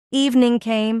Evening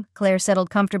came. Claire settled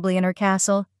comfortably in her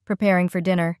castle, preparing for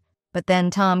dinner. But then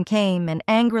Tom came and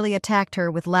angrily attacked her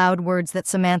with loud words that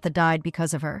Samantha died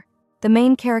because of her. The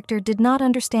main character did not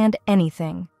understand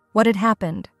anything. What had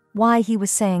happened? Why he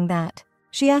was saying that?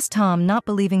 She asked Tom, not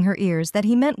believing her ears, that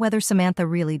he meant whether Samantha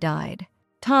really died.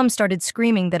 Tom started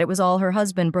screaming that it was all her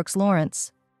husband, Brooks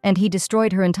Lawrence, and he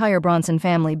destroyed her entire Bronson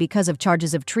family because of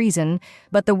charges of treason,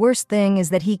 but the worst thing is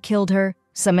that he killed her,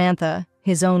 Samantha,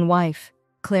 his own wife.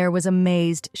 Claire was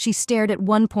amazed. She stared at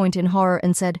one point in horror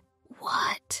and said,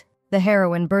 "What?" The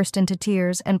heroine burst into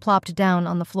tears and plopped down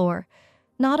on the floor,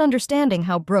 not understanding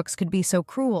how Brooks could be so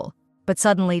cruel. But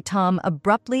suddenly Tom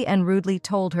abruptly and rudely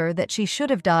told her that she should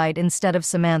have died instead of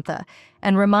Samantha,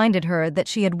 and reminded her that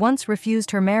she had once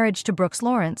refused her marriage to Brooks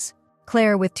Lawrence.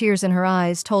 Claire, with tears in her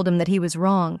eyes, told him that he was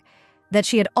wrong, that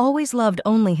she had always loved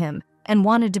only him and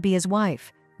wanted to be his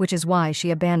wife, which is why she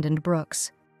abandoned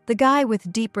Brooks. The guy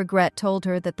with deep regret told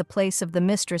her that the place of the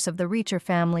mistress of the Reacher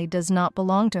family does not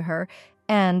belong to her,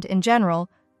 and, in general,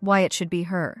 why it should be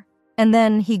her. And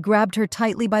then he grabbed her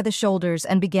tightly by the shoulders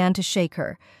and began to shake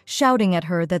her, shouting at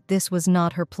her that this was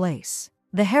not her place.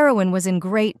 The heroine was in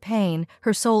great pain,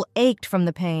 her soul ached from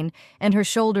the pain, and her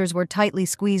shoulders were tightly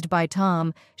squeezed by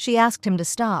Tom. She asked him to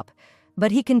stop,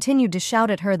 but he continued to shout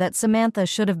at her that Samantha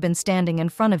should have been standing in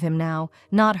front of him now,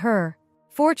 not her.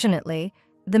 Fortunately,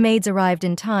 the maids arrived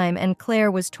in time, and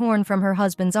Claire was torn from her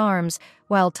husband's arms,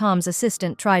 while Tom's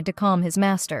assistant tried to calm his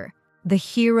master. The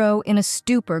hero, in a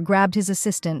stupor, grabbed his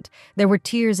assistant. There were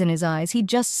tears in his eyes. He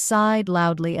just sighed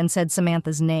loudly and said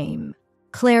Samantha's name.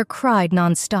 Claire cried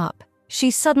nonstop. She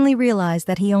suddenly realized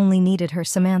that he only needed her,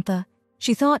 Samantha.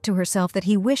 She thought to herself that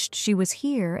he wished she was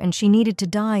here and she needed to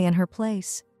die in her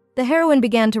place. The heroine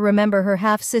began to remember her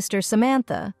half-sister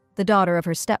Samantha, the daughter of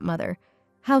her stepmother.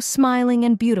 How smiling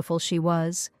and beautiful she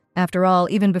was. After all,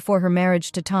 even before her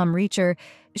marriage to Tom Reacher,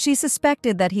 she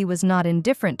suspected that he was not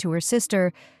indifferent to her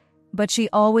sister, but she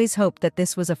always hoped that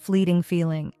this was a fleeting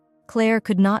feeling. Claire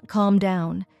could not calm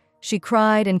down. She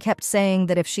cried and kept saying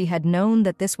that if she had known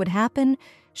that this would happen,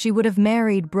 she would have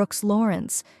married Brooks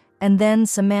Lawrence, and then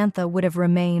Samantha would have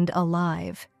remained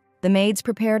alive. The maids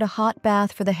prepared a hot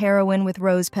bath for the heroine with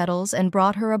rose petals and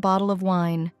brought her a bottle of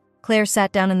wine. Claire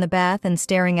sat down in the bath and,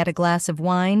 staring at a glass of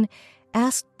wine,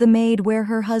 asked the maid where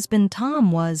her husband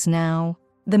Tom was now.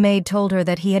 The maid told her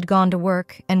that he had gone to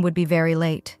work and would be very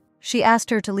late. She asked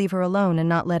her to leave her alone and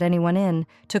not let anyone in,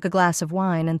 took a glass of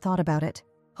wine, and thought about it.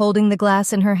 Holding the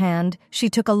glass in her hand, she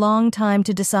took a long time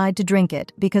to decide to drink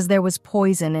it because there was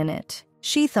poison in it.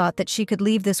 She thought that she could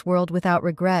leave this world without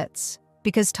regrets,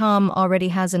 because Tom already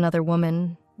has another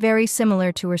woman, very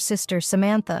similar to her sister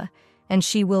Samantha, and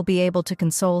she will be able to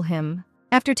console him.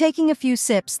 After taking a few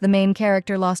sips, the main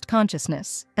character lost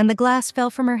consciousness, and the glass fell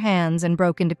from her hands and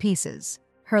broke into pieces.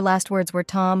 Her last words were,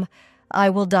 "Tom, I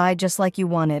will die just like you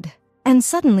wanted." And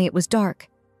suddenly it was dark.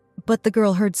 But the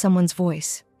girl heard someone's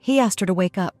voice. He asked her to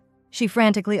wake up. She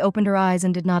frantically opened her eyes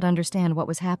and did not understand what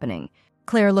was happening.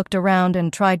 Claire looked around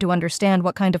and tried to understand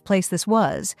what kind of place this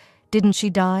was. Didn't she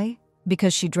die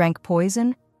because she drank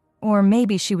poison? Or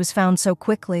maybe she was found so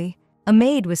quickly. A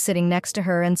maid was sitting next to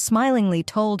her and smilingly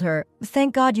told her,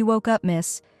 "Thank God you woke up,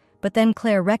 miss." But then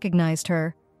Claire recognized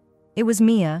her. It was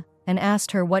Mia, and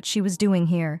asked her what she was doing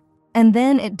here. And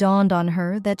then it dawned on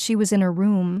her that she was in her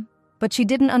room, but she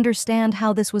didn't understand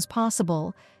how this was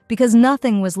possible, because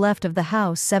nothing was left of the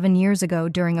house 7 years ago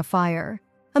during a fire.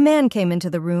 A man came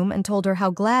into the room and told her how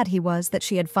glad he was that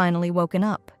she had finally woken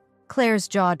up. Claire's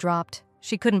jaw dropped.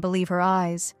 She couldn't believe her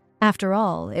eyes. After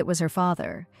all, it was her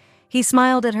father. He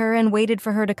smiled at her and waited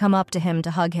for her to come up to him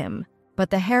to hug him. But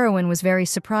the heroine was very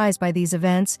surprised by these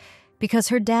events, because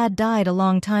her dad died a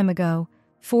long time ago.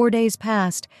 4 days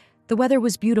passed. The weather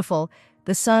was beautiful.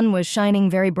 The sun was shining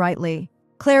very brightly.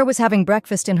 Claire was having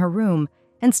breakfast in her room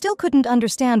and still couldn't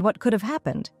understand what could have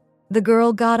happened. The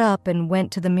girl got up and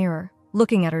went to the mirror,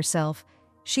 looking at herself.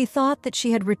 She thought that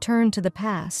she had returned to the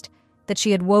past, that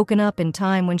she had woken up in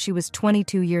time when she was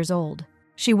 22 years old.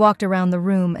 She walked around the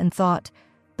room and thought,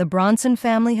 the Bronson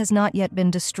family has not yet been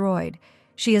destroyed.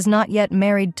 She has not yet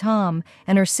married Tom,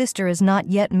 and her sister is not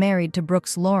yet married to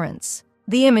Brooks Lawrence.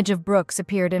 The image of Brooks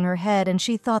appeared in her head, and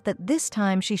she thought that this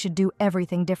time she should do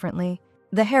everything differently.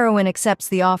 The heroine accepts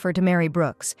the offer to marry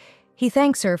Brooks. He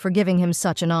thanks her for giving him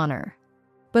such an honor.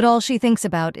 But all she thinks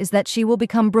about is that she will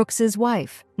become Brooks's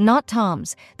wife, not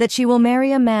Tom's, that she will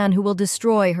marry a man who will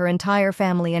destroy her entire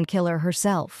family and kill her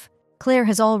herself. Claire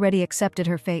has already accepted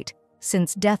her fate.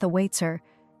 Since death awaits her,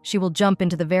 she will jump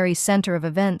into the very center of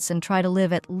events and try to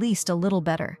live at least a little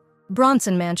better.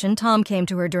 Bronson Mansion. Tom came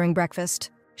to her during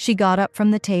breakfast. She got up from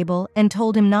the table and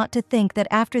told him not to think that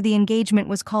after the engagement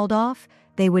was called off,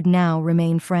 they would now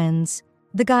remain friends.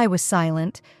 The guy was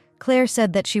silent. Claire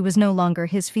said that she was no longer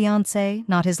his fiancée,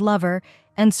 not his lover,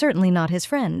 and certainly not his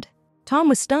friend. Tom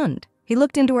was stunned. He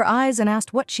looked into her eyes and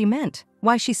asked what she meant,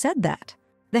 why she said that.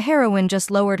 The heroine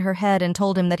just lowered her head and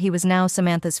told him that he was now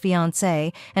Samantha's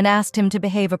fiancé and asked him to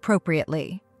behave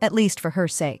appropriately, at least for her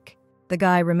sake. The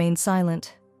guy remained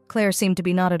silent. Claire seemed to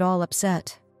be not at all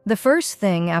upset. The first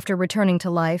thing after returning to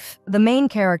life, the main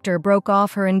character broke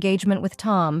off her engagement with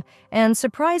Tom, and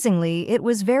surprisingly, it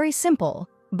was very simple,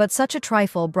 but such a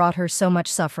trifle brought her so much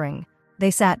suffering.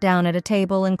 They sat down at a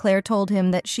table and Claire told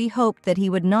him that she hoped that he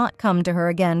would not come to her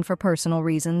again for personal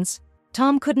reasons.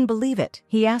 Tom couldn't believe it.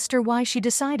 He asked her why she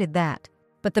decided that.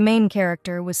 But the main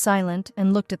character was silent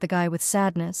and looked at the guy with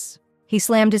sadness. He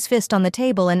slammed his fist on the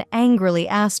table and angrily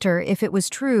asked her if it was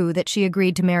true that she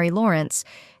agreed to marry Lawrence,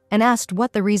 and asked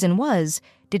what the reason was.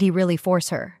 Did he really force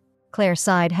her? Claire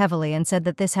sighed heavily and said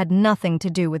that this had nothing to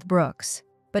do with Brooks.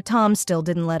 But Tom still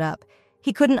didn't let up.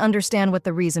 He couldn't understand what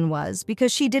the reason was,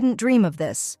 because she didn't dream of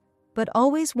this, but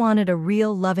always wanted a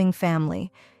real loving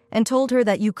family, and told her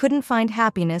that you couldn't find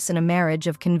happiness in a marriage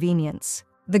of convenience.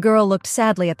 The girl looked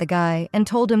sadly at the guy and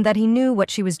told him that he knew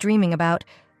what she was dreaming about,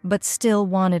 but still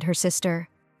wanted her sister.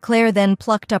 Claire then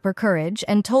plucked up her courage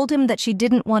and told him that she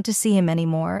didn't want to see him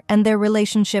anymore and their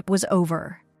relationship was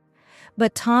over.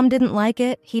 But Tom didn't like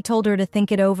it. He told her to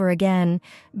think it over again,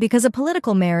 because a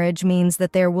political marriage means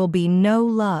that there will be no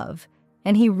love,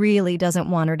 and he really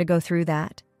doesn't want her to go through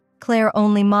that. Claire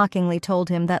only mockingly told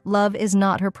him that love is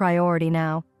not her priority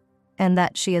now, and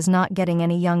that she is not getting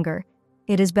any younger.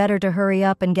 It is better to hurry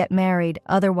up and get married,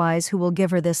 otherwise who will give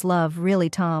her this love,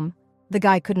 really, Tom? The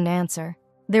guy couldn't answer.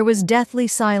 There was deathly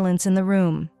silence in the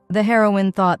room. The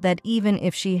heroine thought that even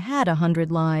if she had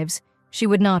 100 lives, she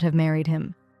would not have married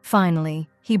him. Finally,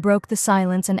 he broke the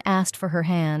silence and asked for her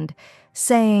hand,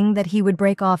 saying that he would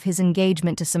break off his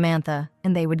engagement to Samantha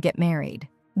and they would get married.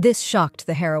 This shocked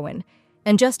the heroine,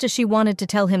 and just as she wanted to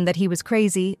tell him that he was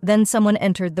crazy, then someone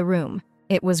entered the room.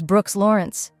 It was Brooks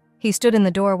Lawrence. He stood in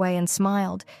the doorway and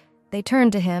smiled. They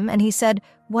turned to him and he said,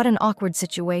 "What an awkward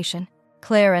situation."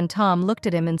 Claire and Tom looked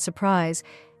at him in surprise,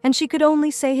 and she could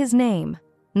only say his name,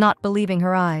 not believing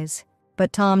her eyes.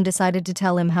 But Tom decided to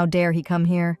tell him how dare he come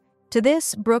here. To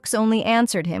this, Brooks only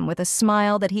answered him with a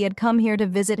smile that he had come here to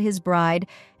visit his bride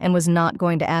and was not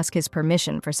going to ask his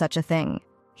permission for such a thing.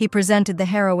 He presented the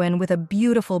heroine with a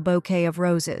beautiful bouquet of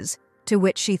roses, to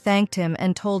which she thanked him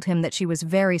and told him that she was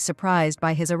very surprised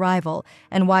by his arrival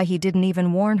and why he didn't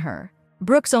even warn her.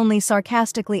 Brooks only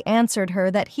sarcastically answered her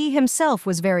that he himself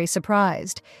was very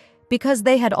surprised, because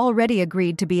they had already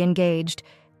agreed to be engaged,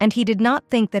 and he did not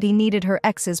think that he needed her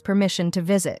ex's permission to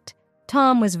visit.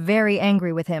 Tom was very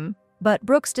angry with him, but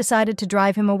Brooks decided to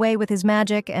drive him away with his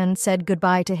magic and said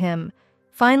goodbye to him,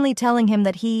 finally telling him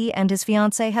that he and his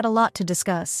fiancée had a lot to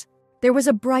discuss. There was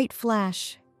a bright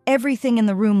flash. Everything in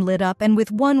the room lit up, and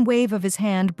with one wave of his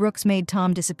hand, Brooks made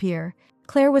Tom disappear.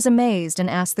 Claire was amazed and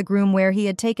asked the groom where he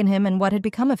had taken him and what had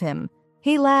become of him.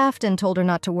 He laughed and told her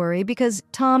not to worry, because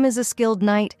Tom is a skilled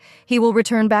knight. He will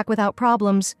return back without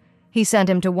problems. He sent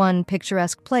him to one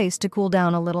picturesque place to cool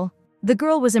down a little. The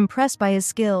girl was impressed by his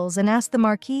skills and asked the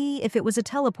Marquis if it was a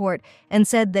teleport and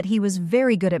said that he was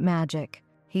very good at magic.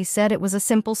 He said it was a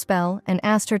simple spell and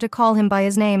asked her to call him by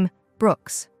his name,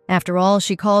 Brooks. After all,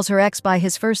 she calls her ex by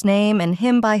his first name and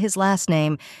him by his last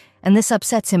name, and this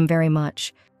upsets him very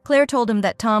much. Claire told him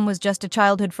that Tom was just a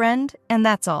childhood friend, and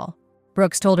that's all.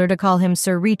 Brooks told her to call him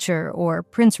Sir Reacher or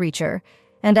Prince Reacher,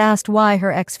 and asked why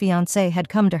her ex-fiancé had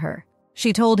come to her.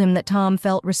 She told him that Tom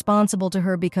felt responsible to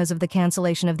her because of the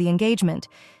cancellation of the engagement,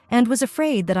 and was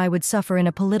afraid that I would suffer in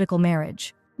a political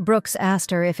marriage. Brooks asked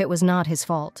her if it was not his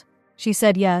fault. She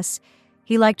said yes.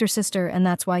 He liked her sister, and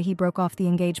that's why he broke off the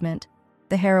engagement.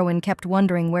 The heroine kept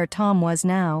wondering where Tom was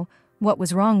now, what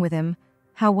was wrong with him,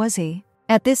 how was he?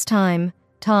 At this time,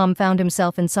 Tom found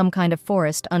himself in some kind of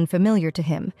forest unfamiliar to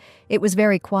him. It was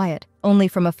very quiet. Only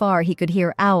from afar he could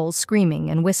hear owls screaming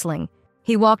and whistling.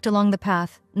 He walked along the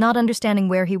path, not understanding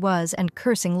where he was and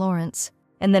cursing Lawrence.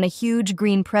 And then a huge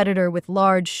green predator with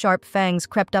large, sharp fangs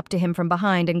crept up to him from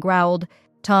behind and growled.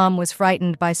 Tom was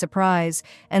frightened by surprise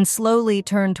and slowly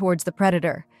turned towards the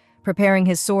predator, preparing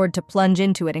his sword to plunge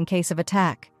into it in case of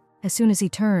attack. As soon as he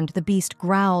turned, the beast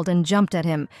growled and jumped at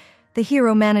him. The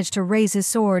hero managed to raise his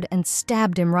sword and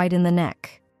stabbed him right in the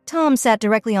neck. Tom sat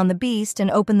directly on the beast and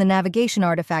opened the navigation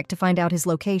artifact to find out his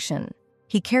location.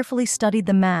 He carefully studied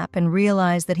the map and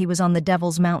realized that he was on the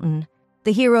Devil's Mountain.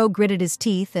 The hero gritted his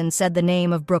teeth and said the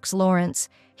name of Brooks Lawrence.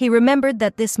 He remembered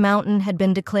that this mountain had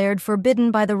been declared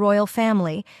forbidden by the royal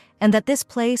family, and that this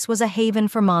place was a haven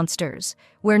for monsters,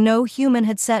 where no human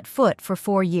had set foot for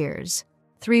 4 years.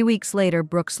 3 weeks later,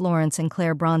 Brooks Lawrence and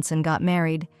Claire Bronson got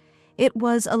married. It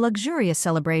was a luxurious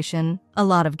celebration. A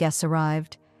lot of guests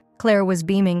arrived. Claire was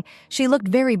beaming. She looked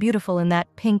very beautiful in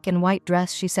that pink and white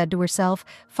dress, she said to herself.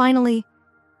 Finally,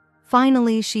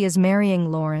 she is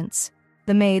marrying Lawrence.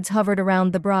 The maids hovered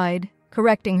around the bride,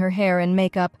 correcting her hair and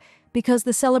makeup, because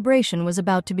the celebration was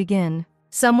about to begin.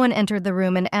 Someone entered the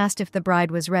room and asked if the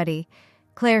bride was ready.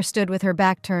 Claire stood with her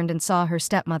back turned and saw her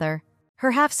stepmother.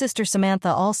 Her half-sister Samantha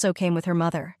also came with her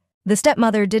mother. The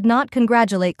stepmother did not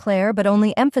congratulate Claire but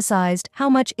only emphasized how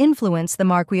much influence the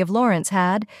Marquis of Lawrence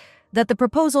had, that the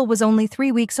proposal was only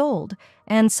 3 weeks old,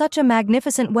 and such a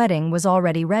magnificent wedding was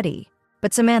already ready.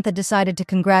 But Samantha decided to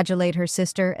congratulate her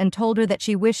sister and told her that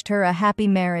she wished her a happy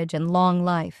marriage and long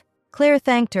life. Claire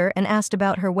thanked her and asked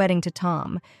about her wedding to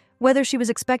Tom, whether she was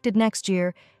expected next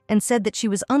year, and said that she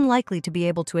was unlikely to be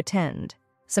able to attend.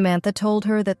 Samantha told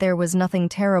her that there was nothing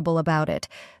terrible about it,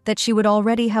 that she would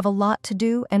already have a lot to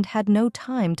do and had no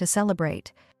time to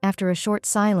celebrate. After a short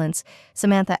silence,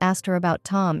 Samantha asked her about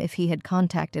Tom if he had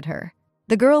contacted her.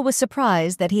 The girl was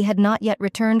surprised that he had not yet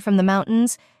returned from the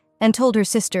mountains and told her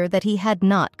sister that he had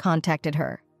not contacted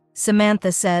her.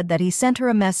 Samantha said that he sent her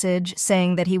a message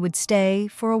saying that he would stay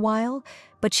for a while,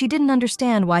 but she didn't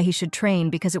understand why he should train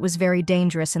because it was very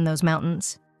dangerous in those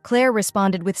mountains. Claire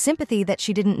responded with sympathy that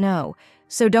she didn't know,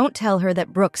 so don't tell her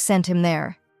that Brooks sent him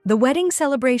there. The wedding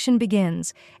celebration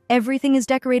begins. Everything is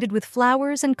decorated with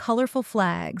flowers and colorful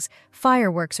flags.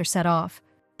 Fireworks are set off.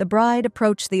 The bride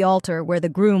approached the altar where the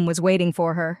groom was waiting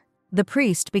for her. The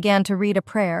priest began to read a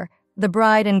prayer. The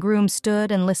bride and groom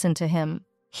stood and listened to him.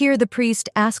 Here the priest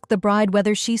asked the bride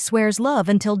whether she swears love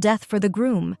until death for the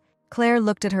groom. Claire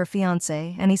looked at her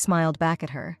fiancé, and he smiled back at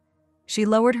her. She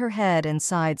lowered her head and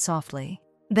sighed softly.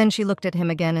 Then she looked at him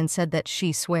again and said that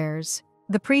she swears.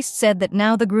 The priest said that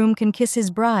now the groom can kiss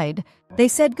his bride. They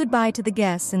said goodbye to the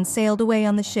guests and sailed away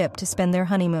on the ship to spend their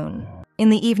honeymoon. In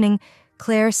the evening,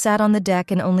 Claire sat on the deck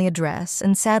in only a dress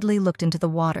and sadly looked into the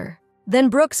water. Then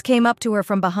Brooks came up to her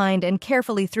from behind and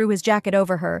carefully threw his jacket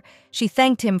over her. She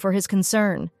thanked him for his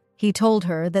concern. He told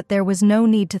her that there was no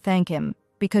need to thank him,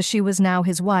 because she was now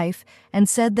his wife, and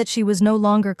said that she was no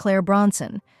longer Claire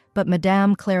Bronson, but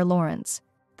Madame Claire Lawrence.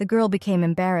 The girl became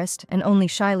embarrassed and only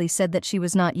shyly said that she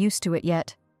was not used to it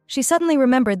yet. She suddenly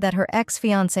remembered that her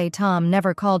ex-fiancé Tom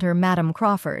never called her Madame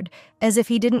Crawford, as if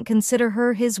he didn't consider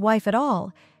her his wife at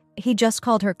all. He just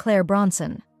called her Claire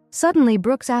Bronson. Suddenly,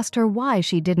 Brooks asked her why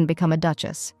she didn't become a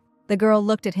duchess. The girl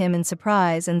looked at him in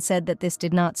surprise and said that this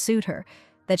did not suit her,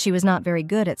 that she was not very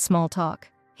good at small talk.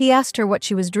 He asked her what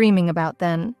she was dreaming about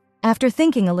then. After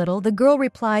thinking a little, the girl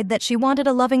replied that she wanted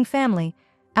a loving family,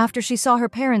 after she saw her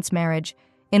parents' marriage,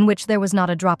 in which there was not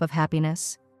a drop of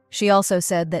happiness. She also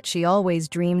said that she always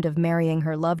dreamed of marrying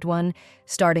her loved one,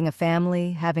 starting a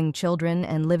family, having children,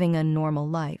 and living a normal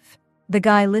life. The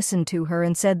guy listened to her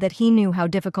and said that he knew how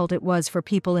difficult it was for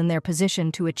people in their position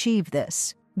to achieve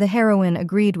this. The heroine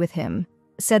agreed with him,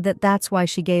 said that that's why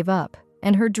she gave up,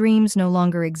 and her dreams no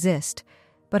longer exist,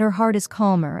 but her heart is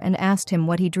calmer, and asked him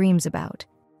what he dreams about.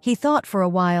 He thought for a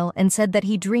while and said that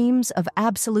he dreams of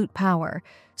absolute power,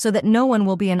 so that no one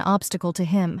will be an obstacle to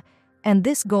him, and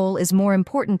this goal is more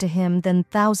important to him than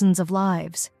thousands of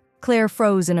lives. Claire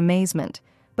froze in amazement,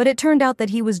 but it turned out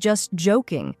that he was just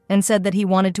joking and said that he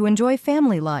wanted to enjoy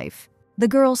family life. The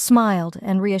girl smiled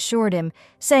and reassured him,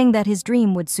 saying that his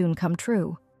dream would soon come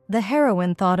true. The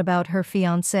heroine thought about her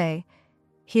fiancé.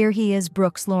 Here he is,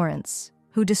 Brooks Lawrence,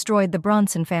 who destroyed the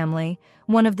Bronson family,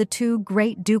 one of the two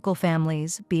great ducal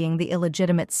families, being the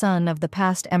illegitimate son of the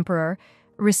past emperor,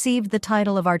 received the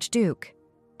title of Archduke.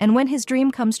 And when his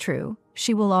dream comes true,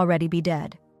 she will already be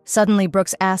dead. Suddenly,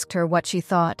 Brooks asked her what she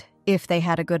thought, if they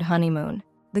had a good honeymoon.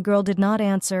 The girl did not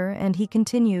answer, and he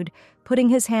continued, putting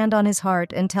his hand on his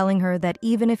heart and telling her that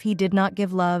even if he did not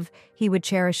give love, he would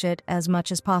cherish it as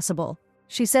much as possible.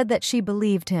 She said that she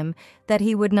believed him, that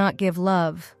he would not give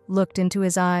love, looked into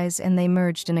his eyes, and they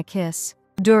merged in a kiss.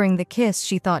 During the kiss,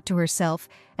 she thought to herself,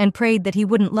 and prayed that he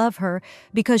wouldn't love her,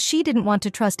 because she didn't want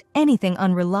to trust anything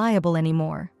unreliable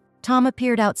anymore. Tom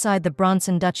appeared outside the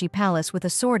Bronson Duchy Palace with a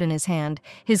sword in his hand,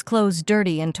 his clothes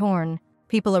dirty and torn.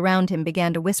 People around him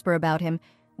began to whisper about him,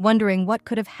 wondering what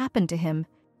could have happened to him.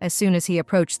 As soon as he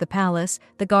approached the palace,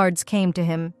 the guards came to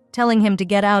him, telling him to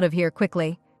get out of here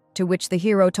quickly, to which the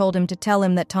hero told him to tell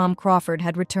him that Tom Crawford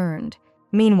had returned.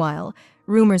 Meanwhile,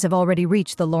 rumors have already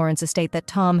reached the Lawrence estate that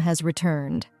Tom has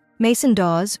returned. Mason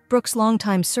Dawes, Brooks'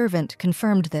 longtime servant,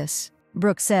 confirmed this.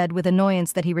 Brooks said with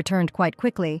annoyance that he returned quite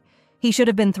quickly. He should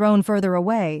have been thrown further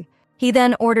away. He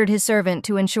then ordered his servant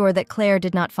to ensure that Claire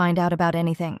did not find out about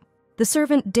anything. The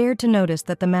servant dared to notice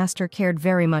that the master cared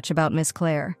very much about Miss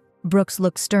Claire. Brooks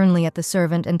looked sternly at the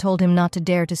servant and told him not to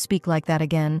dare to speak like that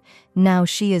again. Now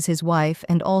she is his wife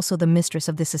and also the mistress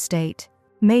of this estate.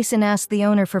 Mason asked the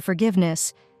owner for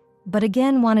forgiveness, but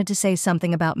again wanted to say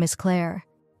something about Miss Claire.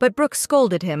 But Brooks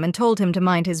scolded him and told him to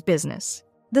mind his business.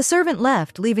 The servant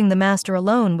left, leaving the master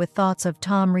alone with thoughts of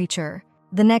Tom Reacher.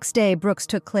 The next day, Brooks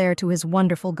took Claire to his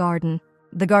wonderful garden.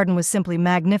 The garden was simply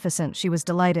magnificent. She was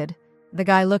delighted. The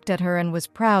guy looked at her and was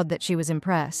proud that she was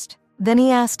impressed. Then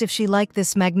he asked if she liked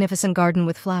this magnificent garden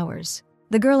with flowers.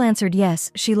 The girl answered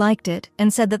yes, she liked it,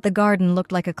 and said that the garden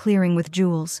looked like a clearing with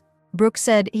jewels. Brooks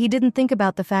said he didn't think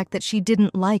about the fact that she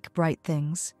didn't like bright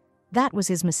things. That was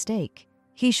his mistake.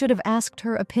 He should have asked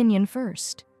her opinion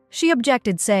first. She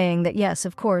objected, saying that yes,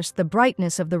 of course, the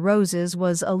brightness of the roses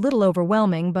was a little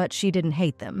overwhelming, but she didn't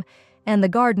hate them, and the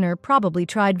gardener probably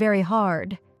tried very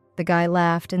hard. The guy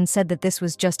laughed and said that this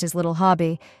was just his little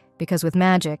hobby, because with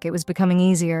magic it was becoming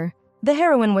easier. The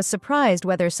heroine was surprised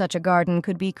whether such a garden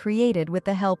could be created with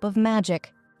the help of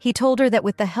magic. He told her that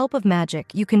with the help of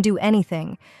magic, you can do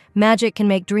anything. Magic can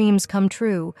make dreams come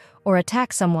true, or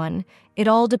attack someone. It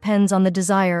all depends on the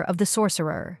desire of the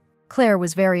sorcerer. Claire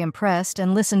was very impressed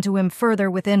and listened to him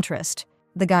further with interest.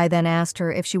 The guy then asked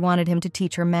her if she wanted him to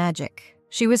teach her magic.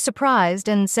 She was surprised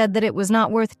and said that it was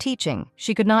not worth teaching.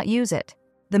 She could not use it.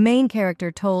 The main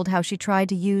character told how she tried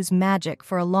to use magic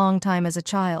for a long time as a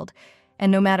child,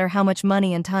 and no matter how much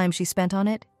money and time she spent on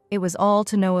it, it was all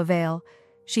to no avail.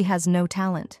 She has no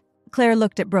talent. Claire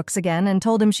looked at Brooks again and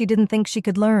told him she didn't think she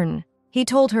could learn. He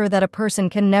told her that a person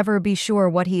can never be sure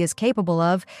what he is capable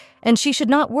of, and she should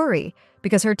not worry,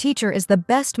 because her teacher is the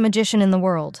best magician in the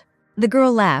world. The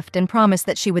girl laughed and promised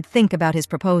that she would think about his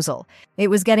proposal. It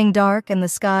was getting dark and the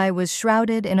sky was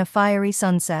shrouded in a fiery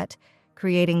sunset,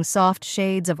 creating soft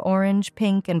shades of orange,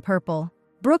 pink, and purple.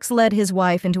 Brooks led his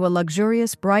wife into a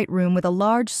luxurious, bright room with a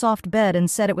large, soft bed and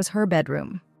said it was her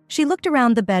bedroom. She looked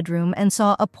around the bedroom and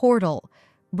saw a portal.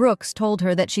 Brooks told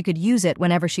her that she could use it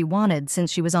whenever she wanted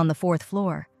since she was on the 4th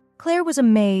floor. Claire was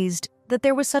amazed that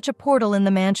there was such a portal in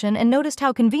the mansion and noticed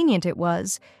how convenient it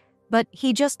was, but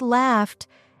he just laughed,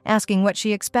 asking what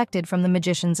she expected from the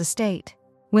magician's estate.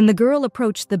 When the girl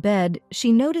approached the bed,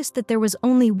 she noticed that there was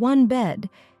only one bed.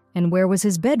 And where was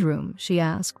his bedroom, she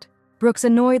asked. Brooks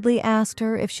annoyedly asked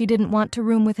her if she didn't want to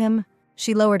room with him.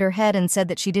 She lowered her head and said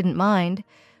that she didn't mind,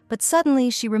 but suddenly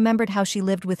she remembered how she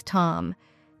lived with Tom.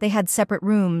 They had separate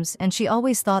rooms, and she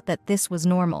always thought that this was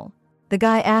normal. The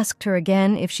guy asked her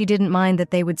again if she didn't mind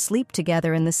that they would sleep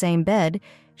together in the same bed.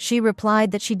 She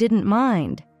replied that she didn't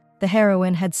mind. The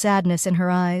heroine had sadness in her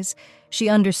eyes. She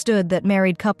understood that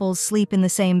married couples sleep in the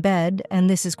same bed, and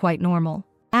this is quite normal.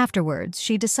 Afterwards,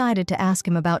 she decided to ask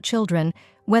him about children,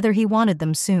 whether he wanted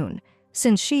them soon,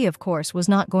 since she, of course, was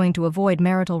not going to avoid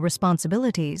marital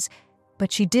responsibilities,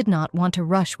 but she did not want to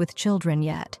rush with children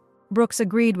yet. Brooks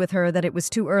agreed with her that it was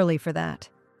too early for that.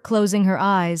 Closing her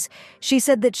eyes, she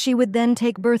said that she would then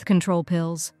take birth control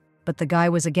pills, but the guy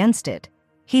was against it.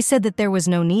 He said that there was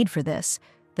no need for this.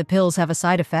 The pills have a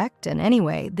side effect, and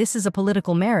anyway, this is a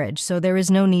political marriage, so there is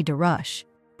no need to rush.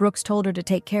 Brooks told her to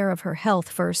take care of her health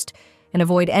first and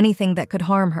avoid anything that could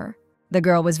harm her. The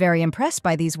girl was very impressed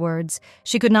by these words.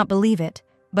 She could not believe it,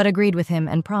 but agreed with him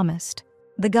and promised.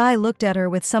 The guy looked at her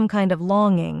with some kind of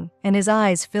longing, and his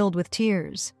eyes filled with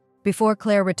tears. Before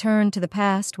Claire returned to the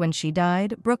past when she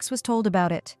died, Brooks was told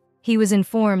about it. He was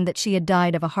informed that she had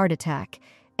died of a heart attack,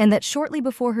 and that shortly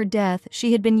before her death,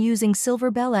 she had been using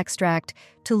silver bell extract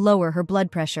to lower her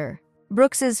blood pressure.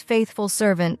 Brooks's faithful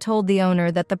servant told the owner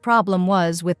that the problem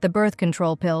was with the birth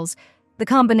control pills. The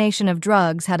combination of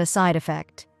drugs had a side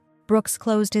effect. Brooks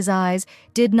closed his eyes,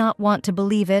 did not want to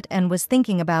believe it, and was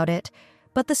thinking about it,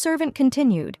 but the servant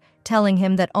continued, telling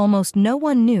him that almost no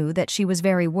one knew that she was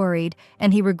very worried,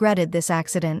 and he regretted this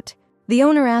accident. The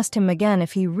owner asked him again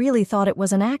if he really thought it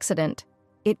was an accident.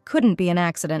 It couldn't be an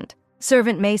accident.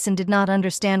 Servant Mason did not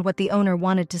understand what the owner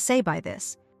wanted to say by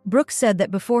this. Brooks said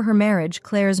that before her marriage,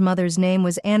 Claire's mother's name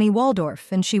was Annie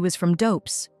Waldorf, and she was from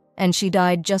Dopes, and she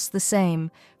died just the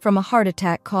same, from a heart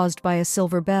attack caused by a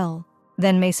silver bell.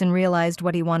 Then Mason realized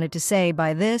what he wanted to say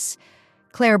by this.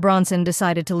 Claire Bronson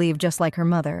decided to leave just like her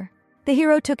mother. The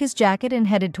hero took his jacket and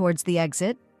headed towards the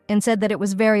exit, and said that it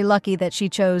was very lucky that she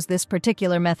chose this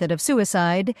particular method of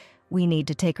suicide. We need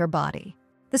to take her body.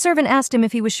 The servant asked him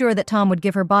if he was sure that Tom would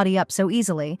give her body up so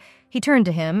easily. He turned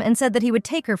to him and said that he would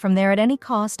take her from there at any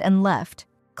cost and left.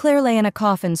 Claire lay in a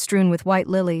coffin strewn with white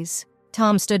lilies.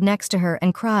 Tom stood next to her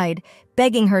and cried,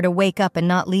 begging her to wake up and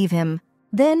not leave him.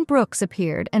 Then Brooks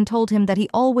appeared and told him that he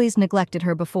always neglected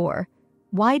her before.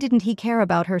 Why didn't he care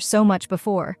about her so much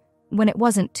before, when it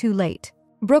wasn't too late?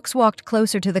 Brooks walked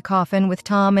closer to the coffin with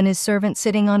Tom and his servant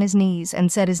sitting on his knees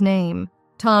and said his name.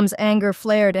 Tom's anger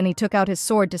flared and he took out his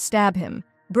sword to stab him.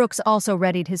 Brooks also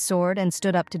readied his sword and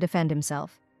stood up to defend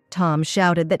himself. Tom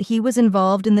shouted that he was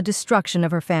involved in the destruction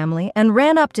of her family and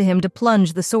ran up to him to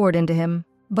plunge the sword into him,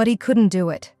 but he couldn't do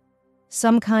it.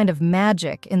 Some kind of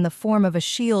magic in the form of a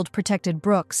shield protected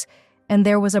Brooks, and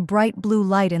there was a bright blue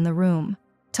light in the room.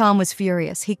 Tom was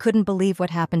furious. He couldn't believe what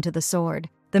happened to the sword.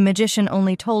 The magician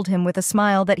only told him with a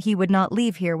smile that he would not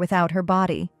leave here without her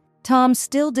body. Tom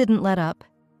still didn't let up.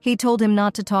 He told him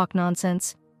not to talk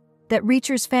nonsense, that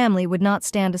Reacher's family would not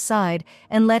stand aside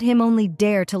and let him only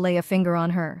dare to lay a finger on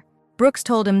her. Brooks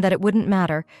told him that it wouldn't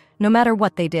matter, no matter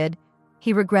what they did.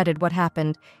 He regretted what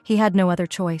happened. He had no other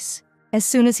choice. As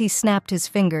soon as he snapped his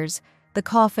fingers, the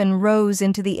coffin rose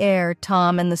into the air.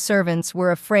 Tom and the servants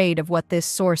were afraid of what this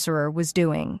sorcerer was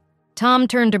doing. Tom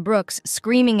turned to Brooks,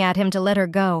 screaming at him to let her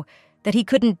go, that he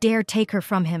couldn't dare take her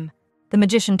from him. The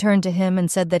magician turned to him and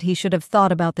said that he should have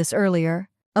thought about this earlier.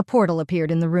 A portal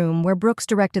appeared in the room where Brooks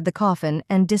directed the coffin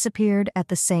and disappeared at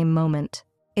the same moment.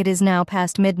 It is now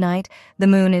past midnight, the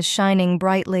moon is shining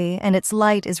brightly, and its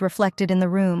light is reflected in the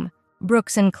room.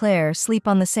 Brooks and Claire sleep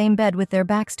on the same bed with their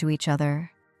backs to each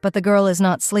other. But the girl is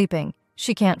not sleeping.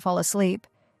 She can't fall asleep.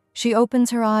 She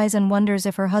opens her eyes and wonders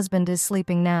if her husband is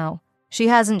sleeping now. She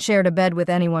hasn't shared a bed with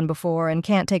anyone before and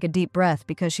can't take a deep breath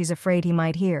because she's afraid he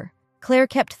might hear. Claire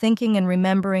kept thinking and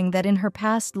remembering that in her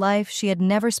past life she had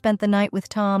never spent the night with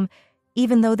Tom,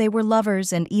 even though they were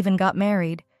lovers and even got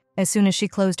married. As soon as she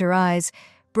closed her eyes,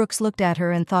 Brooks looked at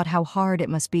her and thought how hard it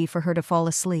must be for her to fall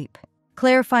asleep.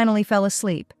 Claire finally fell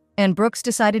asleep, and Brooks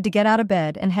decided to get out of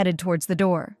bed and headed towards the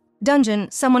door.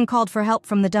 Dungeon, someone called for help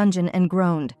from the dungeon and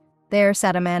groaned. There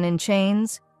sat a man in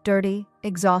chains, dirty,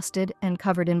 exhausted, and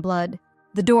covered in blood.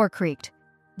 The door creaked.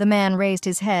 The man raised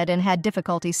his head and had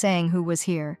difficulty saying who was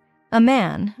here. A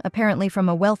man, apparently from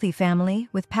a wealthy family,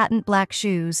 with patent black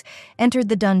shoes, entered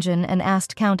the dungeon and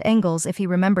asked Count Engels if he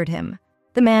remembered him.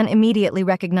 The man immediately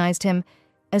recognized him.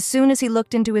 As soon as he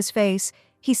looked into his face,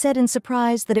 he said in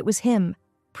surprise that it was him,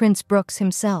 Prince Brooks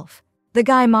himself. The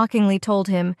guy mockingly told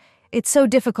him, "It's so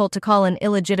difficult to call an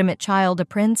illegitimate child a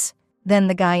prince." Then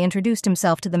the guy introduced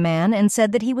himself to the man and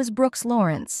said that he was Brooks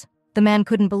Lawrence. The man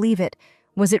couldn't believe it.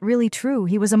 Was it really true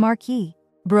he was a marquis?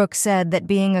 Brooks said that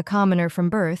being a commoner from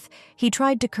birth, he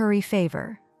tried to curry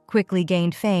favor, quickly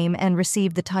gained fame, and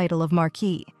received the title of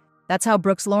marquis. That's how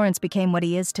Brooks Lawrence became what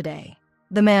he is today.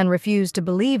 The man refused to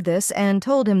believe this and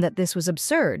told him that this was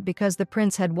absurd because the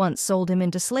prince had once sold him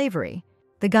into slavery.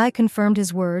 The guy confirmed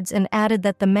his words and added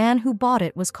that the man who bought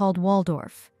it was called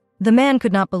Waldorf. The man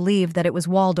could not believe that it was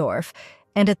Waldorf,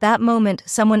 and at that moment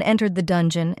someone entered the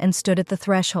dungeon and stood at the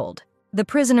threshold. The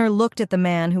prisoner looked at the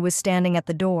man who was standing at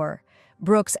the door.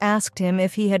 Brooks asked him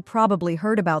if he had probably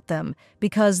heard about them,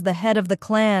 because the head of the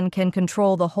clan can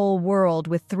control the whole world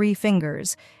with 3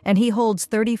 fingers, and he holds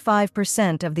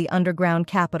 35% of the underground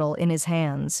capital in his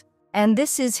hands. "And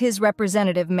this is his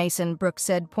representative, Mason," Brooks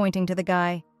said, pointing to the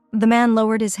guy. The man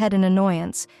lowered his head in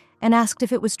annoyance and asked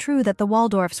if it was true that the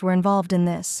Waldorfs were involved in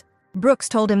this. Brooks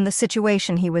told him the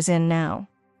situation he was in now.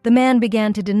 The man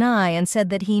began to deny and said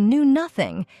that he knew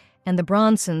nothing, and the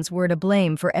Bronsons were to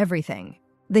blame for everything.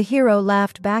 The hero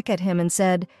laughed back at him and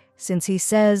said, "Since he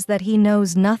says that he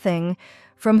knows nothing,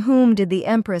 from whom did the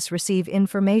Empress receive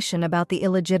information about the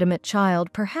illegitimate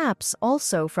child, perhaps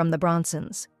also from the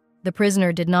Bronsons?" The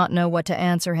prisoner did not know what to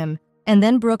answer him, and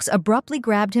then Brooks abruptly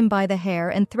grabbed him by the hair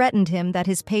and threatened him that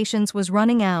his patience was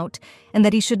running out and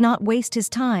that he should not waste his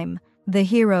time. The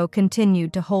hero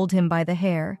continued to hold him by the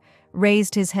hair,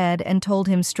 raised his head and told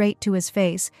him straight to his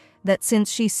face that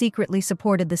since she secretly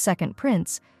supported the second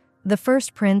prince, the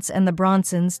first prince and the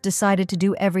Bronsons decided to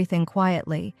do everything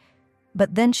quietly.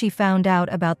 But then she found out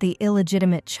about the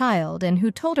illegitimate child, and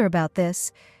who told her about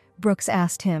this? Brooks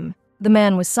asked him. The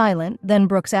man was silent, then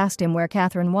Brooks asked him where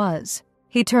Catherine was.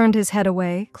 He turned his head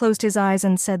away, closed his eyes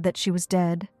and said that she was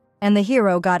dead. And the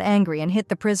hero got angry and hit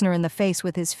the prisoner in the face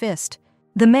with his fist.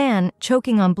 The man,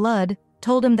 choking on blood,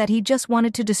 told him that he just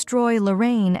wanted to destroy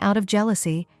Lorraine out of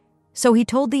jealousy. So he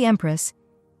told the Empress,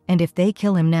 and if they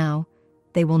kill him now,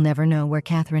 they will never know where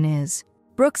Catherine is.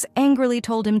 Brooks angrily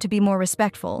told him to be more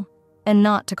respectful, and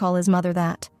not to call his mother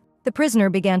that. The prisoner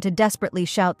began to desperately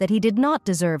shout that he did not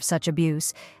deserve such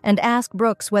abuse, and asked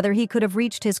Brooks whether he could have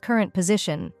reached his current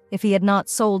position if he had not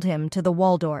sold him to the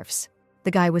Waldorfs.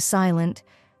 The guy was silent,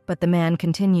 but the man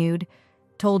continued,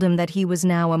 told him that he was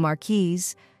now a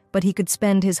marquise, but he could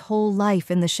spend his whole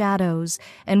life in the shadows,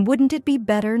 and wouldn't it be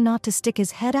better not to stick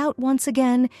his head out once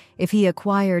again if he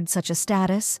acquired such a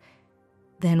status?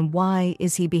 Then why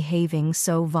is he behaving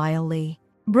so vilely?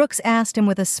 Brooks asked him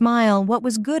with a smile what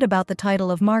was good about the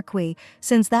title of Marquis,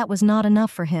 since that was not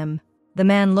enough for him. The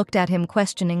man looked at him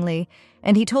questioningly,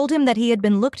 and he told him that he had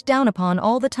been looked down upon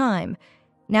all the time.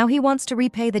 Now he wants to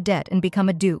repay the debt and become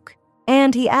a duke.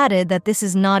 And he added that this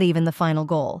is not even the final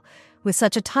goal. With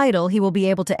such a title, he will be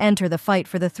able to enter the fight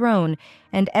for the throne,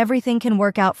 and everything can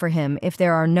work out for him if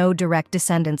there are no direct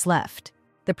descendants left.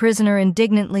 The prisoner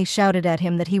indignantly shouted at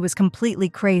him that he was completely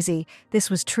crazy, this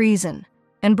was treason.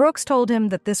 And Brooks told him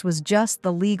that this was just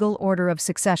the legal order of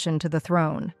succession to the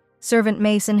throne. Servant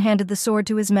Mason handed the sword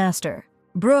to his master.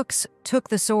 Brooks took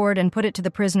the sword and put it to the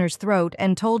prisoner's throat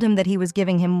and told him that he was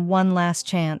giving him one last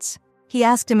chance. He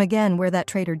asked him again where that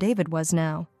traitor David was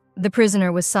now. The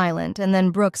prisoner was silent, and then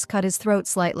Brooks cut his throat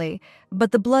slightly,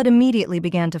 but the blood immediately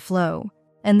began to flow.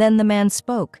 And then the man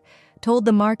spoke, told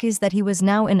the Marquis that he was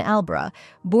now in Albra,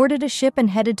 boarded a ship and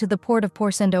headed to the port of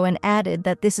Porcendo, and added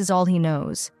that this is all he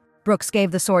knows. Brooks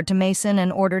gave the sword to Mason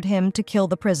and ordered him to kill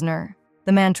the prisoner.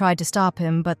 The man tried to stop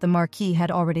him, but the Marquis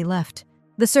had already left.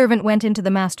 The servant went into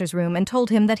the master's room and told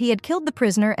him that he had killed the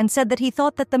prisoner and said that he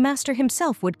thought that the master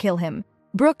himself would kill him.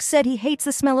 Brooks said he hates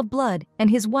the smell of blood, and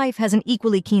his wife has an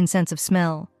equally keen sense of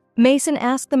smell. Mason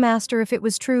asked the master if it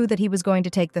was true that he was going to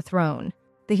take the throne.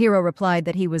 The hero replied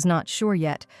that he was not sure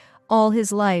yet. All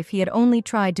his life he had only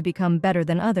tried to become better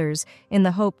than others, in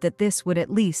the hope that this would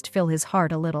at least fill his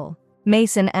heart a little.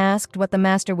 Mason asked what the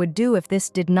master would do if this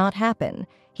did not happen.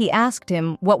 He asked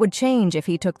him what would change if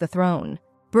he took the throne.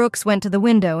 Brooks went to the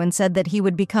window and said that he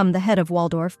would become the head of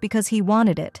Waldorf because he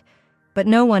wanted it. But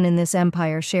no one in this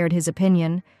empire shared his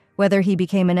opinion. Whether he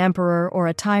became an emperor or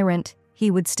a tyrant,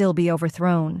 he would still be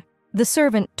overthrown. The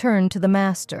servant turned to the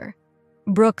master.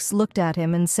 Brooks looked at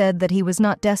him and said that he was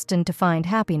not destined to find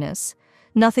happiness.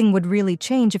 Nothing would really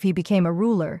change if he became a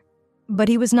ruler. But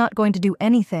he was not going to do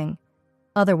anything.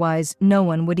 Otherwise, no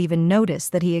one would even notice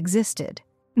that he existed.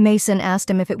 Mason asked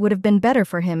him if it would have been better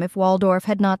for him if Waldorf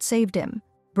had not saved him.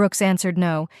 Brooks answered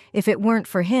no. If it weren't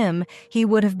for him, he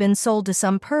would have been sold to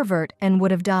some pervert and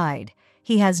would have died.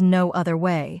 He has no other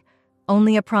way.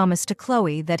 Only a promise to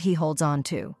Chloe that he holds on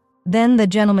to. Then the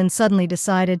gentleman suddenly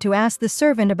decided to ask the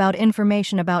servant about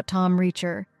information about Tom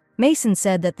Reacher. Mason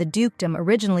said that the dukedom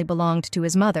originally belonged to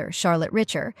his mother, Charlotte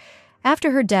Richer.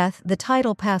 After her death, the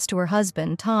title passed to her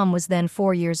husband. Tom was then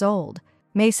 4 years old.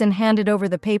 Mason handed over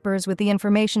the papers with the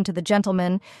information to the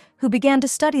gentleman, who began to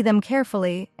study them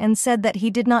carefully and said that he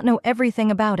did not know everything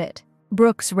about it.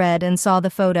 Brooks read and saw the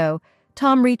photo.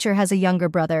 Tom Reacher has a younger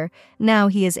brother. Now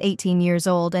he is 18 years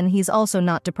old, and he's also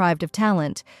not deprived of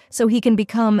talent, so he can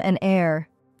become an heir.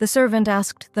 The servant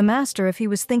asked the master if he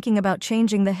was thinking about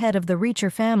changing the head of the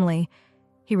Reacher family.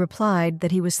 He replied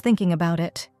that he was thinking about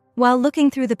it. While looking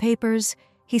through the papers,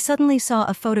 he suddenly saw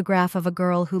a photograph of a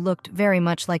girl who looked very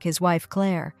much like his wife,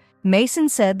 Claire. Mason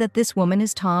said that this woman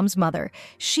is Tom's mother.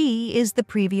 She is the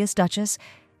previous Duchess,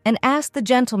 and asked the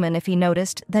gentleman if he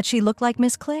noticed that she looked like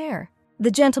Miss Claire.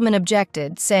 The gentleman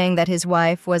objected, saying that his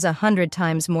wife was 100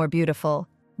 times more beautiful.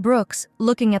 Brooks,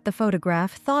 looking at the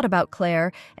photograph, thought about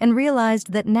Claire and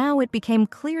realized that now it became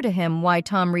clear to him why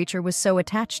Tom Reacher was so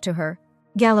attached to her.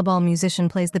 Galliball musician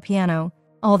plays the piano.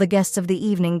 All the guests of the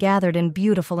evening gathered in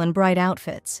beautiful and bright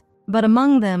outfits. But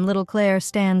among them, little Claire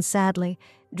stands sadly,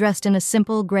 dressed in a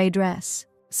simple gray dress.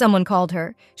 Someone called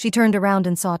her. She turned around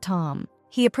and saw Tom.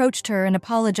 He approached her and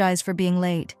apologized for being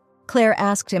late. Claire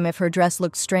asked him if her dress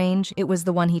looked strange. It was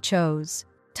the one he chose.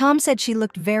 Tom said she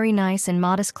looked very nice and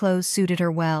modest clothes suited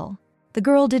her well. The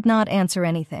girl did not answer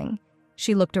anything.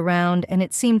 She looked around, and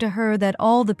it seemed to her that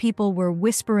all the people were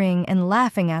whispering and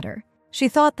laughing at her. She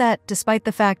thought that, despite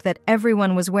the fact that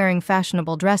everyone was wearing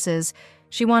fashionable dresses,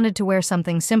 she wanted to wear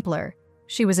something simpler.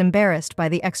 She was embarrassed by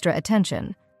the extra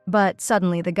attention. But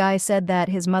suddenly the guy said that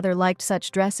his mother liked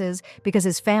such dresses because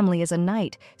his family is a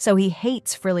knight, so he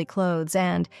hates frilly clothes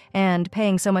and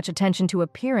paying so much attention to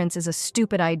appearance is a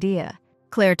stupid idea.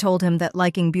 Claire told him that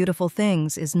liking beautiful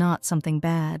things is not something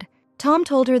bad. Tom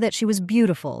told her that she was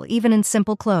beautiful, even in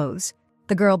simple clothes.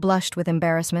 The girl blushed with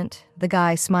embarrassment. The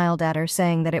guy smiled at her,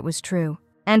 saying that it was true.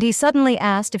 And he suddenly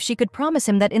asked if she could promise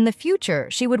him that in the future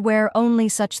she would wear only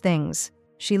such things.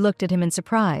 She looked at him in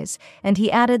surprise, and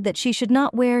he added that she should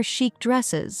not wear chic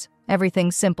dresses.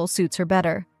 Everything simple suits her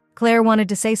better. Claire wanted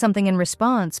to say something in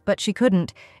response, but she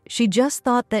couldn't. She just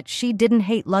thought that she didn't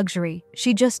hate luxury.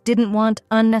 She just didn't want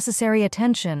unnecessary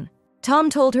attention. Tom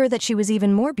told her that she was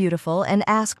even more beautiful and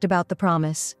asked about the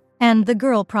promise. And the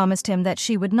girl promised him that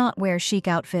she would not wear chic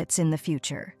outfits in the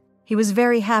future. He was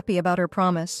very happy about her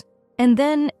promise. And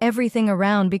then everything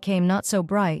around became not so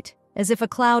bright, as if a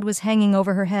cloud was hanging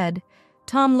over her head.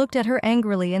 Tom looked at her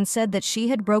angrily and said that she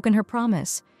had broken her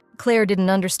promise. Claire didn't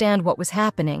understand what was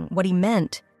happening, what he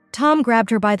meant. Tom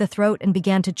grabbed her by the throat and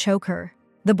began to choke her.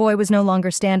 The boy was no longer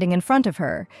standing in front of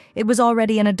her. It was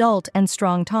already an adult and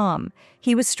strong Tom.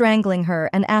 He was strangling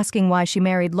her and asking why she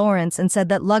married Lawrence and said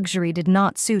that luxury did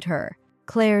not suit her.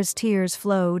 Claire's tears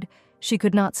flowed. She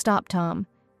could not stop Tom.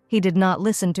 He did not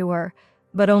listen to her,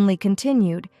 but only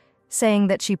continued, saying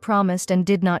that she promised and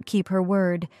did not keep her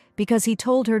word because he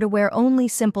told her to wear only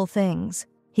simple things.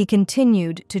 He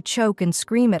continued to choke and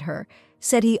scream at her,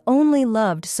 said he only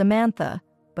loved Samantha,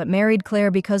 but married Claire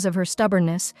because of her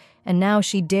stubbornness, and now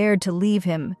she dared to leave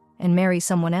him and marry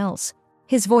someone else.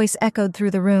 His voice echoed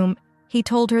through the room. He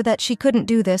told her that she couldn't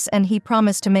do this, and he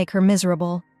promised to make her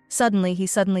miserable. He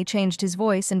suddenly changed his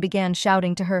voice and began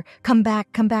shouting to her, come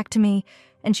back to me."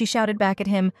 And she shouted back at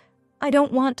him, I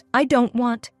don't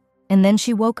want. And then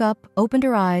she woke up, opened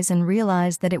her eyes, and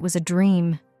realized that it was a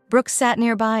dream. Brooks sat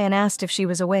nearby and asked if she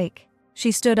was awake.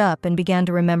 She stood up and began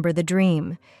to remember the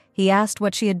dream. He asked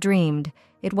what she had dreamed.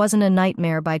 It wasn't a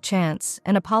nightmare by chance,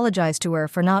 and apologized to her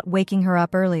for not waking her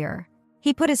up earlier.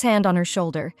 He put his hand on her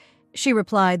shoulder. She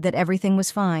replied that everything was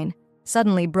fine.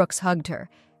 Suddenly, Brooks hugged her.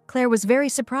 Claire was very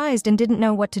surprised and didn't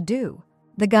know what to do.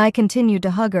 The guy continued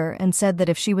to hug her and said that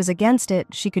if she was against it,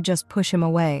 she could just push him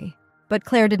away. But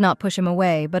Claire did not push him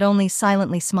away, but only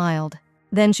silently smiled.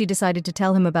 Then she decided to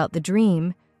tell him about the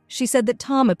dream. She said that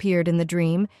Tom appeared in the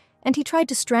dream, and he tried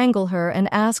to strangle her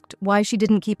and asked why she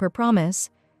didn't keep her promise.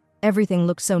 Everything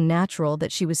looked so natural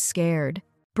that she was scared.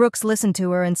 Brooks listened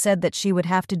to her and said that she would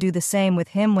have to do the same with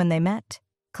him when they met.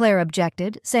 Claire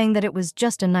objected, saying that it was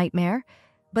just a nightmare,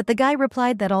 but the guy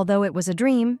replied that although it was a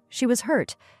dream, she was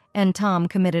hurt, and Tom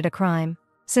committed a crime.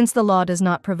 Since the law does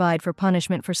not provide for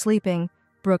punishment for sleeping,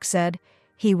 Brooks said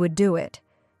he would do it.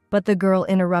 But the girl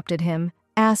interrupted him,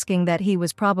 asking that he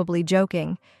was probably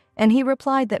joking, and he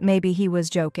replied that maybe he was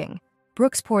joking.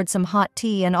 Brooks poured some hot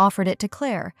tea and offered it to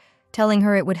Claire, telling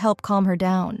her it would help calm her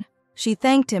down. She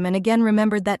thanked him and again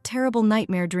remembered that terrible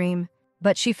nightmare dream.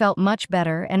 But she felt much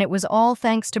better, and it was all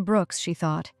thanks to Brooks, she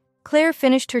thought. Claire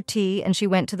finished her tea and she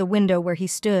went to the window where he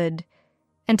stood,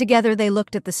 and together they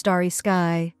looked at the starry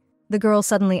sky. The girl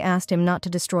suddenly asked him not to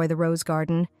destroy the rose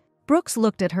garden. Brooks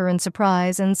looked at her in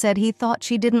surprise and said he thought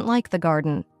she didn't like the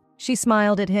garden. She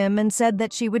smiled at him and said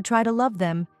that she would try to love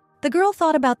them. The girl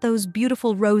thought about those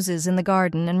beautiful roses in the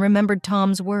garden and remembered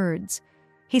Tom's words.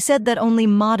 He said that only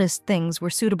modest things were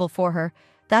suitable for her.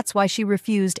 That's why she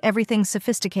refused everything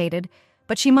sophisticated,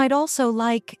 but she might also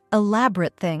like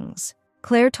elaborate things.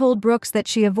 Claire told Brooks that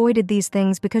she avoided these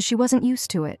things because she wasn't used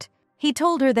to it. He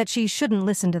told her that she shouldn't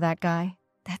listen to that guy.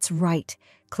 That's right,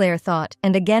 Claire thought,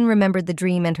 and again remembered the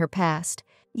dream and her past.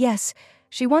 Yes,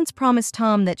 she once promised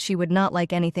Tom that she would not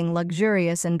like anything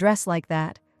luxurious and dress like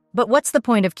that. But what's the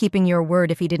point of keeping your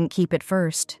word if he didn't keep it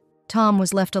first? Tom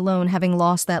was left alone, having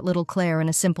lost that little Claire in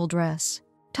a simple dress.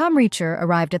 Tom Reacher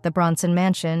arrived at the Bronson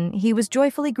mansion. He was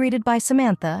joyfully greeted by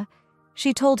Samantha.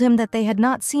 She told him that they had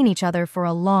not seen each other for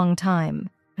a long time.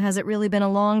 Has it really been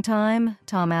a long time?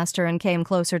 Tom asked her and came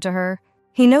closer to her.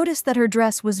 He noticed that her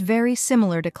dress was very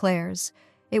similar to Claire's.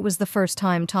 It was the first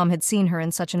time Tom had seen her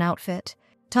in such an outfit.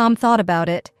 Tom thought about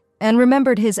it and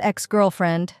remembered his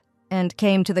ex-girlfriend and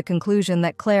came to the conclusion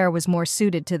that Claire was more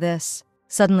suited to this.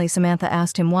 Suddenly, Samantha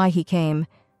asked him why he came.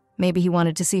 Maybe he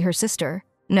wanted to see her sister.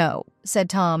 No, said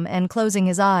Tom, and closing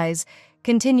his eyes,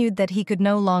 continued that he could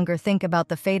no longer think about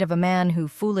the fate of a man who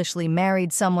foolishly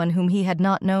married someone whom he had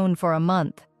not known for a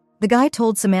month. The guy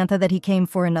told Samantha that he came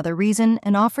for another reason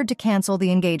and offered to cancel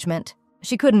the engagement.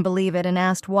 She couldn't believe it and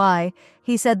asked why.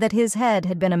 He said that his head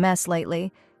had been a mess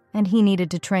lately, and he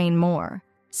needed to train more.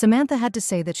 Samantha had to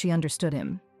say that she understood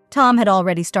him. Tom had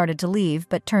already started to leave,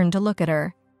 but turned to look at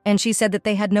her. And she said that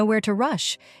they had nowhere to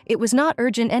rush. It was not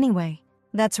urgent anyway.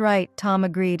 That's right, Tom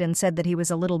agreed and said that he was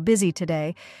a little busy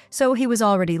today, so he was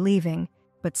already leaving.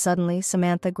 But suddenly,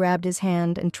 Samantha grabbed his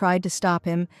hand and tried to stop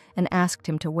him and asked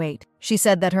him to wait. She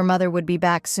said that her mother would be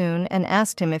back soon and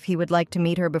asked him if he would like to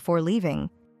meet her before leaving.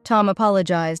 Tom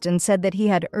apologized and said that he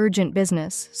had urgent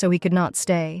business, so he could not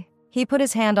stay. He put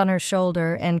his hand on her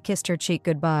shoulder and kissed her cheek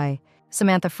goodbye.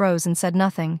 Samantha froze and said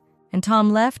nothing, and Tom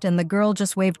left and the girl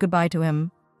just waved goodbye to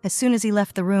him. As soon as he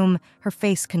left the room, her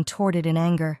face contorted in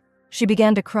anger. She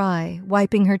began to cry,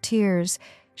 wiping her tears.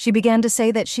 She began to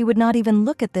say that she would not even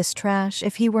look at this trash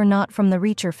if he were not from the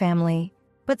Reacher family.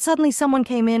 But suddenly someone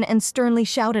came in and sternly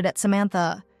shouted at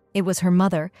Samantha. It was her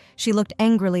mother. She looked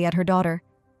angrily at her daughter.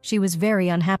 She was very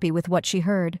unhappy with what she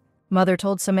heard. Mother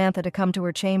told Samantha to come to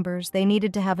her chambers. They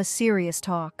needed to have a serious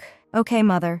talk. Okay,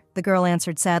 Mother, the girl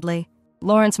answered sadly.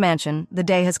 Lawrence Mansion, the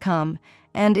day has come,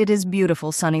 and it is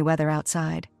beautiful sunny weather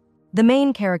outside. The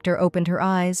main character opened her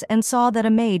eyes and saw that a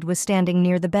maid was standing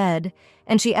near the bed,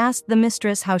 and she asked the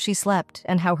mistress how she slept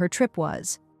and how her trip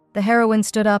was. The heroine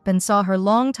stood up and saw her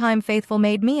longtime faithful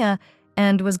maid Mia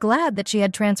and was glad that she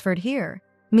had transferred here.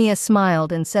 Mia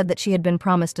smiled and said that she had been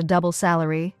promised a double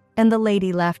salary, and the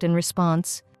lady laughed in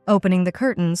response. Opening the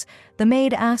curtains, the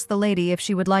maid asked the lady if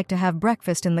she would like to have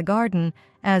breakfast in the garden,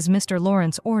 as Mr.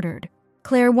 Lawrence ordered.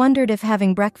 Claire wondered if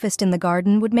having breakfast in the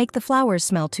garden would make the flowers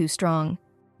smell too strong.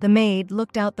 The maid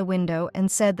looked out the window and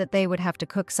said that they would have to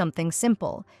cook something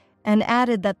simple, and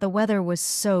added that the weather was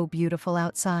so beautiful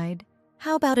outside.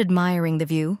 "How about admiring the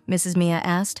view?" Mrs. Mia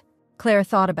asked. Claire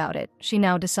thought about it. She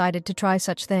now decided to try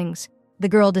such things. The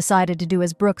girl decided to do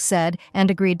as Brooks said and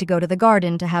agreed to go to the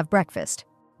garden to have breakfast.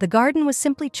 The garden was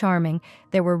simply charming.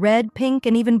 There were red, pink,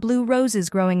 and even blue roses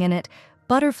growing in it,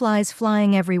 butterflies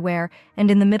flying everywhere,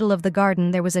 and in the middle of the garden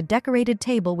there was a decorated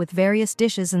table with various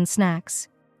dishes and snacks.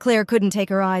 Claire couldn't take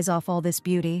her eyes off all this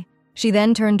beauty. She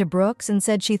then turned to Brooks and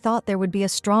said she thought there would be a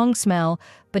strong smell,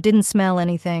 but didn't smell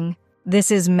anything.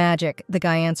 "This is magic," the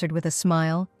guy answered with a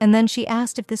smile, and then she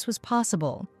asked if this was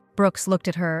possible. Brooks looked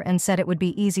at her and said it would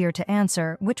be easier to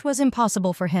answer, which was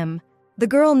impossible for him. The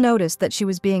girl noticed that she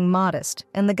was being modest,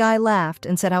 and the guy laughed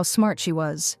and said how smart she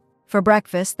was. For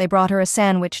breakfast, they brought her a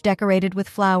sandwich decorated with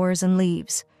flowers and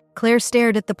leaves. Claire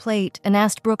stared at the plate and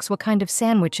asked Brooks what kind of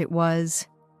sandwich it was.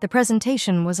 The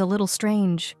presentation was a little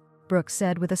strange. Brooks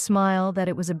said with a smile that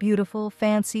it was a beautiful,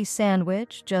 fancy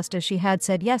sandwich, just as she had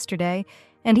said yesterday,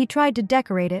 and he tried to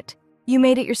decorate it. "You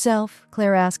made it yourself?"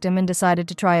 Claire asked him and decided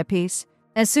to try a piece.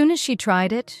 As soon as she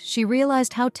tried it, she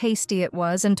realized how tasty it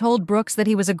was and told Brooks that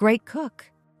he was a great cook.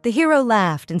 The hero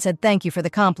laughed and said thank you for the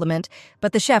compliment,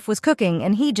 but the chef was cooking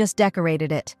and he just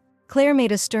decorated it. Claire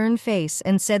made a stern face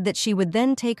and said that she would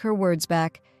then take her words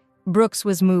back. Brooks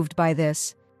was moved by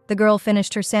this. The girl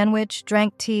finished her sandwich,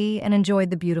 drank tea, and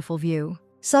enjoyed the beautiful view.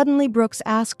 Suddenly, Brooks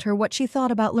asked her what she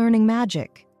thought about learning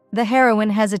magic. The heroine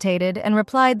hesitated and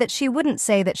replied that she wouldn't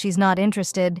say that she's not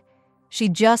interested. She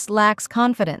just lacks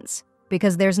confidence,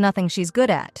 because there's nothing she's good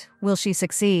at. Will she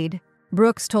succeed?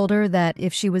 Brooks told her that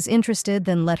if she was interested,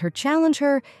 then let her challenge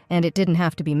her, and it didn't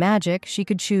have to be magic. She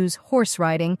could choose horse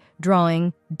riding,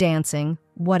 drawing, dancing,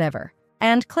 whatever.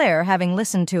 And Claire, having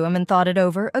listened to him and thought it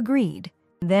over, agreed.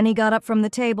 Then he got up from the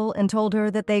table and told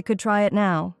her that they could try it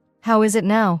now. "How is it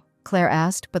now?" Claire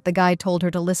asked, but the guy told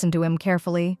her to listen to him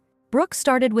carefully. Brooks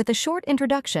started with a short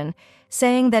introduction,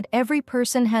 saying that every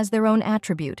person has their own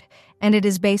attribute, and it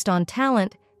is based on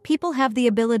talent. People have the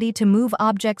ability to move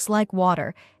objects like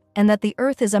water, and that the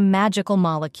earth is a magical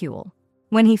molecule.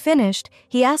 When he finished,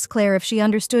 he asked Claire if she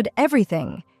understood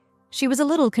everything. She was a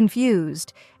little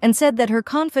confused, and said that her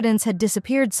confidence had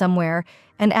disappeared somewhere,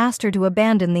 and asked her to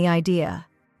abandon the idea.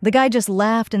 The guy just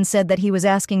laughed and said that he was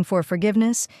asking for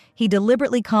forgiveness. He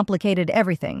deliberately complicated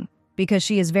everything, because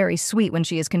she is very sweet when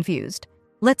she is confused.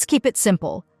 "Let's keep it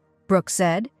simple," Brooks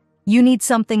said. "You need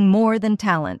something more than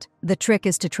talent. The trick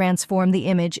is to transform the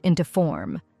image into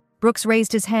form." Brooks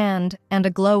raised his hand, and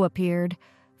a glow appeared,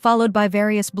 followed by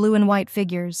various blue and white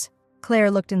figures.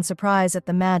 Claire looked in surprise at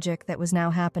the magic that was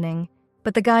now happening,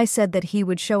 but the guy said that he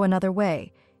would show another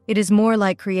way. It is more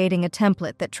like creating a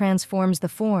template that transforms the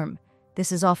form.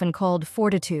 This is often called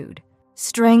fortitude.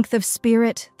 "Strength of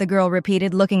spirit," the girl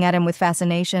repeated, looking at him with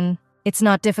fascination. "It's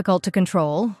not difficult to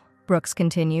control," Brooks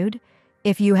continued,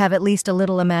 "if you have at least a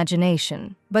little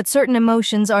imagination, but certain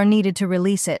emotions are needed to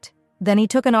release it." Then he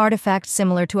took an artifact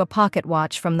similar to a pocket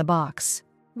watch from the box.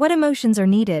 "What emotions are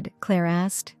needed?" Claire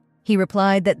asked. He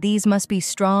replied that these must be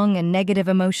strong and negative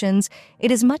emotions.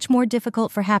 It is much more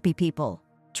difficult for happy people.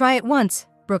 "Try it once,"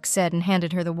 Brooks said and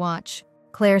handed her the watch.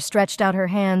 Claire stretched out her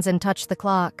hands and touched the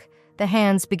clock. The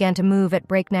hands began to move at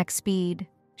breakneck speed.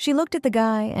 She looked at the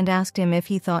guy and asked him if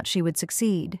he thought she would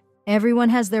succeed. "Everyone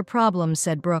has their problems,"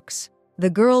 said Brooks. The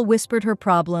girl whispered her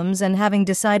problems and, having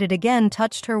decided again,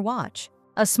 touched her watch.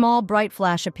 A small bright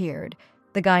flash appeared.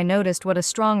 The guy noticed what a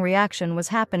strong reaction was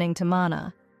happening to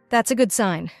Mana. "That's a good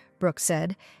sign," Brooks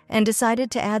said, and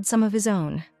decided to add some of his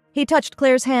own. He touched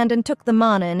Claire's hand and took the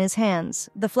mana in his hands.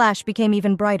 The flash became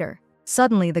even brighter.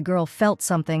 Suddenly, the girl felt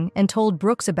something and told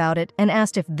Brooks about it and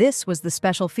asked if this was the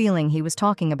special feeling he was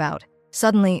talking about.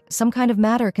 Suddenly, some kind of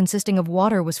matter consisting of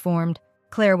water was formed.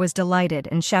 Claire was delighted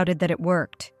and shouted that it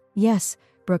worked. "Yes,"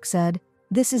 Brooks said,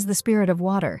 "this is the spirit of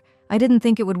water. I didn't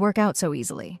think it would work out so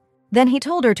easily." Then he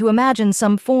told her to imagine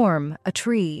some form, a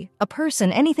tree, a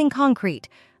person, anything concrete.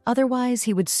 Otherwise,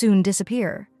 he would soon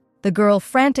disappear. The girl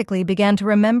frantically began to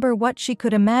remember what she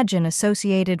could imagine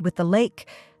associated with the lake,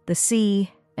 the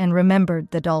sea, and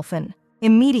remembered the dolphin.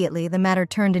 Immediately, the matter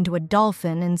turned into a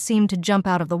dolphin and seemed to jump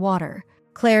out of the water.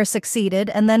 Claire succeeded,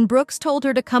 and then Brooks told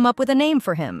her to come up with a name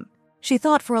for him. She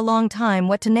thought for a long time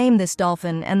what to name this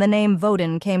dolphin, and the name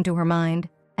Voden came to her mind.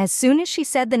 As soon as she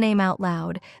said the name out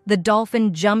loud, the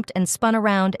dolphin jumped and spun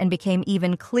around and became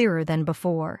even clearer than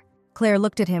before. Claire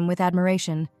looked at him with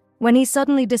admiration. When he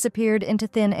suddenly disappeared into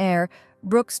thin air,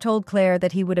 Brooks told Claire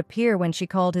that he would appear when she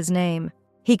called his name.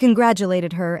 He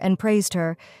congratulated her and praised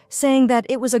her, saying that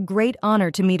it was a great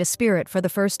honor to meet a spirit for the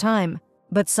first time.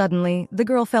 But suddenly, the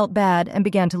girl felt bad and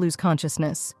began to lose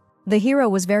consciousness. The hero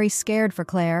was very scared for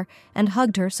Claire and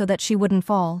hugged her so that she wouldn't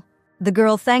fall. The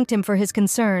girl thanked him for his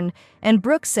concern, and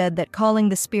Brooks said that calling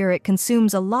the spirit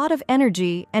consumes a lot of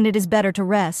energy and it is better to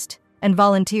rest, and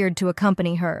volunteered to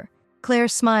accompany her. Claire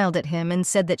smiled at him and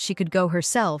said that she could go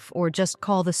herself or just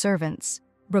call the servants.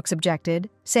 Brooks objected,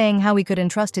 saying how he could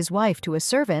entrust his wife to a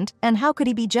servant and how could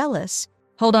he be jealous.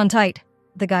 "Hold on tight,"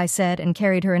 the guy said and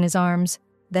carried her in his arms.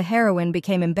 The heroine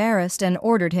became embarrassed and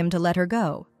ordered him to let her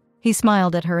go. He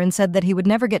smiled at her and said that he would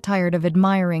never get tired of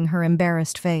admiring her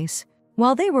embarrassed face.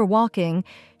 While they were walking,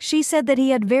 she said that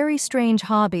he had very strange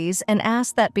hobbies and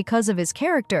asked that because of his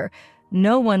character,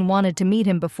 no one wanted to meet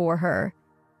him before her.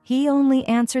 He only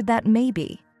answered that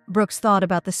maybe. Brooks thought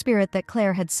about the spirit that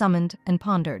Claire had summoned and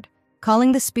pondered.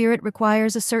 Calling the spirit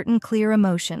requires a certain clear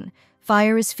emotion.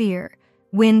 Fire is fear,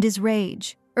 wind is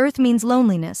rage, earth means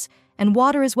loneliness, and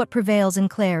water is what prevails in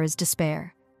Claire is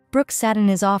despair. Brooks sat in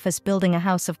his office building a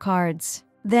house of cards.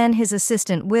 Then his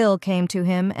assistant Will came to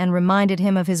him and reminded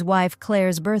him of his wife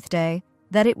Claire's birthday,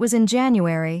 that it was in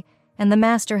January, and the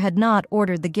master had not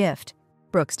ordered the gift.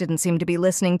 Brooks didn't seem to be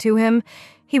listening to him.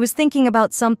 He was thinking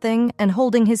about something and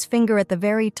holding his finger at the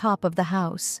very top of the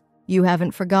house. "You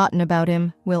haven't forgotten about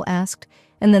him," Will asked,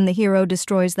 and then the hero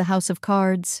destroys the house of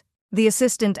cards. The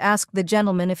assistant asked the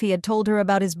gentleman if he had told her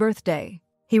about his birthday.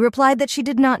 He replied that she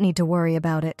did not need to worry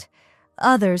about it.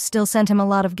 Others still sent him a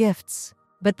lot of gifts.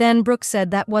 But then Brooks said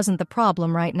that wasn't the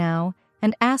problem right now,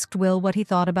 and asked Will what he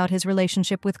thought about his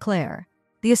relationship with Claire.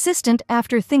 The assistant,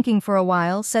 after thinking for a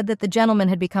while, said that the gentleman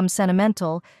had become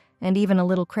sentimental and even a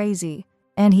little crazy,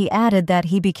 and he added that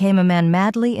he became a man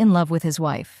madly in love with his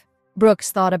wife.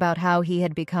 Brooks thought about how he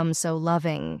had become so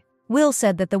loving. Will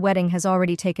said that the wedding has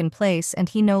already taken place and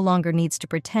he no longer needs to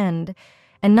pretend,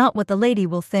 and not what the lady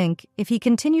will think. If he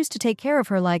continues to take care of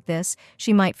her like this,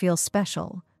 she might feel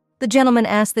special. The gentleman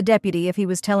asked the deputy if he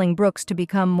was telling Brooks to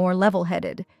become more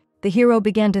level-headed. The hero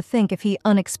began to think if he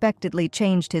unexpectedly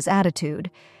changed his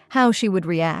attitude, how she would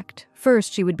react.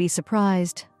 First she would be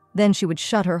surprised, then she would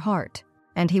shut her heart.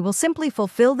 And he will simply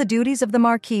fulfill the duties of the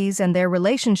Marquise and their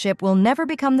relationship will never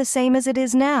become the same as it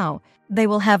is now. They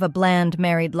will have a bland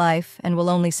married life and will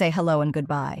only say hello and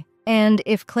goodbye. And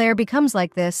if Claire becomes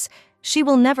like this, she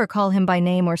will never call him by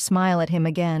name or smile at him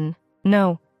again.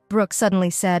 "No," Brooks suddenly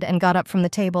said and got up from the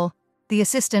table. The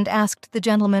assistant asked the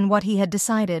gentleman what he had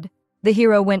decided. The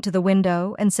hero went to the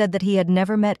window and said that he had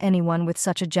never met anyone with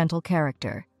such a gentle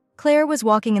character. Claire was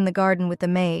walking in the garden with the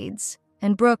maids,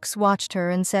 and Brooks watched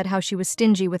her and said how she was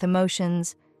stingy with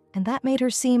emotions, and that made her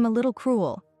seem a little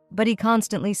cruel. But he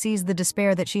constantly sees the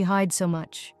despair that she hides so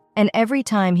much. And every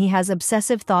time he has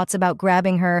obsessive thoughts about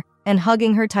grabbing her and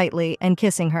hugging her tightly and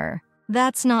kissing her.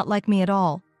 "That's not like me at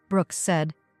all," Brooks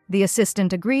said. The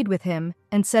assistant agreed with him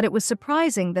and said it was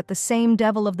surprising that the same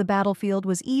devil of the battlefield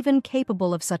was even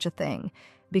capable of such a thing,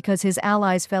 because his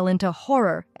allies fell into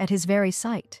horror at his very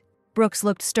sight. Brooks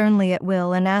looked sternly at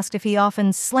Will and asked if he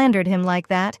often slandered him like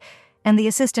that, and the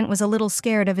assistant was a little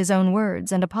scared of his own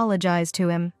words and apologized to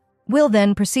him. Will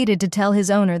then proceeded to tell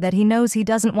his owner that he knows he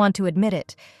doesn't want to admit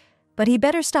it, but he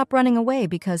better stop running away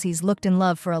because he's looked in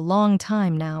love for a long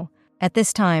time now. At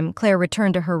this time, Claire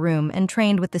returned to her room and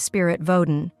trained with the spirit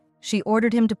Voden. She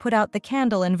ordered him to put out the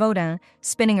candle, and Vodin,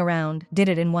 spinning around, did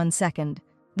it in 1 second.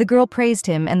 The girl praised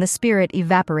him and the spirit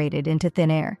evaporated into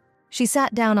thin air. She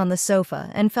sat down on the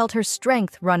sofa and felt her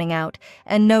strength running out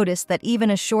and noticed that even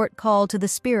a short call to the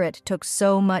spirit took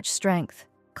so much strength.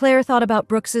 Claire thought about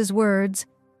Brooks's words,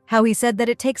 how he said that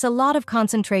it takes a lot of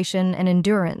concentration and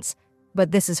endurance,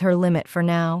 but this is her limit for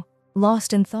now.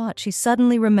 Lost in thought, she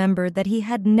suddenly remembered that he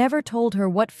had never told her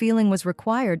what feeling was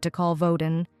required to call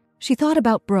Vodin. She thought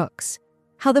about Brooks,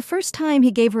 how the first time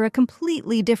he gave her a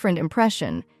completely different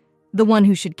impression, the one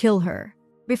who should kill her.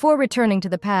 Before returning to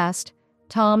the past,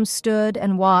 Tom stood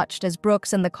and watched as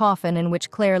Brooks and the coffin in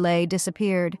which Claire lay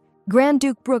disappeared. Grand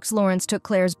Duke Brooks Lawrence took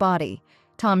Claire's body.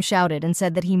 Tom shouted and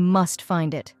said that he must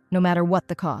find it, no matter what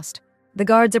the cost. The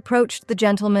guards approached the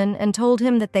gentleman and told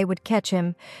him that they would catch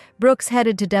him. Brooks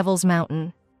headed to Devil's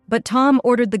Mountain. But Tom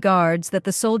ordered the guards that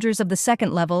the soldiers of the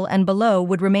second level and below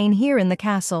would remain here in the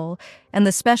castle, and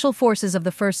the special forces of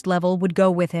the first level would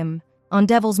go with him. On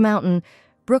Devil's Mountain,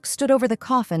 Brooks stood over the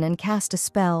coffin and cast a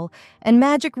spell, and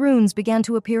magic runes began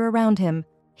to appear around him.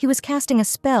 He was casting a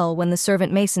spell when the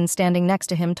servant Mason standing next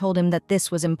to him told him that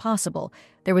this was impossible.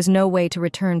 There was no way to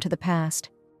return to the past.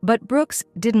 But Brooks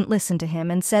didn't listen to him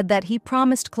and said that he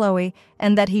promised Chloe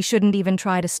and that he shouldn't even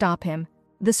try to stop him.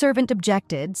 The servant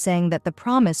objected, saying that the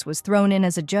promise was thrown in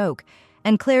as a joke,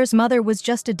 and Claire's mother was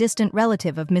just a distant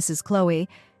relative of Mrs. Chloe,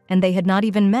 and they had not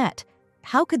even met.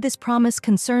 How could this promise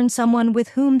concern someone with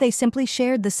whom they simply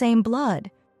shared the same blood?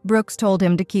 Brooks told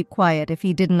him to keep quiet if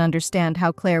he didn't understand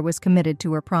how Claire was committed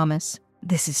to her promise.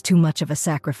 "This is too much of a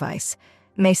sacrifice,"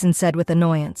 Mason said with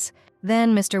annoyance.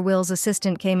 Then Mr. Will's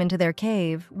assistant came into their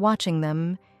cave, watching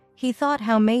them. He thought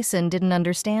how Mason didn't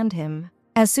understand him.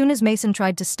 As soon as Mason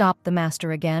tried to stop the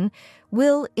master again,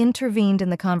 Will intervened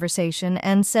in the conversation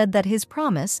and said that his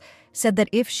promise said that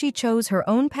if she chose her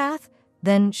own path,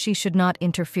 then she should not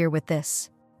interfere with this.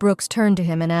 Brooks turned to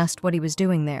him and asked what he was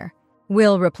doing there.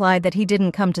 Will replied that he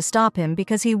didn't come to stop him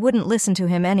because he wouldn't listen to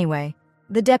him anyway.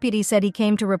 The deputy said he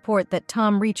came to report that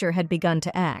Tom Reacher had begun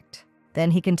to act.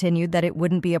 Then he continued that it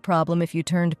wouldn't be a problem if you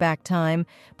turned back time,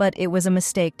 but it was a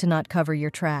mistake to not cover your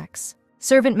tracks.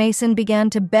 Servant Mason began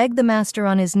to beg the master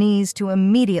on his knees to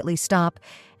immediately stop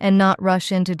and not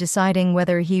rush into deciding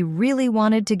whether he really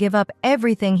wanted to give up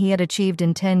everything he had achieved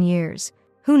in 10 years.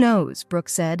 "Who knows,"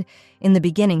 Brooks said. "In the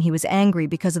beginning he was angry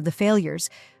because of the failures,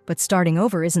 but starting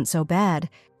over isn't so bad."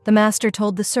 The master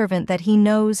told the servant that he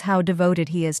knows how devoted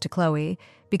he is to Chloe,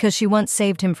 because she once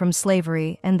saved him from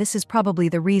slavery, and this is probably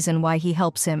the reason why he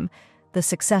helps him, the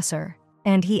successor.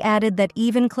 And he added that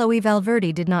even Chloe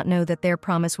Valverde did not know that their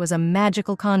promise was a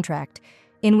magical contract,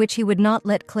 in which he would not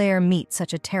let Claire meet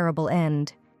such a terrible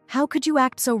end. "How could you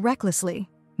act so recklessly?"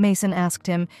 Mason asked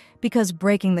him, "because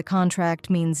breaking the contract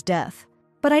means death."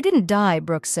 "But I didn't die,"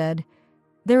 Brooks said.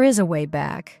 "There is a way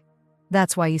back.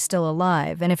 That's why he's still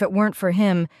alive, and if it weren't for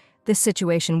him, this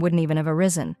situation wouldn't even have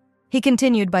arisen." He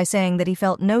continued by saying that he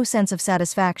felt no sense of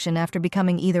satisfaction after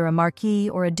becoming either a marquis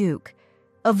or a duke,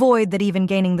 a void that even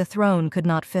gaining the throne could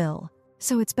not fill.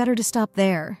 "So it's better to stop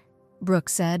there,"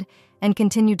 Brooks said, and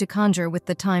continued to conjure with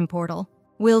the time portal.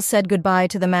 Will said goodbye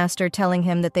to the master, telling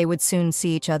him that they would soon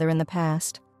see each other in the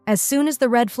past. As soon as the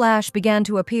red flash began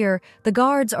to appear, the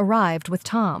guards arrived with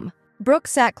Tom.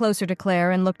 Brooks sat closer to Claire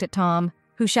and looked at Tom,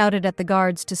 who shouted at the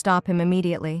guards to stop him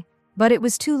immediately. But it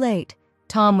was too late.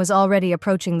 Tom was already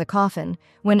approaching the coffin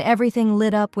when everything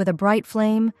lit up with a bright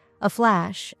flame, a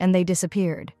flash, and they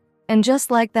disappeared. And just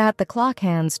like that, the clock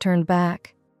hands turned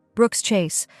back. Brooks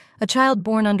Chase, a child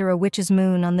born under a witch's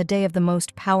moon on the day of the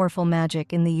most powerful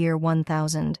magic in the year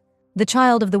 1000. The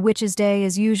child of the witch's day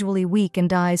is usually weak and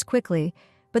dies quickly,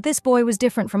 but this boy was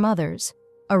different from others.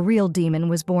 A real demon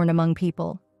was born among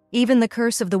people. Even the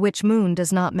curse of the witch moon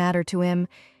does not matter to him.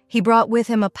 He brought with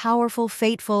him a powerful,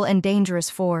 fateful, and dangerous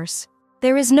force.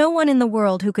 There is no one in the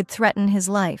world who could threaten his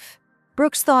life.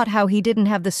 Brooks thought how he didn't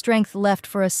have the strength left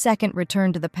for a second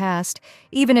return to the past.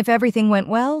 Even if everything went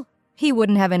well, he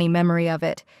wouldn't have any memory of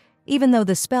it. Even though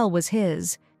the spell was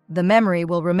his, the memory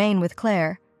will remain with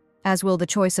Claire, as will the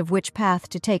choice of which path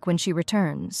to take when she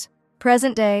returns.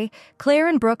 Present day, Claire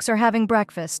and Brooks are having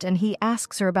breakfast, and he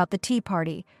asks her about the tea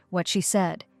party, what she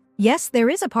said. "Yes, there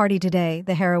is a party today,"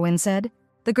 the heroine said.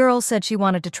 The girl said she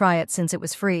wanted to try it since it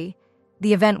was free.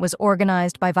 The event was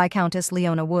organized by Viscountess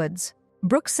Leona Woods.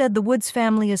 Brooks said the Woods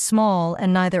family is small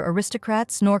and neither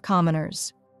aristocrats nor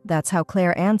commoners. That's how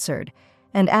Claire answered,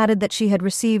 and added that she had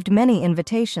received many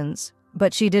invitations,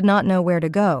 but she did not know where to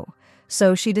go,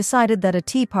 so she decided that a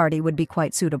tea party would be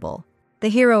quite suitable. The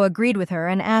hero agreed with her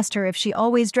and asked her if she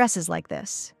always dresses like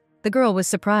this. The girl was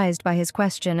surprised by his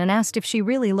question and asked if she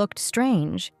really looked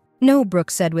strange. "No,"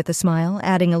 Brooks said with a smile,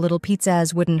 adding a little pizza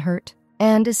as wouldn't hurt.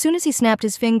 And as soon as he snapped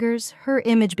his fingers, her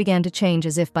image began to change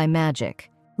as if by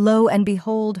magic. Lo and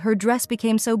behold, her dress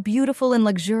became so beautiful and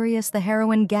luxurious the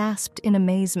heroine gasped in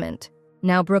amazement.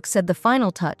 Now Brooks said the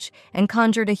final touch and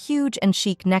conjured a huge and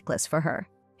chic necklace for her.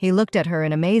 He looked at her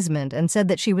in amazement and said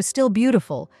that she was still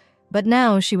beautiful, but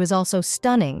now she was also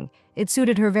stunning. It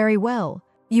suited her very well.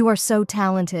 "You are so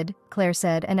talented," Claire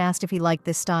said, and asked if he liked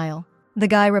this style. The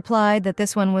guy replied that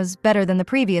this one was better than the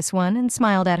previous one and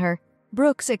smiled at her.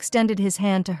 Brooks extended his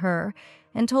hand to her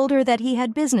and told her that he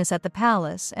had business at the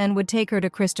palace and would take her to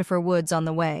Christopher Woods on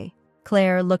the way.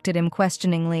 Claire looked at him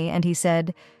questioningly and he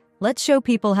said, "Let's show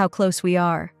people how close we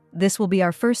are. This will be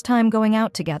our first time going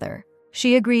out together."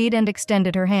 She agreed and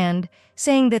extended her hand,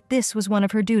 saying that this was one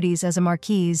of her duties as a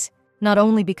marquise. Not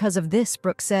only because of this,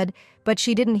 Brooks said, but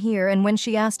she didn't hear, and when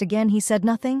she asked again, he said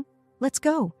nothing. "Let's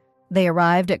go." They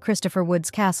arrived at Christopher Woods'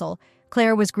 castle.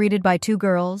 Claire was greeted by two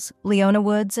girls, Leona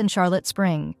Woods and Charlotte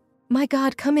Spring. "My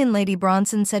God, come in, Lady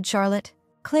Bronson," said Charlotte.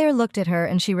 Claire looked at her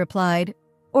and she replied,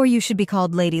 "Or you should be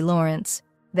called Lady Lawrence."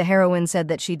 The heroine said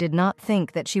that she did not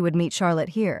think that she would meet Charlotte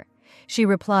here. She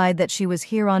replied that she was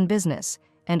here on business,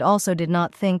 and also did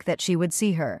not think that she would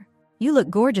see her. "You look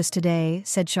gorgeous today,"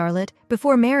 said Charlotte.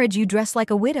 "Before marriage you dressed like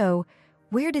a widow.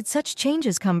 Where did such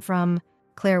changes come from?"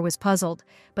 Claire was puzzled,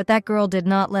 but that girl did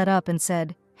not let up and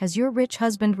said, "Has your rich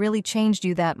husband really changed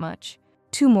you that much?"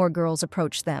 Two more girls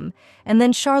approached them, and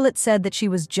then Charlotte said that she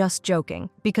was just joking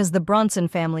because the Bronson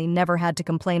family never had to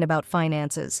complain about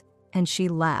finances, and she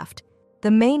laughed. The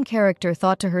main character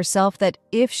thought to herself that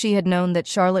if she had known that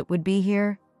Charlotte would be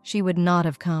here, she would not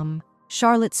have come.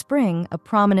 Charlotte Spring, a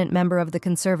prominent member of the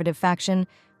conservative faction,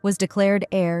 was declared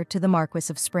heir to the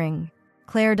Marquis of Spring.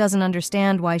 Claire doesn't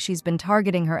understand why she's been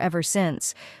targeting her ever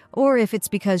since, or if it's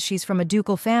because she's from a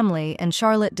ducal family and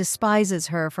Charlotte despises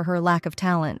her for her lack of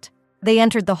talent. They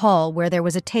entered the hall where there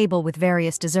was a table with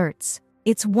various desserts.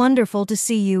 "It's wonderful to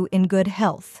see you in good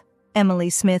health." Emily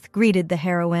Smith greeted the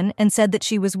heroine and said that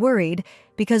she was worried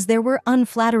because there were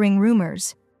unflattering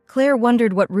rumors. Claire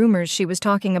wondered what rumors she was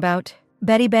talking about.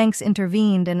 Betty Banks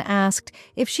intervened and asked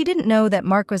if she didn't know that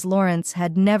Marquis Lawrence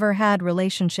had never had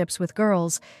relationships with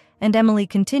girls, and Emily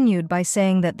continued by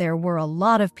saying that there were a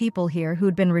lot of people here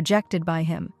who'd been rejected by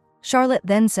him. Charlotte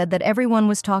then said that everyone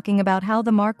was talking about how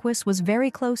the Marquis was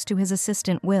very close to his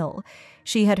assistant Will.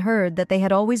 She had heard that they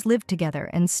had always lived together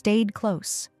and stayed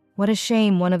close. "What a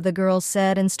shame," one of the girls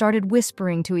said and started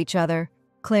whispering to each other.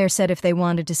 Claire said if they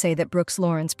wanted to say that Brooks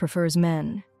Lawrence prefers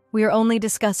men. "We are only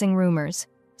discussing rumors,"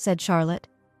 said Charlotte,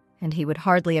 "and he would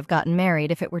hardly have gotten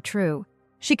married if it were true."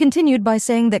 She continued by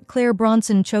saying that Claire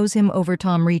Bronson chose him over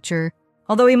Tom Reacher.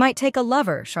 "Although he might take a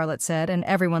lover," Charlotte said, and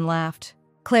everyone laughed.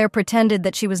 Claire pretended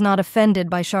that she was not offended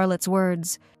by Charlotte's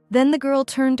words. Then the girl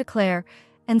turned to Claire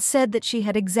and said that she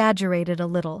had exaggerated a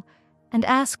little, and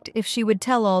asked if she would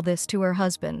tell all this to her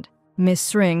husband. "Miss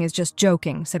Spring is just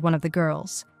joking," said one of the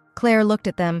girls. Claire looked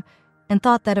at them and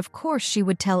thought that of course she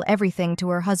would tell everything to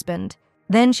her husband.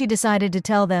 Then she decided to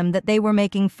tell them that they were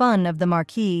making fun of the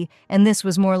Marquis, and this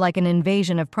was more like an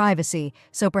invasion of privacy,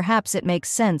 so perhaps it makes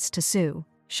sense to sue.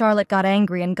 Charlotte got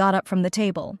angry and got up from the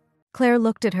table. Claire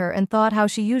looked at her and thought how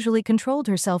she usually controlled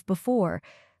herself before,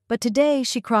 but today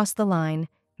she crossed the line.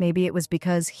 Maybe it was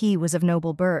because he was of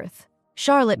noble birth.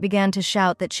 Charlotte began to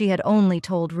shout that she had only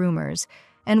told rumors,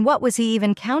 and what was he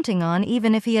even counting on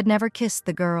even if he had never kissed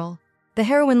the girl? The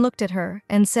heroine looked at her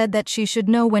and said that she should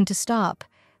know when to stop,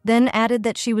 then added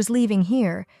that she was leaving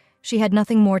here. She had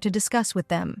nothing more to discuss with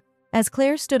them. As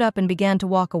Claire stood up and began to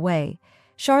walk away,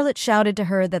 Charlotte shouted to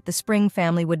her that the Spring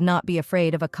family would not be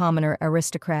afraid of a commoner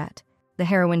aristocrat. The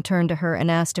heroine turned to her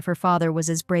and asked if her father was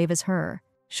as brave as her.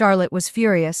 Charlotte was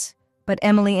furious, but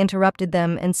Emily interrupted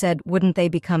them and said wouldn't they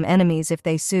become enemies if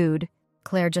they sued?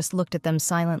 Claire just looked at them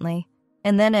silently.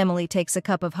 And then Emily takes a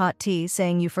cup of hot tea,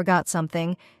 saying you forgot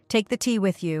something, take the tea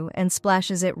with you, and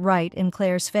splashes it right in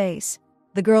Claire's face.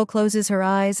 The girl closes her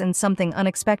eyes and something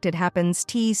unexpected happens.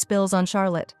 Tea spills on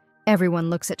Charlotte. Everyone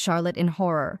looks at Charlotte in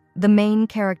horror. The main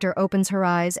character opens her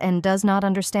eyes and does not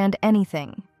understand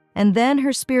anything. And then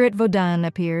her spirit Vaudin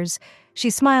appears. She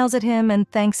smiles at him and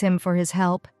thanks him for his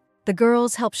help. The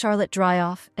girls help Charlotte dry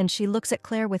off, and she looks at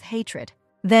Claire with hatred.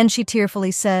 Then she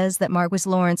tearfully says that Marquis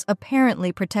Lawrence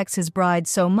apparently protects his bride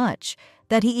so much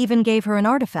that he even gave her an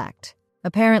artifact.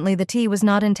 "Apparently the tea was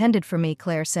not intended for me,"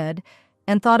 Claire said,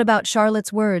 and thought about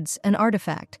Charlotte's words, an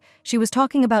artifact. She was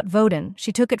talking about Vaudin.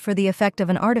 She took it for the effect of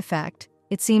an artifact.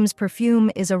 It seems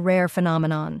perfume is a rare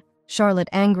phenomenon. Charlotte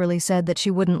angrily said that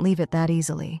she wouldn't leave it that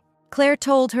easily. Claire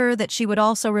told her that she would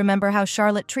also remember how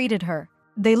Charlotte treated her.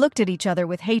 They looked at each other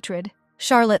with hatred.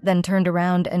 Charlotte then turned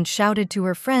around and shouted to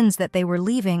her friends that they were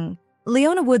leaving.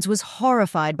 Leona Woods was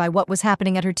horrified by what was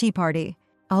happening at her tea party.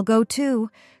 "I'll go too,"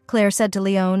 Claire said to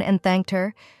Leone and thanked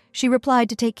her. She replied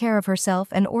to take care of herself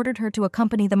and ordered her to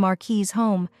accompany the Marquise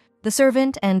home. The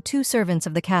servant and 2 servants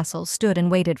of the castle stood and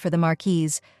waited for the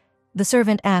Marquise. The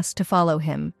servant asked to follow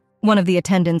him. One of the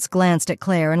attendants glanced at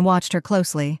Claire and watched her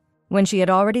closely. When she had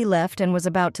already left and was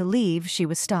about to leave, she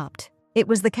was stopped. It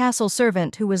was the castle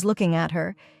servant who was looking at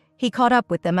her. He caught up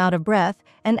with them out of breath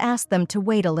and asked them to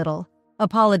wait a little.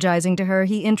 Apologizing to her,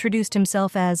 he introduced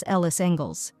himself as Ellis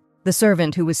Ingalls. The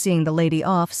servant who was seeing the lady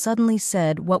off suddenly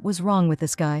said what was wrong with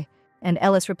this guy, and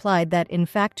Ellis replied that in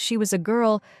fact she was a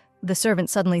girl. The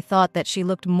servant suddenly thought that she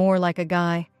looked more like a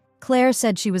guy. Claire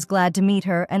said she was glad to meet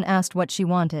her and asked what she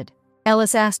wanted.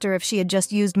 Ellis asked her if she had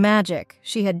just used magic.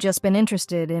 She had just been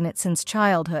interested in it since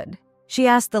childhood. She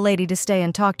asked the lady to stay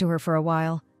and talk to her for a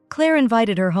while. Claire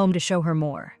invited her home to show her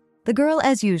more. The girl,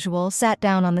 as usual, sat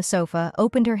down on the sofa,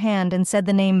 opened her hand and said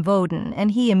the name Vaudin,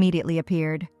 and he immediately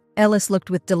appeared. Ellis looked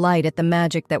with delight at the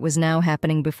magic that was now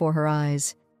happening before her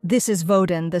eyes. "This is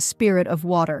Woden, the spirit of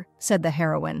water," said the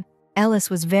heroine. Ellis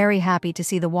was very happy to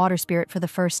see the water spirit for the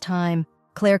first time.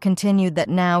 Claire continued that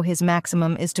now his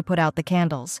maximum is to put out the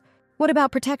candles. "What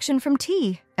about protection from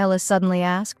tea?" Ellis suddenly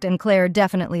asked, and Claire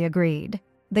definitely agreed.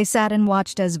 They sat and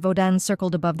watched as Woden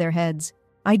circled above their heads.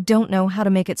 "I don't know how to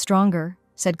make it stronger,"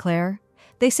 said Claire.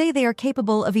 "They say they are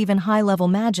capable of even high-level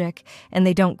magic, and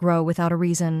they don't grow without a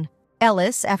reason."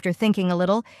 Ellis, after thinking a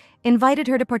little, invited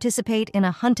her to participate in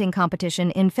a hunting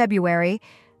competition in February.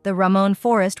 The Ramon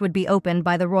Forest would be opened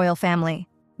by the royal family.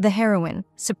 The heroine,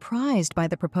 surprised by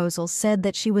the proposal, said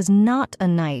that she was not a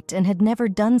knight and had never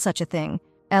done such a thing.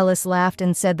 Ellis laughed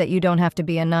and said that you don't have to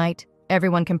be a knight.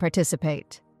 Everyone can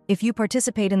participate. "If you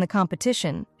participate in the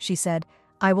competition," she said,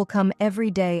 "I will come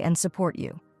every day and support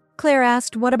you." Claire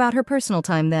asked what about her personal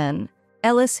time then.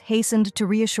 Ellis hastened to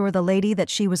reassure the lady that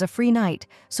she was a free knight,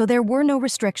 so there were no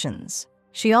restrictions.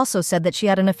 She also said that she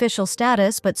had an official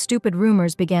status, but stupid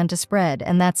rumors began to spread,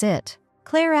 and that's it.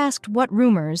 Claire asked what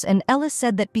rumors, and Ellis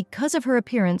said that because of her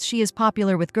appearance she is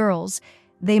popular with girls,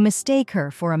 they mistake her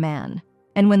for a man.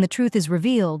 And when the truth is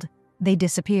revealed, they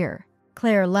disappear.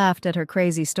 Claire laughed at her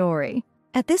crazy story.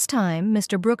 At this time,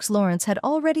 Mr. Brooks Lawrence had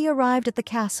already arrived at the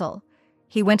castle.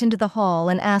 He went into the hall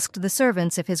and asked the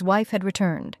servants if his wife had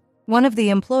returned. One of the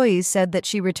employees said that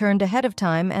she returned ahead of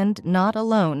time and not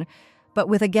alone, but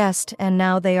with a guest, and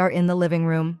now they are in the living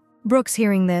room. Brooks,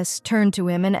 hearing this, turned to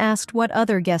him and asked what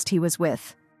other guest he was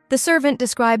with. The servant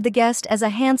described the guest as a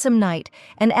handsome knight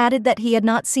and added that he had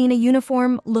not seen a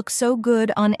uniform look so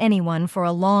good on anyone for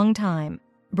a long time.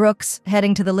 Brooks,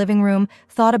 heading to the living room,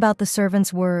 thought about the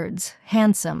servant's words,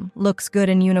 "handsome, looks good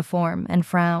in uniform," and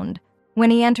frowned.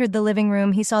 When he entered the living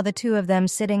room, he saw the two of them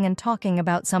sitting and talking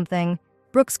about something.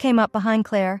 Brooks came up behind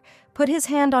Claire, put his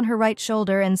hand on her right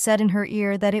shoulder, and said in her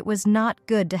ear that it was not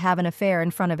good to have an affair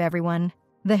in front of everyone.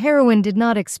 The heroine did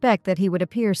not expect that he would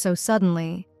appear so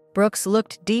suddenly. Brooks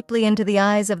looked deeply into the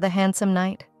eyes of the handsome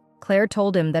knight. Claire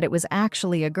told him that it was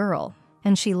actually a girl,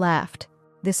 and she laughed.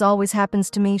 "This always happens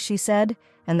to me," she said,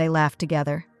 and they laughed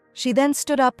together. She then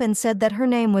stood up and said that her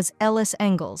name was Ellis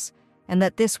Engels, and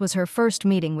that this was her first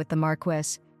meeting with the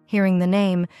Marquess. Hearing the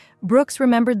name, Brooks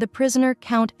remembered the prisoner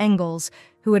Count Engels,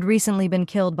 who had recently been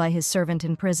killed by his servant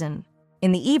in prison.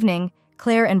 In the evening,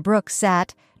 Claire and Brooks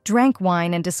sat, drank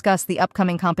wine, and discussed the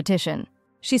upcoming competition.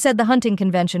 She said the hunting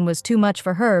convention was too much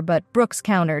for her, but Brooks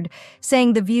countered,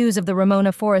 saying the views of the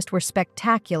Ramona Forest were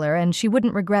spectacular and she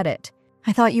wouldn't regret it.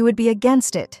 "I thought you would be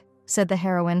against it," said the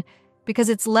heroine, "because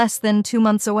it's less than 2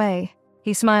 months away."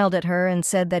 He smiled at her and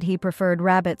said that he preferred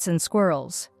rabbits and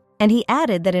squirrels. And he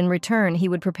added that in return he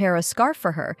would prepare a scarf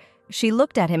for her. She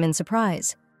looked at him in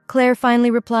surprise. Claire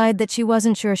finally replied that she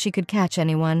wasn't sure she could catch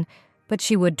anyone, but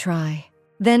she would try.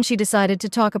 Then she decided to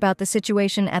talk about the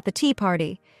situation at the tea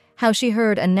party, how she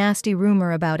heard a nasty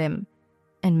rumor about him,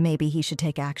 and maybe he should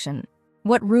take action.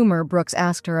 What rumor, Brooks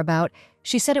asked her about.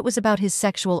 She said it was about his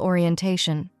sexual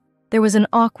orientation. There was an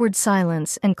awkward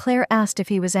silence, and Claire asked if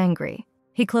he was angry.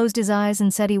 He closed his eyes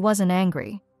and said he wasn't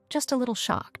angry, just a little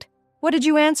shocked. "What did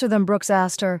you answer them?" Brooks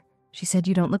asked her. She said,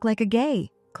 "You don't look like a gay,"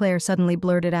 Claire suddenly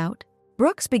blurted out.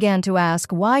 Brooks began to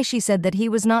ask why she said that he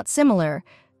was not similar.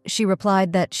 She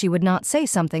replied that she would not say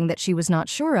something that she was not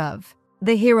sure of.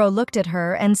 The hero looked at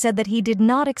her and said that he did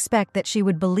not expect that she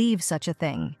would believe such a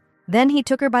thing. Then he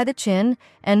took her by the chin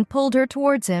and pulled her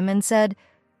towards him and said,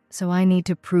 "So I need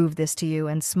to prove this to you,"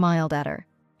 and smiled at her.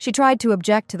 She tried to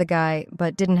object to the guy,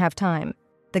 but didn't have time.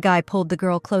 The guy pulled the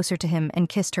girl closer to him and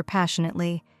kissed her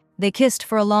passionately. They kissed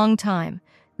for a long time.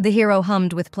 The hero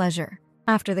hummed with pleasure.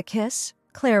 After the kiss,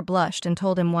 Claire blushed and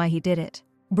told him why he did it.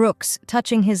 Brooks,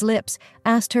 touching his lips,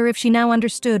 asked her if she now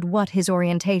understood what his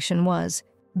orientation was.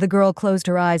 The girl closed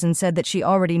her eyes and said that she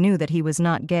already knew that he was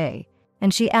not gay.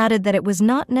 And she added that it was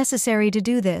not necessary to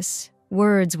do this.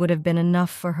 Words would have been enough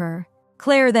for her.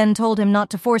 Claire then told him not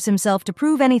to force himself to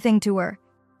prove anything to her.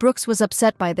 Brooks was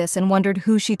upset by this and wondered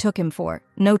who she took him for.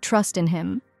 No trust in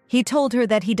him. He told her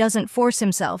that he doesn't force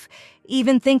himself.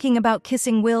 Even thinking about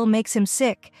kissing Will makes him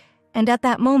sick. And at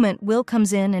that moment, Will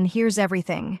comes in and hears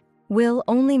everything. Will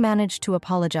only managed to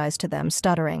apologize to them,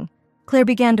 stuttering. Claire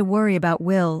began to worry about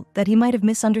Will, that he might have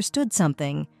misunderstood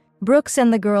something. Brooks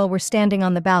and the girl were standing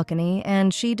on the balcony,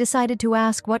 and she decided to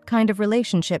ask what kind of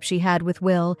relationship she had with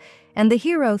Will, and the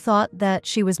hero thought that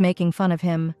she was making fun of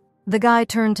him. The guy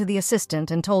turned to the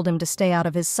assistant and told him to stay out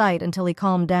of his sight until he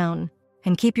calmed down.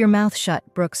 "And keep your mouth shut,"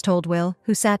 Brooks told Will,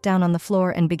 who sat down on the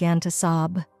floor and began to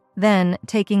sob. Then,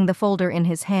 taking the folder in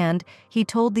his hand, he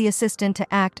told the assistant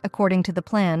to act according to the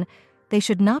plan. They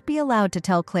should not be allowed to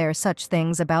tell Claire such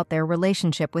things about their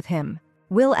relationship with him.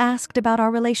 Will asked about our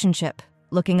relationship,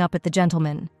 looking up at the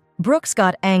gentleman. Brooks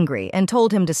got angry and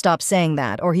told him to stop saying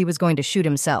that or he was going to shoot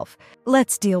himself.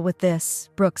 Let's deal with this,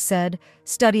 Brooks said,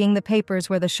 studying the papers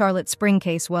where the Charlotte Spring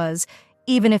case was.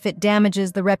 Even if it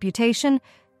damages the reputation,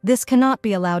 this cannot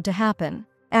be allowed to happen.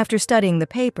 After studying the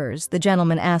papers, the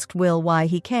gentleman asked Will why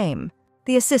he came.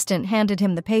 The assistant handed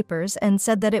him the papers and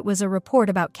said that it was a report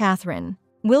about Catherine.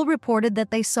 Will reported that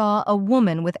they saw a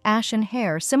woman with ashen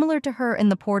hair similar to her in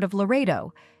the port of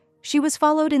Laredo. She was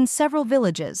followed in several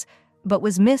villages, but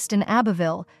was missed in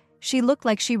Abbeville. She looked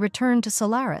like she returned to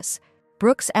Solaris.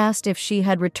 Brooks asked if she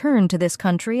had returned to this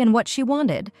country and what she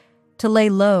wanted, to lay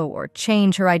low or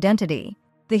change her identity.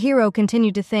 The hero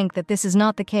continued to think that this is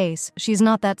not the case, she's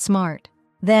not that smart.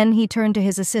 Then he turned to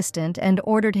his assistant and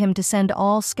ordered him to send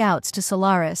all scouts to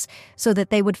Solaris so that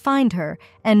they would find her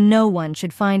and no one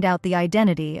should find out the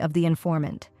identity of the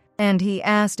informant. And he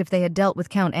asked if they had dealt with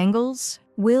Count Engels.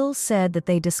 Will said that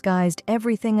they disguised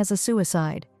everything as a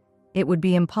suicide. It would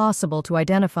be impossible to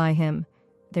identify him.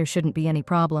 There shouldn't be any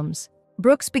problems.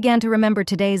 Brooks began to remember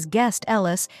today's guest,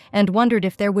 Ellis, and wondered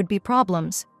if there would be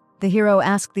problems. The hero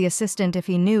asked the assistant if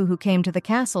he knew who came to the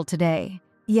castle today.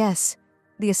 Yes,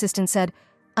 the assistant said.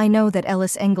 I know that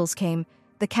Ellis Engels came.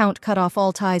 The Count cut off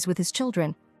all ties with his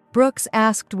children. Brooks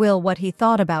asked Will what he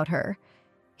thought about her.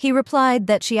 He replied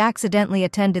that she accidentally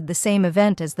attended the same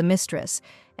event as the mistress,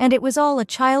 and it was all a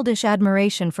childish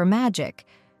admiration for magic,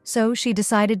 so she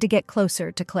decided to get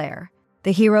closer to Claire.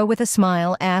 The hero, with a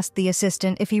smile, asked the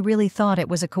assistant if he really thought it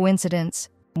was a coincidence.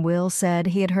 Will said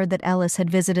he had heard that Ellis had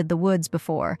visited the woods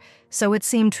before, so it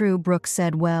seemed true. Brooks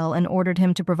said well and ordered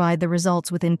him to provide the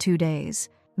results within 2 days.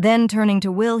 Then, turning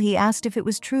to Will, he asked if it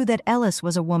was true that Ellis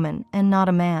was a woman and not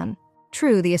a man.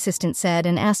 True, the assistant said,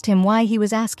 and asked him why he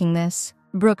was asking this.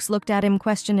 Brooks looked at him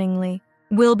questioningly.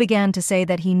 Will began to say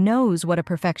that he knows what a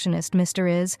perfectionist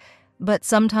Mr. is, but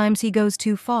sometimes he goes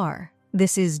too far.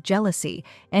 This is jealousy,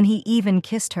 and he even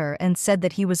kissed her and said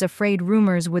that he was afraid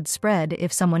rumors would spread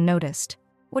if someone noticed.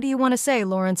 What do you want to say?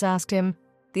 Lawrence asked him.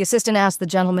 The assistant asked the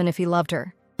gentleman if he loved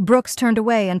her. Brooks turned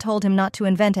away and told him not to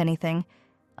invent anything.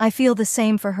 I feel the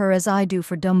same for her as I do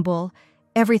for Dumbull.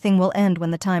 Everything will end when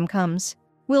the time comes.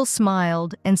 Will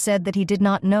smiled and said that he did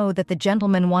not know that the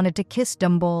gentleman wanted to kiss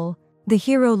Dumbull. The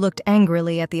hero looked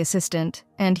angrily at the assistant,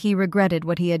 and he regretted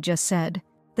what he had just said.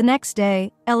 The next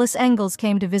day, Ellis Engels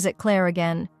came to visit Claire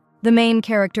again. The main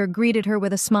character greeted her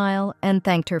with a smile and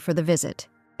thanked her for the visit.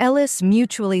 Ellis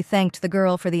mutually thanked the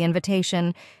girl for the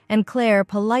invitation, and Claire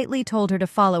politely told her to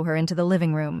follow her into the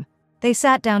living room. They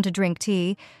sat down to drink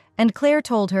tea, and Claire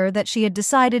told her that she had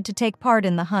decided to take part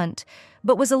in the hunt,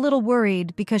 but was a little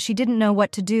worried because she didn't know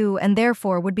what to do and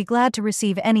therefore would be glad to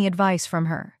receive any advice from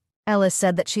her. Ellis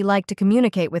said that she liked to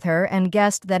communicate with her and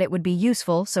guessed that it would be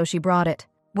useful, so she brought it.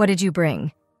 What did you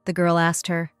bring? The girl asked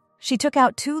her. She took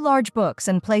out 2 large books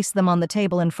and placed them on the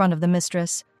table in front of the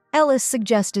mistress. Ellis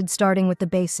suggested starting with the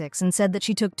basics and said that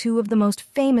she took 2 of the most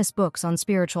famous books on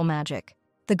spiritual magic.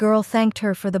 The girl thanked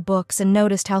her for the books and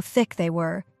noticed how thick they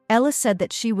were. Ellis said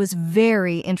that she was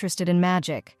very interested in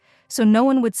magic, so no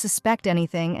one would suspect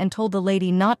anything, and told the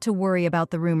lady not to worry about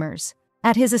the rumors.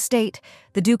 At his estate,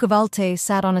 the Duke of Alte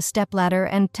sat on a stepladder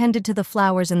and tended to the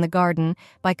flowers in the garden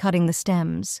by cutting the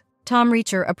stems. Tom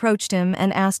Reacher approached him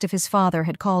and asked if his father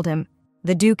had called him.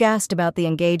 The Duke asked about the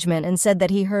engagement and said that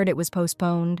he heard it was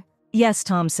postponed. Yes,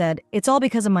 Tom said, it's all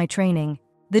because of my training.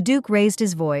 The Duke raised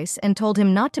his voice and told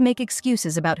him not to make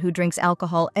excuses about who drinks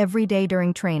alcohol every day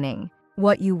during training.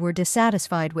 What you were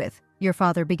dissatisfied with, your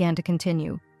father began to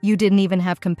continue. You didn't even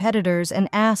have competitors and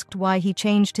asked why he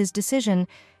changed his decision,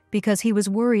 because he was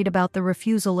worried about the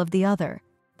refusal of the other.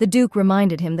 The Duke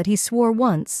reminded him that he swore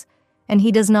once, and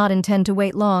he does not intend to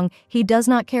wait long. He does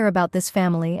not care about this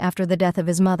family after the death of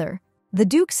his mother. The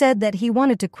Duke said that he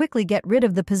wanted to quickly get rid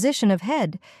of the position of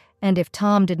head, and if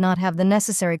Tom did not have the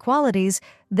necessary qualities,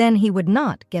 then he would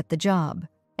not get the job.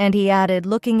 And he added,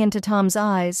 looking into Tom's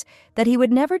eyes, that he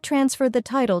would never transfer the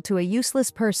title to a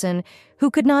useless person who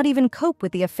could not even cope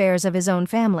with the affairs of his own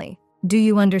family. Do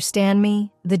you understand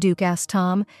me? The Duke asked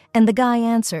Tom, and the guy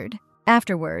answered.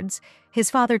 Afterwards, his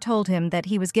father told him that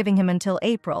he was giving him until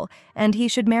April, and he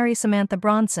should marry Samantha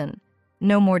Bronson.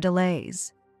 No more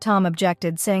delays. Tom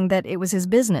objected, saying that it was his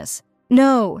business.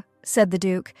 No, said the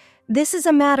Duke. This is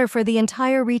a matter for the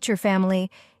entire Reacher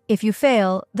family. If you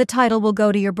fail, the title will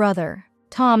go to your brother.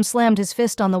 Tom slammed his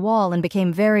fist on the wall and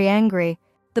became very angry.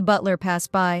 The butler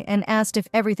passed by and asked if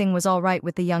everything was all right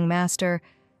with the young master.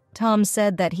 Tom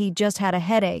said that he just had a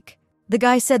headache. The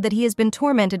guy said that he has been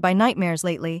tormented by nightmares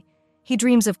lately. He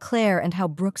dreams of Claire and how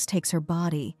Brooks takes her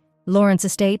body. Lawrence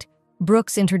Estate,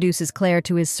 Brooks introduces Claire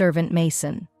to his servant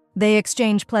Mason. They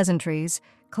exchange pleasantries,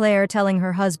 Claire telling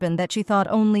her husband that she thought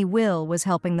only Will was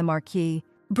helping the Marquis.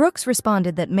 Brooks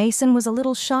responded that Mason was a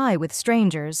little shy with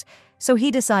strangers, so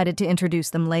he decided to introduce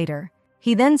them later.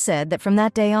 He then said that from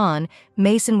that day on,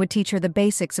 Mason would teach her the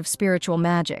basics of spiritual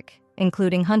magic,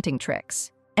 including hunting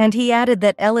tricks. And he added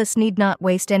that Ellis need not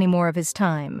waste any more of his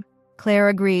time. Claire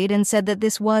agreed and said that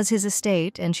this was his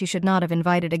estate and she should not have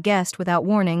invited a guest without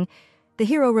warning. The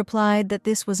hero replied that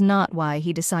this was not why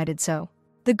he decided so.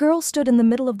 The girl stood in the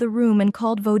middle of the room and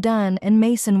called Wodan, and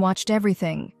Mason watched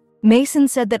everything. Mason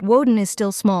said that Wodan is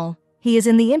still small. He is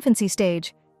in the infancy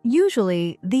stage.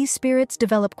 Usually, these spirits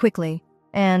develop quickly.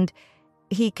 And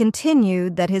he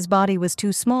continued that his body was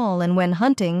too small, and when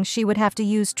hunting, she would have to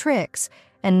use tricks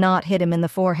and not hit him in the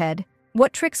forehead.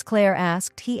 What tricks, Claire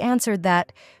asked. He answered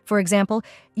that, for example,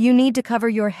 you need to cover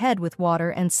your head with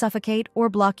water and suffocate or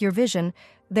block your vision.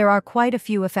 There are quite a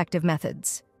few effective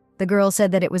methods. The girl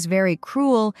said that it was very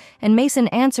cruel, and Mason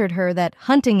answered her that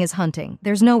hunting is hunting.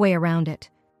 There's no way around it.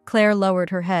 Claire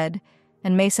lowered her head,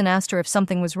 and Mason asked her if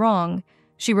something was wrong.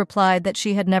 She replied that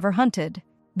she had never hunted.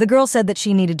 The girl said that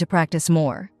she needed to practice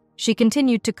more. She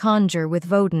continued to conjure with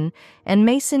Wodan, and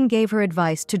Mason gave her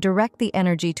advice to direct the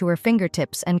energy to her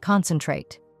fingertips and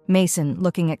concentrate. Mason,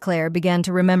 looking at Claire, began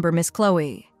to remember Miss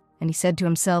Chloe, and he said to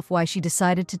himself why she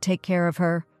decided to take care of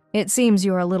her. "It seems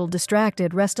you're a little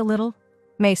distracted. Rest a little,"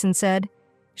 Mason said.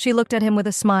 She looked at him with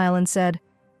a smile and said,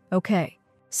 "Okay."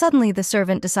 Suddenly, the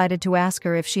servant decided to ask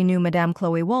her if she knew Madame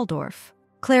Chloe Waldorf.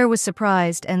 Claire was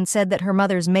surprised and said that her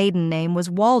mother's maiden name was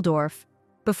Waldorf.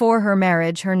 Before her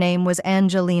marriage, her name was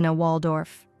Angelina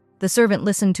Waldorf. The servant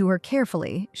listened to her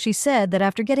carefully. She said that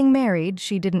after getting married,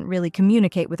 she didn't really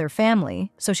communicate with her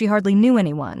family, so she hardly knew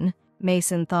anyone.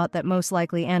 Mason thought that most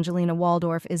likely Angelina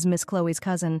Waldorf is Miss Chloe's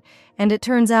cousin, and it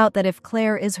turns out that if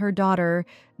Claire is her daughter,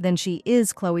 then she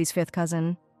is Chloe's fifth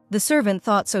cousin. The servant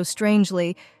thought so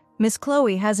strangely. Miss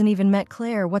Chloe hasn't even met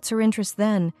Claire. What's her interest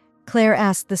then? Claire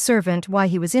asked the servant why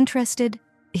he was interested.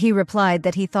 He replied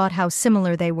that he thought how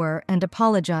similar they were and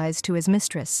apologized to his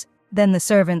mistress. Then the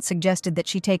servant suggested that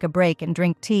she take a break and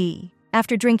drink tea.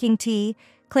 After drinking tea,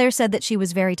 Claire said that she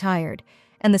was very tired,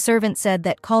 and the servant said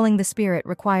that calling the spirit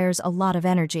requires a lot of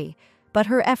energy, but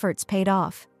her efforts paid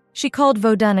off. She called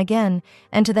Wodan again,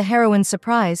 and to the heroine's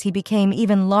surprise, he became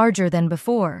even larger than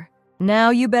before. "Now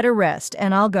you better rest,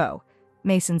 and I'll go,"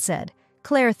 Mason said.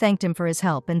 Claire thanked him for his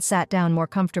help and sat down more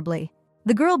comfortably.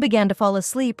 The girl began to fall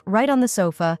asleep right on the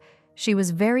sofa. She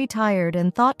was very tired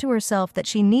and thought to herself that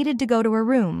she needed to go to her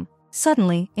room.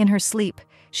 Suddenly, in her sleep,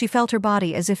 she felt her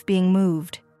body as if being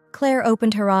moved. Claire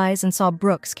opened her eyes and saw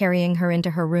Brooks carrying her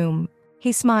into her room.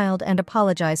 He smiled and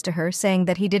apologized to her, saying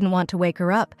that he didn't want to wake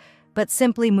her up, but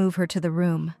simply move her to the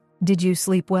room. "Did you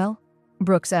sleep well?"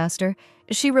 Brooks asked her.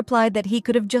 She replied that he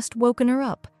could have just woken her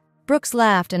up. Brooks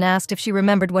laughed and asked if she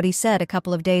remembered what he said a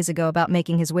couple of days ago about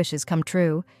making his wishes come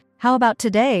true. "How about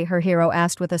today?" her hero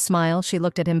asked with a smile. She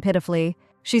looked at him pitifully.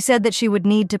 She said that she would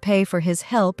need to pay for his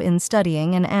help in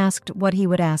studying and asked what he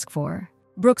would ask for.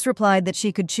 Brooks replied that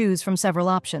she could choose from several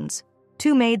options.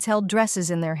 Two maids held dresses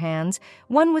in their hands.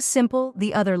 One was simple,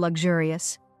 the other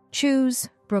luxurious. "Choose,"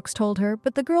 Brooks told her,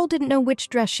 but the girl didn't know which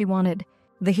dress she wanted.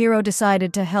 The hero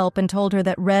decided to help and told her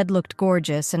that red looked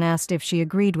gorgeous and asked if she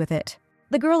agreed with it.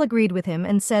 The girl agreed with him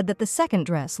and said that the second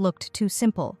dress looked too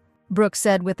simple. Brooks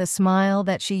said with a smile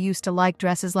that she used to like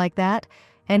dresses like that,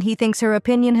 and he thinks her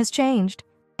opinion has changed.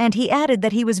 And he added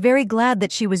that he was very glad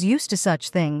that she was used to such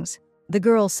things. The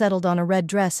girl settled on a red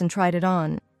dress and tried it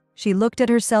on. She looked at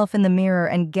herself in the mirror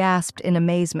and gasped in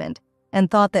amazement, and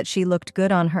thought that she looked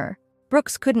good on her.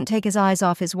 Brooks couldn't take his eyes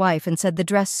off his wife and said the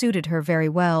dress suited her very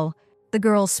well. The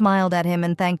girl smiled at him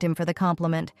and thanked him for the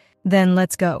compliment. "Then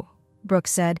let's go,"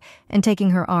 Brooks said, and taking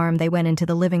her arm, they went into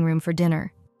the living room for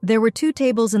dinner. There were 2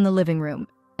 tables in the living room,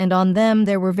 and on them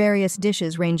there were various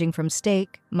dishes ranging from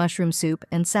steak, mushroom soup,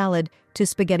 and salad to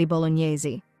spaghetti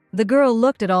bolognese. The girl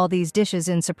looked at all these dishes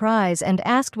in surprise and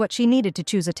asked what she needed to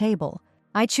choose a table.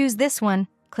 "I choose this one,"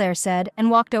 Claire said,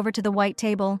 and walked over to the white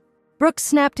table. Brooks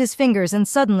snapped his fingers and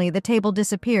suddenly the table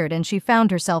disappeared and she found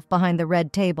herself behind the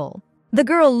red table. The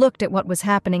girl looked at what was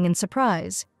happening in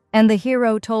surprise, and the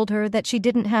hero told her that she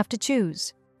didn't have to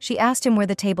choose. She asked him where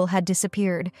the table had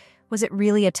disappeared. Was it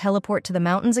really a teleport to the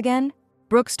mountains again?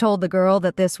 Brooks told the girl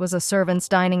that this was a servant's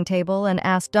dining table and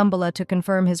asked Dumbledore to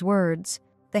confirm his words.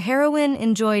 The heroine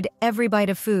enjoyed every bite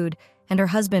of food, and her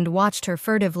husband watched her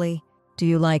furtively. "Do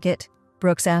you like it?"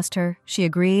 Brooks asked her. She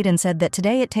agreed and said that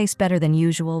today it tastes better than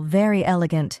usual, very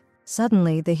elegant.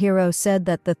 Suddenly, the hero said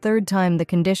that the third time the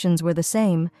conditions were the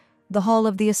same. The hall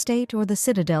of the estate or the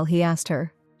citadel, he asked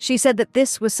her. She said that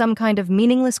this was some kind of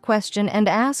meaningless question and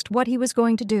asked what he was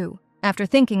going to do. After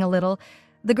thinking a little,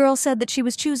 the girl said that she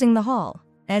was choosing the hall.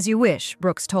 As you wish,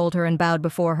 Brooks told her and bowed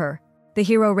before her. The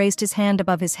hero raised his hand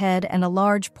above his head and a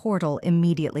large portal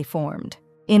immediately formed.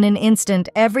 In an instant,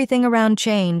 everything around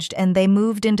changed and they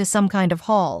moved into some kind of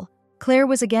hall. Claire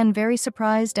was again very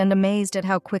surprised and amazed at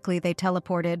how quickly they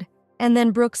teleported. And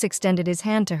then Brooks extended his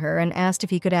hand to her and asked if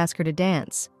he could ask her to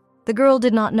dance. The girl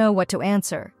did not know what to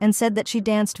answer and said that she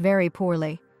danced very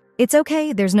poorly. "It's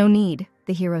okay, there's no need,"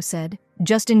 the hero said.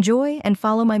 "Just enjoy and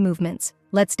follow my movements.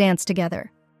 Let's dance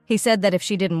together." He said that if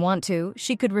she didn't want to,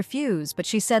 she could refuse, but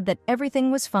she said that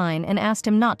everything was fine and asked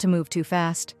him not to move too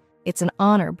fast. "It's an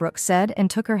honor," Brooks said and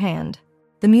took her hand.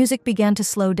 The music began to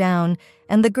slow down,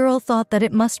 and the girl thought that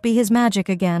it must be his magic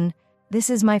again. "This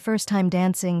is my first time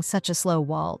dancing such a slow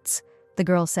waltz," the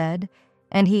girl said,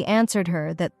 and he answered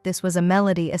her that this was a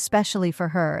melody especially for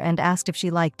her and asked if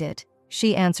she liked it.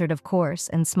 She answered of course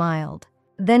and smiled.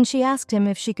 Then she asked him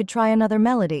if she could try another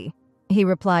melody. He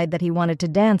replied that he wanted to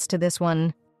dance to this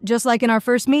one. "Just like in our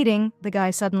first meeting," the guy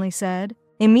suddenly said.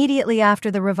 Immediately after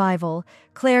the revival,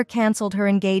 Claire canceled her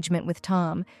engagement with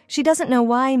Tom. She doesn't know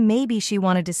why, maybe she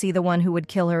wanted to see the one who would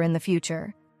kill her in the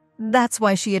future. That's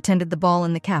why she attended the ball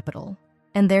in the Capitol.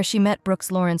 And there she met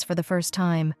Brooks Lawrence for the first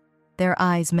time. Their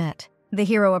eyes met. The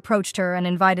hero approached her and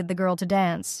invited the girl to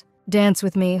dance. "Dance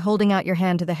with me, holding out your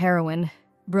hand to the heroine,"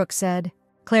 Brooks said.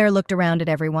 Claire looked around at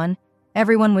everyone.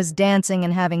 Everyone was dancing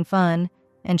and having fun,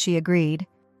 and she agreed.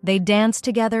 They danced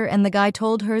together, and the guy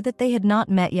told her that they had not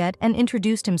met yet and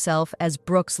introduced himself as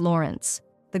Brooks Lawrence.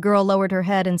 The girl lowered her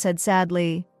head and said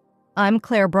sadly, "I'm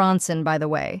Claire Bronson, by the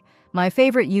way, my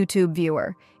favorite YouTube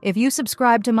viewer. If you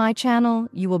subscribe to my channel,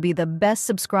 you will be the best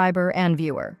subscriber and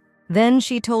viewer." Then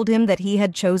she told him that he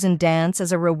had chosen dance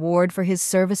as a reward for his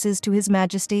services to His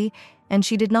Majesty, and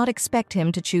she did not expect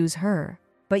him to choose her.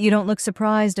 "But you don't look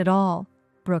surprised at all,"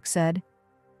 Brooks said.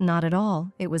 "Not at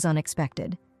all. It was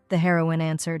unexpected," the heroine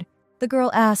answered. The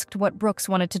girl asked what Brooks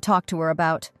wanted to talk to her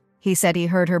about. He said he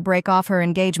heard her break off her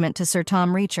engagement to Sir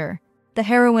Tom Reacher. The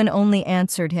heroine only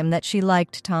answered him that she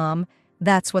liked Tom.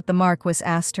 That's what the Marquis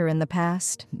asked her in the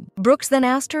past. Brooks then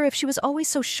asked her if she was always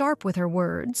so sharp with her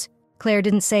words. Claire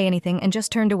didn't say anything and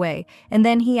just turned away, and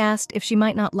then he asked if she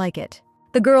might not like it.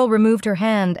 The girl removed her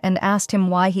hand and asked him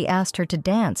why he asked her to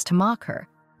dance to mock her.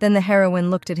 Then the heroine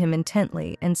looked at him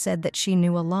intently and said that she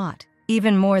knew a lot,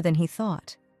 even more than he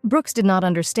thought. Brooks did not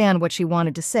understand what she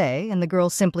wanted to say, and the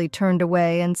girl simply turned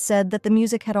away and said that the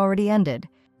music had already ended.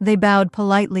 They bowed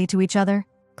politely to each other.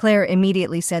 Claire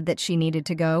immediately said that she needed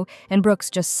to go, and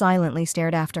Brooks just silently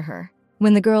stared after her.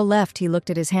 When the girl left, he looked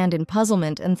at his hand in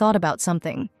puzzlement and thought about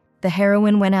something. The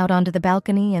heroine went out onto the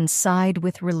balcony and sighed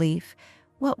with relief.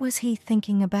 What was he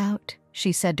thinking about?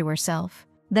 She said to herself.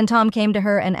 Then Tom came to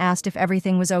her and asked if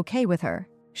everything was okay with her.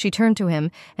 She turned to him,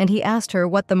 and he asked her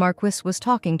what the Marquis was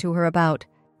talking to her about.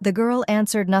 The girl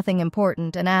answered nothing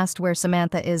important and asked where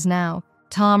Samantha is now.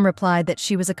 Tom replied that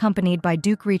she was accompanied by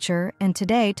Duke Reacher, and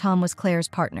today Tom was Claire's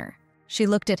partner. She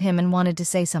looked at him and wanted to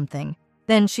say something.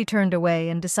 Then she turned away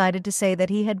and decided to say that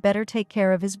he had better take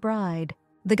care of his bride.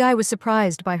 The guy was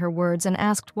surprised by her words and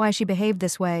asked why she behaved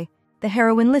this way. The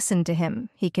heroine listened to him,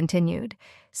 he continued,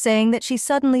 saying that she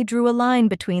suddenly drew a line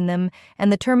between them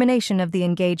and the termination of the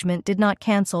engagement did not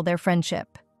cancel their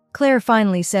friendship. Claire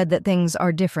finally said that things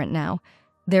are different now.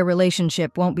 Their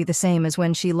relationship won't be the same as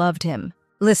when she loved him.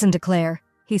 "Listen to Claire,"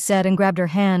 he said and grabbed her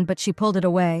hand, but she pulled it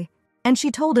away. And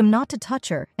she told him not to touch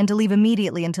her and to leave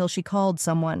immediately until she called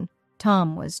someone.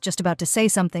 Tom was just about to say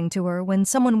something to her when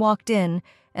someone walked in,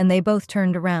 and they both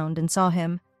turned around and saw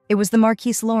him. It was the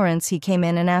Marquis Lawrence. He came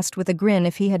in and asked with a grin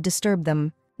if he had disturbed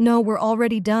them. "No, we're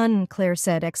already done," Claire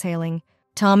said, exhaling.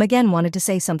 Tom again wanted to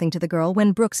say something to the girl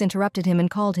when Brooks interrupted him and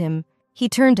called him. He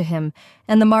turned to him,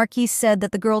 and the Marquis said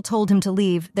that the girl told him to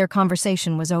leave. Their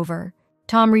conversation was over.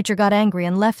 Tom Reacher got angry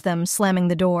and left them, slamming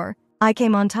the door. "I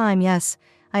came on time, yes,"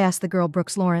 I asked the girl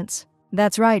Brooks Lawrence.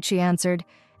 "That's right," she answered,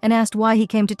 and asked why he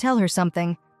came to tell her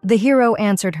something. The hero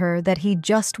answered her that he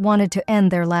just wanted to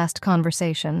end their last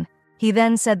conversation. He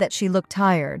then said that she looked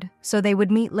tired, so they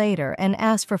would meet later, and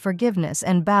asked for forgiveness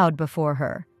and bowed before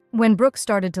her. When Brooks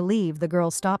started to leave, the girl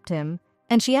stopped him,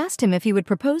 and she asked him if he would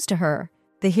propose to her.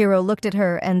 The hero looked at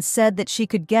her and said that she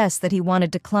could guess that he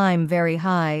wanted to climb very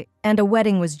high, and a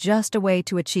wedding was just a way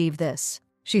to achieve this.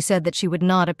 She said that she would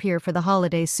not appear for the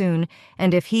holidays soon,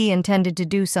 and if he intended to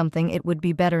do something, it would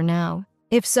be better now.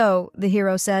 "If so," the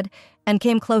hero said, and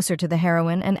came closer to the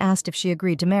heroine and asked if she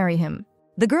agreed to marry him.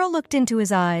 The girl looked into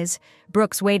his eyes.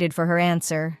 Brooks waited for her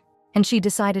answer, and she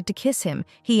decided to kiss him.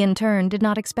 He, in turn, did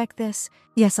not expect this.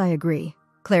 "Yes, I agree,"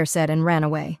 Claire said and ran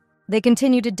away. They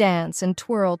continued to dance and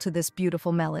twirl to this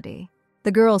beautiful melody.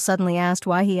 The girl suddenly asked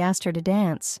why he asked her to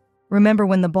dance. Remember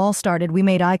when the ball started, we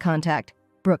made eye contact,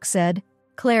 Brooks said.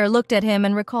 Claire looked at him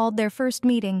and recalled their first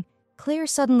meeting. Claire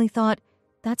suddenly thought,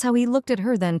 that's how he looked at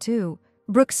her then too.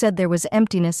 Brooks said there was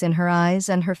emptiness in her eyes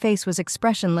and her face was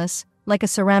expressionless, like a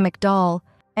ceramic doll.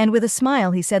 And with a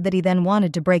smile he said that he then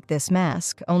wanted to break this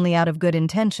mask, only out of good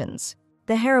intentions.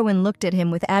 The heroine looked at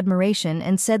him with admiration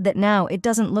and said that now it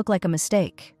doesn't look like a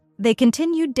mistake. They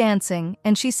continued dancing,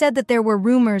 and she said that there were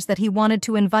rumors that he wanted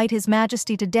to invite His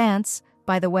Majesty to dance.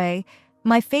 By the way,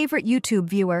 my favorite YouTube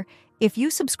viewer, if you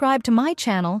subscribe to my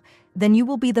channel, then you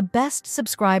will be the best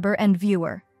subscriber and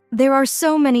viewer. There are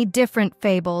so many different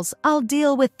fables. I'll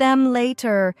deal with them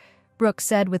later, Brooks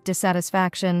said with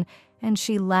dissatisfaction, and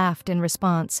she laughed in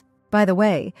response. By the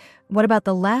way, what about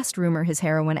the last rumor, his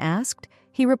heroine asked?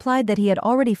 He replied that he had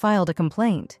already filed a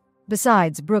complaint.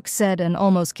 Besides, Brooks said and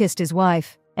almost kissed his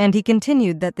wife, and he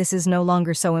continued that this is no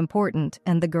longer so important,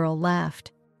 and the girl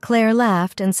laughed. Claire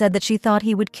laughed and said that she thought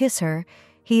he would kiss her.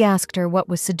 He asked her what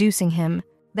was seducing him.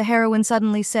 The heroine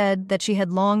suddenly said that she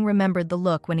had long remembered the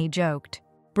look when he joked.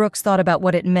 Brooks thought about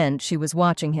what it meant she was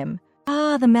watching him.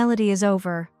 Ah, the melody is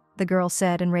over, the girl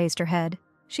said and raised her head.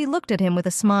 She looked at him with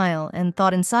a smile and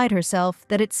thought inside herself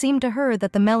that it seemed to her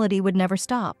that the melody would never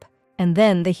stop. And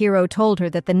then the hero told her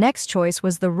that the next choice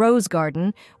was the Rose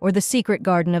Garden or the Secret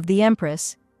Garden of the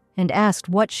Empress, and asked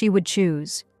what she would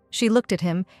choose. She looked at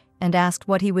him and asked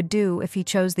what he would do if he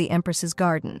chose the Empress's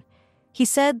garden. He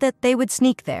said that they would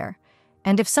sneak there,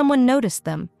 and if someone noticed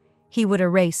them, he would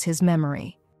erase his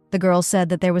memory. The girl said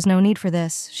that there was no need for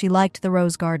this. She liked the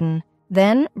Rose Garden.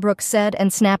 Then, Brooks said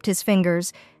and snapped his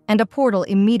fingers, and a portal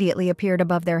immediately appeared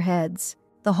above their heads.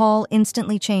 The hall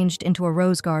instantly changed into a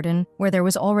rose garden, where there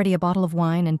was already a bottle of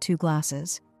wine and 2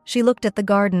 glasses. She looked at the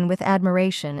garden with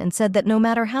admiration and said that no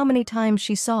matter how many times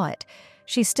she saw it,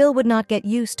 she still would not get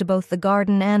used to both the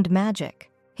garden and magic.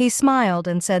 He smiled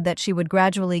and said that she would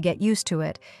gradually get used to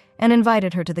it, and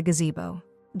invited her to the gazebo.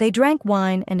 They drank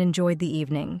wine and enjoyed the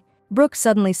evening. Brooks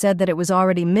suddenly said that it was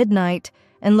already midnight,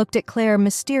 and looked at Claire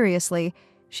mysteriously.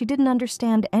 She didn't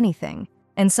understand anything.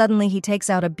 And suddenly he takes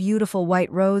out a beautiful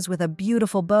white rose with a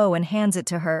beautiful bow and hands it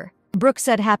to her. Brooks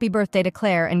said happy birthday to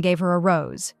Claire and gave her a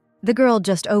rose. The girl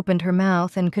just opened her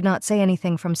mouth and could not say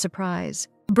anything from surprise.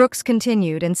 Brooks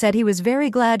continued and said he was very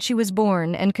glad she was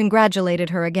born and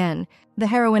congratulated her again. The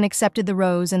heroine accepted the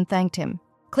rose and thanked him.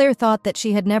 Claire thought that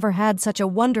she had never had such a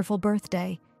wonderful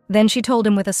birthday. Then she told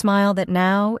him with a smile that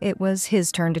now it was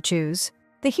his turn to choose.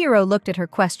 The hero looked at her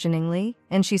questioningly,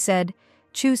 and she said,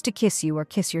 "Choose to kiss you or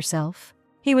kiss yourself."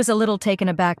 He was a little taken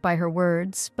aback by her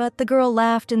words, but the girl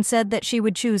laughed and said that she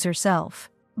would choose herself.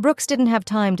 Brooks didn't have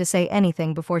time to say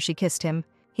anything before she kissed him.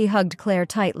 He hugged Claire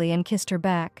tightly and kissed her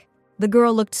back. The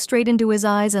girl looked straight into his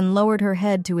eyes and lowered her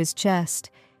head to his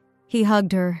chest. He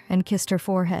hugged her and kissed her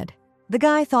forehead. The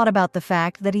guy thought about the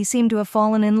fact that he seemed to have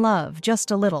fallen in love,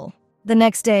 just a little. The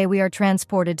next day, we are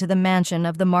transported to the mansion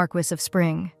of the Marquis of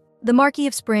Spring. The Marquis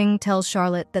of Spring tells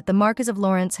Charlotte that the Marquis of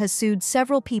Lawrence has sued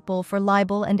several people for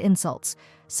libel and insults,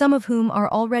 some of whom are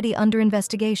already under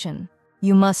investigation.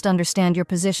 "You must understand your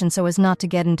position so as not to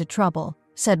get into trouble,"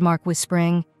 said Marquis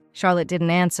Spring. Charlotte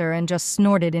didn't answer and just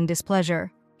snorted in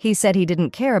displeasure. He said he didn't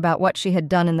care about what she had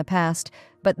done in the past,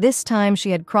 but this time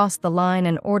she had crossed the line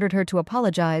and ordered her to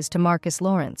apologize to Marcus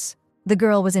Lawrence. The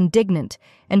girl was indignant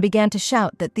and began to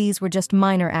shout that these were just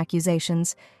minor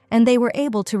accusations, and they were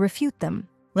able to refute them.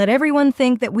 "Let everyone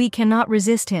think that we cannot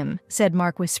resist him," said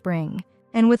Marquis Spring.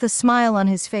 And with a smile on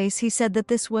his face, he said that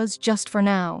this was just for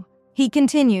now. He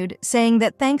continued, saying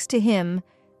that thanks to him,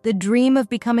 the dream of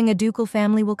becoming a ducal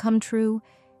family will come true.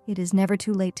 It is never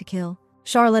too late to kill.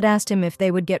 Charlotte asked him if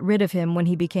they would get rid of him when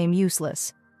he became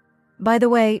useless. "By the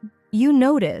way, you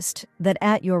noticed that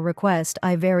at your request,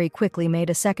 I very quickly made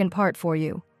a second part for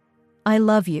you. I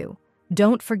love you.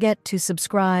 Don't forget to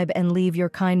subscribe and leave your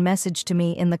kind message to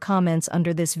me in the comments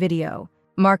under this video."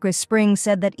 Marquis Spring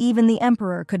said that even the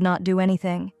Emperor could not do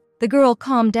anything. The girl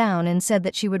calmed down and said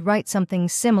that she would write something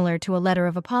similar to a letter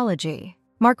of apology.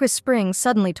 Marquis Spring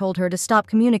suddenly told her to stop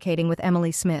communicating with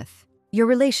Emily Smith. "Your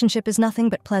relationship is nothing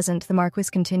but pleasant," the Marquis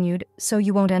continued, "so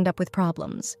you won't end up with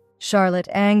problems." Charlotte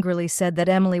angrily said that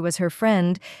Emily was her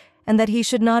friend and that he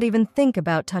should not even think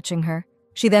about touching her.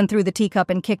 She then threw the teacup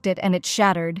and kicked it, and it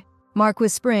shattered. Marquis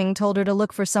Spring told her to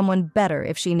look for someone better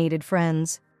if she needed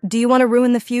friends. "Do you want to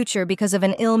ruin the future because of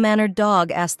an ill-mannered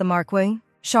dog?" asked the Marquis.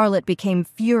 Charlotte became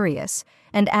furious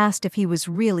and asked if he was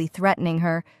really threatening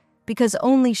her, because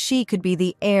only she could be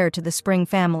the heir to the Spring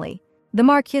family. The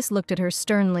Marquis looked at her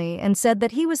sternly and said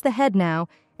that he was the head now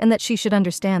and that she should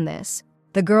understand this.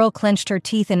 The girl clenched her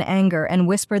teeth in anger and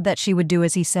whispered that she would do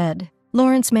as he said.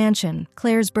 Lawrence Mansion,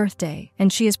 Claire's birthday,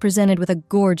 and she is presented with a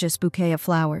gorgeous bouquet of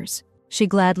flowers. She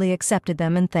gladly accepted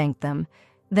them and thanked them,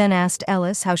 then asked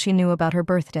Ellis how she knew about her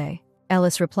birthday.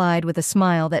 Ellis replied with a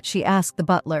smile that she asked the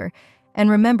butler, and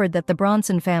remembered that the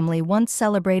Bronson family once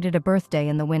celebrated a birthday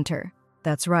in the winter.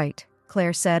 "That's right,"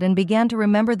 Claire said, and began to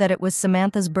remember that it was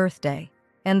Samantha's birthday,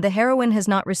 and the heroine has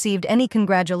not received any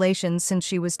congratulations since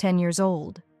she was 10 years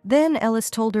old. Then Ellis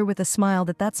told her with a smile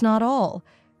that that's not all.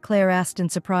 Claire asked in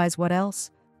surprise what else.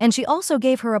 And she also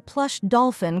gave her a plush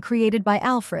dolphin created by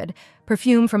Alfred,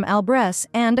 perfume from Albress,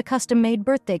 and a custom-made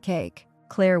birthday cake.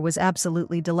 Claire was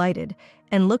absolutely delighted,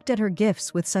 and looked at her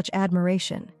gifts with such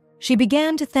admiration. She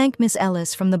began to thank Miss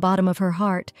Ellis from the bottom of her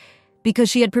heart, because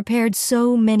she had prepared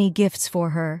so many gifts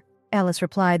for her. Ellis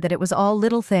replied that it was all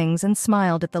little things and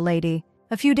smiled at the lady.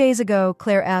 A few days ago,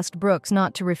 Claire asked Brooks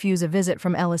not to refuse a visit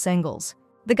from Ellis Ingalls.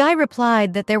 The guy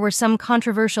replied that there were some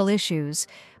controversial issues,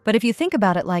 but if you think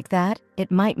about it like that, it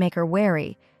might make her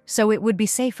wary, so it would be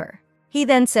safer. He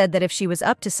then said that if she was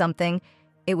up to something,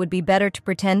 it would be better to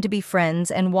pretend to be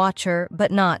friends and watch her,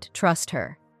 but not trust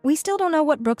her. We still don't know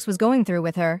what Brooks was going through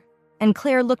with her, and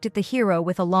Claire looked at the hero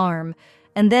with alarm,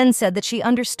 and then said that she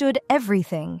understood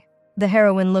everything. The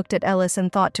heroine looked at Ellis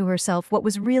and thought to herself what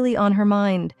was really on her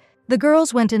mind. The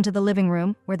girls went into the living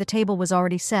room, where the table was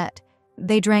already set.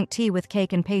 They drank tea with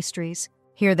cake and pastries.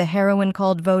 Here the heroine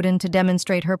called Voden to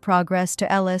demonstrate her progress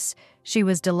to Ellis. She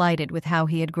was delighted with how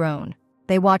he had grown.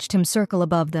 They watched him circle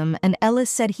above them, and Ellis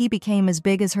said he became as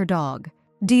big as her dog.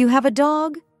 "Do you have a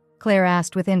dog?" Claire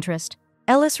asked with interest.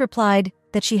 Ellis replied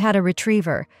that she had a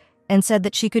retriever, and said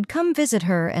that she could come visit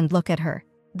her and look at her.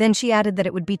 Then she added that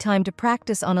it would be time to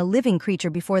practice on a living creature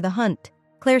before the hunt.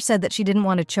 Claire said that she didn't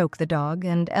want to choke the dog,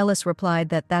 and Ellis replied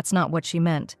that that's not what she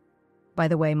meant. By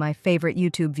the way, my favorite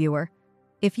YouTube viewer,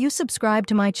 if you subscribe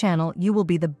to my channel, you will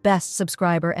be the best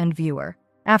subscriber and viewer.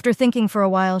 After thinking for a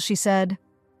while, she said,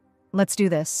 "Let's do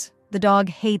this. The dog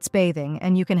hates bathing,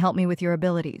 and you can help me with your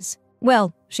abilities."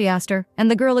 "Well," she asked her, and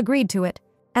the girl agreed to it.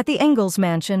 At the Ingalls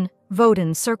mansion,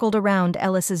 Voden circled around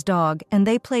Ellis's dog, and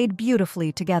they played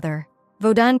beautifully together.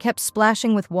 Voden kept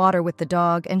splashing with water with the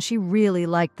dog, and she really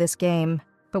liked this game.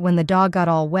 But when the dog got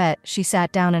all wet, she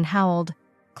sat down and howled.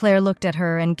 Claire looked at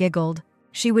her and giggled.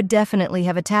 "She would definitely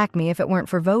have attacked me if it weren't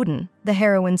for Voden," the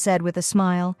heroine said with a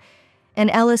smile. And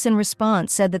Ellis in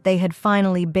response said that they had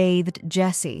finally bathed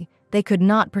Jessie. They could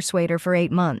not persuade her for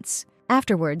 8 months.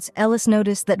 Afterwards, Ellis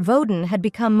noticed that Voden had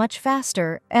become much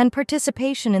faster, and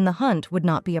participation in the hunt would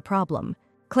not be a problem.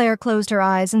 Claire closed her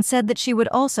eyes and said that she would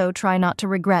also try not to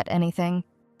regret anything.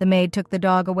 The maid took the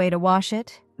dog away to wash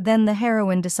it. Then the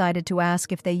heroine decided to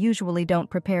ask if they usually don't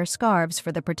prepare scarves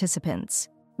for the participants.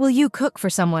 "Will you cook for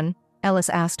someone?" Ellis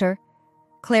asked her.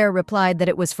 Claire replied that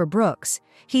it was for Brooks.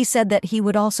 He said that he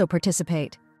would also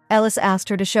participate. Ellis asked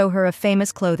her to show her a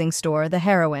famous clothing store. The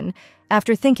heroine,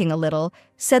 after thinking a little,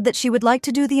 said that she would like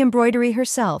to do the embroidery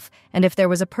herself, and if there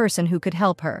was a person who could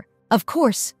help her. "Of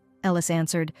course," Ellis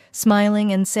answered,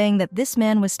 smiling and saying that this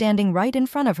man was standing right in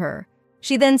front of her.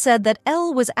 She then said that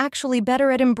Elle was actually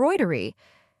better at embroidery,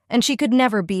 and she could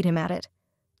never beat him at it.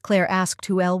 Claire asked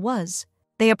who Elle was.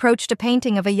 They approached a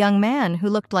painting of a young man who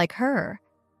looked like her.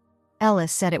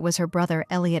 Ellis said it was her brother,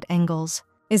 Elliot Ingalls.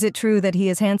 "Is it true that he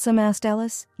is handsome?" asked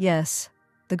Ellis. "Yes,"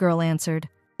 the girl answered.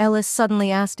 Ellis suddenly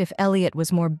asked if Elliot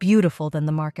was more beautiful than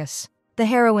the Marcus. The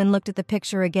heroine looked at the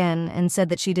picture again and said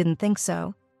that she didn't think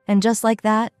so. And just like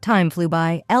that, time flew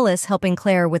by, Ellis helping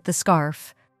Claire with the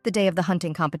scarf. The day of the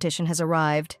hunting competition has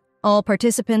arrived. All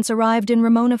participants arrived in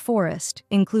Ramona Forest,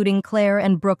 including Claire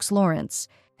and Brooks Lawrence.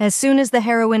 As soon as the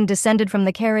heroine descended from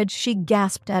the carriage, she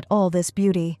gasped at all this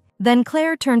beauty. Then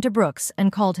Claire turned to Brooks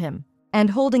and called him.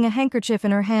 And holding a handkerchief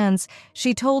in her hands,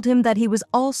 she told him that he was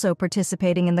also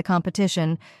participating in the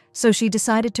competition, so she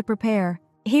decided to prepare.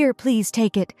 "Here, please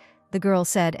take it," the girl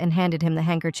said and handed him the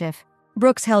handkerchief.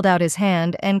 Brooks held out his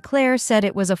hand, and Claire said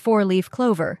it was a 4-leaf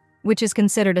clover, which is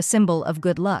considered a symbol of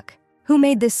good luck. "Who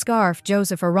made this scarf,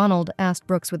 Joseph or Ronald?" asked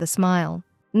Brooks with a smile.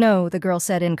 "No," the girl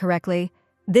said incorrectly.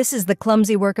 "This is the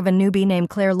clumsy work of a newbie named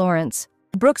Claire Lawrence."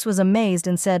 Brooks was amazed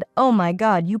and said, "Oh my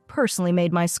God, you personally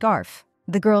made my scarf."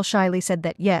 The girl shyly said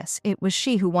that yes, it was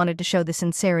she who wanted to show the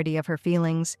sincerity of her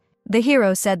feelings. The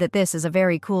hero said that this is a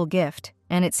very cool gift,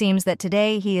 and it seems that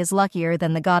today he is luckier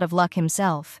than the god of luck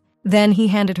himself. Then he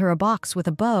handed her a box with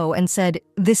a bow and said,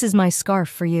 "This is my scarf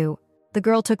for you." The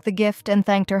girl took the gift and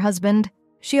thanked her husband.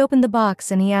 She opened the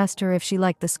box and he asked her if she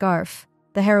liked the scarf.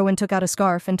 The heroine took out a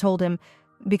scarf and told him,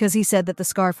 because he said that the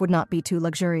scarf would not be too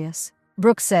luxurious.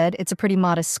 Brooks said it's a pretty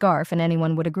modest scarf and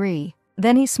anyone would agree.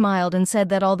 Then he smiled and said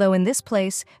that although in this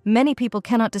place many people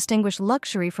cannot distinguish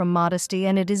luxury from modesty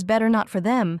and it is better not for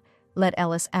them, let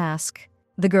Ellis ask.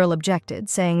 The girl objected,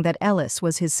 saying that Ellis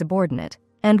was his subordinate.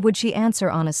 And would she answer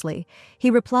honestly?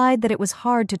 He replied that it was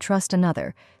hard to trust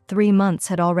another. 3 months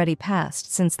had already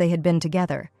passed since they had been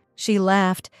together. She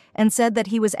laughed and said that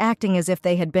he was acting as if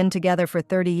they had been together for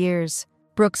 30 years.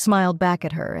 Brooke smiled back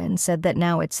at her and said that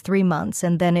now it's 3 months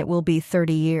and then it will be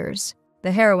 30 years.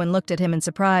 The heroine looked at him in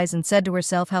surprise and said to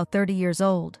herself how 30 years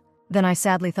old. Then I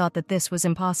sadly thought that this was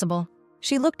impossible.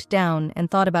 She looked down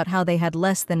and thought about how they had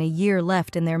less than a year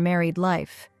left in their married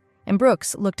life. And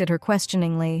Brooks looked at her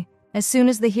questioningly. As soon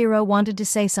as the hero wanted to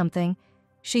say something,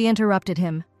 she interrupted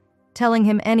him, telling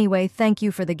him anyway thank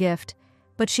you for the gift,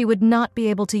 but she would not be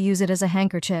able to use it as a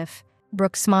handkerchief.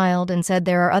 Brooks smiled and said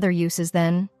there are other uses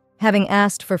then. Having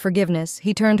asked for forgiveness,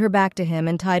 he turned her back to him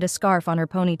and tied a scarf on her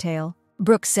ponytail.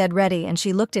 Brooks said ready, and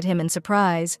she looked at him in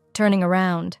surprise, turning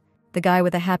around. The guy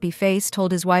with a happy face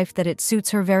told his wife that it suits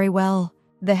her very well.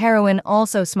 The heroine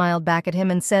also smiled back at him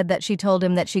and said that she told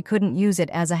him that she couldn't use it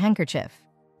as a handkerchief.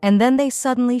 And then they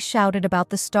suddenly shouted about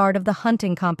the start of the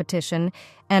hunting competition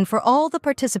and for all the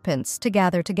participants to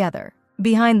gather together.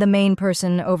 Behind the main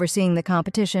person overseeing the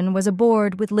competition was a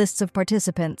board with lists of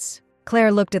participants.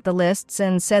 Claire looked at the lists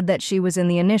and said that she was in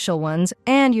the initial ones,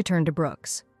 and you turned to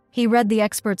Brooks. He read the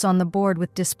experts on the board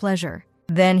with displeasure.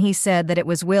 Then he said that it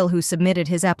was Will who submitted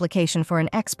his application for an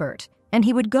expert, and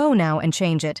he would go now and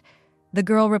change it. The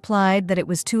girl replied that it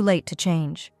was too late to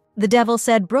change. The devil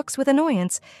said Brooks with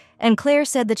annoyance, and Claire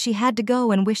said that she had to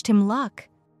go and wished him luck.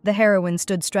 The heroine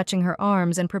stood stretching her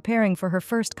arms and preparing for her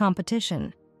first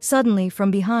competition. Suddenly,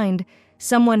 from behind,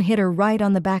 someone hit her right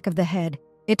on the back of the head.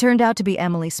 It turned out to be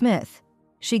Emily Smith.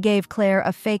 She gave Claire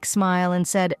a fake smile and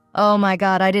said, "Oh my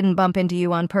God, I didn't bump into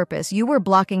you on purpose. You were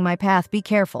blocking my path, be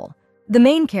careful." The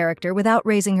main character, without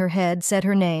raising her head, said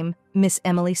her name, Miss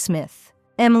Emily Smith.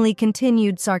 Emily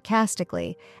continued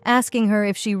sarcastically, asking her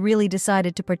if she really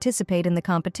decided to participate in the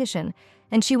competition,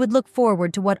 and she would look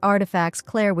forward to what artifacts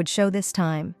Claire would show this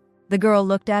time. The girl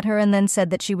looked at her and then said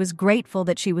that she was grateful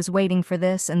that she was waiting for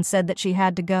this and said that she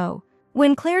had to go.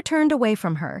 When Claire turned away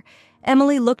from her,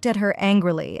 Emily looked at her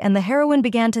angrily, and the heroine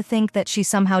began to think that she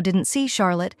somehow didn't see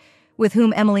Charlotte, with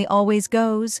whom Emily always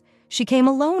goes. She came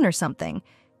alone or something,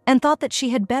 and thought that she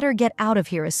had better get out of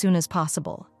here as soon as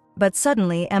possible. But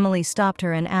suddenly, Emily stopped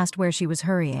her and asked where she was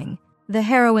hurrying. The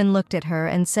heroine looked at her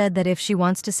and said that if she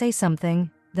wants to say something,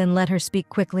 then let her speak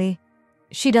quickly.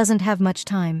 She doesn't have much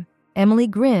time. Emily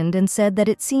grinned and said that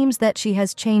it seems that she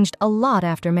has changed a lot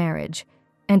after marriage,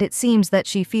 and it seems that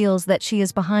she feels that she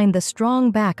is behind the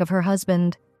strong back of her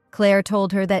husband. Claire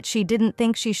told her that she didn't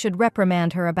think she should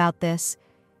reprimand her about this,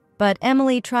 but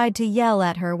Emily tried to yell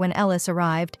at her when Ellis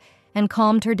arrived and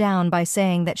calmed her down by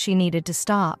saying that she needed to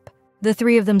stop. The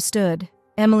three of them stood.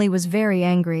 Emily was very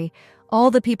angry.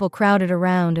 All the people crowded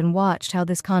around and watched how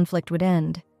this conflict would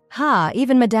end. "Ha,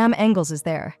 even Madame Engels is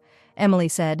there," Emily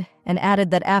said, and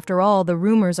added that after all, the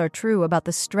rumors are true about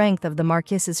the strength of the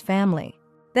Marquis's family.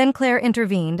 Then Claire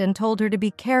intervened and told her to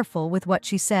be careful with what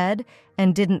she said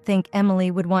and didn't think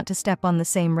Emily would want to step on the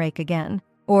same rake again.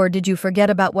 "Or did you forget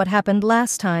about what happened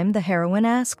last time?" the heroine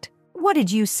asked. "What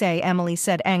did you say?" Emily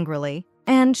said angrily.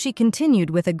 And she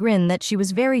continued with a grin that she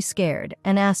was very scared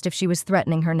and asked if she was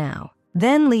threatening her now.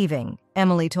 Then leaving,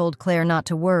 Emily told Claire not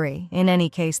to worry. In any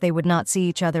case, they would not see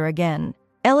each other again.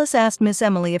 Ellis asked Miss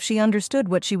Emily if she understood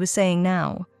what she was saying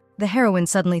now. The heroine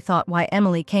suddenly thought why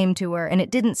Emily came to her, and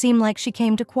it didn't seem like she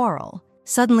came to quarrel.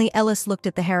 Suddenly, Ellis looked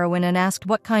at the heroine and asked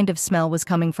what kind of smell was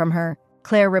coming from her.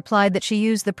 Claire replied that she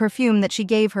used the perfume that she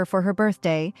gave her for her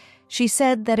birthday. She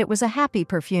said that it was a happy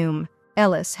perfume.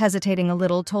 Ellis, hesitating a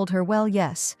little, told her, well,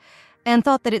 yes, and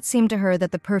thought that it seemed to her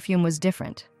that the perfume was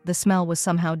different. The smell was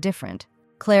somehow different.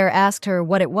 Claire asked her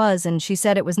what it was, and she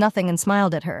said it was nothing and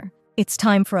smiled at her. "It's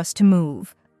time for us to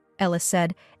move," Ellis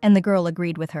said, and the girl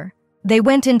agreed with her. They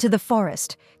went into the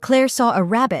forest. Claire saw a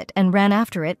rabbit and ran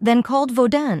after it, then called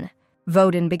Vaudin.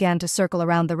 Vaudin began to circle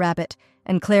around the rabbit,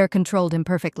 and Claire controlled him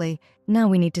perfectly. Now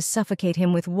we need to suffocate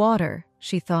him with water,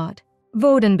 she thought.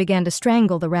 Vaudin began to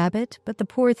strangle the rabbit, but the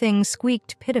poor thing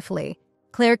squeaked pitifully.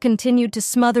 Claire continued to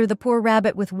smother the poor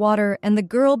rabbit with water, and the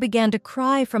girl began to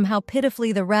cry from how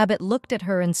pitifully the rabbit looked at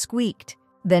her and squeaked.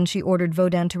 Then she ordered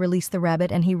Vaudin to release the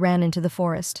rabbit, and he ran into the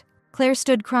forest. Claire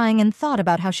stood crying and thought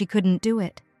about how she couldn't do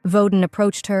it. Vaudin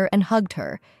approached her and hugged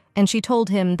her, and she told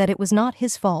him that it was not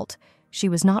his fault. She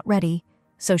was not ready,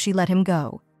 so she let him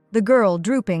go. The girl,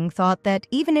 drooping, thought that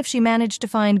even if she managed to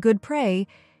find good prey,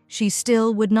 she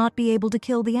still would not be able to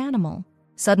kill the animal.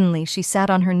 Suddenly, she sat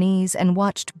on her knees and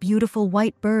watched beautiful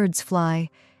white birds fly,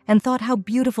 and thought how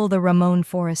beautiful the Ramon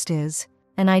forest is.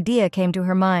 An idea came to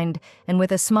her mind, and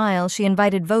with a smile, she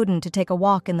invited Vaudin to take a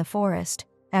walk in the forest.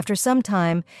 After some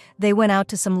time, they went out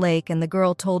to some lake and the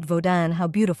girl told Vaudin how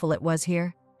beautiful it was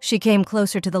here. She came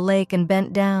closer to the lake and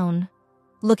bent down.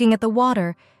 Looking at the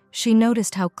water, she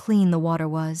noticed how clean the water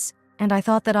was, and I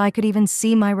thought that I could even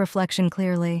see my reflection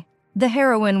clearly. The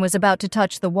heroine was about to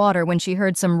touch the water when she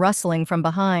heard some rustling from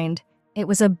behind. It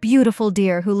was a beautiful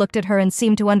deer who looked at her and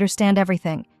seemed to understand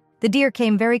everything. The deer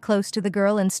came very close to the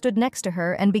girl and stood next to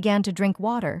her and began to drink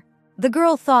water. The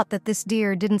girl thought that this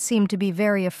deer didn't seem to be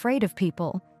very afraid of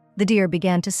people. The deer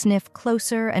began to sniff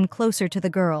closer and closer to the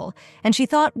girl, and she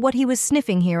thought what he was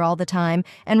sniffing here all the time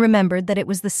and remembered that it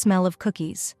was the smell of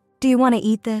cookies. "Do you want to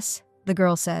eat this?" the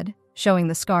girl said, showing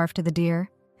the scarf to the deer,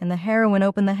 and the heroine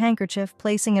opened the handkerchief,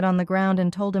 placing it on the ground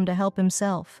and told him to help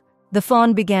himself. The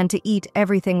fawn began to eat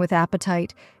everything with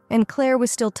appetite, and Claire was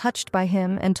still touched by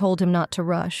him and told him not to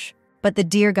rush. But the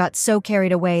deer got so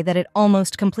carried away that it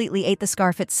almost completely ate the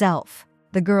scarf itself.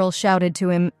 The girl shouted to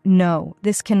him, "No,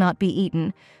 this cannot be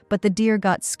eaten," but the deer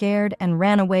got scared and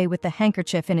ran away with the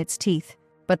handkerchief in its teeth.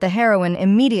 But the heroine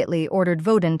immediately ordered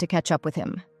Vaudin to catch up with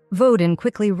him. Vaudin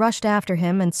quickly rushed after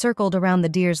him and circled around the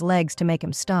deer's legs to make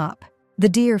him stop. The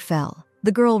deer fell.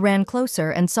 The girl ran closer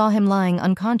and saw him lying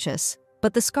unconscious,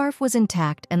 but the scarf was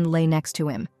intact and lay next to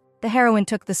him. The heroine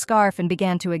took the scarf and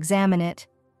began to examine it.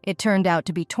 It turned out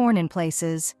to be torn in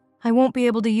places. "I won't be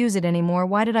able to use it anymore.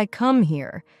 Why did I come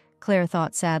here?" Claire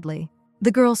thought sadly.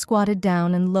 The girl squatted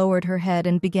down and lowered her head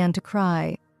and began to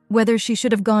cry. Whether she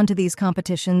should have gone to these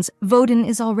competitions, Vaudin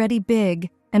is already big,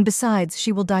 and besides,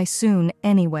 she will die soon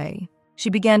anyway.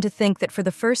 She began to think that for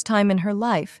the first time in her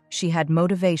life, she had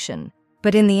motivation.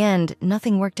 But in the end,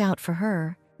 nothing worked out for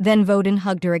her. Then Vaudin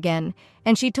hugged her again,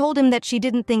 and she told him that she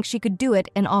didn't think she could do it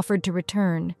and offered to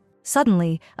return.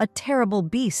 Suddenly, a terrible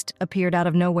beast appeared out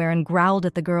of nowhere and growled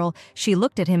at the girl. She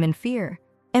looked at him in fear.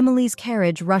 Emily's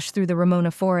carriage rushed through the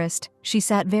Ramona forest. She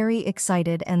sat very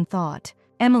excited and thought.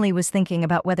 Emily was thinking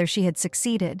about whether she had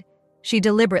succeeded. She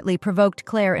deliberately provoked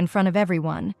Claire in front of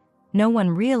everyone. No one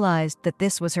realized that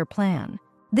this was her plan.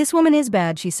 "This woman is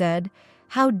bad," she said.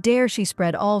 "How dare she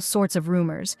spread all sorts of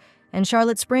rumors? And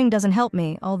Charlotte Spring doesn't help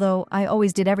me, although I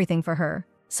always did everything for her."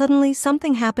 Suddenly,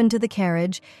 something happened to the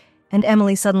carriage, and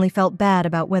Emily suddenly felt bad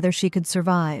about whether she could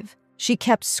survive. She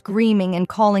kept screaming and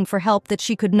calling for help that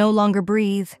she could no longer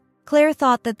breathe. Claire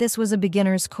thought that this was a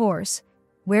beginner's course.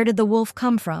 Where did the wolf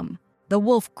come from? The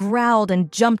wolf growled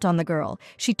and jumped on the girl.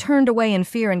 She turned away in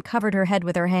fear and covered her head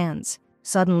with her hands.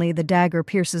 Suddenly, the dagger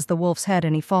pierces the wolf's head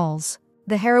and he falls.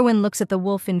 The heroine looks at the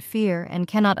wolf in fear and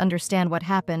cannot understand what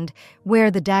happened, where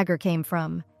the dagger came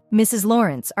from. "Mrs.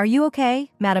 Lawrence, are you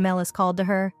okay?" Madame Ellis called to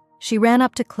her. She ran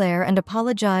up to Claire and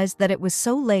apologized that it was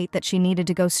so late that she needed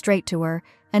to go straight to her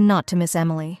and not to Miss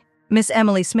Emily. Miss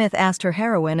Emily Smith asked her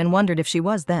heroine and wondered if she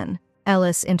was then.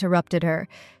 Ellis interrupted her,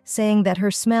 saying that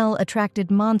her smell attracted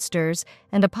monsters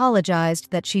and apologized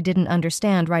that she didn't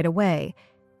understand right away.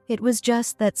 It was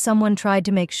just that someone tried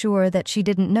to make sure that she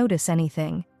didn't notice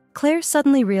anything. Claire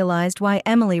suddenly realized why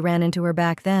Emily ran into her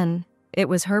back then. It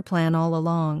was her plan all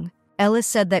along. Ellis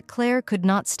said that Claire could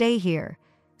not stay here,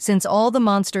 since all the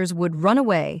monsters would run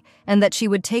away and that she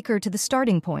would take her to the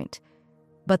starting point.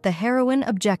 But the heroine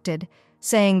objected,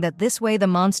 saying that this way the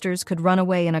monsters could run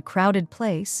away in a crowded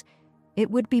place. It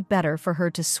would be better for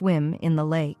her to swim in the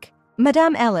lake.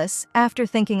 Madame Ellis, after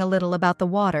thinking a little about the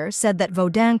water, said that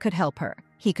Vaudin could help her.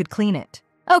 He could clean it.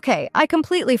 "Okay, I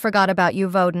completely forgot about you,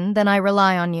 Vaudin, then I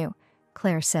rely on you,"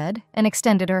 Claire said, and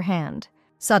extended her hand.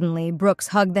 Suddenly, Brooks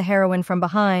hugged the heroine from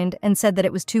behind and said that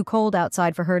it was too cold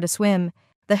outside for her to swim.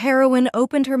 The heroine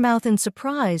opened her mouth in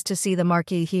surprise to see the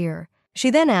Marquis here. She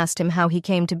then asked him how he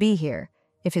came to be here,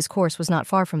 if his course was not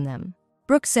far from them.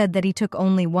 Brooks said that he took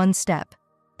only one step.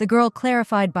 The girl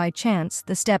clarified by chance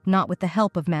the step not with the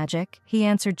help of magic. He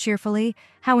answered cheerfully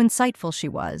how insightful she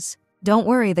was. "Don't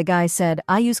worry," the guy said,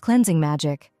 "I use cleansing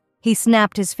magic." He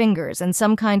snapped his fingers and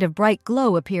some kind of bright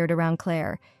glow appeared around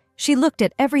Claire. She looked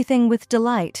at everything with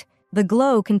delight. The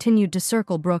glow continued to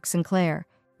circle Brooks and Claire.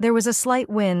 There was a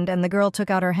slight wind and the girl took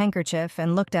out her handkerchief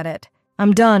and looked at it.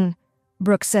 "I'm done,"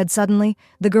 Brooks said suddenly.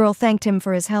 The girl thanked him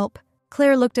for his help.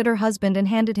 Claire looked at her husband and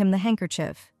handed him the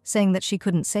handkerchief, saying that she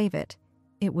couldn't save it.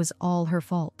 It was all her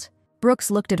fault. Brooks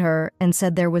looked at her and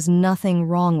said there was nothing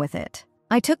wrong with it.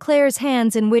 "I took Claire's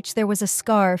hands in which there was a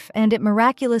scarf, and it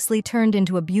miraculously turned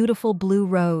into a beautiful blue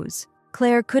rose."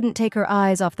 Claire couldn't take her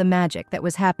eyes off the magic that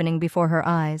was happening before her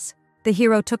eyes. The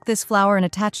hero took this flower and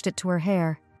attached it to her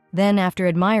hair. Then, after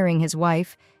admiring his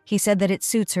wife, he said that it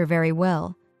suits her very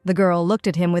well. The girl looked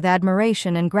at him with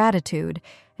admiration and gratitude,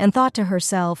 and thought to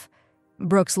herself,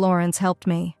 "Brooks Lawrence helped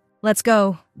me." "Let's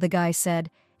go," the guy said,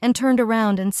 and turned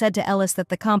around and said to Ellis that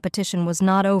the competition was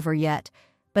not over yet,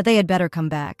 but they had better come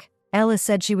back. Ellis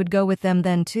said she would go with them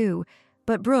then too,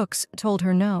 but Brooks told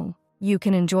her no. "You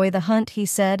can enjoy the hunt," he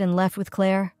said, and left with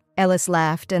Claire. Ellis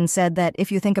laughed and said that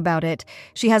if you think about it,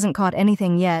 she hasn't caught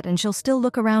anything yet and she'll still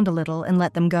look around a little and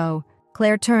let them go.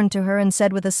 Claire turned to her and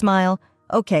said with a smile,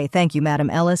 "Okay, thank you, Madam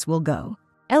Ellis, we'll go."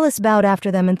 Ellis bowed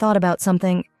after them and thought about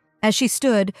something. As she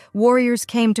stood, warriors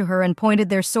came to her and pointed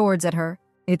their swords at her.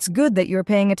 "It's good that you're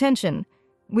paying attention.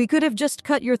 We could have just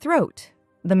cut your throat,"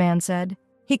 the man said.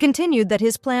 He continued that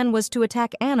his plan was to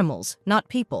attack animals, not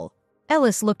people.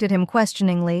 Ellis looked at him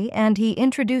questioningly, and he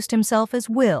introduced himself as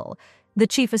Will, the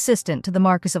chief assistant to the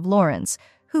Marquis of Lawrence,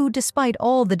 who, despite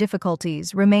all the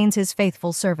difficulties, remains his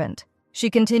faithful servant. She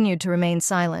continued to remain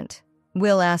silent.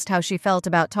 Will asked how she felt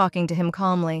about talking to him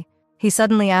calmly. He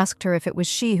suddenly asked her if it was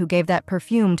she who gave that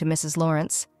perfume to Mrs.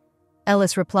 Lawrence.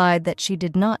 Ellis replied that she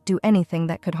did not do anything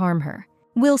that could harm her.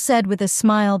 Will said with a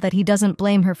smile that he doesn't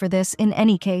blame her for this in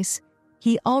any case.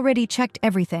 He already checked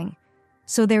everything,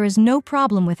 so there is no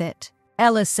problem with it.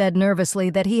 Ellis said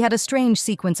nervously that he had a strange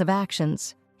sequence of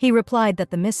actions. He replied that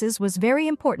the missus was very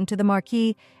important to the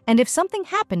Marquis, and if something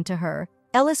happened to her,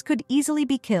 Ellis could easily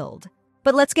be killed.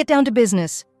 "But let's get down to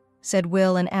business," said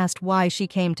Will, and asked why she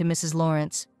came to Mrs.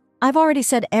 Lawrence. "I've already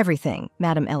said everything,"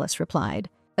 Madam Ellis replied.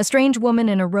 A strange woman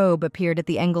in a robe appeared at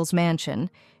the Engels mansion.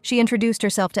 She introduced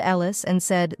herself to Ellis and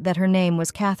said that her name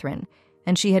was Catherine,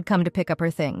 and she had come to pick up her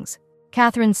things.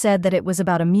 Catherine said that it was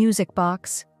about a music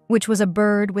box, which was a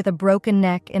bird with a broken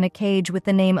neck in a cage with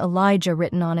the name Elijah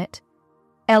written on it.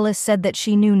 Ellis said that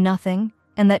she knew nothing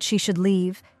and that she should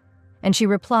leave, and she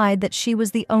replied that she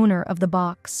was the owner of the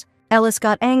box. Ellis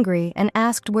got angry and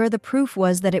asked where the proof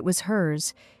was that it was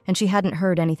hers, and she hadn't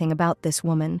heard anything about this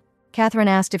woman. Catherine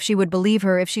asked if she would believe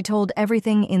her if she told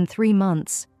everything in 3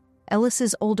 months.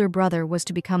 Ellis's older brother was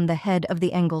to become the head of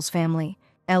the Engels family.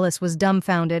 Ellis was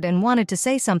dumbfounded and wanted to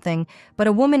say something, but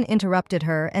a woman interrupted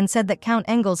her and said that Count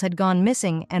Engels had gone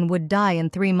missing and would die in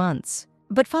 3 months.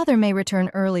 "But father may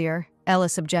return earlier,"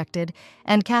 Ellis objected,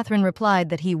 and Catherine replied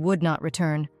that he would not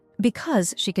return.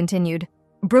 "Because," she continued,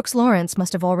 "Brooks Lawrence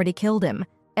must have already killed him."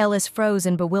 Ellis froze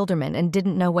in bewilderment and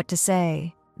didn't know what to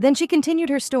say. Then she continued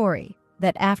her story,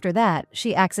 that after that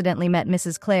she accidentally met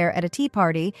Mrs. Clare at a tea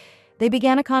party. They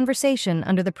began a conversation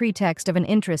under the pretext of an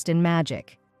interest in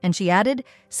magic, and she added,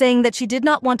 saying that she did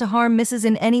not want to harm Mrs.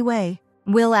 in any way.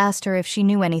 Will asked her if she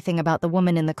knew anything about the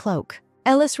woman in the cloak.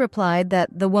 Ellis replied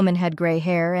that the woman had gray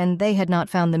hair and they had not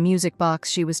found the music box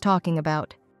she was talking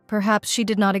about. Perhaps she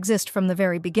did not exist from the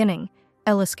very beginning,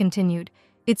 Ellis continued.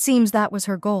 It seems that was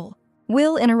her goal.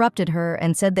 Will interrupted her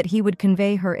and said that he would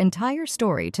convey her entire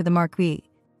story to the Marquis.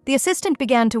 The assistant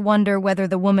began to wonder whether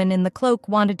the woman in the cloak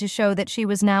wanted to show that she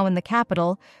was now in the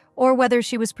capital or whether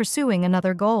she was pursuing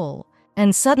another goal.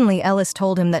 And suddenly Ellis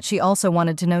told him that she also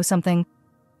wanted to know something.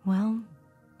 "Well,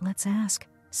 let's ask,"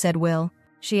 said Will.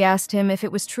 She asked him if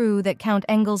it was true that Count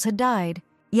Engels had died.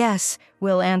 "Yes,"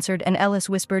 Will answered, and Ellis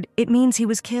whispered, "It means he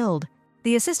was killed."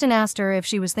 The assistant asked her if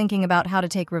she was thinking about how to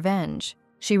take revenge.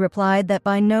 She replied that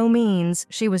by no means,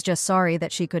 she was just sorry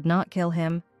that she could not kill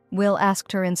him. Will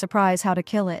asked her in surprise how to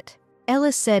kill it.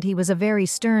 Ellis said he was a very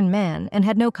stern man and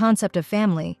had no concept of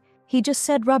family. He just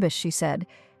said rubbish, she said,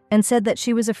 and said that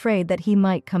she was afraid that he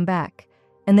might come back,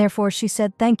 and therefore she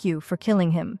said thank you for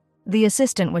killing him. The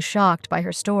assistant was shocked by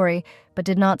her story, but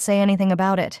did not say anything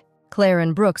about it. Claire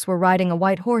and Brooks were riding a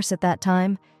white horse at that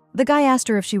time. The guy asked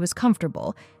her if she was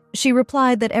comfortable. She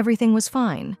replied that everything was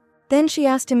fine. Then she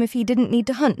asked him if he didn't need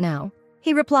to hunt now.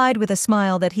 He replied with a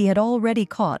smile that he had already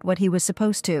caught what he was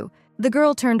supposed to. The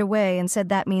girl turned away and said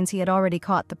that means he had already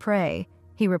caught the prey.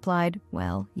 He replied,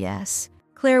 well, yes.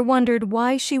 Claire wondered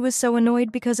why she was so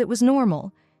annoyed because it was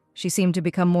normal. She seemed to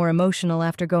become more emotional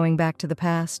after going back to the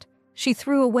past. She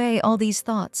threw away all these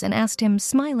thoughts and asked him,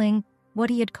 smiling, what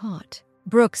he had caught.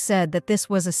 Brooks said that this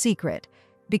was a secret.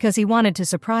 Because he wanted to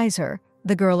surprise her,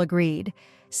 the girl agreed,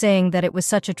 saying that it was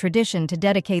such a tradition to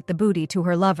dedicate the booty to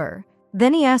her lover.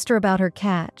 Then he asked her about her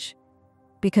catch.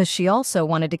 Because she also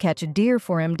wanted to catch a deer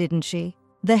for him, didn't she?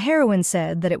 The heroine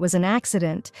said that it was an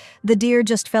accident. The deer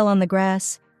just fell on the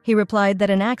grass. He replied that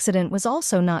an accident was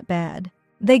also not bad.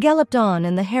 They galloped on,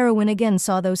 and the heroine again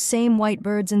saw those same white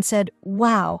birds and said,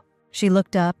 wow. She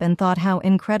looked up and thought how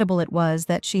incredible it was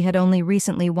that she had only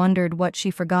recently wondered what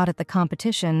she forgot at the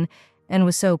competition and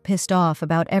was so pissed off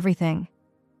about everything.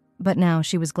 But now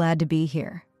she was glad to be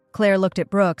here. Claire looked at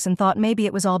Brooks and thought maybe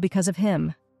it was all because of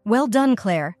him. Well done,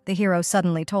 Claire, the hero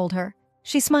suddenly told her.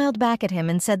 She smiled back at him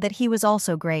and said that he was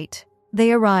also great.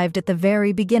 They arrived at the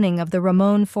very beginning of the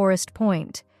Ramon Forest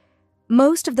Point.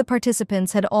 Most of the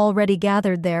participants had already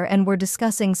gathered there and were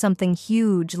discussing something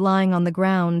huge lying on the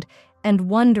ground and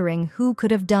wondering who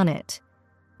could have done it.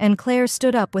 and Claire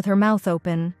stood up with her mouth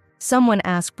open. Someone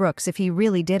asked Brooks if he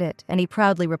really did it, and he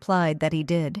proudly replied that he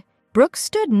did. Brooks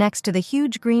stood next to the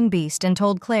huge green beast and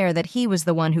told Claire that he was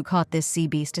the one who caught this sea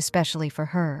beast especially for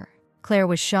her. Claire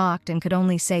was shocked and could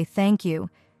only say thank you,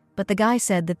 but the guy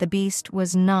said that the beast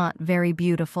was not very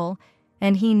beautiful,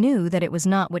 and he knew that it was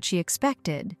not what she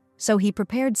expected, so he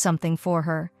prepared something for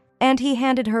her. And he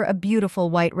handed her a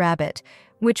beautiful white rabbit,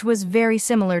 which was very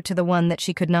similar to the one that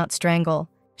she could not strangle.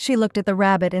 She looked at the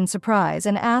rabbit in surprise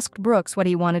and asked Brooks what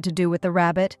he wanted to do with the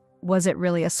rabbit. Was it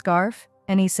really a scarf?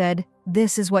 And he said,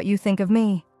 "This is what you think of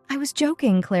me." "I was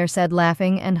joking," Claire said,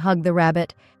 laughing, and hugged the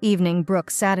rabbit. Evening,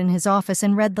 Brooks sat in his office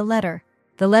and read the letter.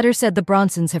 The letter said the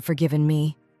Bronsons have forgiven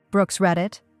me. Brooks read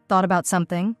it, thought about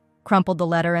something, crumpled the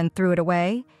letter and threw it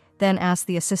away, then asked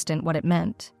the assistant what it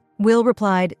meant. Will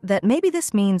replied that maybe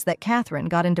this means that Catherine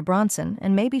got into Bronson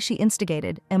and maybe she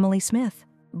instigated Emily Smith.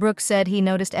 Brooks said he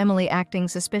noticed Emily acting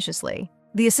suspiciously.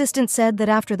 The assistant said that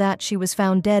after that she was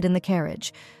found dead in the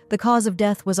carriage. The cause of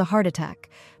death was a heart attack,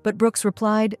 but Brooks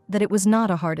replied that it was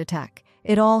not a heart attack.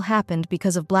 It all happened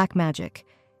because of black magic.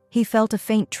 He felt a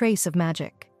faint trace of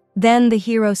magic. Then the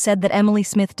hero said that Emily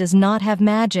Smith does not have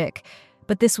magic,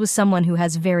 but this was someone who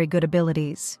has very good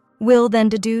abilities. Will then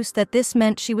deduced that this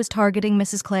meant she was targeting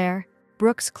Mrs. Clare.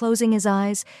 Brooks, closing his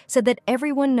eyes, said that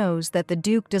everyone knows that the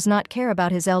Duke does not care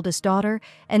about his eldest daughter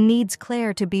and needs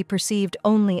Claire to be perceived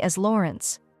only as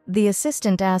Lawrence. The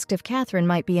assistant asked if Catherine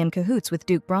might be in cahoots with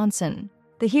Duke Bronson.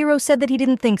 The hero said that he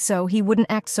didn't think so, he wouldn't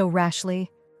act so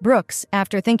rashly. Brooks,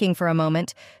 after thinking for a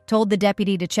moment, told the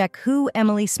deputy to check who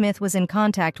Emily Smith was in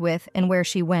contact with and where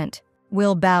she went.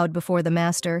 Will bowed before the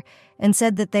master and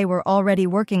said that they were already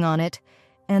working on it,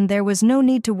 and there was no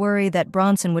need to worry that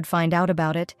Bronson would find out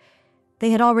about it.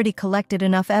 They had already collected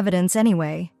enough evidence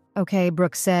anyway. "Okay,"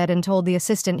 Brooks said, and told the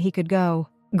assistant he could go.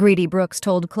 Greedy Brooks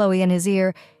told Chloe in his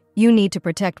ear, "You need to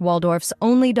protect Waldorf's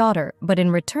only daughter, but in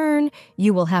return,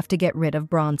 you will have to get rid of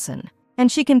Bronson."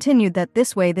 And she continued that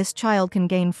this way this child can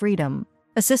gain freedom.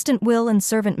 Assistant Will and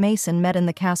Servant Mason met in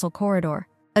the castle corridor.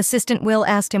 Assistant Will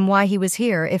asked him why he was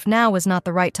here if now was not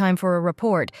the right time for a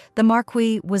report. The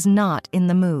Marquis was not in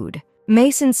the mood.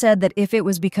 Mason said that if it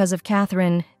was because of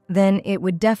Catherine, then it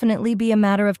would definitely be a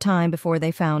matter of time before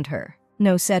they found her.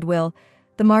 "No," said Will.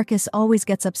 "The Marquis always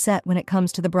gets upset when it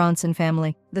comes to the Bronson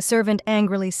family." The servant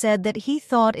angrily said that he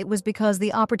thought it was because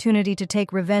the opportunity to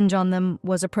take revenge on them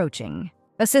was approaching.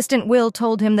 Assistant Will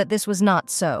told him that this was not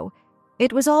so.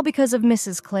 It was all because of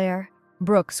Mrs. Clare.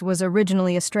 Brooks was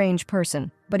originally a strange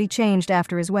person, but he changed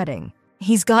after his wedding.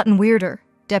 "He's gotten weirder,"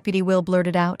 Deputy Will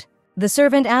blurted out. The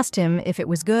servant asked him if it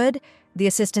was good. The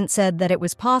assistant said that it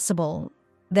was possible.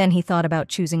 Then he thought about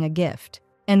choosing a gift,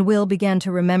 and Will began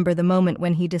to remember the moment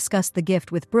when he discussed the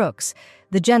gift with Brooks.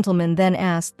 The gentleman then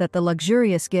asked that the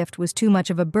luxurious gift was too much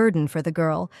of a burden for the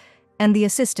girl, and the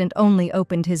assistant only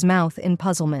opened his mouth in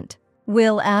puzzlement.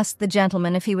 Will asked the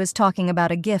gentleman if he was talking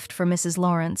about a gift for Mrs.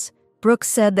 Lawrence. Brooks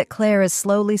said that Claire is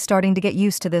slowly starting to get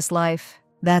used to this life.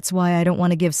 "That's why I don't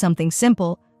want to give something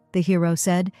simple," the hero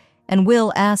said, and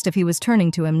Will asked if he was turning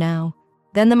to him now.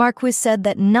 Then the Marquis said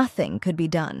that nothing could be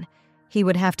done. He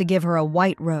would have to give her a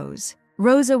white rose.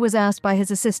 Rosa was asked by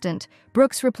his assistant.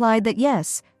 Brooks replied that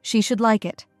yes, she should like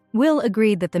it. Will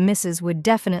agreed that the missus would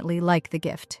definitely like the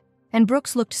gift, and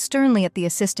Brooks looked sternly at the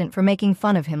assistant for making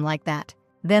fun of him like that.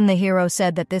 Then the hero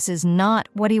said that this is not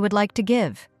what he would like to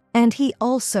give, and he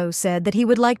also said that he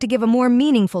would like to give a more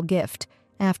meaningful gift,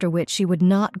 after which she would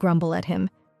not grumble at him.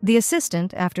 The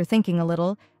assistant, after thinking a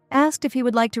little, asked if he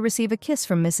would like to receive a kiss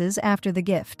from Mrs. after the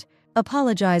gift.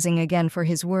 Apologizing again for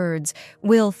his words,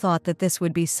 Will thought that this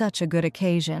would be such a good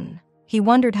occasion. He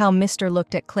wondered how Mr.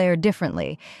 looked at Claire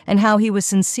differently, and how he was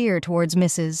sincere towards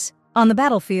Mrs. On the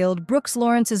battlefield, Brooks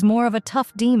Lawrence is more of a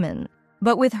tough demon.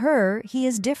 But with her, he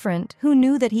is different. Who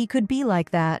knew that he could be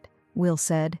like that? Will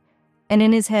said. And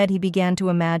in his head he began to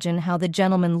imagine how the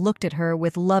gentleman looked at her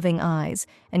with loving eyes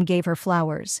and gave her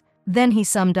flowers. Then he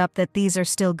summed up that these are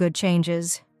still good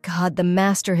changes. "God, the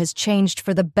master has changed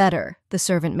for the better," the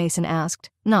servant Mason asked,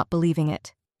 not believing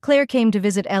it. Claire came to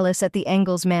visit Ellis at the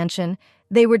Engels mansion.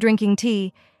 They were drinking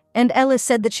tea, and Ellis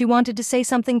said that she wanted to say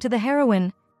something to the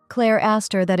heroine. Claire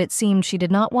asked her that it seemed she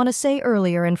did not want to say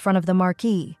earlier in front of the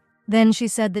Marquis. Then she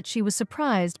said that she was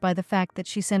surprised by the fact that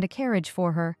she sent a carriage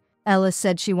for her. Ellis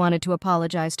said she wanted to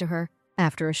apologize to her.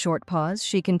 After a short pause,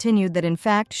 she continued that in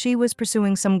fact she was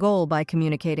pursuing some goal by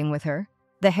communicating with her.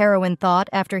 The heroine thought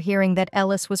after hearing that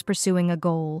Ellis was pursuing a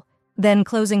goal. Then,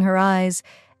 closing her eyes,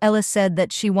 Ellis said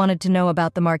that she wanted to know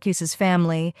about the Marquise's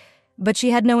family, but she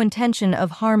had no intention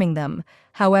of harming them.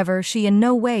 However, she in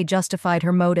no way justified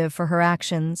her motive for her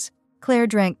actions. Claire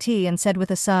drank tea and said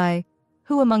with a sigh,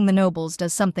 Who among the nobles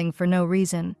does something for no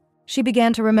reason? She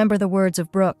began to remember the words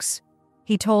of Brooks.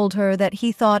 He told her that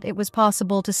he thought it was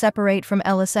possible to separate from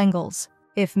Ellis Engels.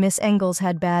 If Miss Engels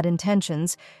had bad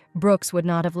intentions, Brooks would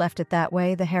not have left it that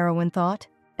way, the heroine thought.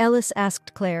 Ellis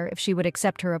asked Claire if she would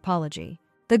accept her apology.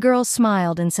 The girl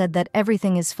smiled and said that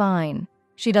everything is fine.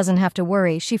 She doesn't have to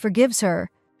worry, she forgives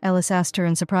her. Ellis asked her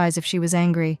in surprise if she was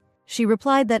angry. She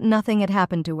replied that nothing had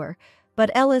happened to her, but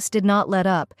Ellis did not let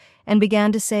up and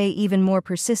began to say even more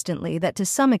persistently that to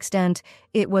some extent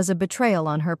it was a betrayal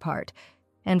on her part,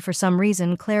 and for some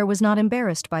reason Claire was not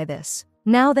embarrassed by this.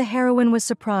 Now the heroine was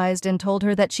surprised and told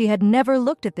her that she had never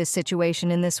looked at this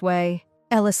situation in this way.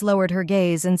 Ellis lowered her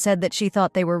gaze and said that she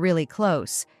thought they were really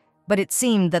close, but it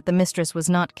seemed that the mistress was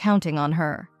not counting on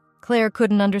her. Claire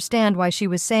couldn't understand why she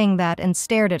was saying that and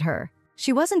stared at her.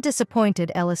 She wasn't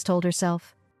disappointed, Ellis told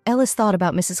herself. Ellis thought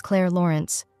about Mrs. Claire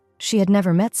Lawrence. She had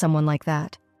never met someone like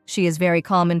that. She is very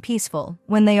calm and peaceful.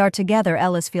 When they are together,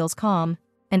 Ellis feels calm.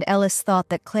 And Ellis thought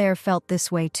that Claire felt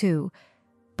this way too.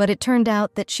 But it turned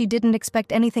out that she didn't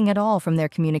expect anything at all from their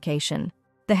communication.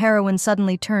 The heroine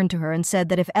suddenly turned to her and said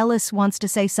that if Ellis wants to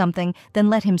say something, then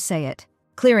let him say it.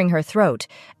 Clearing her throat,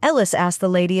 Ellis asked the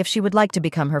lady if she would like to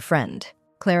become her friend.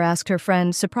 Claire asked her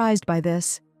friend, surprised by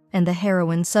this. And the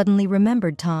heroine suddenly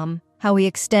remembered Tom, how he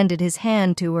extended his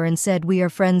hand to her and said, "We are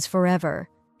friends forever."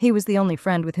 He was the only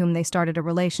friend with whom they started a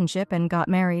relationship and got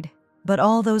married. But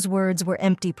all those words were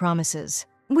empty promises.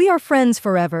 "We are friends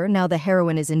forever," now the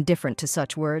heroine is indifferent to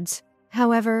such words.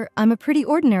 "However, I'm a pretty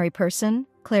ordinary person,"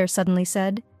 Claire suddenly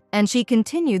said. And she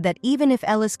continued that even if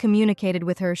Ellis communicated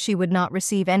with her, she would not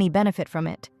receive any benefit from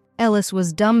it. Ellis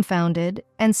was dumbfounded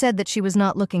and said that she was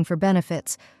not looking for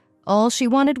benefits. All she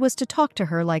wanted was to talk to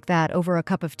her like that over a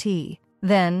cup of tea.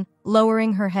 Then,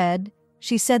 lowering her head,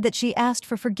 she said that she asked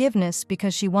for forgiveness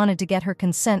because she wanted to get her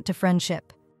consent to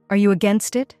friendship. "Are you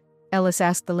against it?" Ellis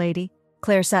asked the lady.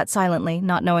 Claire sat silently,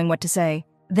 not knowing what to say.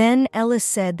 Then Ellis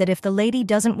said that if the lady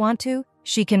doesn't want to,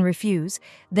 she can refuse,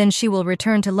 then she will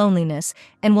return to loneliness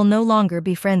and will no longer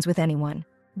be friends with anyone.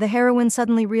 The heroine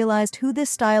suddenly realized who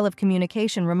this style of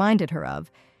communication reminded her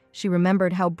of. She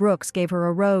remembered how Brooks gave her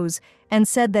a rose and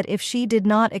said that if she did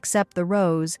not accept the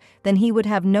rose, then he would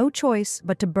have no choice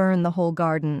but to burn the whole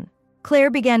garden.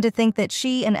 Claire began to think that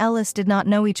she and Ellis did not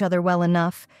know each other well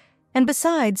enough, and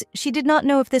besides, she did not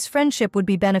know if this friendship would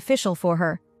be beneficial for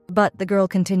her. But the girl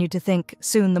continued to think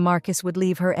soon the Marquis would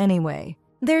leave her anyway.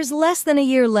 There's less than a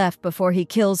year left before he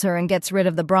kills her and gets rid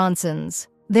of the Bronsons.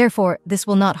 Therefore, this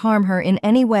will not harm her in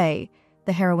any way,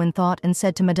 the heroine thought and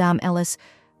said to Madame Ellis,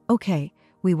 "Okay,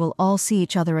 we will all see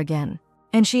each other again."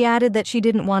 And she added that she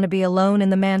didn't want to be alone in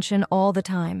the mansion all the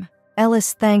time.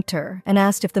 Ellis thanked her and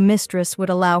asked if the mistress would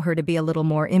allow her to be a little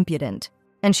more impudent.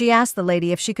 And she asked the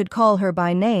lady if she could call her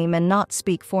by name and not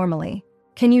speak formally.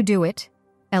 "Can you do it?"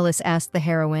 Ellis asked the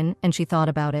heroine, and she thought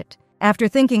about it. After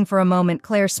thinking for a moment,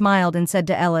 Claire smiled and said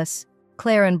to Ellis,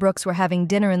 Claire and Brooks were having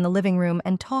dinner in the living room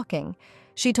and talking.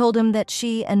 She told him that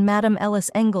she and Madame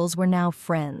Ellis Engels were now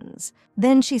friends.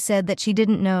 Then she said that she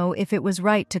didn't know if it was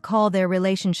right to call their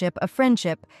relationship a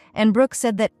friendship, and Brooks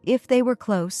said that if they were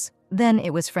close, then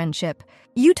it was friendship.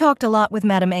 "You talked a lot with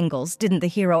Madame Engels, didn't the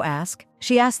hero ask?"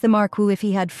 She asked the Marquis if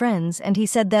he had friends, and he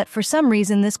said that for some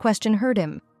reason this question hurt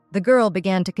him. The girl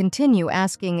began to continue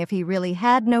asking if he really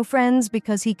had no friends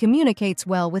because he communicates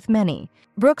well with many.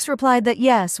 Brooks replied that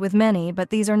yes, with many, but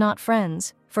these are not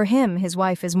friends. For him, his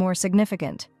wife is more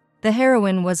significant. The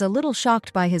heroine was a little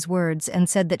shocked by his words and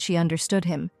said that she understood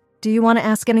him. "Do you want to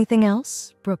ask anything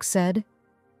else?" Brooks said.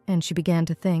 And she began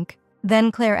to think.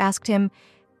 Then Claire asked him,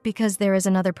 "Because there is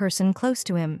another person close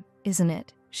to him, isn't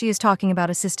it?" She is talking about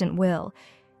Assistant Will.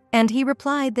 And he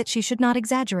replied that she should not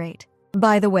exaggerate.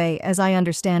 "By the way, as I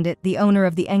understand it, the owner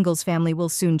of the Engels family will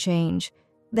soon change."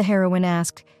 The heroine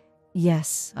asked,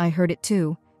 "Yes, I heard it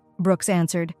too." Brooks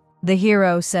answered. The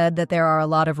hero said that there are a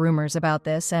lot of rumors about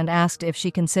this and asked if she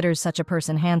considers such a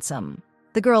person handsome.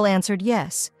 The girl answered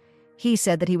yes. He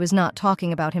said that he was not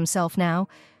talking about himself now,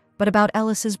 but about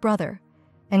Ellis's brother.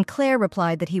 And Claire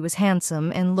replied that he was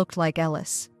handsome and looked like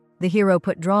Ellis. The hero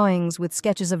put drawings with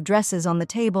sketches of dresses on the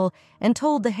table and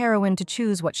told the heroine to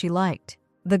choose what she liked.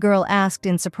 The girl asked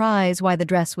in surprise why the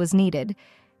dress was needed.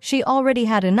 She already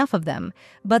had enough of them,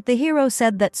 but the hero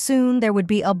said that soon there would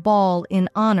be a ball in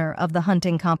honor of the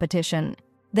hunting competition.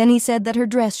 Then he said that her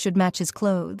dress should match his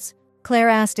clothes. Claire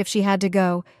asked if she had to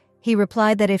go. He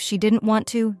replied that if she didn't want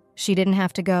to, she didn't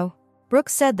have to go.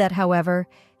 Brooks said that, however,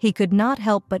 he could not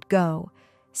help but go,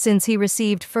 since he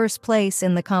received first place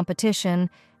in the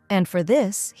competition, and for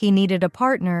this he needed a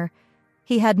partner.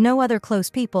 He had no other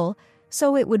close people,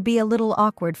 so it would be a little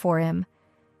awkward for him.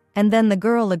 And then the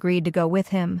girl agreed to go with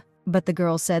him. But the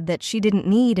girl said that she didn't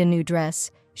need a new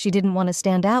dress. She didn't want to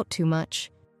stand out too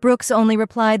much. Brooks only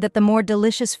replied that the more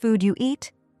delicious food you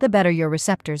eat, the better your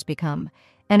receptors become,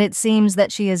 and it seems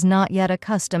that she is not yet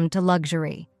accustomed to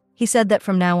luxury. He said that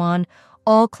from now on,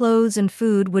 all clothes and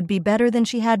food would be better than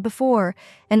she had before,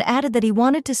 and added that he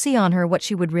wanted to see on her what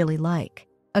she would really like.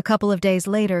 A couple of days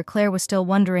later, Claire was still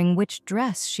wondering which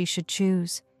dress she should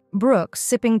choose. Brooks,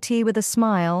 sipping tea with a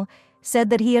smile,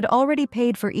 said that he had already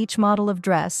paid for each model of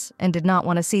dress and did not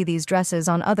want to see these dresses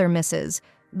on other misses.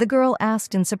 The girl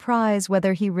asked in surprise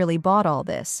whether he really bought all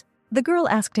this. The girl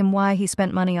asked him why he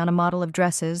spent money on a model of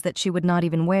dresses that she would not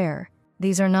even wear.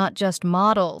 "These are not just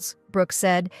models," Brooks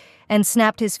said, and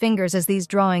snapped his fingers as these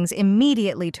drawings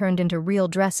immediately turned into real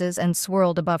dresses and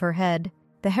swirled above her head.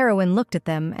 The heroine looked at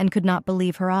them and could not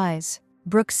believe her eyes.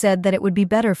 Brooks said that it would be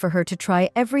better for her to try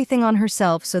everything on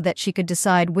herself so that she could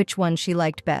decide which one she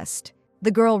liked best.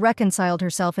 The girl reconciled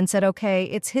herself and said, "Okay,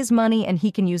 it's his money and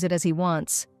he can use it as he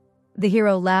wants." The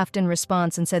hero laughed in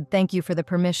response and said thank you for the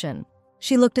permission.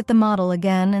 She looked at the model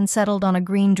again and settled on a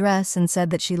green dress and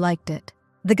said that she liked it.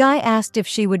 The guy asked if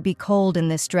she would be cold in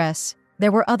this dress.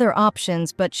 There were other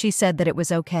options, but she said that it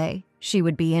was okay. She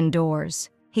would be indoors.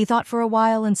 He thought for a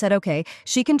while and said okay,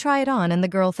 she can try it on, and the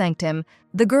girl thanked him.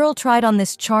 The girl tried on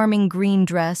this charming green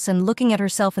dress, and looking at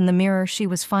herself in the mirror, she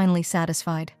was finally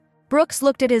satisfied. Brooks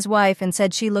looked at his wife and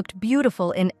said she looked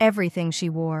beautiful in everything she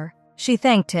wore. She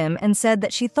thanked him and said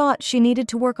that she thought she needed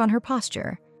to work on her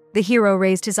posture. The hero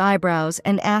raised his eyebrows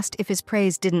and asked if his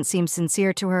praise didn't seem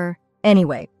sincere to her.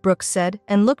 "Anyway," Brooks said,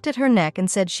 and looked at her neck and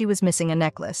said she was missing a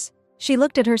necklace. She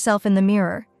looked at herself in the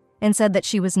mirror and said that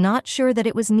she was not sure that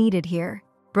it was needed here.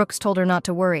 Brooks told her not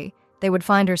to worry. They would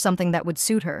find her something that would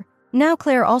suit her. Now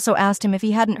Claire also asked him if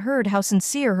he hadn't heard how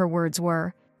sincere her words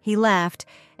were. He laughed,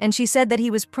 and she said that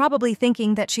he was probably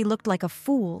thinking that she looked like a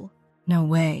fool. "No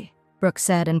way," Brooks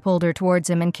said, and pulled her towards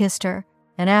him and kissed her.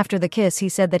 And after the kiss, he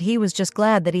said that he was just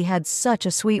glad that he had such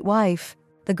a sweet wife.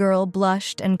 The girl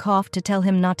blushed and coughed to tell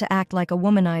him not to act like a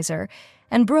womanizer,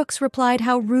 and Brooks replied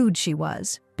how rude she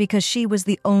was, because she was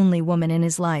the only woman in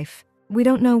his life. "We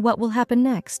don't know what will happen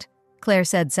next," Claire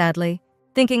said sadly.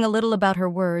 Thinking a little about her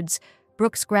words,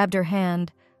 Brooks grabbed her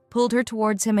hand, pulled her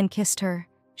towards him and kissed her.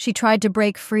 She tried to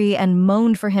break free and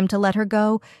moaned for him to let her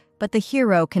go, but the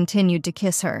hero continued to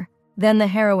kiss her. Then the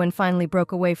heroine finally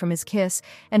broke away from his kiss,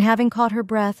 and having caught her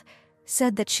breath,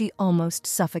 said that she almost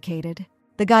suffocated.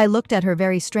 The guy looked at her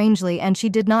very strangely, and she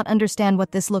did not understand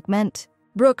what this look meant.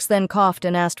 Brooks then coughed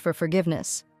and asked for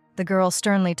forgiveness. The girl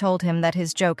sternly told him that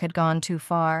his joke had gone too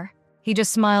far. He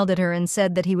just smiled at her and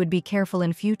said that he would be careful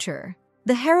in future.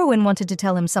 The heroine wanted to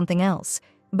tell him something else,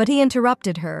 but he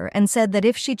interrupted her and said that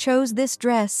if she chose this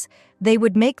dress, they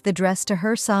would make the dress to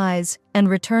her size and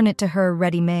return it to her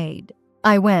ready-made.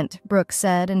 "I went," Brooks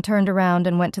said, and turned around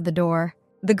and went to the door.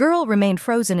 The girl remained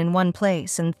frozen in one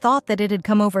place and thought that it had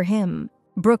come over him.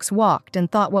 Brooks walked and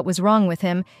thought what was wrong with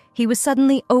him. He was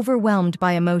suddenly overwhelmed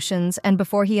by emotions, and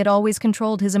before he had always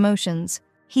controlled his emotions.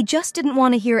 He just didn't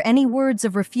want to hear any words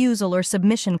of refusal or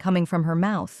submission coming from her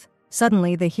mouth.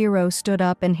 Suddenly, the hero stood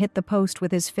up and hit the post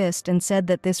with his fist and said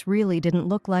that this really didn't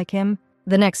look like him.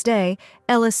 The next day,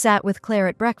 Ellis sat with Claire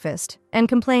at breakfast and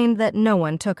complained that no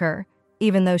one took her,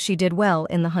 even though she did well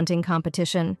in the hunting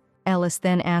competition. Ellis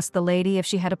then asked the lady if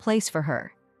she had a place for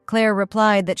her. Claire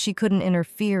replied that she couldn't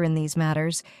interfere in these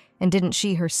matters, and didn't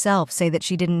she herself say that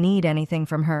she didn't need anything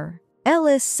from her.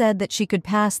 Ellis said that she could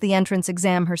pass the entrance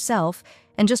exam herself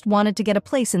and just wanted to get a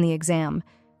place in the exam,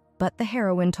 but the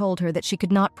heroine told her that she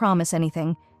could not promise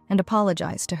anything and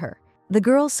apologized to her. The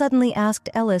girl suddenly asked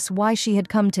Ellis why she had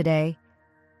come today.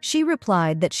 She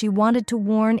replied that she wanted to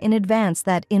warn in advance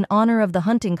that, in honor of the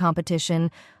hunting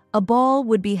competition, a ball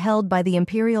would be held by the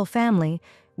imperial family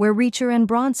where Reacher and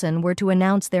Bronson were to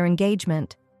announce their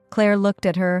engagement. Claire looked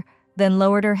at her, then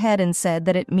lowered her head and said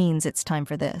that it means it's time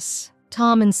for this.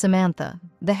 Tom and Samantha,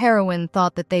 the heroine,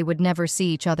 thought that they would never see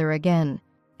each other again,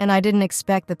 and I didn't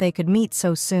expect that they could meet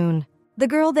so soon. The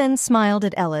girl then smiled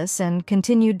at Ellis and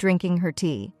continued drinking her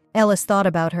tea. Ellis thought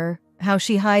about her, how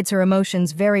she hides her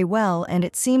emotions very well, and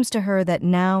it seems to her that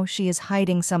now she is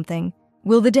hiding something.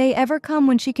 Will the day ever come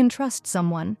when she can trust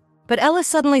someone? But Ellis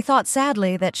suddenly thought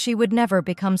sadly that she would never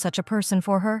become such a person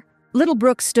for her. Little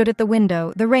Brooks stood at the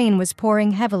window. The rain was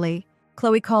pouring heavily.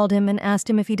 Chloe called him and asked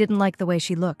him if he didn't like the way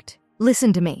she looked.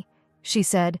 "Listen to me," she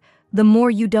said. "The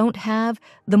more you don't have,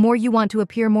 the more you want to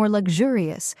appear more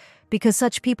luxurious, because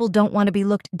such people don't want to be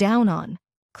looked down on."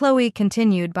 Chloe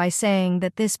continued by saying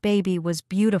that this baby was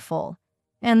beautiful,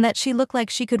 and that she looked like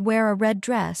she could wear a red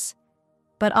dress.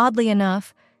 But oddly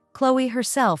enough, Chloe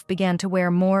herself began to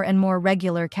wear more and more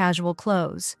regular casual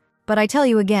clothes. But I tell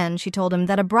you again, she told him,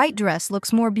 that a bright dress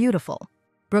looks more beautiful.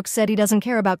 Brooks said he doesn't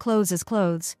care about clothes as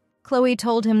clothes. Chloe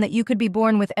told him that you could be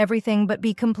born with everything but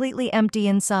be completely empty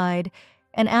inside,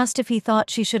 and asked if he thought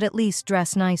she should at least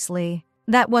dress nicely.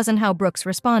 That wasn't how Brooks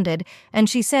responded, and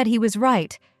she said he was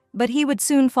right, but he would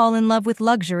soon fall in love with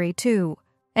luxury, too.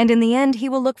 And in the end, he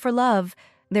will look for love.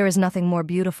 There is nothing more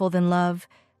beautiful than love,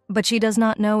 but she does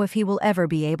not know if he will ever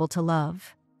be able to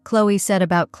love. Chloe said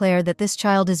about Claire that this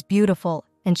child is beautiful,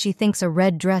 and she thinks a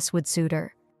red dress would suit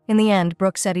her. In the end,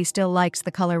 Brooks said he still likes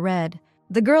the color red.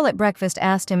 The girl at breakfast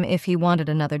asked him if he wanted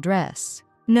another dress.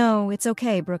 No, it's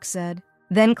okay, Brooks said.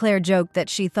 Then Claire joked that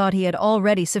she thought he had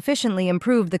already sufficiently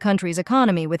improved the country's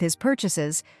economy with his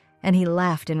purchases, and he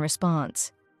laughed in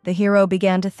response. The hero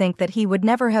began to think that he would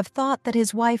never have thought that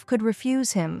his wife could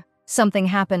refuse him. Something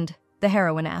happened, the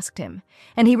heroine asked him,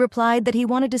 and he replied that he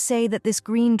wanted to say that this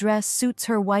green dress suits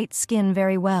her white skin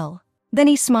very well. Then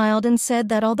he smiled and said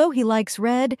that although he likes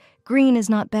red, green is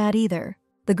not bad either.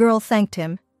 The girl thanked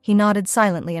him. He nodded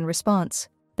silently in response.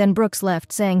 Then Brooks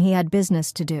left, saying he had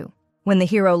business to do. When the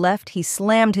hero left, he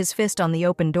slammed his fist on the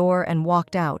open door and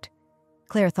walked out.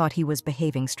 Claire thought he was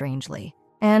behaving strangely.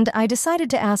 And I decided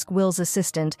to ask Will's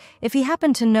assistant if he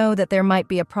happened to know that there might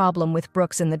be a problem with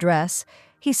Brooks in the dress.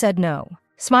 He said no.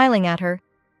 Smiling at her,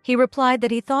 he replied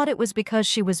that he thought it was because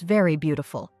she was very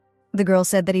beautiful. The girl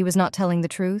said that he was not telling the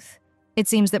truth. It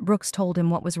seems that Brooks told him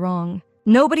what was wrong.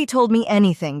 Nobody told me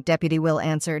anything, Deputy Will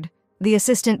answered. The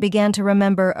assistant began to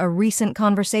remember a recent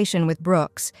conversation with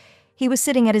Brooks. He was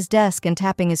sitting at his desk and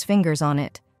tapping his fingers on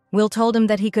it. Will told him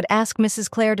that he could ask Mrs.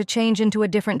 Claire to change into a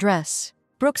different dress.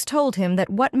 Brooks told him that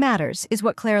what matters is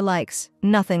what Claire likes.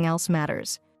 Nothing else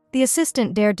matters. The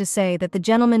assistant dared to say that the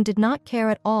gentleman did not care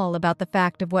at all about the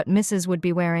fact of what Mrs. would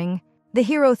be wearing. The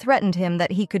hero threatened him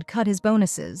that he could cut his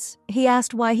bonuses. He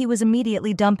asked why he was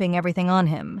immediately dumping everything on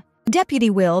him. Deputy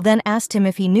Will then asked him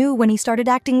if he knew when he started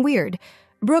acting weird.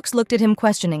 Brooks looked at him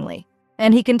questioningly,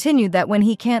 and he continued that when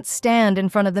he can't stand in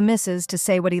front of the missus to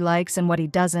say what he likes and what he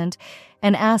doesn't,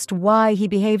 and asked why he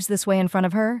behaves this way in front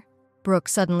of her,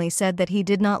 Brooks suddenly said that he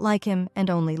did not like him and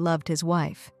only loved his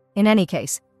wife. In any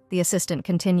case, the assistant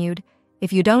continued,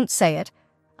 if you don't say it,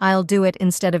 I'll do it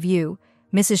instead of you.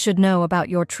 Mrs. should know about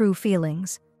your true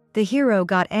feelings. The hero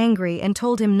got angry and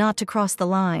told him not to cross the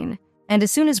line. And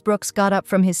as soon as Brooks got up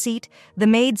from his seat, the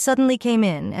maid suddenly came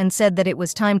in and said that it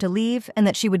was time to leave and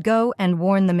that she would go and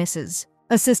warn the missus.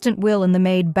 Assistant Will and the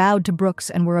maid bowed to Brooks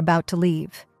and were about to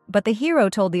leave. But the hero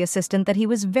told the assistant that he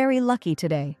was very lucky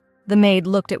today. The maid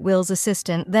looked at Will's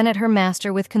assistant, then at her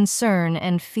master with concern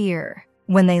and fear.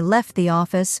 When they left the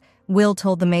office, Will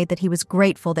told the maid that he was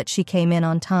grateful that she came in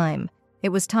on time. It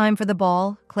was time for the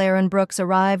ball. Claire and Brooks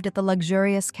arrived at the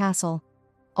luxurious castle.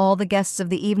 All the guests of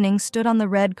the evening stood on the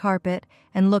red carpet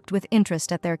and looked with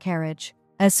interest at their carriage.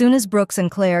 As soon as Brooks and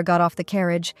Claire got off the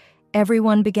carriage,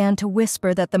 everyone began to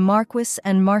whisper that the Marquis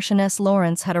and Marchioness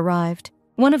Lawrence had arrived.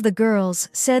 One of the girls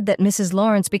said that Mrs.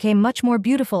 Lawrence became much more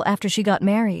beautiful after she got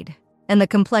married. And the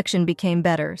complexion became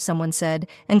better, someone said,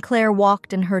 and Claire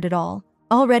walked and heard it all.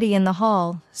 Already in the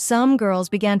hall, some girls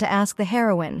began to ask the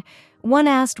heroine. One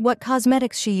asked what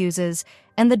cosmetics she uses,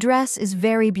 and the dress is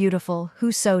very beautiful,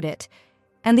 who sewed it?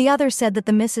 And the other said that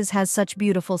the missus has such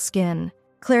beautiful skin.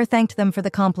 Claire thanked them for the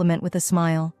compliment with a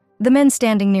smile. The men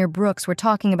standing near Brooks were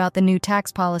talking about the new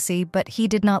tax policy, but he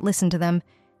did not listen to them.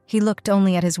 He looked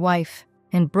only at his wife,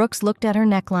 and Brooks looked at her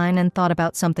neckline and thought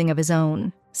about something of his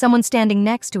own. Someone standing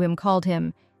next to him called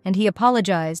him, and he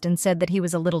apologized and said that he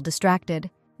was a little distracted.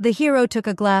 The hero took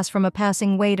a glass from a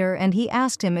passing waiter, and he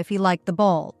asked him if he liked the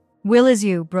ball. Will is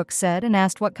you, Brooks said, and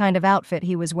asked what kind of outfit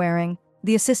he was wearing.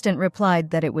 The assistant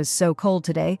replied that it was so cold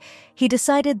today, he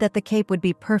decided that the cape would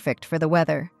be perfect for the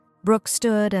weather. Brooks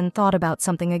stood and thought about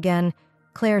something again.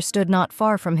 Claire stood not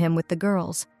far from him with the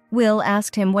girls. Will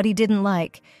asked him what he didn't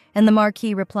like, and the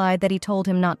Marquis replied that he told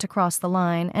him not to cross the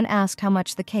line and asked how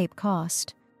much the cape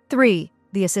cost. 3,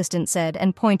 the assistant said,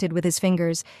 and pointed with his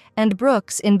fingers, and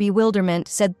Brooks, in bewilderment,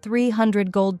 said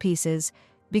 300 gold pieces,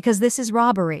 because this is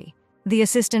robbery. The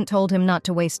assistant told him not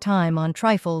to waste time on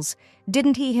trifles.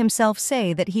 Didn't he himself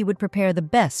say that he would prepare the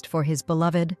best for his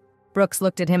beloved? Brooks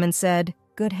looked at him and said,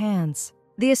 good hands.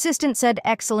 The assistant said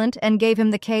excellent and gave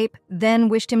him the cape, then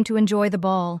wished him to enjoy the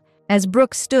ball. As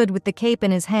Brooks stood with the cape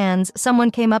in his hands,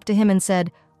 someone came up to him and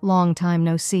said, long time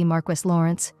no see, Marquis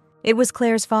Lawrence. It was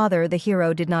Claire's father. The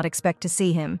hero did not expect to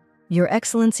see him. Your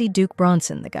Excellency Duke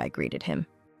Bronson, the guy greeted him.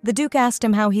 The Duke asked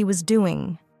him how he was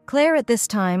doing. Claire at this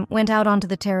time went out onto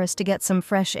the terrace to get some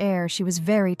fresh air. She was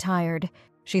very tired.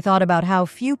 She thought about how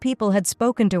few people had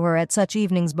spoken to her at such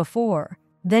evenings before.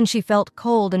 Then she felt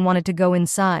cold and wanted to go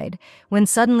inside, when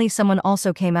suddenly someone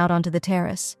also came out onto the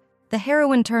terrace. The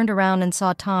heroine turned around and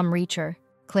saw Tom reach her.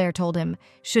 Claire told him,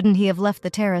 shouldn't he have left the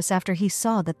terrace after he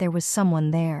saw that there was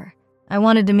someone there? "I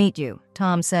wanted to meet you,"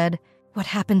 Tom said. "What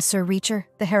happened, Sir Reacher?"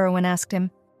 the heroine asked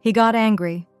him. He got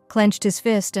angry, clenched his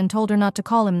fist, and told her not to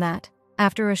call him that.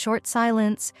 After a short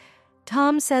silence,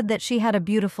 Tom said that she had a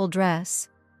beautiful dress,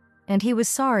 and he was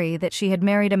sorry that she had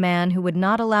married a man who would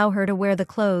not allow her to wear the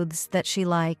clothes that she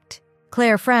liked.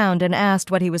 Claire frowned and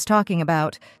asked what he was talking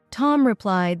about. Tom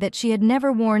replied that she had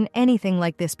never worn anything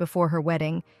like this before her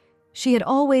wedding. She had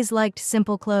always liked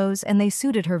simple clothes, and they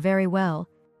suited her very well.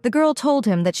 The girl told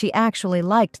him that she actually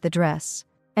liked the dress,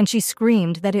 and she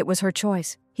screamed that it was her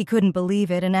choice. He couldn't believe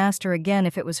it and asked her again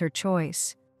if it was her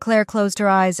choice. Claire closed her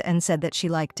eyes and said that she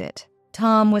liked it.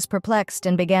 Tom was perplexed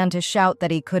and began to shout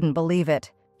that he couldn't believe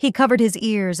it. He covered his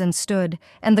ears and stood,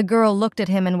 and the girl looked at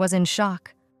him and was in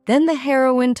shock. Then the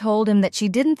heroine told him that she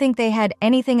didn't think they had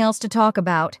anything else to talk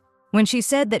about. When she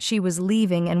said that she was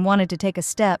leaving and wanted to take a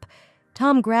step,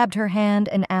 Tom grabbed her hand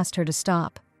and asked her to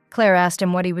stop. Claire asked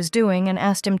him what he was doing and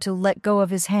asked him to let go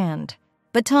of his hand.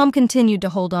 But Tom continued to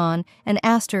hold on and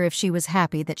asked her if she was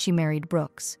happy that she married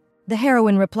Brooks. The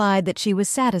heroine replied that she was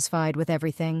satisfied with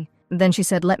everything. Then she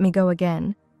said, "Let me go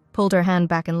again," pulled her hand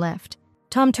back and left.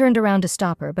 Tom turned around to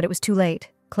stop her, but it was too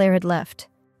late. Claire had left.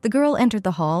 The girl entered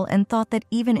the hall and thought that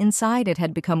even inside it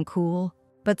had become cool.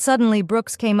 But suddenly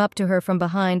Brooks came up to her from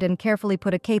behind and carefully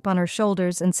put a cape on her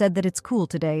shoulders and said that it's cool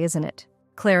today, isn't it?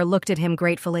 Claire looked at him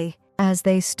gratefully. As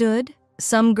they stood,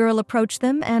 some girl approached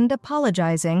them and,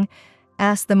 apologizing,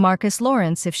 asked the Marcus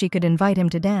Lawrence if she could invite him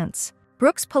to dance.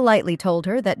 Brooks politely told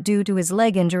her that due to his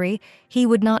leg injury, he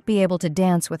would not be able to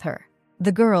dance with her.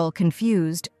 The girl,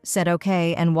 confused, said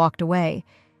okay and walked away.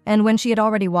 And when she had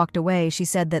already walked away, she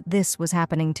said that this was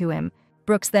happening to him.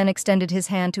 Brooks then extended his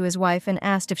hand to his wife and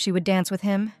asked if she would dance with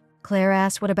him. Claire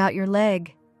asked, "What about your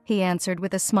leg?" He answered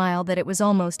with a smile that it was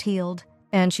almost healed.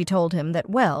 And she told him that,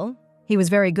 well, he was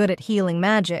very good at healing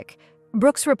magic.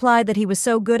 Brooks replied that he was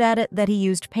so good at it that he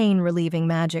used pain-relieving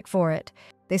magic for it.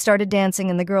 They started dancing,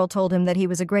 and the girl told him that he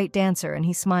was a great dancer, and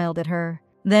he smiled at her.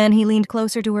 Then he leaned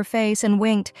closer to her face and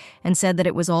winked and said that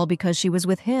it was all because she was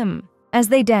with him. As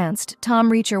they danced,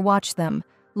 Tom Reacher watched them,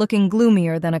 looking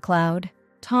gloomier than a cloud.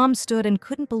 Tom stood and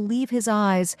couldn't believe his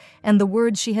eyes, and the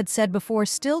words she had said before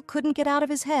still couldn't get out of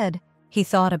his head. He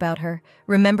thought about her,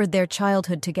 remembered their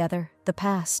childhood together, the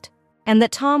past, and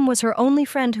that Tom was her only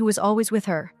friend who was always with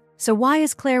her. So why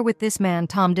is Claire with this man?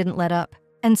 Tom didn't let up.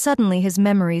 And suddenly his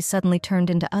memories suddenly turned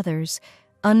into others,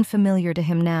 unfamiliar to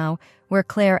him now, where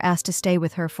Claire asked to stay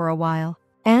with her for a while.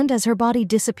 And as her body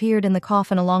disappeared in the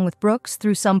coffin along with Brooks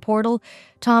through some portal,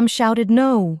 Tom shouted,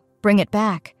 "No, bring it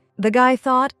back." The guy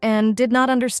thought and did not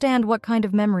understand what kind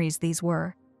of memories these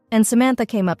were. And Samantha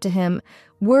came up to him,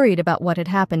 worried about what had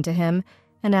happened to him,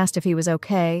 and asked if he was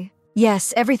okay.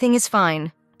 "Yes, everything is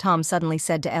fine," Tom suddenly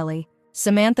said to Ellie.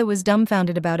 Samantha was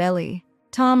dumbfounded about Ellie.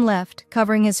 Tom left,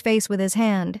 covering his face with his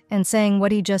hand and saying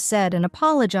what he just said, and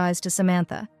apologized to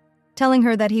Samantha, telling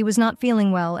her that he was not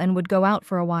feeling well and would go out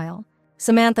for a while.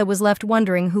 Samantha was left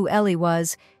wondering who Ellie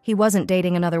was. He wasn't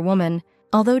dating another woman.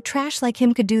 Although trash like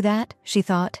him could do that, she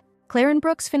thought. Claire and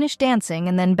Brooks finished dancing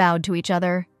and then bowed to each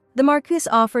other. The Marquis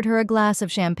offered her a glass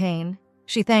of champagne.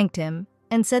 She thanked him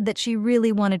and said that she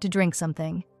really wanted to drink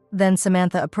something. Then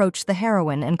Samantha approached the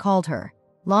heroine and called her.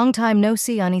 "Long time no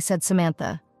see, honey," said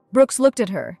Samantha. Brooks looked at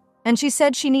her, and she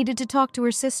said she needed to talk to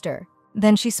her sister.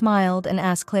 Then she smiled and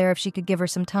asked Claire if she could give her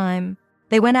some time.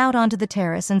 They went out onto the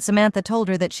terrace, and Samantha told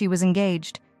her that she was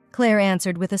engaged. Claire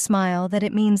answered with a smile that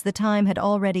it means the time had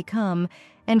already come,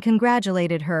 and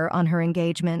congratulated her on her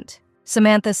engagement.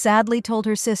 Samantha sadly told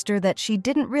her sister that she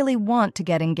didn't really want to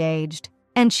get engaged,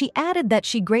 and she added that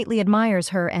she greatly admires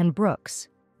her and Brooks.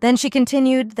 Then she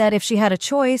continued that if she had a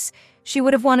choice, she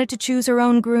would have wanted to choose her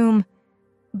own groom.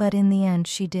 But in the end,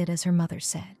 she did as her mother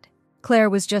said. Claire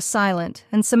was just silent,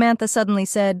 and Samantha suddenly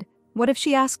said, "What if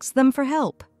she asks them for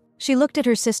help?" She looked at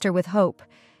her sister with hope,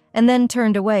 and then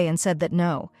turned away and said that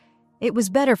no. It was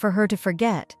better for her to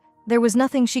forget. There was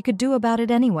nothing she could do about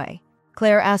it anyway.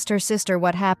 Claire asked her sister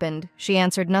what happened. She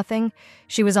answered nothing.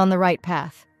 She was on the right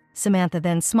path. Samantha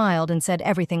then smiled and said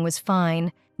everything was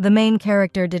fine. The main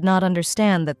character did not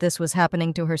understand that this was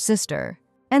happening to her sister.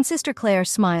 And Sister Claire,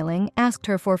 smiling, asked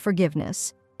her for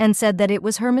forgiveness, and said that it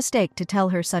was her mistake to tell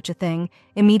her such a thing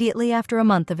immediately after a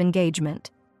month of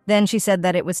engagement. Then she said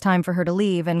that it was time for her to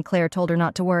leave, and Claire told her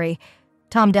not to worry.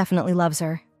 Tom definitely loves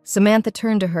her. Samantha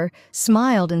turned to her,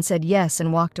 smiled, and said yes,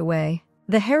 and walked away.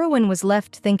 The heroine was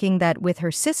left thinking that with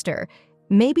her sister,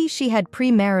 maybe she had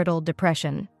premarital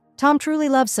depression. Tom truly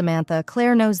loves Samantha.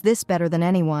 Claire knows this better than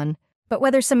anyone. But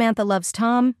whether Samantha loves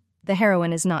Tom, The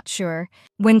heroine is not sure.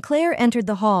 When Claire entered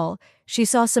the hall, she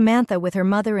saw Samantha with her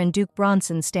mother and Duke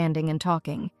Bronson standing and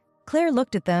talking. Claire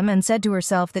looked at them and said to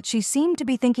herself that she seemed to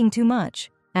be thinking too much.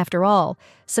 After all,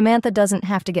 Samantha doesn't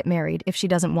have to get married if she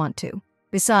doesn't want to.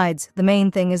 Besides, the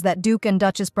main thing is that Duke and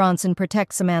Duchess Bronson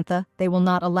protect Samantha. They will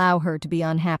not allow her to be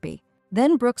unhappy.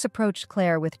 Then Brooks approached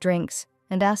Claire with drinks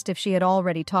and asked if she had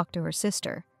already talked to her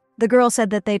sister. The girl said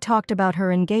that they talked about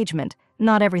her engagement.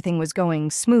 Not everything was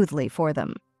going smoothly for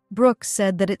them. Brooks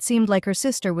said that it seemed like her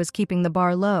sister was keeping the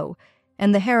bar low,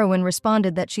 and the heroine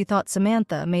responded that she thought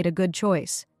Samantha made a good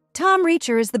choice. "Tom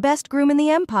Reacher is the best groom in the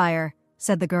Empire,"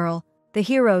 said the girl. The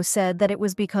hero said that it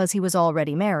was because he was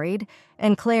already married,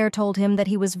 and Claire told him that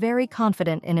he was very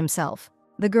confident in himself.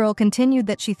 The girl continued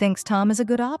that she thinks Tom is a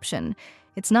good option.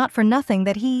 It's not for nothing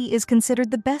that he is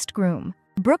considered the best groom.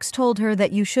 Brooks told her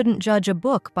that you shouldn't judge a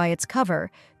book by its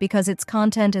cover because its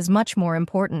content is much more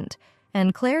important,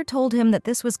 and Claire told him that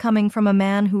this was coming from a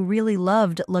man who really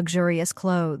loved luxurious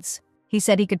clothes. He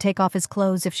said he could take off his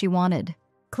clothes if she wanted.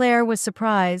 Claire was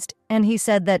surprised, and he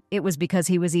said that it was because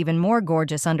he was even more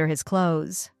gorgeous under his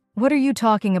clothes. "What are you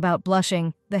talking about,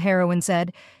 blushing?" the heroine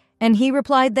said, and he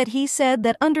replied that he said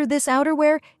that under this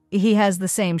outerwear, he has the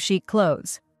same chic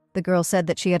clothes. The girl said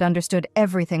that she had understood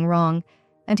everything wrong,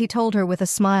 and he told her with a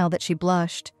smile that she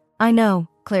blushed. "I know,"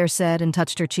 Claire said and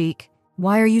touched her cheek.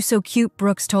 "Why are you so cute?"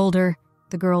 Brooks told her.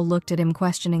 The girl looked at him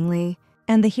questioningly,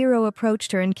 and the hero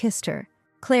approached her and kissed her.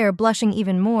 Claire, blushing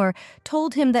even more,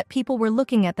 told him that people were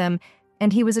looking at them,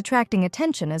 and he was attracting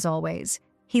attention as always.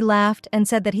 He laughed and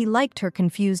said that he liked her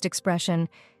confused expression.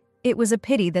 It was a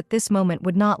pity that this moment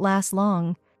would not last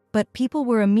long, but people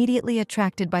were immediately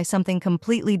attracted by something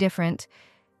completely different.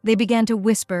 They began to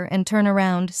whisper and turn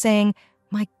around, saying,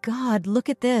 "My God, look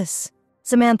at this."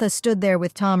 Samantha stood there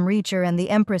with Tom Reacher and the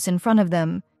Empress in front of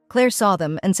them. Claire saw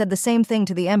them and said the same thing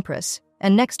to the Empress,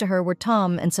 and next to her were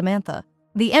Tom and Samantha.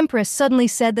 The Empress suddenly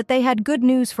said that they had good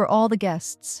news for all the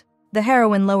guests. The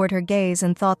heroine lowered her gaze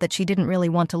and thought that she didn't really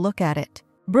want to look at it.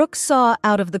 Brooks saw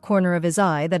out of the corner of his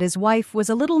eye that his wife was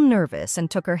a little nervous and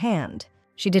took her hand.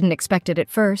 She didn't expect it at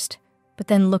first, but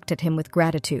then looked at him with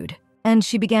gratitude. And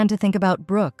she began to think about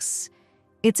Brooks.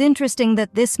 It's interesting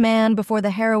that this man, before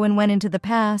the heroine went into the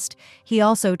past, he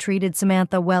also treated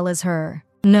Samantha well as her.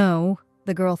 No,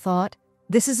 the girl thought.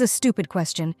 This is a stupid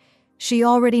question. She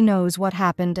already knows what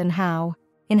happened and how.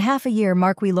 In half a year,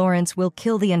 Marquis Lawrence will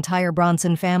kill the entire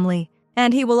Bronson family,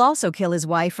 and he will also kill his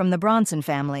wife from the Bronson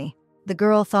family. The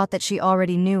girl thought that she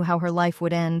already knew how her life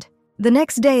would end. The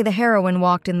next day, the heroine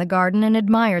walked in the garden and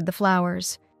admired the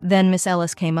flowers. Then Miss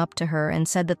Ellis came up to her and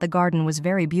said that the garden was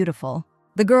very beautiful.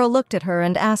 The girl looked at her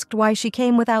and asked why she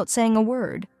came without saying a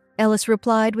word. Ellis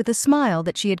replied with a smile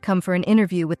that she had come for an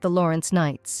interview with the Lawrence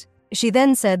Knights. She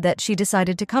then said that she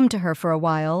decided to come to her for a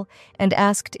while and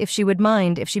asked if she would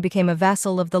mind if she became a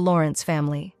vassal of the Lawrence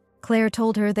family. Claire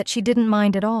told her that she didn't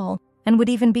mind at all and would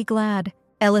even be glad.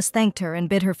 Ellis thanked her and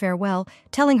bid her farewell,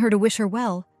 telling her to wish her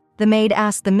well. The maid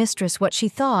asked the mistress what she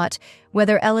thought,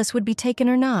 whether Ellis would be taken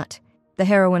or not. The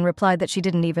heroine replied that she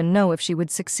didn't even know if she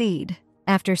would succeed.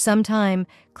 After some time,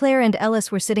 Claire and Ellis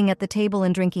were sitting at the table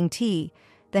and drinking tea.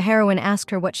 The heroine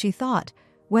asked her what she thought,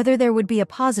 whether there would be a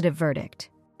positive verdict.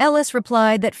 Ellis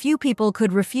replied that few people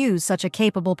could refuse such a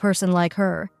capable person like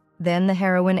her. Then the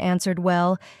heroine answered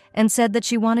well and said that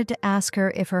she wanted to ask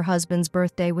her if her husband's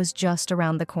birthday was just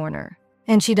around the corner,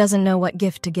 and she doesn't know what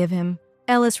gift to give him.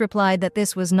 Ellis replied that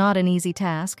this was not an easy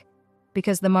task,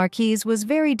 because the Marquise was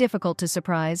very difficult to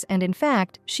surprise, and in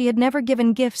fact, she had never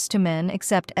given gifts to men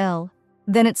except Elle.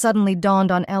 Then it suddenly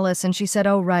dawned on Ellis, and she said,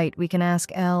 "Oh right, we can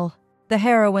ask Elle." The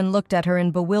heroine looked at her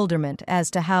in bewilderment as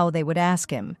to how they would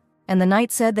ask him. And the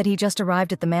knight said that he just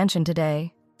arrived at the mansion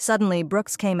today. Suddenly,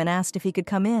 Brooks came and asked if he could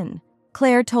come in.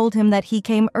 Claire told him that he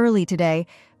came early today,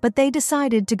 but they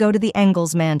decided to go to the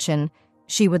Engels mansion.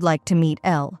 She would like to meet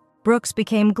Elle. Brooks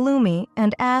became gloomy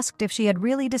and asked if she had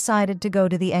really decided to go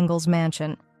to the Engels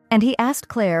mansion. And he asked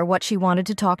Claire what she wanted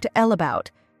to talk to Elle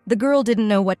about. The girl didn't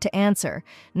know what to answer,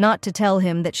 not to tell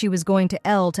him that she was going to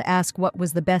Elle to ask what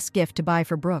was the best gift to buy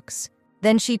for Brooks.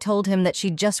 Then she told him that she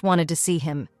just wanted to see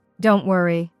him. "Don't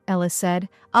worry," Ellis said.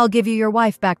 "I'll give you your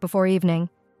wife back before evening."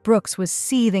 Brooks was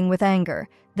seething with anger,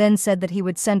 then said that he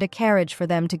would send a carriage for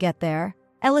them to get there.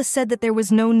 Ellis said that there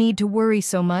was no need to worry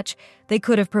so much. They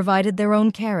could have provided their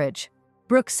own carriage.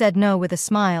 Brooks said no with a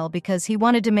smile because he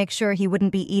wanted to make sure he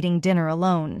wouldn't be eating dinner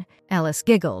alone. Ellis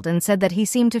giggled and said that he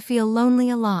seemed to feel lonely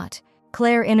a lot.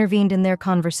 Claire intervened in their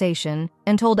conversation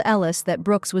and told Ellis that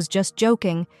Brooks was just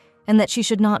joking and that she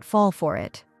should not fall for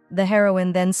it. The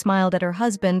heroine then smiled at her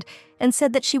husband and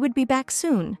said that she would be back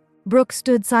soon. Brooks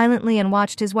stood silently and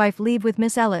watched his wife leave with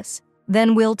Miss Ellis.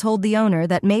 Then Will told the owner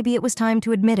that maybe it was time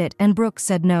to admit it, and Brooks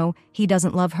said no, he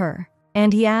doesn't love her.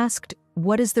 And he asked,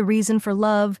 what is the reason for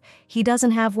love? He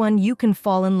doesn't have one. You can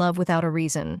fall in love without a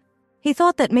reason. He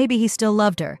thought that maybe he still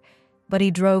loved her, but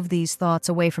he drove these thoughts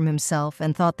away from himself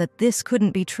and thought that this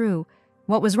couldn't be true.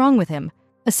 What was wrong with him?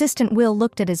 Assistant Will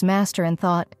looked at his master and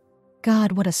thought,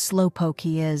 God, what a slowpoke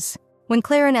he is. When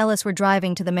Claire and Ellis were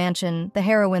driving to the mansion, the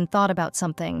heroine thought about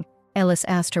something. Ellis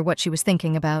asked her what she was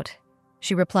thinking about.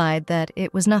 She replied that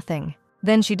it was nothing.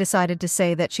 Then she decided to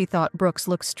say that she thought Brooks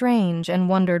looked strange and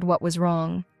wondered what was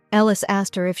wrong. Ellis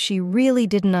asked her if she really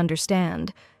didn't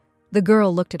understand. The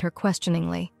girl looked at her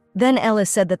questioningly. Then Ellis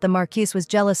said that the Marquise was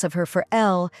jealous of her for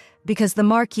Elle because the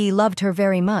Marquis loved her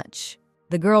very much.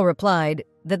 The girl replied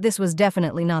that this was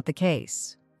definitely not the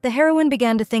case. The heroine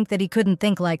began to think that he couldn't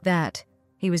think like that.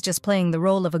 He was just playing the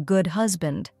role of a good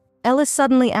husband. Ellis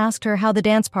suddenly asked her how the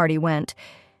dance party went.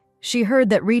 She heard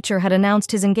that Reacher had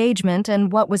announced his engagement,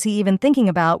 and what was he even thinking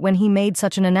about when he made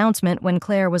such an announcement when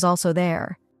Claire was also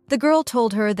there? The girl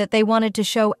told her that they wanted to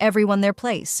show everyone their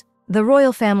place. The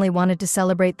royal family wanted to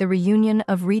celebrate the reunion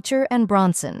of Reacher and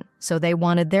Bronson, so they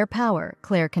wanted their power,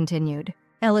 Claire continued.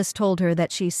 Ellis told her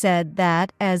that she said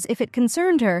that as if it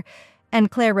concerned her,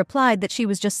 and Claire replied that she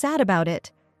was just sad about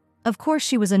it. Of course,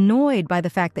 she was annoyed by the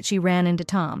fact that she ran into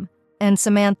Tom, and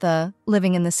Samantha,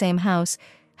 living in the same house,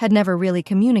 had never really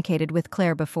communicated with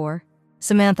Claire before.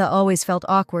 Samantha always felt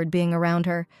awkward being around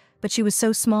her, but she was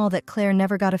so small that Claire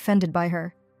never got offended by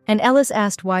her. And Ellis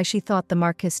asked why she thought the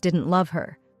Marquis didn't love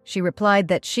her. She replied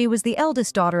that she was the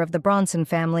eldest daughter of the Bronson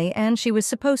family and she was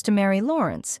supposed to marry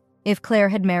Lawrence. If Claire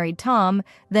had married Tom,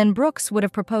 then Brooks would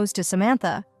have proposed to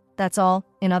Samantha. That's all.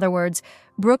 In other words,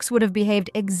 Brooks would have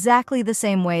behaved exactly the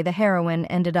same way the heroine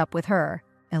ended up with her.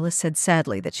 Ellis said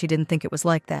sadly that she didn't think it was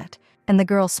like that, and the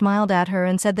girl smiled at her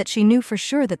and said that she knew for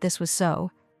sure that this was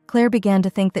so. Claire began to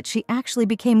think that she actually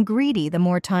became greedy the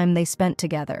more time they spent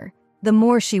together. The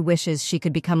more she wishes she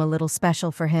could become a little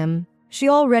special for him. She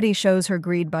already shows her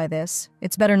greed by this.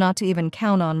 It's better not to even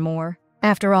count on more.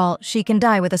 After all, she can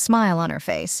die with a smile on her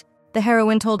face. The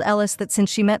heroine told Ellis that since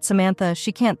she met Samantha,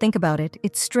 she can't think about it.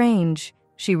 It's strange,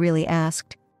 she really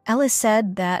asked. Ellis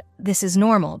said that this is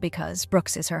normal because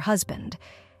Brooks is her husband.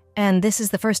 And this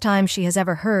is the first time she has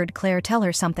ever heard Claire tell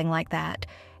her something like that.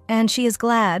 And she is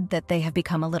glad that they have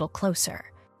become a little closer.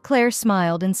 Claire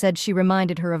smiled and said she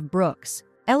reminded her of Brooks.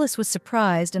 Ellis was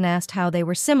surprised and asked how they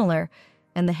were similar,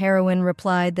 and the heroine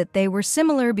replied that they were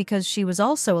similar because she was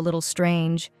also a little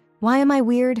strange. Why am I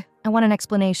weird? I want an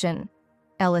explanation,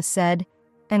 Ellis said,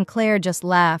 and Claire just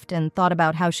laughed and thought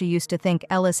about how she used to think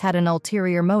Ellis had an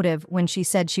ulterior motive when she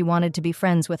said she wanted to be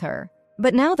friends with her.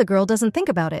 But now the girl doesn't think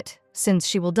about it, since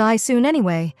she will die soon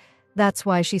anyway. That's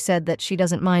why she said that she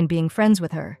doesn't mind being friends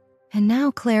with her. And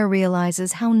now Claire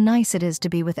realizes how nice it is to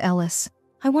be with Ellis.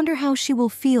 I wonder how she will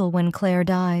feel when Claire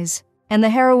dies. And the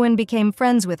heroine became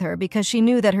friends with her because she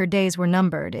knew that her days were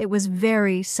numbered. It was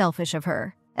very selfish of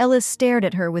her. Ellis stared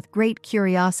at her with great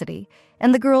curiosity,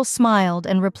 and the girl smiled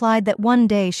and replied that one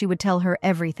day she would tell her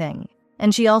everything.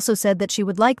 And she also said that she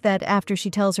would like that after she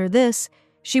tells her this,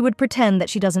 she would pretend that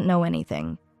she doesn't know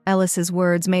anything. Ellis's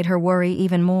words made her worry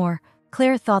even more.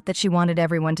 Claire thought that she wanted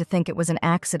everyone to think it was an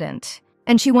accident.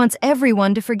 And she wants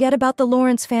everyone to forget about the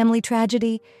Lawrence family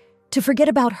tragedy, to forget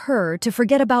about her, to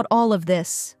forget about all of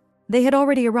this. They had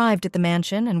already arrived at the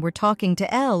mansion and were talking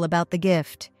to Elle about the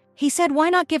gift. He said, why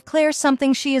not give Claire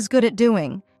something she is good at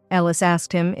doing? Ellis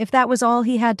asked him if that was all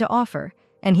he had to offer,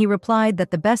 and he replied that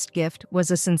the best gift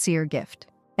was a sincere gift.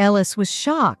 Ellis was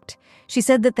shocked. She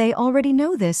said that they already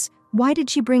know this. Why did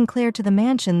she bring Claire to the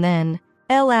mansion then?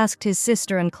 Elle asked his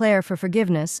sister and Claire for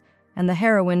forgiveness, and the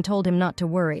heroine told him not to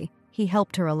worry. He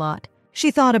helped her a lot.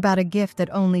 She thought about a gift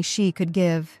that only she could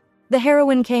give. The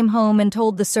heroine came home and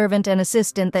told the servant and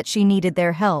assistant that she needed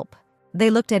their help. They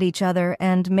looked at each other,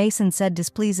 and Mason said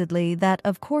displeasedly that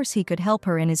of course he could help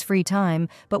her in his free time,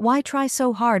 but why try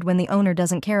so hard when the owner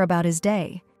doesn't care about his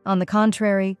day? On the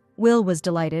contrary, Will was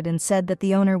delighted and said that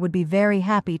the owner would be very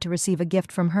happy to receive a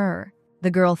gift from her.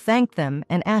 The girl thanked them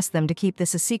and asked them to keep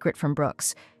this a secret from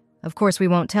Brooks. Of course we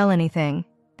won't tell anything,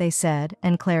 they said,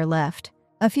 and Claire left.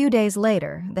 A few days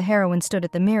later, the heroine stood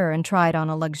at the mirror and tried on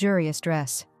a luxurious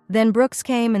dress. Then Brooks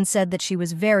came and said that she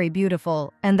was very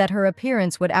beautiful and that her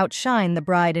appearance would outshine the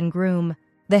bride and groom.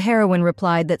 The heroine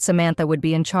replied that Samantha would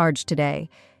be in charge today,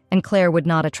 and Claire would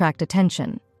not attract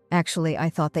attention. Actually, I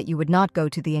thought that you would not go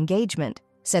to the engagement,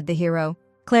 said the hero.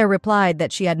 Claire replied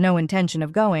that she had no intention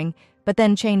of going, but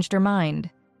then changed her mind.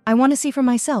 I want to see for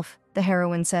myself, the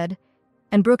heroine said,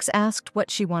 and Brooks asked what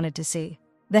she wanted to see.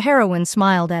 The heroine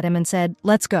smiled at him and said,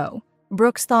 let's go.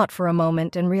 Brooks thought for a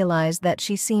moment and realized that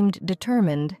she seemed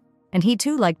determined. And he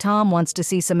too, like Tom, wants to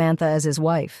see Samantha as his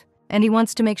wife. And he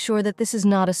wants to make sure that this is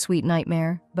not a sweet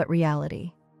nightmare, but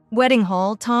reality. Wedding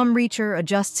hall, Tom Reacher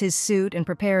adjusts his suit and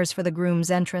prepares for the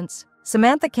groom's entrance.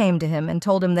 Samantha came to him and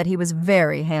told him that he was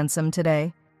very handsome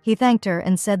today. He thanked her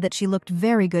and said that she looked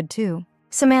very good too.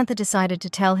 Samantha decided to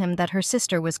tell him that her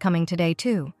sister was coming today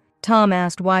too. Tom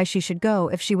asked why she should go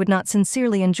if she would not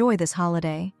sincerely enjoy this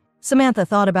holiday. Samantha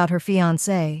thought about her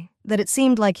fiancé, that it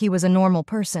seemed like he was a normal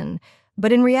person,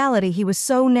 but in reality he was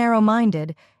so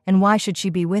narrow-minded, and why should she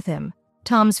be with him?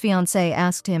 Tom's fiancé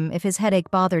asked him if his headache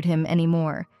bothered him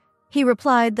anymore. He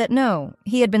replied that no,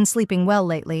 he had been sleeping well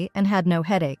lately and had no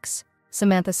headaches.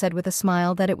 Samantha said with a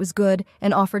smile that it was good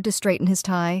and offered to straighten his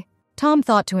tie. Tom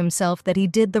thought to himself that he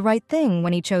did the right thing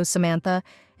when he chose Samantha,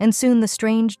 and soon the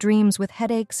strange dreams with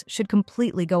headaches should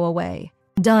completely go away.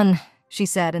 "Done," she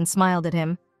said and smiled at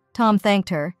him. Tom thanked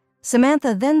her.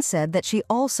 Samantha then said that she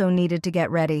also needed to get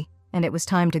ready, and it was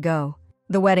time to go.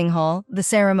 The wedding hall, the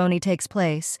ceremony takes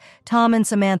place. Tom and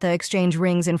Samantha exchange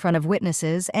rings in front of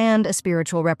witnesses and a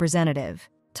spiritual representative.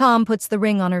 Tom puts the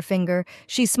ring on her finger.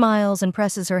 She smiles and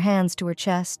presses her hands to her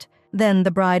chest. Then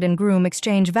the bride and groom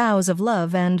exchange vows of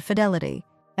love and fidelity.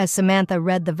 As Samantha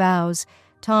read the vows,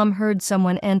 Tom heard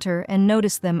someone enter and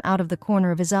noticed them out of the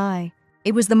corner of his eye.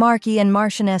 It was the Marquis and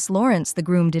Marchioness Lawrence. The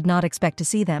groom did not expect to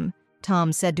see them.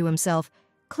 Tom said to himself,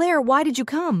 "Claire, why did you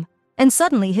come?" And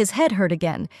suddenly his head hurt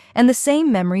again, and the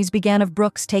same memories began of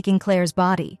Brooks taking Claire's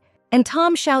body. And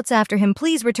Tom shouts after him,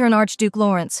 "Please return Archduke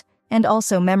Lawrence." And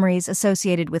also memories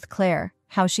associated with Claire,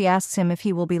 how she asks him if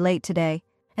he will be late today.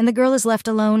 And the girl is left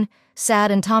alone,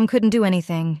 sad, and Tom couldn't do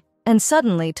anything. And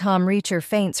suddenly Tom Reacher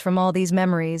faints from all these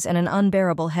memories and an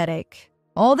unbearable headache.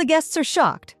 All the guests are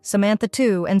shocked, Samantha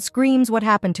too, and screams what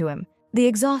happened to him. The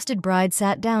exhausted bride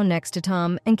sat down next to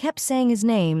Tom and kept saying his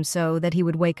name so that he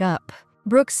would wake up.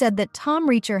 Brooks said that Tom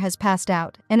Reacher has passed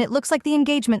out, and it looks like the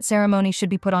engagement ceremony should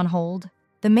be put on hold.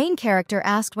 The main character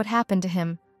asked what happened to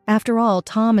him. After all,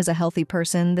 Tom is a healthy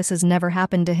person. This has never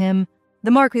happened to him.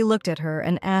 The Marquis looked at her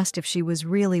and asked if she was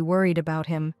really worried about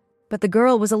him. But the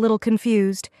girl was a little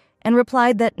confused and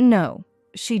replied that no,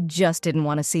 she just didn't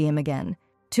want to see him again.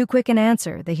 Too quick an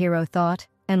answer, the hero thought,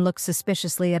 and looked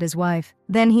suspiciously at his wife.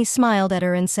 Then he smiled at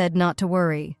her and said not to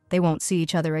worry. They won't see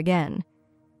each other again.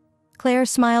 Claire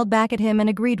smiled back at him and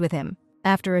agreed with him.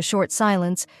 After a short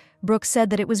silence, Brooks said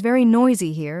that it was very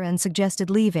noisy here and suggested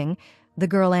leaving. The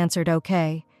girl answered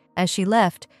okay. As she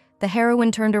left, the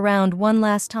heroine turned around one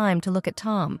last time to look at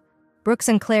Tom. Brooks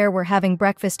and Claire were having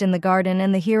breakfast in the garden,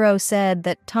 and the hero said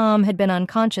that Tom had been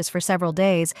unconscious for several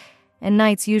days, and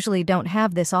knights usually don't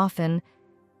have this often,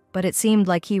 but it seemed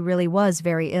like he really was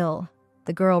very ill.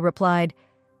 The girl replied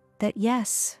that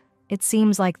yes, it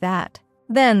seems like that.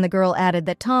 Then the girl added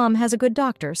that Tom has a good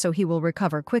doctor, so he will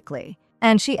recover quickly.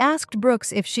 And she asked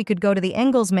Brooks if she could go to the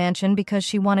Engels mansion because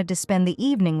she wanted to spend the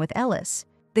evening with Ellis.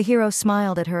 The hero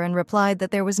smiled at her and replied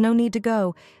that there was no need to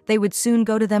go. They would soon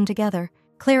go to them together.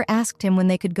 Claire asked him when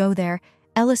they could go there.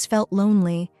 Ellis felt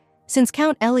lonely. Since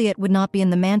Count Elliot would not be in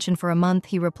the mansion for a month,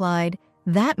 he replied,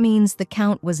 that means the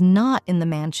Count was not in the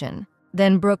mansion.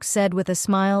 Then Brooks said with a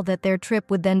smile that their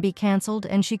trip would then be canceled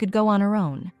and she could go on her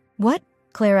own. What?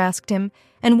 Claire asked him,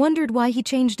 and wondered why he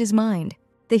changed his mind.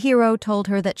 The hero told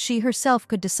her that she herself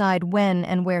could decide when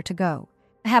and where to go.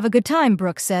 Have a good time,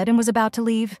 Brooks said, and was about to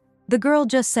leave. The girl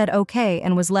just said okay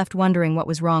and was left wondering what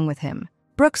was wrong with him.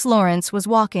 Brooks Lawrence was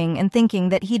walking and thinking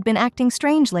that he'd been acting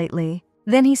strange lately.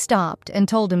 Then he stopped and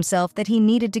told himself that he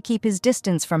needed to keep his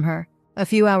distance from her. A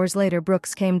few hours later,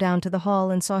 Brooks came down to the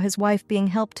hall and saw his wife being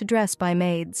helped to dress by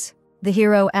maids. The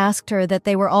hero asked her that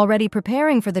they were already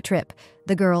preparing for the trip.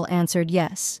 The girl answered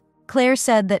yes. Claire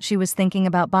said that she was thinking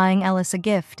about buying Ellis a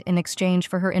gift in exchange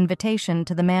for her invitation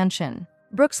to the mansion.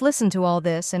 Brooks listened to all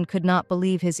this and could not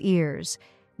believe his ears.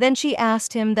 Then she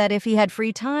asked him that if he had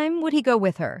free time, would he go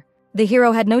with her? The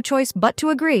hero had no choice but to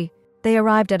agree. They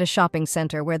arrived at a shopping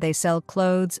center where they sell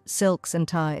clothes, silks, and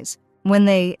ties. When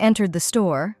they entered the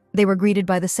store, they were greeted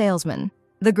by the salesman.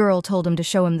 The girl told him to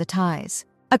show him the ties.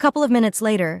 A couple of minutes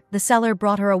later, the seller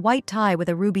brought her a white tie with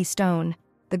a ruby stone.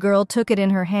 The girl took it in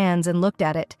her hands and looked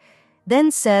at it,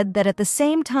 then said that at the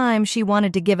same time she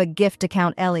wanted to give a gift to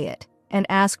Count Elliot, and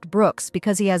asked Brooks,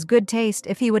 because he has good taste,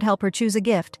 if he would help her choose a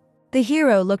gift. The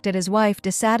hero looked at his wife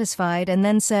dissatisfied and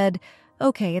then said,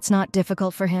 okay, it's not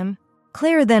difficult for him.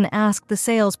 Claire then asked the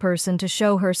salesperson to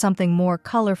show her something more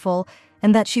colorful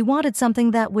and that she wanted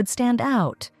something that would stand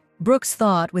out. Brooks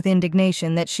thought with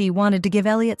indignation that she wanted to give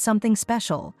Elliot something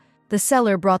special. The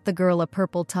seller brought the girl a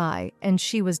purple tie, and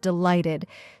she was delighted,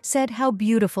 said how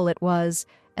beautiful it was,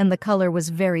 and the color was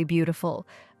very beautiful,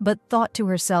 but thought to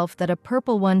herself that a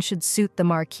purple one should suit the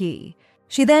Marquis.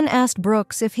 She then asked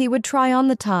Brooks if he would try on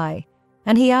the tie,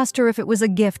 and he asked her if it was a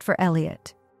gift for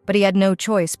Elliot. But he had no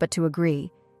choice but to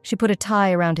agree. She put a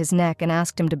tie around his neck and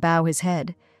asked him to bow his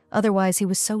head. Otherwise, he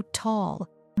was so tall.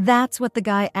 That's what the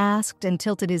guy asked and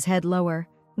tilted his head lower.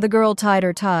 The girl tied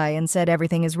her tie and said,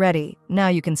 "Everything is ready. Now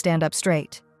you can stand up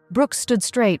straight." Brooks stood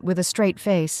straight with a straight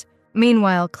face.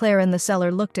 Meanwhile, Claire and the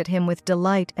seller looked at him with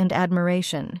delight and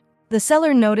admiration. The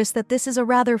seller noticed that this is a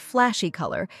rather flashy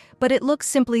color, but it looks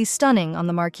simply stunning on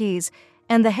the marquise,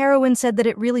 and the heroine said that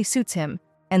it really suits him.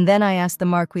 And then I asked the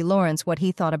Marquis Lawrence what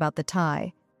he thought about the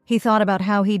tie. He thought about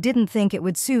how he didn't think it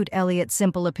would suit Elliot's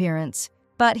simple appearance,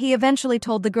 but he eventually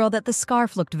told the girl that the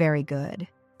scarf looked very good.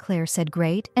 Claire said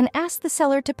great and asked the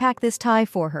seller to pack this tie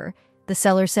for her. The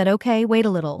seller said, "Okay, wait a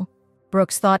little."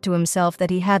 Brooks thought to himself that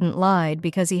he hadn't lied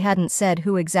because he hadn't said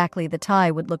who exactly the tie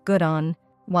would look good on.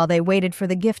 While they waited for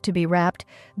the gift to be wrapped,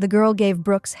 the girl gave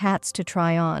Brooks hats to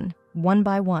try on, one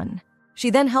by one. She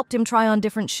then helped him try on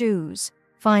different shoes.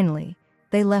 Finally,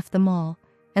 they left the mall,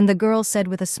 and the girl said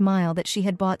with a smile that she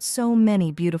had bought so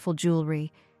many beautiful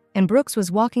jewelry, and Brooks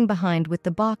was walking behind with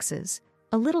the boxes,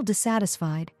 a little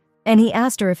dissatisfied. And he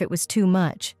asked her if it was too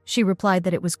much. She replied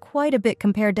that it was quite a bit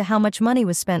compared to how much money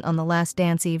was spent on the last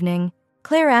dance evening.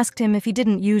 Claire asked him if he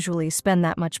didn't usually spend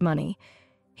that much money.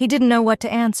 He didn't know what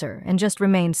to answer and just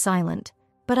remained silent.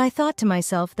 But I thought to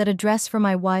myself that a dress for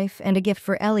my wife and a gift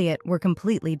for Elliot were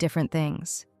completely different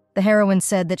things. The heroine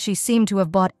said that she seemed to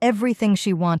have bought everything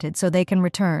she wanted so they can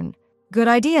return. "Good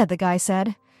idea," the guy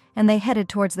said, and they headed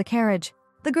towards the carriage.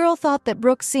 The girl thought that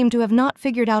Brooks seemed to have not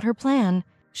figured out her plan.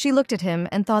 She looked at him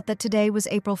and thought that today was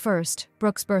April 1st,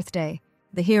 Brooks' birthday.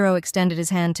 The hero extended his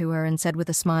hand to her and said with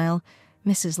a smile,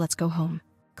 "Mrs., let's go home."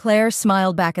 Claire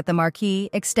smiled back at the Marquis,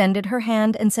 extended her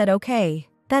hand, and said okay.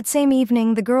 That same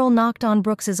evening, the girl knocked on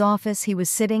Brooks's office. He was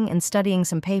sitting and studying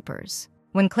some papers.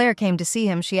 When Claire came to see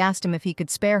him, she asked him if he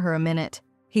could spare her a minute.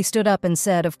 He stood up and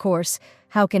said, of course,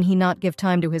 how can he not give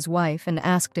time to his wife, and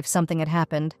asked if something had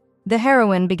happened. The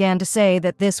heroine began to say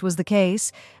that this was the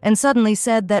case, and suddenly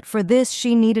said that for this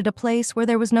she needed a place where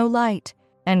there was no light.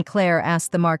 And Claire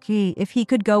asked the Marquis if he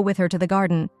could go with her to the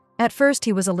garden. At first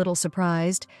he was a little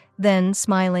surprised. Then,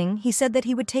 smiling, he said that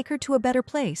he would take her to a better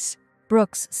place.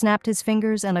 Brooks snapped his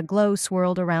fingers and a glow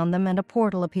swirled around them and a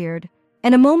portal appeared.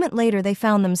 And a moment later they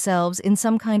found themselves in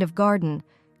some kind of garden.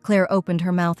 Claire opened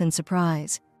her mouth in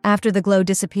surprise. After the glow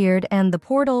disappeared and the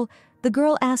portal, the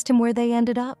girl asked him where they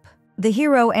ended up. The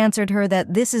hero answered her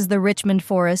that this is the Richmond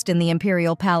Forest in the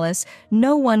Imperial Palace.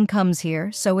 No one comes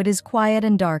here, so it is quiet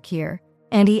and dark here.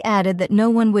 And he added that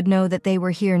no one would know that they were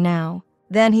here now.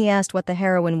 Then he asked what the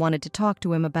heroine wanted to talk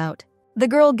to him about. The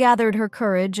girl gathered her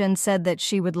courage and said that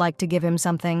she would like to give him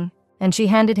something. And she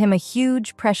handed him a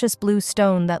huge, precious blue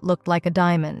stone that looked like a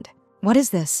diamond. What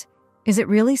is this? Is it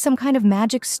really some kind of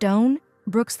magic stone?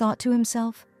 Brooks thought to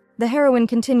himself. The heroine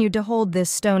continued to hold this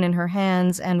stone in her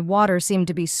hands, and water seemed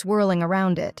to be swirling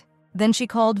around it. Then she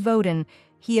called Voden.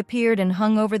 He appeared and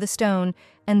hung over the stone,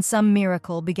 and some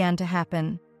miracle began to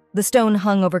happen. The stone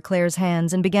hung over Claire's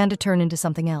hands and began to turn into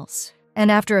something else. And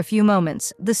after a few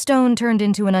moments, the stone turned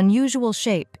into an unusual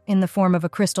shape in the form of a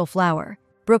crystal flower.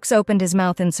 Brooks opened his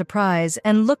mouth in surprise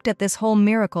and looked at this whole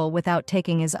miracle without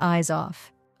taking his eyes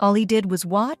off. All he did was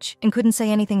watch and couldn't say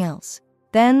anything else.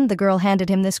 Then the girl handed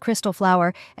him this crystal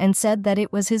flower and said that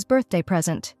it was his birthday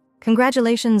present.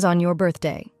 "Congratulations on your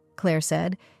birthday," Claire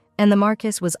said, and the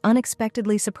Marquis was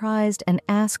unexpectedly surprised and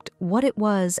asked what it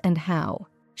was and how.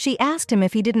 She asked him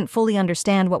if he didn't fully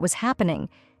understand what was happening,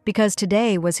 because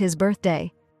today was his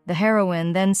birthday. The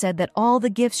heroine then said that all the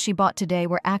gifts she bought today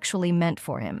were actually meant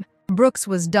for him. Brooks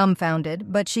was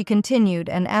dumbfounded, but she continued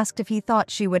and asked if he thought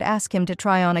she would ask him to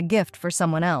try on a gift for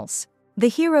someone else. The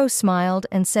hero smiled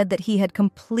and said that he had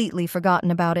completely forgotten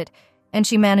about it, and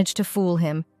she managed to fool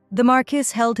him. The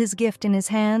Marquis held his gift in his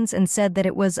hands and said that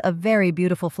it was a very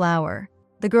beautiful flower.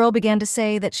 The girl began to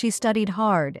say that she studied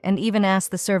hard and even asked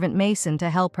the servant Mason to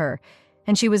help her,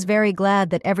 and she was very glad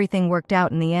that everything worked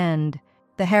out in the end.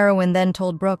 The heroine then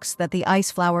told Brooks that the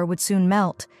ice flower would soon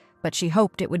melt, but she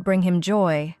hoped it would bring him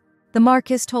joy. The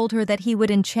Marquis told her that he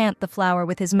would enchant the flower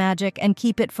with his magic and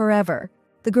keep it forever.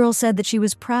 The girl said that she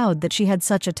was proud that she had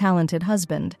such a talented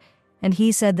husband, and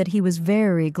he said that he was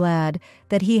very glad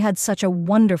that he had such a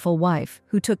wonderful wife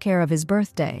who took care of his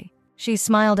birthday. She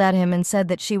smiled at him and said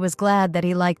that she was glad that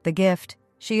he liked the gift.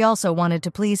 She also wanted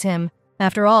to please him.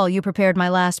 "After all, you prepared my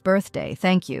last birthday,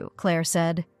 thank you," Claire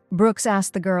said. Brooks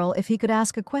asked the girl if he could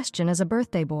ask a question as a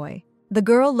birthday boy. The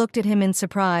girl looked at him in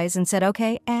surprise and said,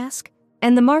 "Okay, ask."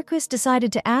 And the Marquis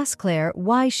decided to ask Claire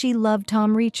why she loved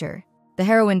Tom Reacher. The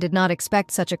heroine did not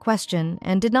expect such a question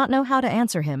and did not know how to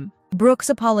answer him. Brooks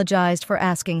apologized for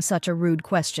asking such a rude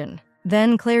question.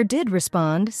 Then Claire did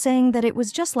respond, saying that it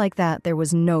was just like that, there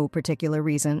was no particular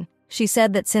reason. She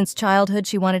said that since childhood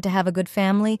she wanted to have a good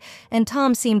family, and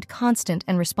Tom seemed constant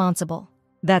and responsible.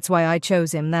 "That's why I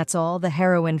chose him, that's all," the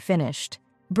heroine finished.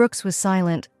 Brooks was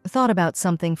silent, thought about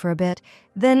something for a bit,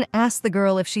 then asked the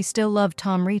girl if she still loved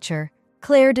Tom Reacher.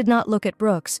 Claire did not look at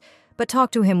Brooks, but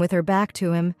talked to him with her back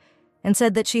to him, and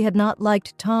said that she had not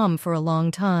liked Tom for a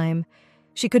long time.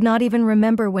 She could not even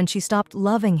remember when she stopped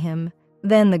loving him.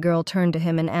 Then the girl turned to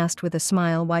him and asked with a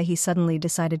smile why he suddenly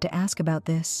decided to ask about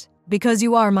this. "Because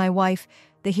you are my wife,"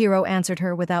 the hero answered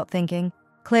her without thinking.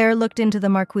 Claire looked into the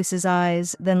Marquise's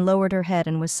eyes, then lowered her head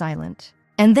and was silent.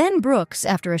 And then Brooks,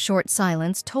 after a short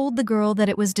silence, told the girl that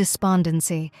it was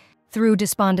despondency. "Through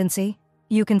despondency,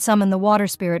 you can summon the water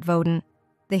spirit Vodun,"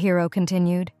 the hero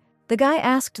continued. The guy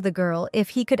asked the girl if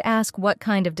he could ask what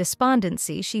kind of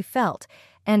despondency she felt,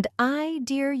 and I,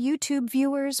 dear YouTube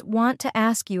viewers, want to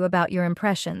ask you about your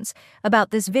impressions, about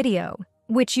this video,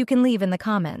 which you can leave in the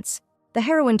comments. The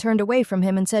heroine turned away from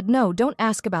him and said, "No, don't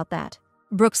ask about that."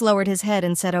 Brooks lowered his head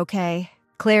and said, "Okay."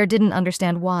 Claire didn't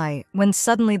understand why, when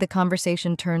suddenly the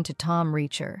conversation turned to Tom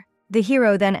Reacher. The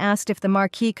hero then asked if the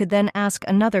Marquis could then ask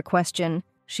another question.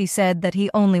 She said that he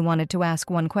only wanted to ask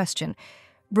one question.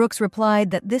 Brooks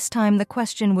replied that this time the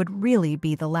question would really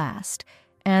be the last,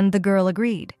 and the girl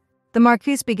agreed. The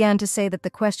Marquise began to say that the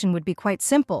question would be quite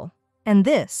simple, and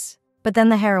this, but then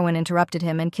the heroine interrupted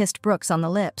him and kissed Brooks on the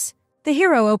lips. The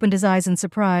hero opened his eyes in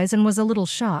surprise and was a little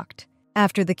shocked.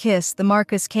 After the kiss, the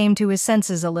Marquis came to his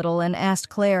senses a little and asked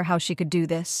Claire how she could do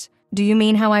this. "Do you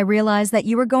mean how I realized that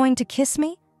you were going to kiss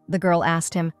me?" the girl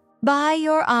asked him. "By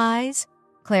your eyes,"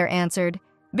 Claire answered,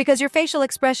 "because your facial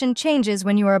expression changes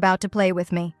when you are about to play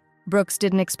with me." Brooks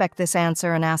didn't expect this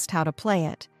answer and asked how to play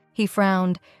it. He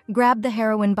frowned, grabbed the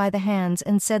heroine by the hands,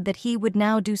 and said that he would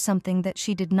now do something that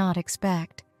she did not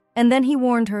expect. And then he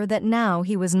warned her that now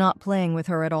he was not playing with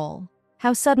her at all.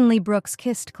 How suddenly Brooks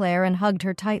kissed Claire and hugged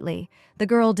her tightly. The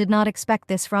girl did not expect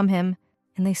this from him,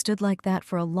 and they stood like that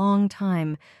for a long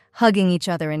time, hugging each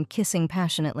other and kissing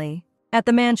passionately. At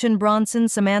the mansion, Bronson,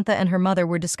 Samantha, and her mother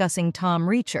were discussing Tom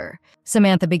Reacher.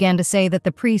 Samantha began to say that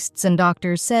the priests and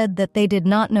doctors said that they did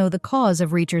not know the cause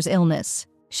of Reacher's illness.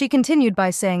 She continued by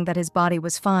saying that his body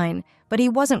was fine, but he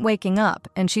wasn't waking up,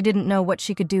 and she didn't know what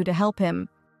she could do to help him.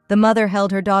 The mother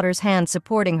held her daughter's hand,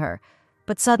 supporting her,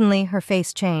 but suddenly her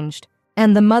face changed,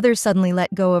 and the mother suddenly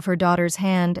let go of her daughter's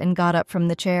hand and got up from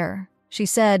the chair. She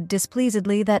said,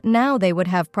 displeasedly, that now they would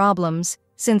have problems,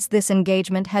 since this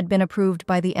engagement had been approved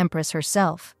by the Empress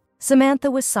herself. Samantha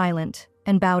was silent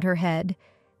and bowed her head.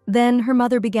 Then her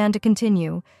mother began to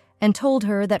continue, and told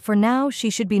her that for now she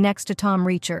should be next to Tom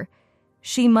Reacher.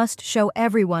 She must show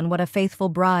everyone what a faithful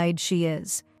bride she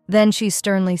is. Then she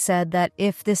sternly said that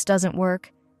if this doesn't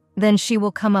work, then she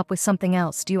will come up with something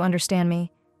else. "Do you understand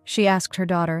me?" she asked her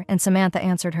daughter, and Samantha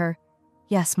answered her,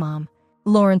 "Yes, Mom."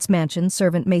 Lawrence Mansion,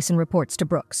 servant Mason reports to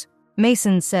Brooks.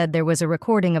 Mason said there was a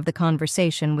recording of the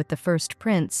conversation with the first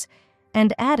prince,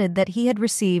 and added that he had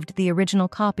received the original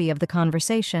copy of the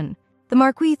conversation. The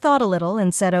Marquis thought a little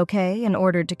and said okay and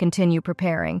ordered to continue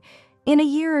preparing. In a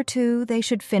year or two, they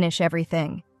should finish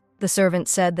everything. The servant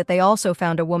said that they also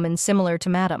found a woman similar to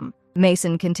Madame.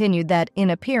 Mason continued that, in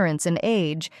appearance and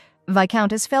age,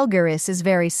 Viscountess Felguris is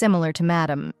very similar to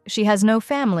Madame. She has no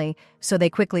family, so they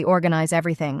quickly organize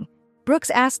everything. Brooks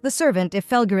asked the servant if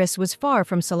Felguris was far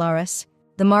from Solaris.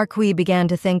 The Marquis began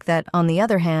to think that, on the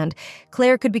other hand,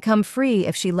 Claire could become free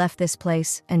if she left this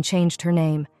place and changed her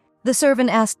name. The servant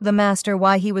asked the master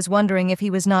why he was wondering if he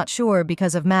was not sure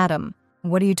because of Madame.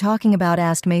 "What are you talking about?"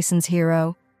 asked Mason's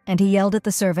hero, and he yelled at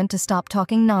the servant to stop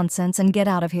talking nonsense and get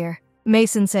out of here.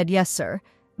 Mason said, "Yes, sir,"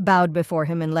 bowed before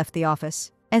him and left the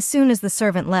office. As soon as the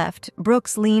servant left,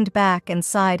 Brooks leaned back and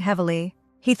sighed heavily.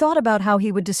 He thought about how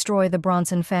he would destroy the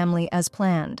Bronson family as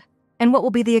planned. And what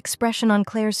will be the expression on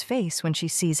Claire's face when she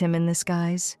sees him in this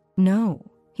guise?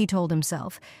 No, he told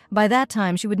himself. By that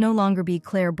time, she would no longer be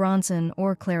Claire Bronson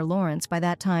or Claire Lawrence. By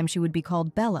that time, she would be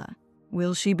called Bella.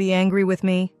 Will she be angry with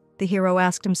me? The hero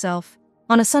asked himself.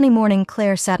 On a sunny morning,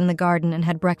 Claire sat in the garden and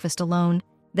had breakfast alone.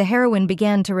 The heroine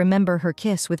began to remember her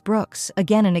kiss with Brooks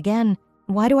again and again.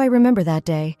 Why do I remember that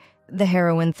day? The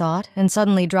heroine thought, and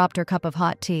suddenly dropped her cup of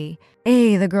hot tea.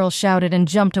 "Eh," the girl shouted and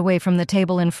jumped away from the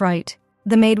table in fright.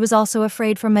 The maid was also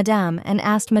afraid for Madame and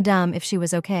asked Madame if she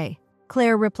was okay.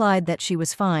 Claire replied that she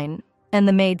was fine, and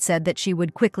the maid said that she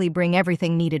would quickly bring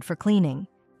everything needed for cleaning.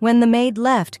 When the maid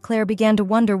left, Claire began to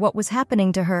wonder what was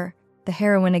happening to her. The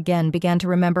heroine again began to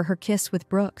remember her kiss with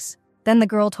Brooks. Then the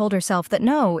girl told herself that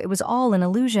no, it was all an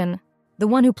illusion. The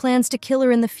one who plans to kill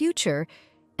her in the future,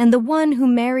 and the one who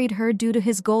married her due to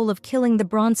his goal of killing the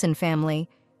Bronson family.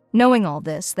 Knowing all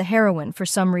this, the heroine, for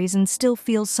some reason, still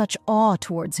feels such awe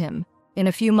towards him. In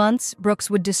a few months, Brooks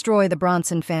would destroy the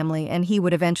Bronson family, and he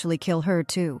would eventually kill her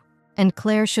too. And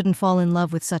Claire shouldn't fall in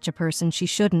love with such a person, she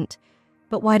shouldn't.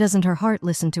 But why doesn't her heart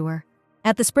listen to her?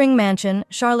 At the Spring mansion,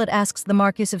 Charlotte asks the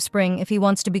Marquis of Spring if he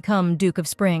wants to become Duke of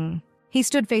Spring. He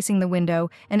stood facing the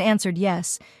window and answered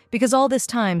yes, because all this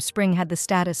time Spring had the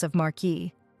status of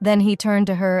Marquis. Then he turned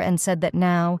to her and said that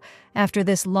now, after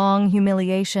this long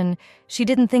humiliation, she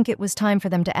didn't think it was time for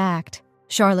them to act.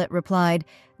 Charlotte replied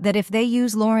that if they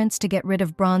use Lawrence to get rid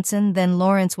of Bronson, then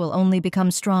Lawrence will only become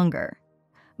stronger.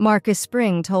 Marcus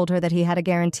Spring told her that he had a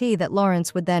guarantee that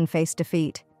Lawrence would then face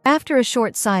defeat. After a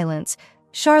short silence,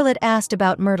 Charlotte asked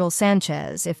about Myrtle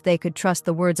Sanchez, if they could trust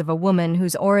the words of a woman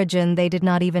whose origin they did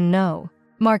not even know.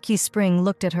 Marquis Spring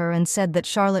looked at her and said that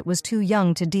Charlotte was too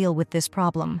young to deal with this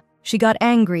problem. She got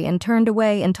angry and turned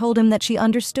away and told him that she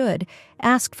understood,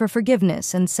 asked for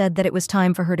forgiveness, and said that it was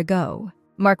time for her to go.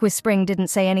 Marquis Spring didn't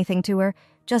say anything to her,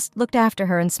 just looked after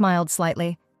her and smiled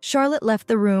slightly. Charlotte left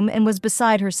the room and was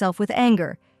beside herself with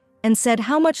anger, and said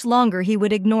how much longer he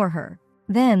would ignore her.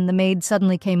 Then the maid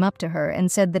suddenly came up to her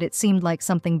and said that it seemed like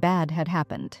something bad had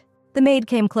happened. The maid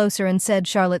came closer and said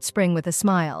Charlotte Spring with a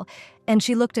smile, and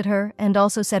she looked at her and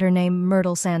also said her name,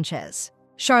 Myrtle Sanchez.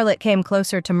 Charlotte came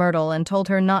closer to Myrtle and told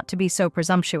her not to be so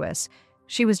presumptuous.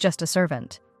 She was just a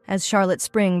servant. As Charlotte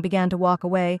Spring began to walk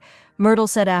away, Myrtle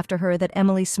said after her that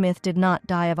Emily Smith did not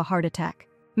die of a heart attack.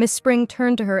 Miss Spring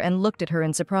turned to her and looked at her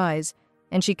in surprise,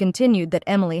 and she continued that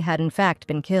Emily had in fact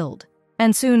been killed.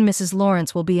 And soon Mrs.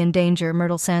 Lawrence will be in danger,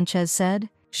 Myrtle Sanchez said.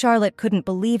 Charlotte couldn't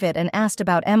believe it and asked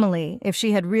about Emily, if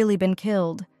she had really been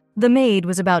killed. The maid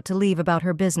was about to leave about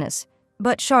her business,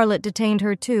 but Charlotte detained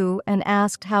her too and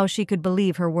asked how she could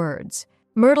believe her words.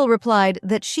 Myrtle replied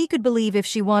that she could believe if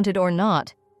she wanted or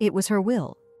not. It was her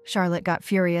will. Charlotte got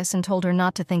furious and told her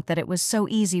not to think that it was so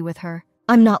easy with her.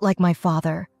 "I'm not like my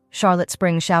father," Charlotte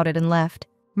Spring shouted and left.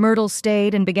 Myrtle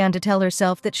stayed and began to tell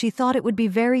herself that she thought it would be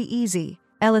very easy.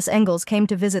 Ellis Engels came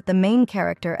to visit the main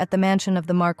character at the mansion of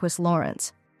the Marquis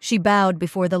Lawrence. She bowed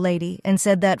before the lady and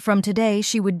said that from today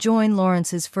she would join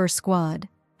Lawrence's first squad.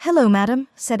 "Hello, madam,"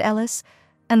 said Ellis,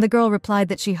 and the girl replied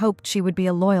that she hoped she would be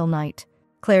a loyal knight.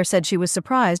 Claire said she was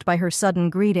surprised by her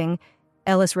sudden greeting.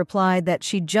 Ellis replied that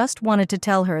she just wanted to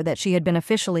tell her that she had been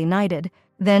officially knighted.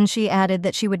 Then she added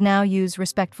that she would now use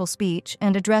respectful speech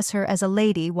and address her as a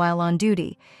lady while on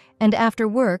duty, and after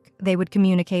work they would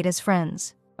communicate as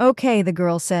friends. "Okay," the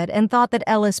girl said, and thought that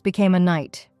Ellis became a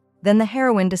knight. Then the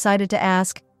heroine decided to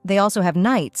ask, they also have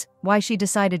knights, why she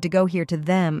decided to go here to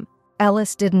them.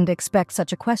 Ellis didn't expect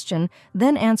such a question,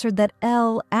 then answered that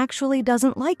Elle actually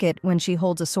doesn't like it when she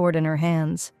holds a sword in her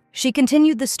hands. She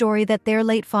continued the story that their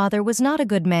late father was not a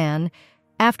good man.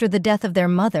 After the death of their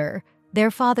mother,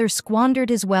 their father squandered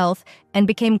his wealth and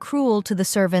became cruel to the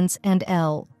servants and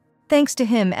Elle. Thanks to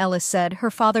him, Ellis said,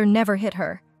 her father never hit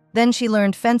her. Then she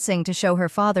learned fencing to show her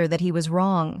father that he was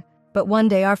wrong. But one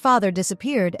day our father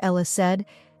disappeared, Ellis said,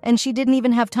 and she didn't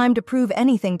even have time to prove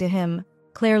anything to him.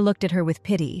 Claire looked at her with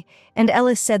pity, and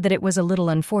Ellis said that it was a little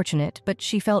unfortunate, but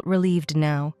she felt relieved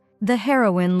now. The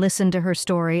heroine listened to her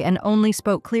story and only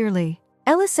spoke clearly.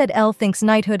 Ellis said Elle thinks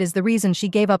knighthood is the reason she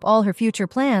gave up all her future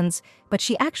plans, but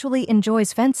she actually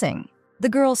enjoys fencing. The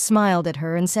girl smiled at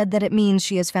her and said that it means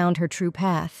she has found her true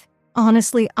path.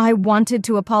 "Honestly, I wanted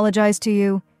to apologize to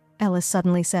you," Ellis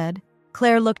suddenly said.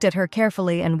 Claire looked at her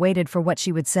carefully and waited for what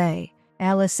she would say.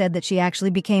 Ellis said that she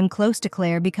actually became close to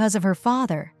Claire because of her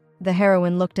father. The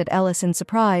heroine looked at Ellis in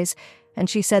surprise, and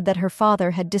she said that her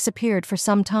father had disappeared for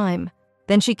some time.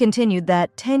 Then she continued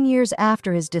that 10 years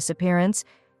after his disappearance,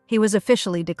 he was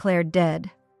officially declared dead.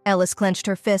 Ellis clenched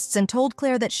her fists and told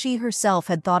Claire that she herself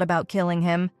had thought about killing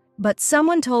him. "But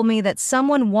someone told me that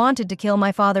someone wanted to kill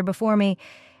my father before me,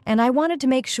 and I wanted to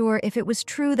make sure if it was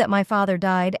true that my father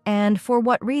died, and for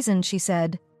what reason," she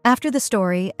said. After the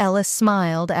story, Ellis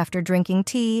smiled after drinking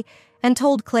tea and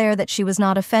told Claire that she was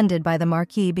not offended by the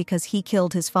Marquis because he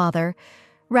killed his father.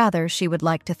 Rather, she would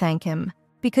like to thank him,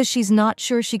 because she's not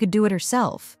sure she could do it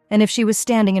herself, and if she was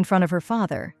standing in front of her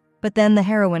father. But then the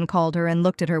heroine called her and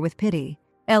looked at her with pity.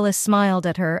 Ellis smiled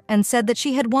at her and said that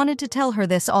she had wanted to tell her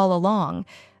this all along,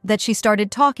 that she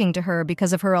started talking to her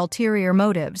because of her ulterior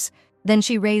motives. Then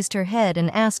she raised her head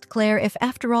and asked Claire if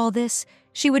after all this,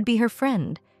 she would be her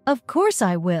friend. "Of course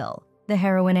I will," the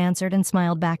heroine answered and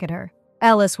smiled back at her.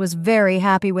 Ellis was very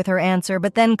happy with her answer,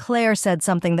 but then Claire said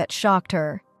something that shocked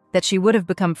her, that she would have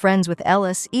become friends with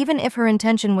Ellis even if her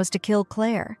intention was to kill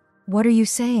Claire. "What are you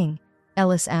saying?"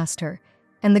 Ellis asked her,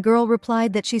 and the girl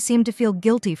replied that she seemed to feel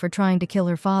guilty for trying to kill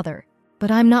her father.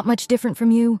 "But I'm not much different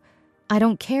from you. I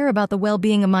don't care about the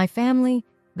well-being of my family,"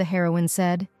 the heroine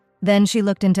said. Then she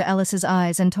looked into Ellis's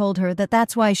eyes and told her that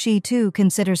that's why she, too,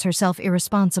 considers herself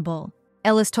irresponsible.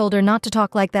 Ellis told her not to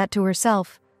talk like that to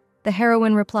herself. The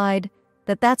heroine replied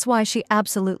that that's why she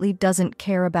absolutely doesn't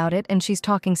care about it and she's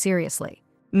talking seriously.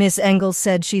 Miss Engels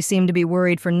said she seemed to be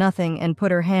worried for nothing and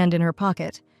put her hand in her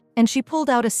pocket, and she pulled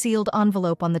out a sealed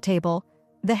envelope on the table.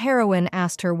 The heroine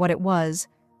asked her what it was.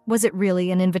 Was it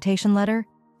really an invitation letter?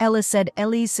 Ellis said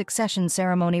Ellie's succession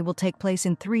ceremony will take place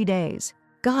in 3 days.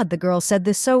 God, the girl said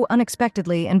this so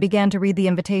unexpectedly and began to read the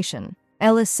invitation.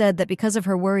 Ellis said that because of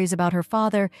her worries about her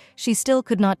father, she still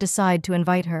could not decide to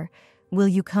invite her. "Will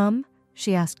you come?"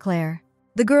 she asked Claire.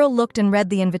 The girl looked and read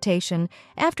the invitation.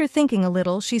 After thinking a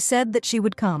little, she said that she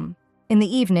would come. In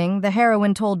the evening, the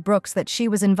heroine told Brooks that she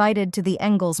was invited to the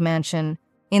Engels mansion.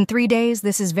 "In 3 days,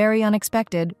 this is very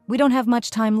unexpected. We don't have much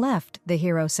time left," the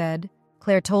hero said.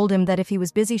 Claire told him that if he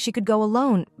was busy, she could go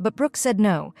alone, but Brooks said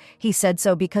no. He said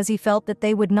so because he felt that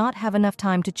they would not have enough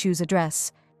time to choose a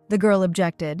dress. The girl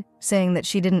objected, saying that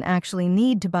she didn't actually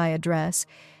need to buy a dress.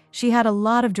 She had a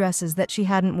lot of dresses that she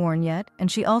hadn't worn yet,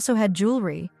 and she also had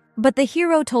jewelry. But the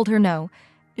hero told her no.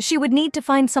 She would need to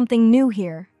find something new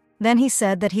here. Then he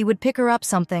said that he would pick her up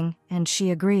something, and she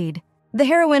agreed. The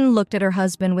heroine looked at her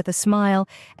husband with a smile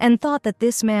and thought that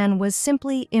this man was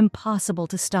simply impossible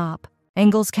to stop.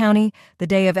 Engels County, the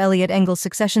day of Elliot Engels'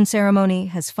 succession ceremony,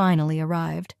 has finally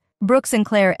arrived. Brooks and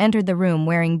Claire entered the room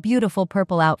wearing beautiful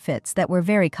purple outfits that were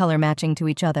very color-matching to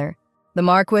each other. "The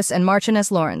Marquis and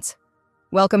Marchioness Lawrence.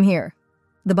 Welcome here,"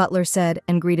 the butler said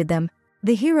and greeted them.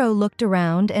 The hero looked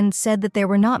around and said that there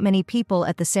were not many people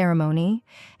at the ceremony,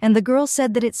 and the girl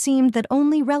said that it seemed that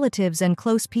only relatives and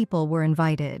close people were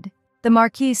invited. The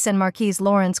Marquis and Marquise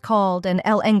Lawrence called, and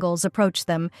L. Engels approached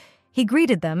them. He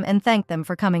greeted them and thanked them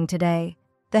for coming today.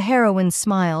 The heroine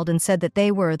smiled and said that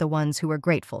they were the ones who were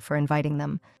grateful for inviting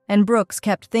them. And Brooks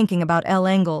kept thinking about L.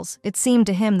 Engels. It seemed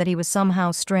to him that he was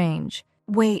somehow strange.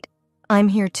 "Wait, I'm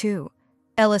here too."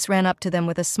 Ellis ran up to them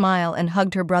with a smile and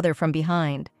hugged her brother from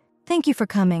behind. "Thank you for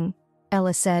coming,"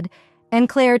 Ellis said, and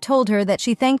Claire told her that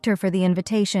she thanked her for the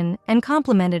invitation and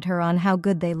complimented her on how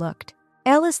good they looked.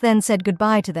 Ellis then said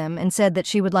goodbye to them and said that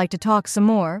she would like to talk some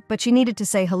more, but she needed to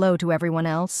say hello to everyone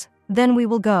else. "Then we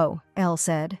will go," Elle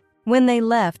said. When they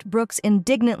left, Brooks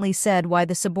indignantly said why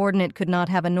the subordinate could not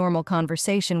have a normal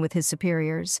conversation with his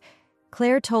superiors.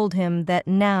 Claire told him that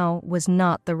now was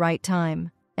not the right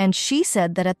time, and she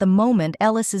said that at the moment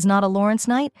Ellis is not a Lawrence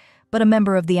Knight, but a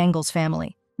member of the Engels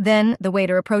family. Then the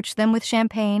waiter approached them with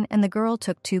champagne, and the girl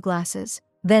took 2 glasses.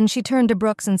 Then she turned to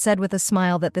Brooks and said with a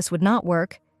smile that this would not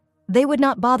work. They would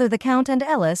not bother the Count and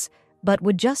Ellis, but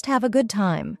would just have a good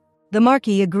time. The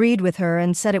Marquis agreed with her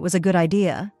and said it was a good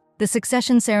idea. The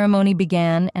succession ceremony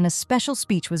began and a special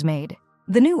speech was made.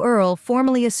 The new Earl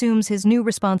formally assumes his new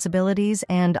responsibilities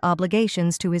and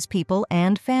obligations to his people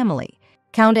and family.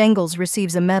 Count Engels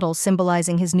receives a medal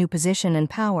symbolizing his new position and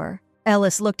power.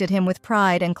 Ellis looked at him with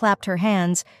pride and clapped her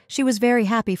hands. She was very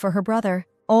happy for her brother.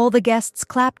 All the guests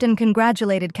clapped and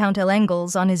congratulated Count L.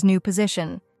 Engels on his new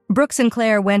position. Brooks and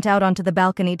Claire went out onto the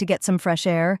balcony to get some fresh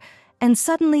air, and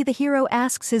suddenly the hero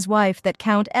asks his wife that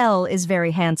Count L is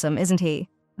very handsome, isn't he?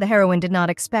 The heroine did not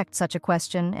expect such a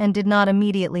question and did not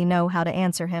immediately know how to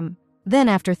answer him. Then,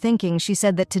 after thinking, she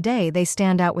said that today they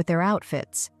stand out with their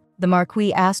outfits. The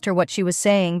Marquis asked her what she was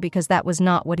saying because that was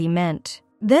not what he meant.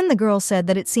 Then the girl said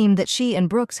that it seemed that she and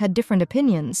Brooks had different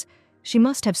opinions. She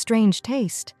must have strange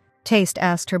taste. Taste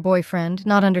asked her boyfriend,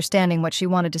 not understanding what she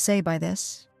wanted to say by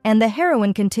this. And the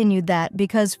heroine continued that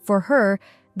because, for her,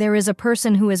 there is a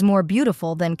person who is more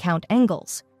beautiful than Count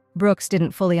Engels. Brooks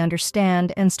didn't fully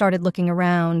understand and started looking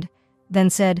around, then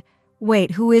said,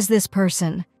 "Wait, who is this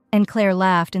person?" And Claire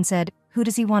laughed and said, "Who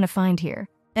does he want to find here?"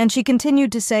 And she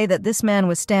continued to say that this man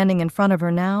was standing in front of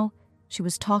her now. She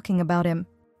was talking about him.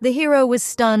 The hero was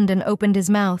stunned and opened his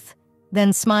mouth,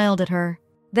 then smiled at her.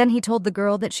 Then he told the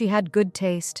girl that she had good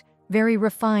taste, very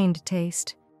refined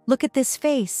taste. "Look at this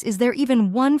face. Is there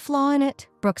even one flaw in it?"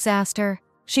 Brooks asked her.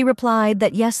 She replied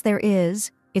that yes, there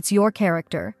is. It's your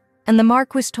character. And the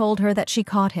Marquis told her that she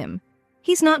caught him.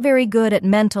 He's not very good at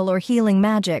mental or healing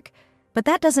magic, but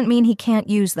that doesn't mean he can't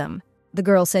use them. The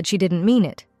girl said she didn't mean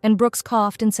it, and Brooks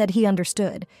coughed and said he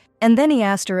understood. And then he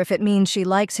asked her if it means she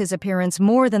likes his appearance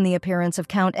more than the appearance of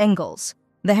Count Engels.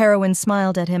 The heroine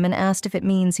smiled at him and asked if it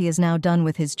means he is now done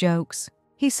with his jokes.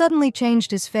 He suddenly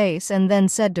changed his face and then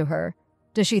said to her,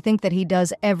 "Does she think that he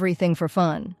does everything for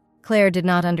fun?" Claire did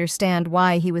not understand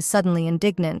why he was suddenly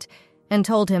indignant, and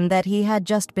told him that he had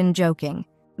just been joking.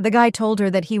 The guy told her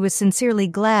that he was sincerely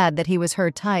glad that he was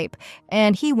her type,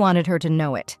 and he wanted her to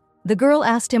know it. The girl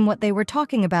asked him what they were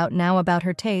talking about now about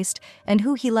her taste and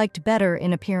who he liked better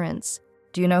in appearance.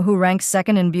 "Do you know who ranks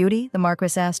second in beauty?" the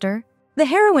Marquis asked her. The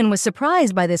heroine was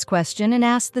surprised by this question and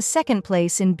asked the second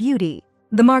place in beauty.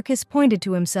 The Marquis pointed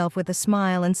to himself with a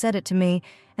smile and said it to me,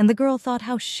 and the girl thought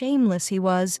how shameless he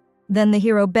was. Then the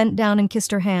hero bent down and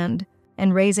kissed her hand,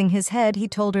 and raising his head, he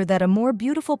told her that a more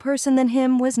beautiful person than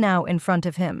him was now in front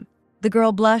of him. The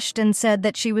girl blushed and said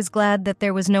that she was glad that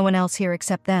there was no one else here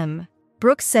except them.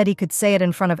 Brooks said he could say it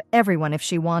in front of everyone if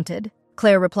she wanted.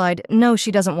 Claire replied, "No,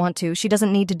 she doesn't want to. She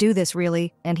doesn't need to do this,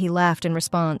 really," and he laughed in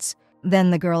response.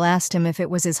 Then the girl asked him if it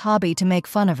was his hobby to make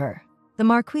fun of her. The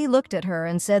Marquis looked at her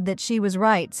and said that she was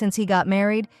right. Since he got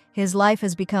married, his life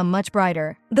has become much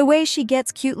brighter. The way she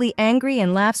gets cutely angry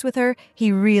and laughs with her,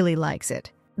 he really likes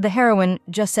it. The heroine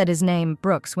just said his name,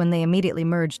 Brooks, when they immediately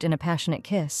merged in a passionate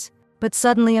kiss. But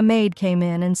suddenly a maid came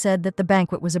in and said that the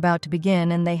banquet was about to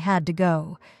begin and they had to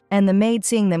go. And the maid,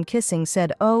 seeing them kissing,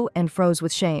 said, "Oh," and froze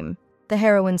with shame. The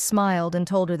heroine smiled and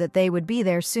told her that they would be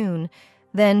there soon.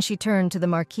 Then she turned to the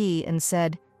Marquis and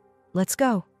said, "Let's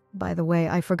go. By the way,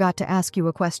 I forgot to ask you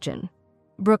a question."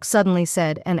 Brooks suddenly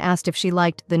said and asked if she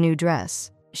liked the new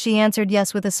dress. She answered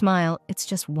yes with a smile. "It's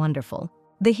just wonderful."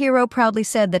 The hero proudly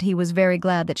said that he was very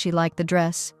glad that she liked the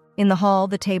dress. In the hall,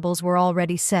 the tables were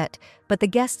already set, but the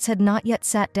guests had not yet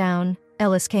sat down.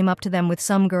 Ellis came up to them with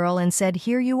some girl and said,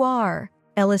 "Here you are."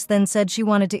 Ellis then said she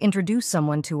wanted to introduce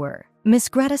someone to her. "Miss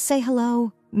Greta, say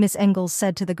hello," Miss Engels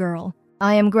said to the girl.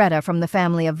 "I am Greta from the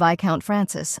family of Viscount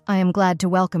Francis. I am glad to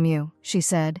welcome you," she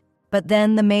said. But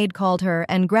then the maid called her,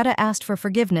 and Greta asked for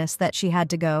forgiveness that she had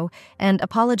to go, and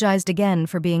apologized again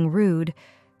for being rude.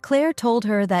 Claire told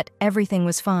her that everything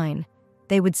was fine.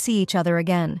 They would see each other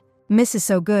again. "Miss is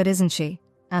so good, isn't she?"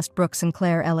 asked Brooks and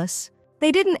Claire Ellis.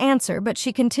 They didn't answer, but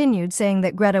she continued, saying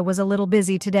that Greta was a little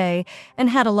busy today and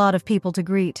had a lot of people to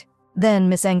greet. Then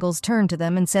Miss Engels turned to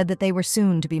them and said that they were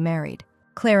soon to be married.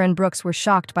 Claire and Brooks were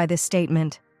shocked by this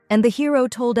statement, and the hero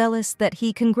told Ellis that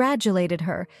he congratulated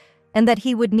her and that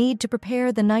he would need to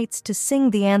prepare the knights to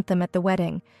sing the anthem at the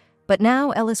wedding. But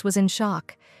now Ellis was in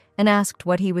shock and asked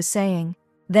what he was saying.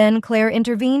 Then Claire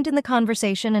intervened in the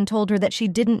conversation and told her that she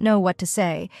didn't know what to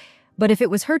say, but if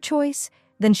it was her choice,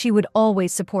 then she would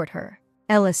always support her.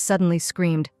 Ellis suddenly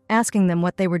screamed, asking them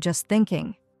what they were just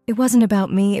thinking. "It wasn't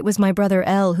about me, it was my brother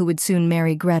Elle who would soon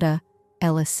marry Greta,"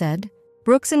 Ellis said.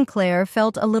 Brooks and Claire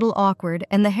felt a little awkward,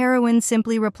 and the heroine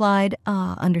simply replied,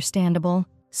 "Ah, understandable."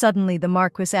 Suddenly the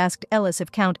Marquis asked Ellis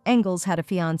if Count Engels had a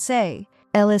fiancé.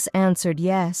 Ellis answered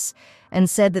yes, and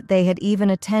said that they had even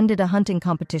attended a hunting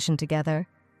competition together,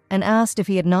 and asked if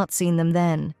he had not seen them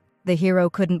then. The hero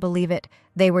couldn't believe it.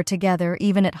 They were together,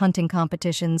 even at hunting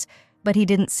competitions, but he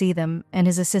didn't see them, and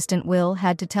his assistant Will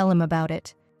had to tell him about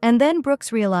it. And then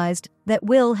Brooks realized that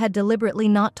Will had deliberately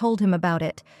not told him about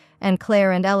it, and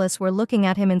Claire and Ellis were looking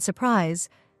at him in surprise.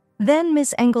 Then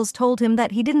Miss Engels told him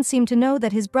that he didn't seem to know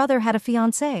that his brother had a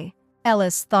fiancée.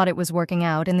 Ellis thought it was working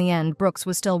out. In the end, Brooks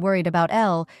was still worried about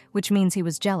Elle, which means he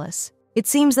was jealous. "It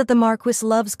seems that the Marquis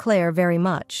loves Claire very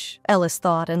much," Ellis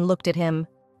thought and looked at him.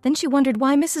 Then she wondered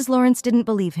why Mrs. Lawrence didn't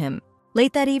believe him.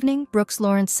 Late that evening, Brooks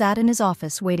Lawrence sat in his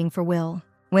office waiting for Will.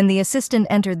 When the assistant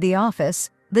entered the office,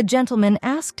 the gentleman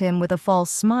asked him with a false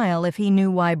smile if he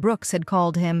knew why Brooks had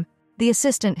called him. The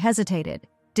assistant hesitated,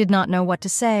 did not know what to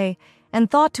say, and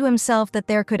thought to himself that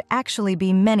there could actually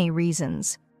be many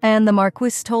reasons. And the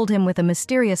Marquis told him with a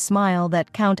mysterious smile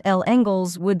that Count L.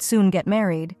 Engels would soon get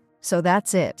married. "So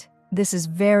that's it. This is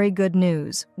very good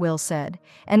news," Will said,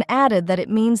 and added that it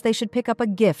means they should pick up a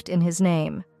gift in his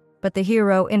name. But the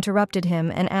hero interrupted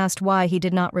him and asked why he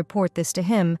did not report this to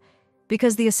him,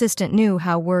 because the assistant knew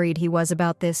how worried he was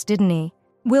about this, didn't he?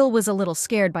 Will was a little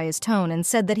scared by his tone and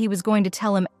said that he was going to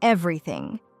tell him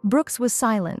everything. Brooks was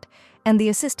silent, and the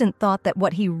assistant thought that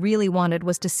what he really wanted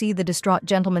was to see the distraught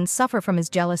gentleman suffer from his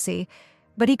jealousy,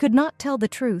 but he could not tell the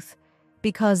truth,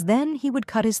 because then he would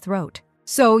cut his throat.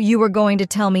 "So you were going to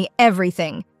tell me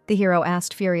everything?" the hero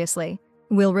asked furiously.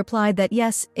 Will replied that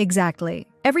yes, exactly.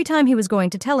 Every time he was going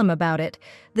to tell him about it,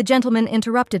 the gentleman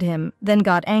interrupted him, then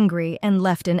got angry and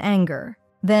left in anger.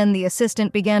 Then the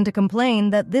assistant began to complain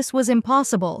that this was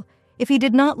impossible. If he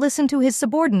did not listen to his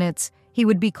subordinates, he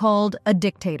would be called a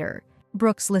dictator.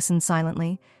 Brooks listened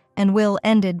silently, and Will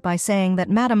ended by saying that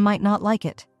Madame might not like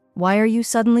it. "Why are you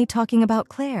suddenly talking about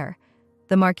Claire?"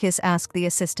 the Marquis asked the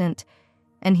assistant,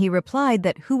 and he replied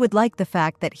that who would like the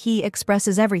fact that he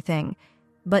expresses everything,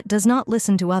 but does not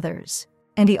listen to others.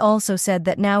 And he also said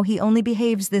that now he only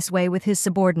behaves this way with his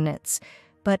subordinates,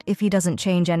 but if he doesn't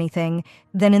change anything,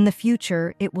 then in the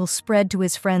future it will spread to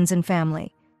his friends and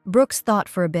family. Brooks thought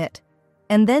for a bit,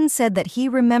 and then said that he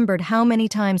remembered how many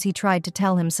times he tried to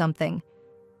tell him something.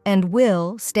 And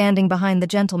Will, standing behind the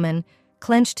gentleman,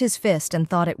 clenched his fist and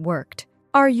thought it worked.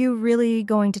 "Are you really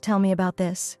going to tell me about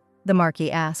this?" the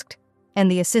Marquis asked. And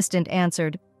the assistant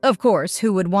answered, "Of course,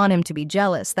 who would want him to be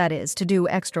jealous, that is, to do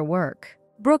extra work?"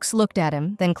 Brooks looked at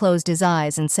him, then closed his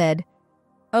eyes and said,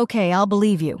 "Okay, I'll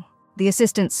believe you." The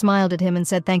assistant smiled at him and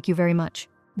said, "Thank you very much."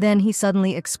 Then he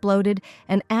suddenly exploded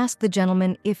and asked the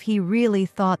gentleman if he really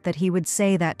thought that he would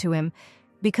say that to him,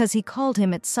 because he called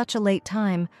him at such a late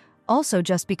time, also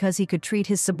just because he could treat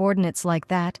his subordinates like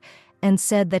that, and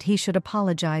said that he should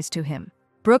apologize to him.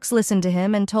 Brooks listened to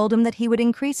him and told him that he would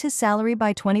increase his salary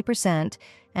by 20%,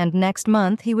 and next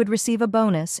month he would receive a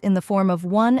bonus in the form of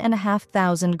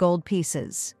 1,500 gold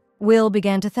pieces. Will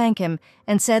began to thank him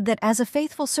and said that as a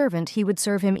faithful servant he would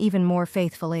serve him even more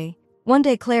faithfully. One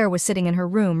day Claire was sitting in her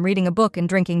room reading a book and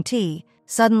drinking tea.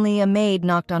 Suddenly a maid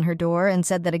knocked on her door and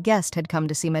said that a guest had come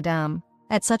to see Madame.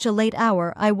 "At such a late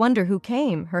hour, I wonder who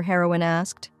came," her heroine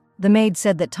asked. The maid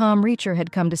said that Tom Reacher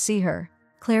had come to see her.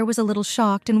 Claire was a little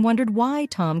shocked and wondered why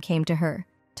Tom came to her.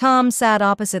 Tom sat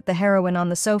opposite the heroine on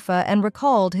the sofa and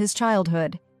recalled his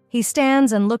childhood. He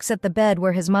stands and looks at the bed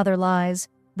where his mother lies.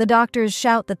 The doctors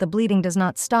shout that the bleeding does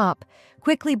not stop.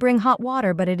 Quickly bring hot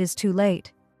water, but it is too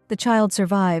late. The child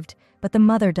survived, but the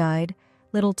mother died.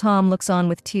 Little Tom looks on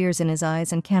with tears in his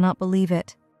eyes and cannot believe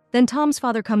it. Then Tom's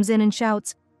father comes in and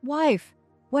shouts, "Wife,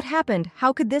 what happened?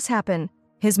 How could this happen?"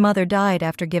 His mother died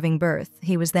after giving birth.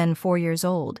 He was then 4 years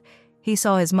old. He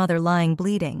saw his mother lying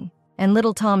bleeding. And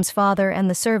little Tom's father and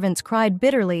the servants cried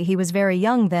bitterly. He was very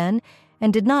young then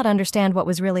and did not understand what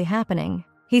was really happening.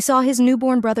 He saw his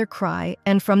newborn brother cry,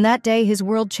 and from that day his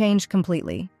world changed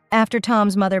completely. After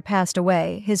Tom's mother passed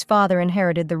away, his father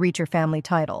inherited the Reacher family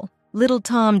title. Little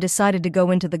Tom decided to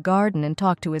go into the garden and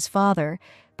talk to his father,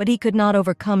 but he could not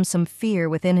overcome some fear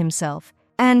within himself.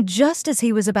 And just as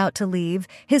he was about to leave,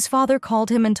 his father called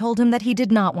him and told him that he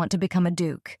did not want to become a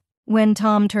duke. When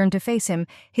Tom turned to face him,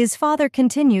 his father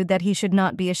continued that he should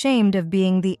not be ashamed of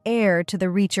being the heir to the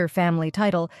Reacher family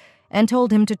title, and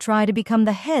told him to try to become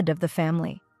the head of the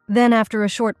family. Then, after a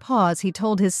short pause, he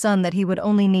told his son that he would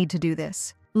only need to do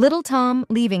this. Little Tom,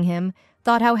 leaving him,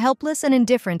 thought how helpless and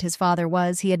indifferent his father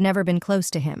was. He had never been close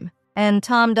to him. And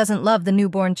Tom doesn't love the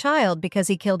newborn child because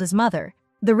he killed his mother.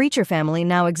 The Reacher family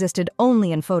now existed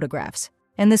only in photographs.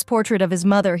 And this portrait of his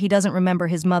mother, he doesn't remember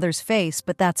his mother's face,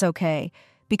 but that's okay,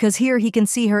 because here he can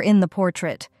see her in the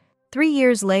portrait. 3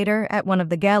 years later, at one of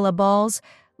the gala balls,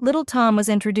 little Tom was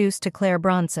introduced to Claire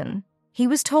Bronson. He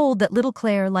was told that little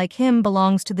Claire, like him,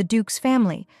 belongs to the Duke's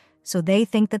family, so they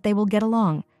think that they will get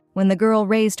along. When the girl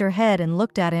raised her head and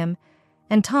looked at him,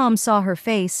 and Tom saw her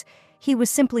face, he was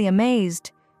simply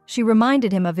amazed. She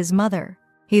reminded him of his mother.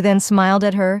 He then smiled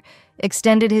at her,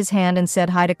 extended his hand and said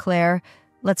hi to Claire.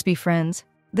 "Let's be friends."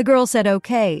 The girl said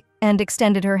okay, and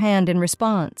extended her hand in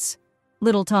response.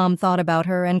 Little Tom thought about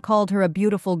her and called her a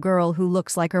beautiful girl who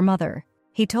looks like her mother.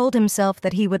 He told himself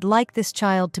that he would like this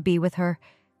child to be with her,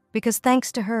 because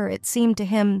thanks to her it seemed to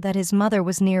him that his mother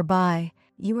was nearby.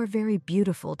 "You are very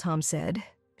beautiful," Tom said.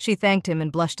 She thanked him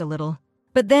and blushed a little.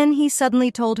 But then he suddenly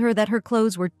told her that her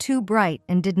clothes were too bright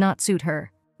and did not suit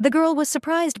her. The girl was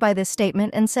surprised by this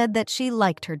statement and said that she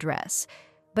liked her dress.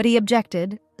 But he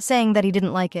objected, saying that he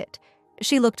didn't like it.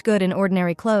 She looked good in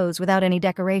ordinary clothes without any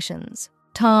decorations.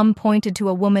 Tom pointed to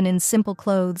a woman in simple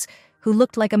clothes who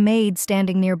looked like a maid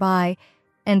standing nearby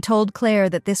and told Claire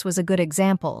that this was a good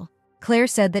example. Claire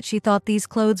said that she thought these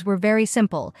clothes were very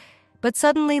simple, but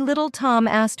suddenly little Tom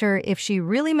asked her if she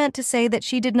really meant to say that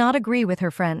she did not agree with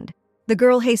her friend. The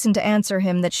girl hastened to answer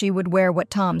him that she would wear what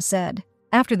Tom said.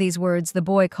 After these words, the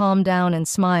boy calmed down and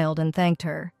smiled and thanked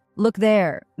her. "Look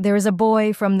there is a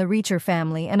boy from the Reacher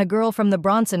family and a girl from the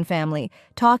Bronson family,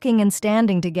 talking and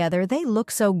standing together. They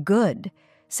look so good,"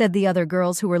 said the other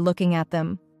girls who were looking at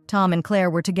them. Tom and Claire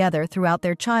were together throughout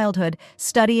their childhood,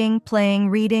 studying, playing,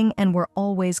 reading, and were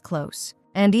always close.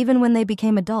 And even when they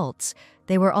became adults,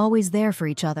 they were always there for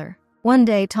each other. One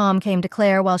day, Tom came to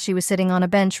Claire while she was sitting on a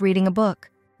bench reading a book.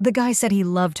 The guy said he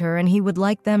loved her and he would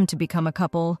like them to become a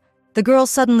couple. The girl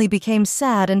suddenly became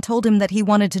sad and told him that he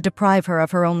wanted to deprive her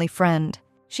of her only friend.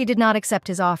 She did not accept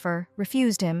his offer,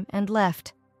 refused him, and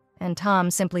left. And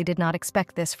Tom simply did not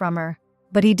expect this from her.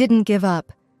 But he didn't give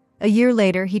up. A year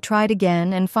later, he tried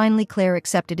again, and finally Claire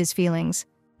accepted his feelings.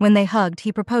 When they hugged,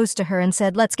 he proposed to her and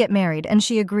said, "Let's get married," and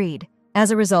she agreed.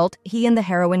 As a result, he and the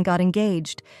heroine got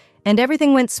engaged, and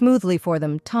everything went smoothly for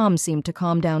them. Tom seemed to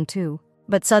calm down too.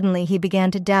 But suddenly he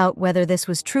began to doubt whether this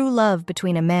was true love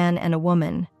between a man and a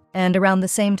woman. And around the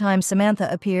same time Samantha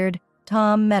appeared,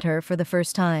 Tom met her for the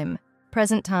first time.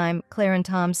 Present time, Claire and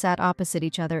Tom sat opposite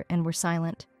each other and were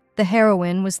silent. The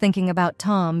heroine was thinking about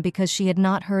Tom because she had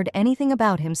not heard anything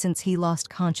about him since he lost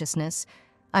consciousness.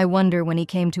 I wonder when he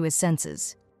came to his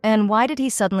senses. And why did he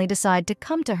suddenly decide to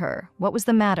come to her? What was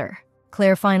the matter?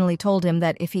 Claire finally told him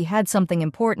that if he had something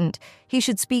important, he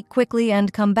should speak quickly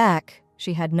and come back.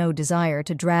 She had no desire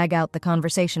to drag out the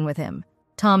conversation with him.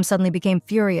 Tom suddenly became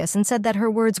furious and said that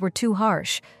her words were too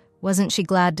harsh. Wasn't she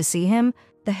glad to see him?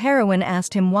 The heroine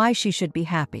asked him why she should be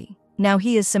happy. Now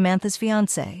he is Samantha's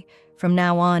fiancé. From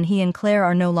now on, he and Claire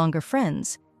are no longer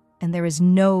friends, and there is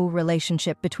no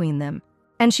relationship between them.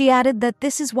 And she added that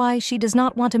this is why she does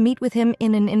not want to meet with him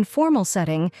in an informal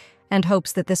setting and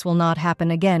hopes that this will not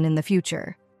happen again in the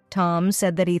future. Tom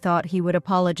said that he thought he would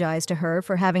apologize to her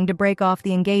for having to break off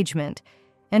the engagement,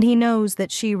 and he knows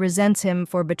that she resents him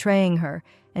for betraying her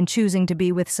and choosing to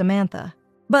be with Samantha.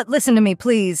 "But listen to me,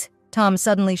 please," Tom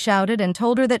suddenly shouted and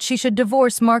told her that she should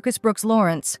divorce Marcus Brooks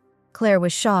Lawrence. Claire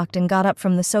was shocked and got up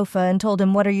from the sofa and told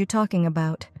him, "What are you talking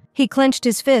about?" He clenched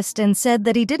his fist and said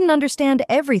that he didn't understand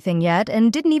everything yet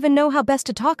and didn't even know how best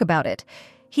to talk about it.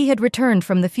 He had returned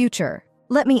from the future.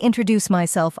 "Let me introduce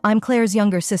myself. I'm Claire's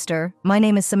younger sister. My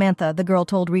name is Samantha," the girl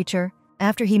told Reacher.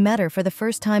 After he met her for the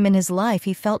first time in his life,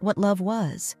 he felt what love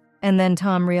was. And then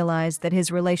Tom realized that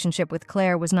his relationship with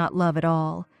Claire was not love at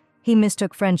all. He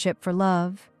mistook friendship for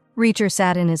love. Reacher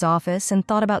sat in his office and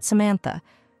thought about Samantha.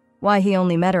 Why he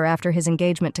only met her after his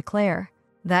engagement to Claire.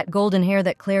 That golden hair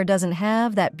that Claire doesn't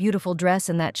have, that beautiful dress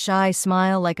and that shy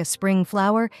smile like a spring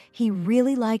flower, he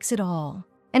really likes it all.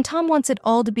 And Tom wants it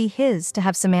all to be his, to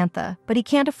have Samantha, but he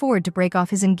can't afford to break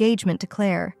off his engagement to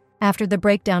Claire. After the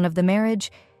breakdown of the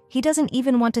marriage, he doesn't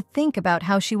even want to think about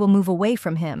how she will move away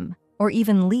from him, or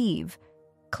even leave.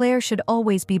 Claire should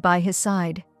always be by his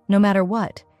side, no matter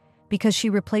what, because she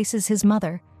replaces his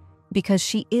mother, because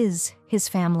she is his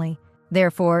family.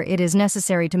 Therefore, it is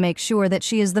necessary to make sure that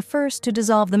she is the first to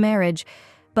dissolve the marriage,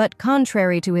 but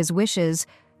contrary to his wishes,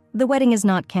 the wedding is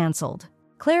not canceled.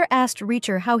 Claire asked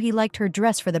Reacher how he liked her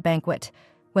dress for the banquet,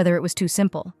 whether it was too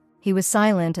simple. He was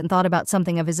silent and thought about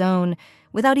something of his own,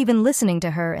 without even listening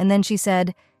to her, and then she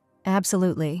said,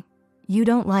 "Absolutely. You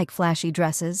don't like flashy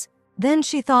dresses." Then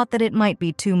she thought that it might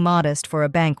be too modest for a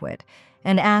banquet,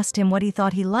 and asked him what he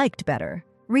thought he liked better.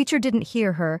 Reacher didn't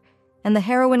hear her, and the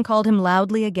heroine called him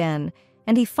loudly again,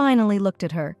 and he finally looked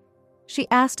at her. She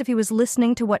asked if he was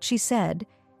listening to what she said.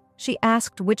 She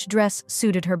asked which dress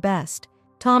suited her best.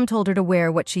 Tom told her to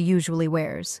wear what she usually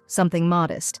wears, something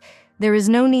modest. There is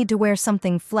no need to wear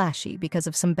something flashy because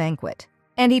of some banquet.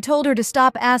 And he told her to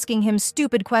stop asking him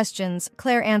stupid questions.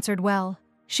 Claire answered well.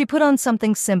 She put on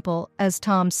something simple, as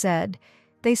Tom said.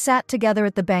 They sat together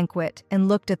at the banquet and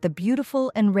looked at the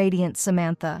beautiful and radiant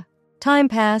Samantha. Time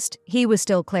passed, he was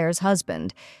still Claire's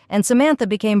husband, and Samantha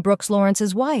became Brooks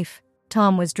Lawrence's wife.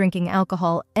 Tom was drinking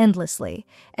alcohol endlessly,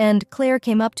 and Claire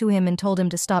came up to him and told him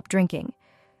to stop drinking.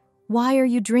 "Why are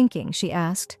you drinking?" she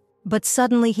asked. But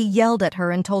suddenly he yelled at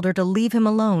her and told her to leave him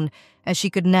alone, as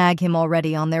she could nag him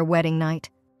already on their wedding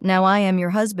night. "Now I am your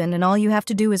husband, and all you have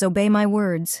to do is obey my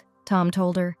words," Tom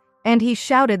told her. And he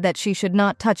shouted that she should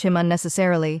not touch him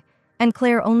unnecessarily, and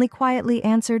Claire only quietly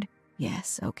answered,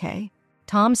 "Yes, okay."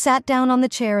 Tom sat down on the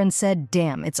chair and said,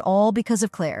 "Damn, it's all because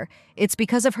of Claire. It's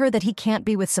because of her that he can't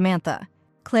be with Samantha.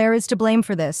 Claire is to blame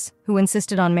for this, who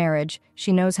insisted on marriage.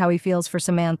 She knows how he feels for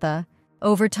Samantha."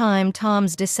 Over time,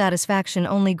 Tom's dissatisfaction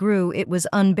only grew. It was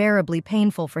unbearably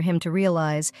painful for him to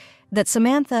realize that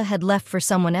Samantha had left for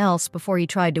someone else before he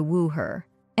tried to woo her.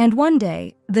 And one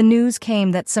day, the news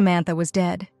came that Samantha was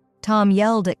dead. Tom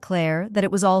yelled at Claire that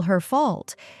it was all her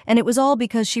fault, and it was all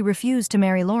because she refused to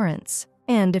marry Lawrence.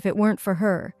 And if it weren't for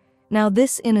her, now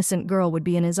this innocent girl would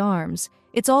be in his arms.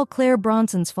 It's all Claire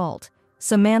Bronson's fault.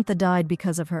 Samantha died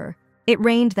because of her. It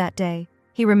rained that day.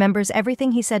 He remembers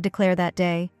everything he said to Claire that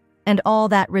day. And all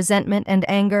that resentment and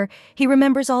anger, he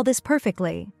remembers all this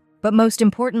perfectly. But most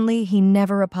importantly, he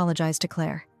never apologized to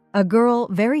Claire. A girl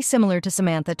very similar to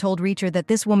Samantha told Reacher that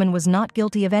this woman was not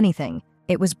guilty of anything.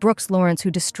 It was Brooks Lawrence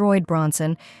who destroyed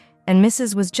Bronson, and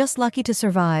Mrs. was just lucky to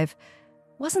survive.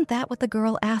 Wasn't that what the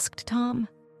girl asked Tom?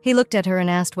 He looked at her and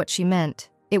asked what she meant.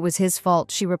 It was his fault.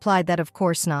 She replied that of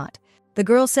course not. The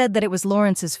girl said that it was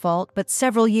Lawrence's fault, but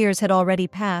several years had already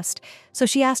passed, so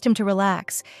she asked him to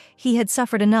relax. He had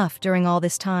suffered enough during all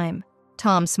this time.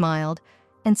 Tom smiled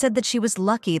and said that she was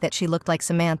lucky that she looked like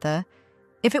Samantha.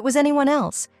 If it was anyone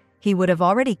else, he would have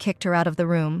already kicked her out of the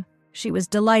room. She was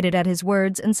delighted at his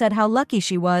words and said how lucky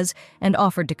she was and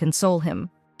offered to console him.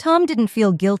 Tom didn't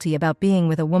feel guilty about being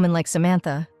with a woman like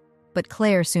Samantha, but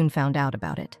Claire soon found out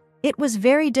about it. It was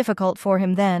very difficult for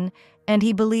him then, and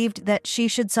he believed that she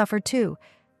should suffer too.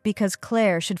 because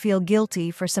Claire should feel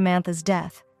guilty for Samantha's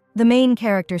death. The main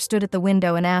character stood at the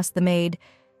window and asked the maid,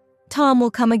 "Tom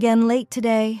will come again late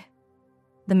today."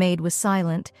 The maid was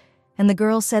silent, and the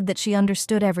girl said that she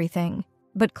understood everything.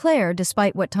 But Claire,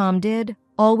 despite what Tom did,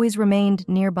 always remained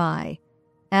nearby,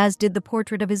 as did the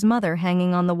portrait of his mother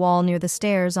hanging on the wall near the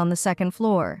stairs on the second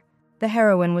floor. The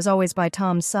heroine was always by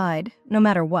Tom's side, no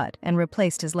matter what, and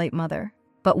replaced his late mother.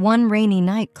 But one rainy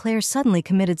night, Claire suddenly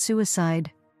committed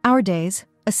suicide. Our days,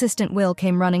 Assistant Will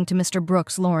came running to Mr.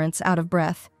 Brooks Lawrence out of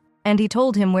breath, and he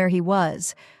told him where he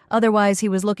was. Otherwise, he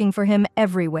was looking for him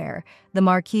everywhere. The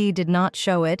Marquis did not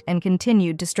show it and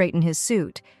continued to straighten his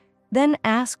suit. Then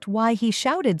asked why he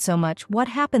shouted so much. What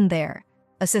happened there?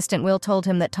 Assistant Will told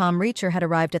him that Tom Reacher had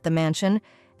arrived at the mansion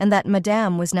and that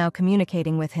Madame was now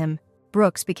communicating with him.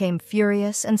 Brooks became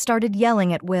furious and started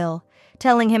yelling at Will,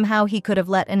 telling him how he could have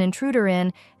let an intruder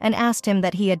in, and asked him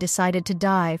that he had decided to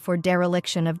die for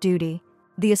dereliction of duty.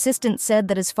 The assistant said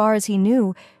that as far as he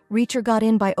knew, Reacher got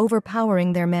in by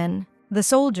overpowering their men. The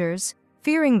soldiers,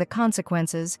 fearing the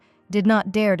consequences, did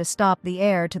not dare to stop the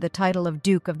heir to the title of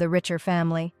Duke of the Richer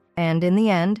family. And in the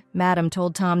end, Madame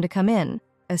told Tom to come in.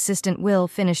 Assistant Will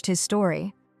finished his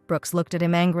story. Brooks looked at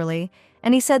him angrily,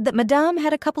 and he said that Madame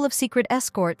had a couple of secret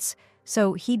escorts,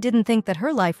 so he didn't think that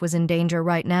her life was in danger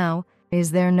right now.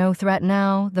 "Is there no threat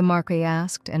now?" the Marquis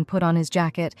asked, and put on his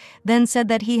jacket, then said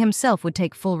that he himself would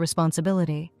take full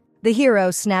responsibility. The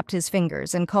hero snapped his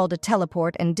fingers and called a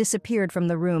teleport and disappeared from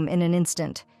the room in an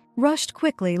instant. "Rushed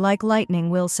quickly like lightning,"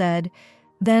 Will said,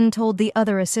 then told the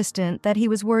other assistant that he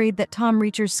was worried that Tom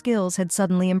Reacher's skills had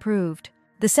suddenly improved.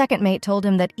 The second mate told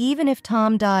him that even if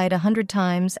Tom died 100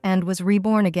 times and was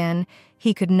reborn again,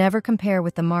 he could never compare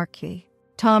with the Marquis.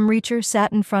 Tom Reacher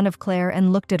sat in front of Claire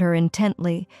and looked at her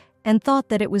intently, and thought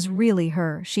that it was really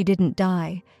her. She didn't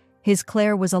die. His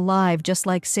Claire was alive just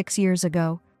like 6 years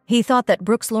ago. He thought that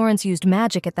Brooks Lawrence used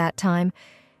magic at that time,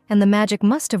 and the magic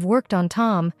must have worked on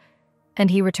Tom, and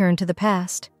he returned to the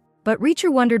past. But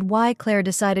Reacher wondered why Claire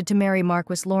decided to marry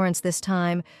Marquis Lawrence this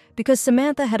time. Because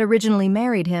Samantha had originally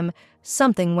married him,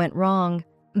 something went wrong.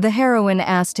 The heroine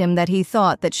asked him that he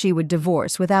thought that she would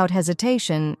divorce without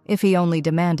hesitation if he only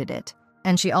demanded it.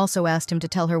 And she also asked him to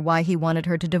tell her why he wanted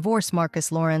her to divorce Marquis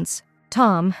Lawrence.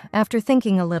 Tom, after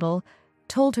thinking a little,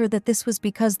 told her that this was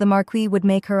because the Marquis would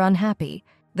make her unhappy.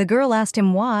 The girl asked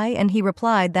him why, and he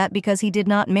replied that because he did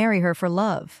not marry her for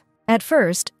love. At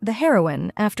first, the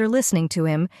heroine, after listening to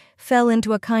him, fell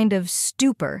into a kind of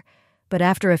stupor, but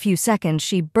after a few seconds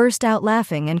she burst out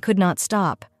laughing and could not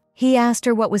stop. He asked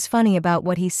her what was funny about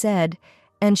what he said,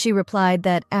 and she replied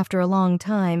that after a long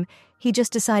time, he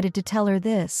just decided to tell her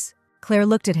this. Claire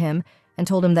looked at him and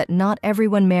told him that not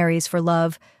everyone marries for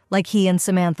love, like he and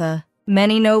Samantha.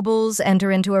 "Many nobles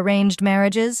enter into arranged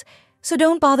marriages, so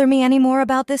don't bother me any more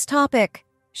about this topic,"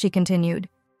 she continued.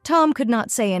 Tom could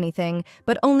not say anything,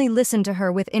 but only listened to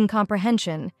her with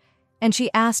incomprehension, and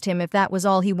she asked him if that was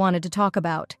all he wanted to talk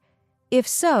about. If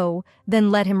so,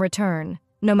 then let him return.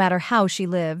 No matter how she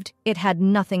lived, it had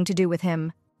nothing to do with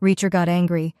him. Reacher got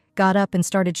angry, got up and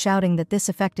started shouting that this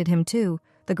affected him too.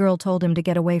 The girl told him to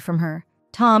get away from her.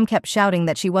 Tom kept shouting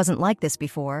that she wasn't like this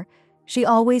before. She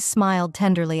always smiled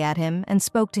tenderly at him and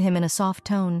spoke to him in a soft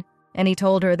tone. And he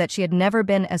told her that she had never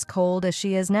been as cold as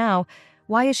she is now.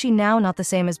 Why is she now not the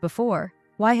same as before?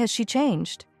 Why has she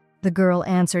changed? The girl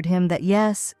answered him that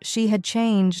yes, she had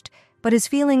changed, but his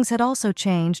feelings had also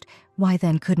changed. Why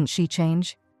then couldn't she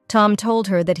change? Tom told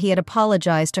her that he had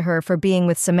apologized to her for being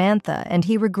with Samantha, and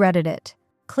he regretted it.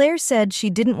 Claire said she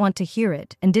didn't want to hear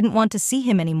it and didn't want to see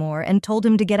him anymore and told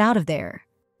him to get out of there.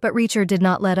 But Reacher did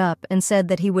not let up and said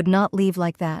that he would not leave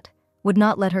like that, would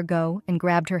not let her go, and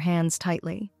grabbed her hands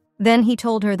tightly. Then he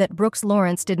told her that Brooks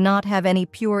Lawrence did not have any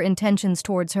pure intentions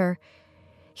towards her.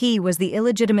 He was the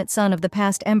illegitimate son of the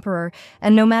past emperor,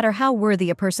 and no matter how worthy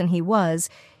a person he was,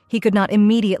 he could not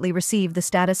immediately receive the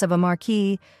status of a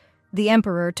marquis. The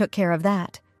emperor took care of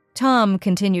that. Tom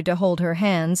continued to hold her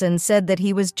hands and said that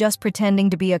he was just pretending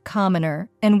to be a commoner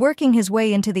and working his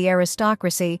way into the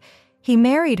aristocracy. He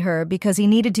married her because he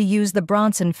needed to use the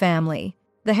Bronson family.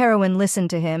 The heroine listened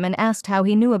to him and asked how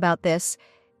he knew about this.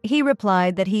 He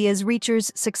replied that he is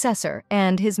Reacher's successor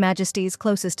and His Majesty's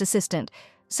closest assistant,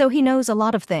 so he knows a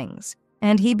lot of things.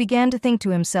 And he began to think to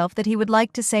himself that he would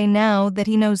like to say now that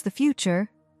he knows the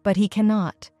future, but he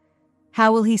cannot.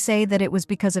 How will he say that it was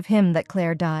because of him that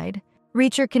Claire died?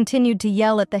 Reacher continued to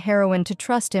yell at the heroine to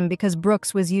trust him because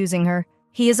Brooks was using her.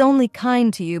 He is only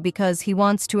kind to you because he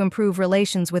wants to improve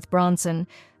relations with Bronson.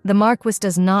 The Marquis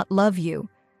does not love you.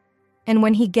 And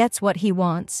when he gets what he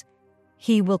wants,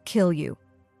 he will kill you,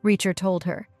 Reacher told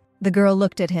her. The girl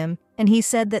looked at him, and he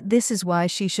said that this is why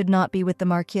she should not be with the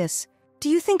Marquis. "Do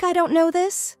you think I don't know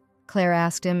this?" Claire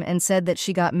asked him and said that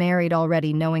she got married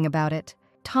already knowing about it.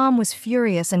 Tom was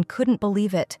furious and couldn't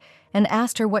believe it, and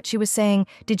asked her what she was saying.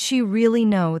 Did she really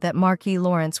know that Marquis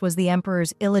Lawrence was the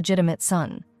Emperor's illegitimate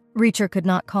son? Reacher could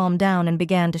not calm down and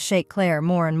began to shake Claire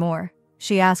more and more.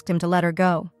 She asked him to let her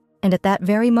go. And at that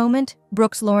very moment,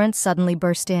 Brooks Lawrence suddenly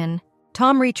burst in.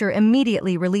 Tom Reacher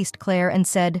immediately released Claire and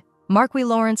said, Marquis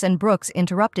Lawrence and Brooks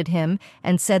interrupted him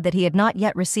and said that he had not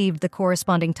yet received the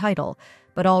corresponding title,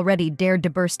 but already dared to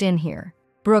burst in here.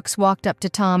 Brooks walked up to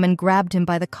Tom and grabbed him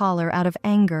by the collar out of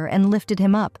anger and lifted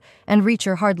him up, and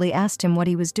Reacher hardly asked him what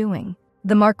he was doing.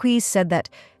 The Marquis said that,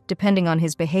 depending on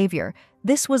his behavior,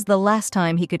 this was the last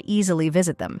time he could easily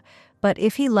visit them, but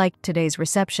if he liked today's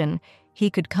reception, he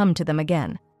could come to them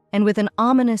again. And with an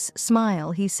ominous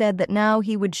smile, he said that now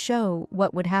he would show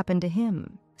what would happen to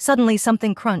him. Suddenly,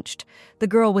 something crunched. The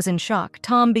girl was in shock.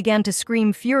 Tom began to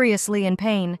scream furiously in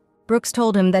pain. Brooks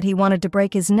told him that he wanted to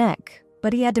break his neck,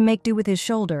 but he had to make do with his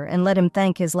shoulder and let him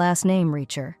thank his last name,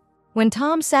 Reacher. When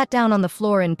Tom sat down on the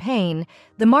floor in pain,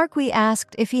 the Marquis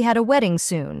asked if he had a wedding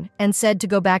soon and said to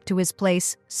go back to his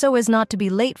place so as not to be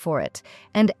late for it,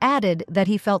 and added that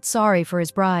he felt sorry for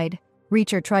his bride.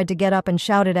 Reacher tried to get up and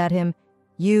shouted at him,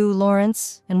 "You,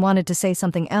 Lawrence," and wanted to say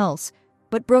something else,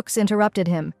 but Brooks interrupted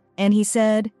him, and he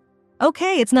said,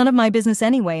 "Okay, it's none of my business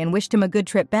anyway," and wished him a good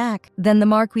trip back. Then the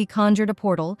Marquis conjured a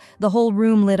portal, the whole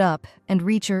room lit up, and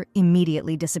Reacher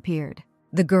immediately disappeared.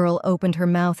 The girl opened her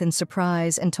mouth in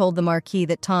surprise and told the Marquis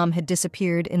that Tom had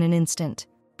disappeared in an instant.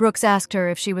 Brooks asked her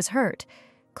if she was hurt.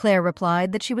 Claire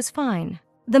replied that she was fine.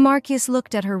 The Marquis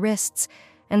looked at her wrists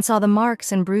and saw the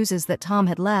marks and bruises that Tom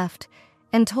had left,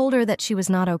 and told her that she was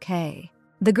not okay.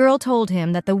 The girl told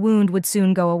him that the wound would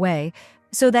soon go away,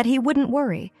 so that he wouldn't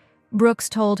worry. Brooks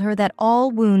told her that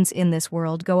all wounds in this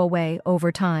world go away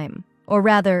over time, or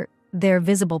rather, their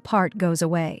visible part goes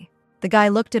away. The guy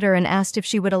looked at her and asked if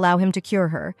she would allow him to cure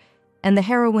her, and the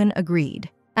heroine agreed.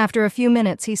 After a few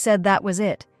minutes, he said that was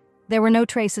it. There were no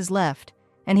traces left,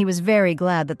 and he was very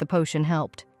glad that the potion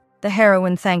helped. The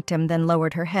heroine thanked him, then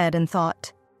lowered her head and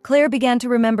thought. Claire began to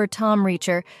remember Tom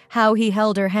Reacher, how he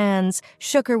held her hands,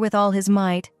 shook her with all his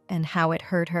might, and how it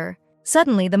hurt her.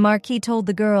 Suddenly, the Marquis told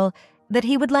the girl that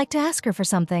he would like to ask her for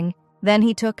something. Then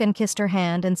he took and kissed her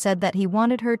hand and said that he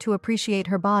wanted her to appreciate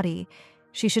her body.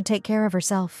 She should take care of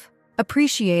herself.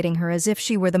 Appreciating her as if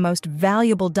she were the most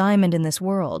valuable diamond in this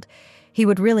world. He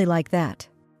would really like that.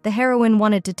 The heroine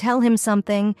wanted to tell him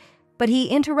something, but he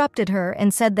interrupted her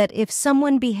and said that if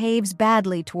someone behaves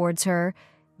badly towards her,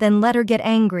 then let her get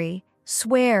angry,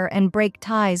 swear, and break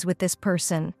ties with this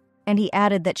person, and he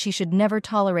added that she should never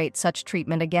tolerate such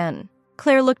treatment again.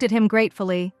 Claire looked at him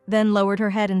gratefully, then lowered her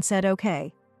head and said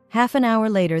okay. Half an hour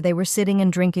later, they were sitting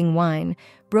and drinking wine.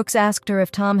 Brooks asked her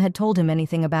if Tom had told him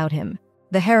anything about him.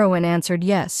 The heroine answered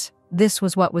yes. This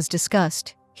was what was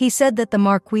discussed. He said that the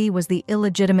Marquis was the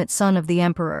illegitimate son of the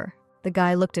Emperor. The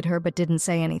guy looked at her but didn't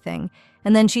say anything,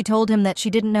 and then she told him that she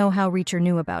didn't know how Reacher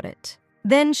knew about it.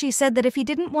 Then she said that if he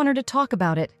didn't want her to talk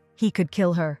about it, he could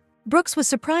kill her. Brooks was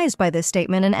surprised by this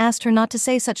statement and asked her not to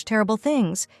say such terrible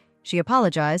things. She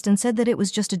apologized and said that it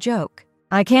was just a joke.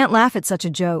 "I can't laugh at such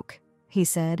a joke," he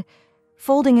said,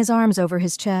 folding his arms over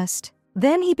his chest.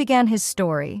 Then he began his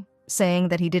story, saying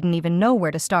that he didn't even know where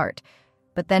to start.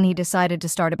 But then he decided to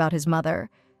start about his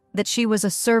mother, that she was a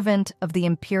servant of the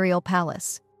imperial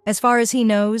palace. As far as he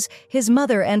knows, his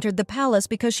mother entered the palace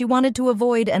because she wanted to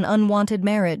avoid an unwanted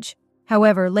marriage.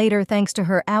 However, later, thanks to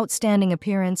her outstanding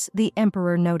appearance, the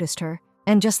Emperor noticed her.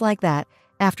 And just like that,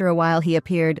 after a while he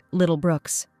appeared little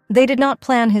Brooks. They did not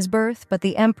plan his birth, but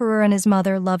the Emperor and his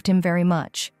mother loved him very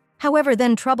much. However,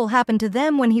 then trouble happened to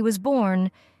them when he was born.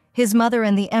 His mother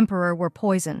and the Emperor were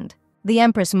poisoned. The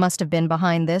Empress must have been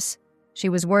behind this. She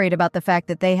was worried about the fact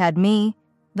that they had me.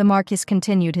 The Marquis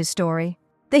continued his story.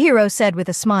 The hero said with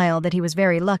a smile that he was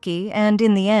very lucky, and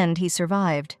in the end he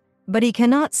survived. But he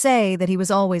cannot say that he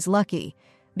was always lucky,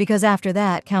 because after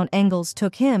that Count Engels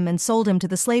took him and sold him to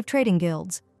the slave trading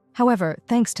guilds. However,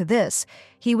 thanks to this,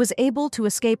 he was able to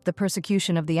escape the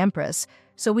persecution of the Empress,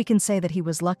 so we can say that he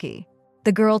was lucky.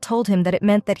 The girl told him that it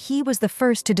meant that he was the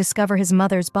first to discover his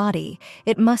mother's body.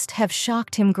 It must have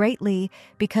shocked him greatly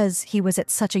because he was at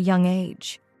such a young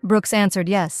age. Brooks answered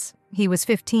yes. He was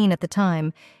 15 at the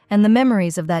time, and the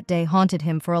memories of that day haunted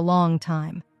him for a long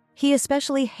time. He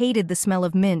especially hated the smell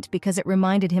of mint because it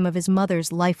reminded him of his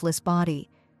mother's lifeless body,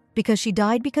 because she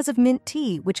died because of mint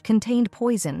tea, which contained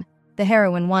poison. The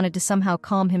heroine wanted to somehow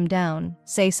calm him down,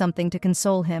 say something to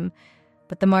console him,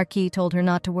 but the Marquis told her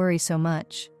not to worry so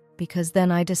much, because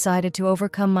then I decided to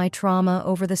overcome my trauma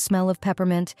over the smell of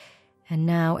peppermint, and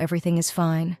now everything is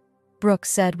fine," Brooke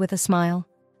said with a smile.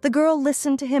 The girl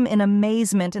listened to him in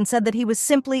amazement and said that he was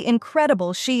simply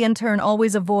incredible. She, in turn,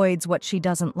 always avoids what she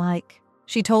doesn't like.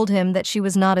 She told him that she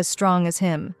was not as strong as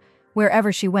him.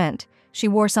 Wherever she went, she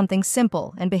wore something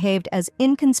simple and behaved as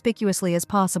inconspicuously as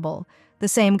possible. The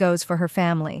same goes for her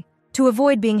family. To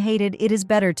avoid being hated, it is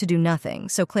better to do nothing,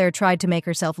 so Claire tried to make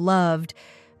herself loved,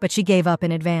 but she gave up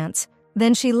in advance.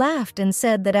 Then she laughed and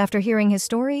said that after hearing his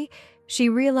story, she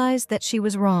realized that she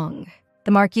was wrong.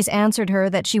 The Marquise answered her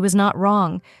that she was not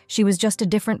wrong, she was just a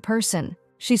different person.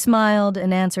 She smiled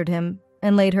and answered him,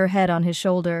 and laid her head on his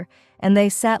shoulder, and they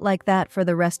sat like that for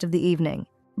the rest of the evening.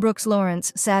 Brooks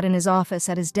Lawrence sat in his office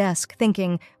at his desk,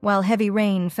 thinking, while heavy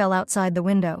rain fell outside the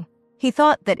window. He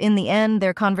thought that in the end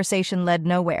their conversation led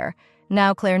nowhere.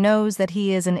 Now Claire knows that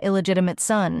he is an illegitimate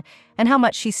son, and how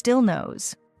much she still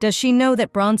knows. Does she know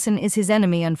that Bronson is his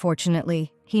enemy,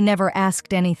 unfortunately? He never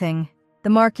asked anything.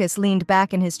 The Marquis leaned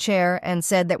back in his chair and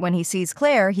said that when he sees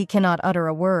Claire, he cannot utter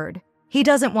a word. He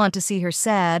doesn't want to see her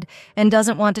sad, and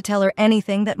doesn't want to tell her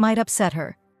anything that might upset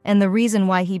her. And the reason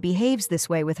why he behaves this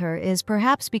way with her is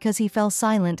perhaps because he fell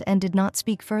silent and did not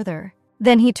speak further.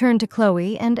 Then he turned to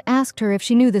Chloe and asked her if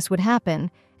she knew this would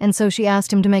happen, and so she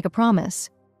asked him to make a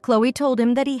promise. Chloe told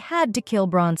him that he had to kill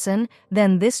Bronson,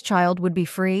 then this child would be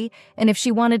free, and if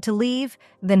she wanted to leave,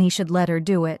 then he should let her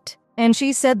do it. And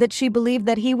she said that she believed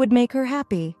that he would make her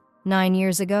happy. 9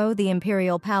 years ago, the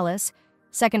Imperial Palace,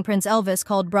 Second Prince Elvis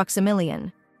called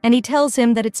Bruxamillion, and he tells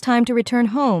him that it's time to return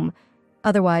home,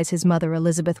 otherwise his mother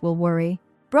Elizabeth will worry.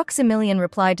 Bruxamillion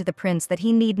replied to the prince that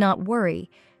he need not worry,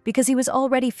 because he was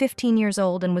already 15 years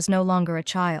old and was no longer a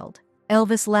child.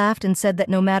 Elvis laughed and said that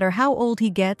no matter how old he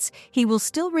gets, he will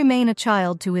still remain a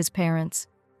child to his parents.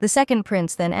 The second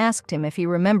prince then asked him if he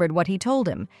remembered what he told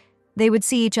him. They would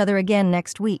see each other again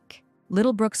next week.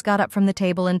 Little Brooks got up from the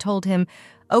table and told him,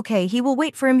 "Okay, he will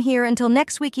wait for him here until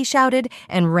next week," he shouted,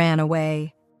 and ran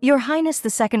away. "Your Highness the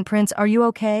second prince, are you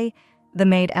okay?" the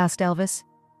maid asked Elvis.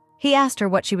 He asked her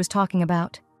what she was talking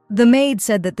about. The maid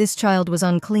said that this child was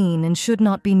unclean and should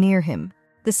not be near him.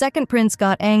 The second prince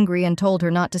got angry and told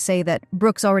her not to say that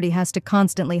Brooks already has to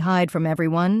constantly hide from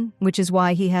everyone, which is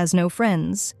why he has no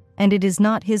friends, and it is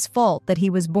not his fault that he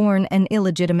was born an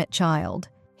illegitimate child.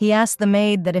 He asked the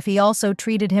maid that if he also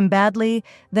treated him badly,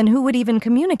 then who would even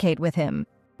communicate with him?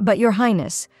 "But Your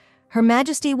Highness, Her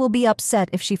Majesty will be upset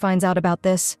if she finds out about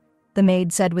this," the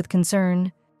maid said with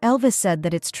concern. Elvis said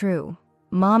that it's true.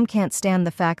 Mom can't stand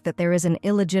the fact that there is an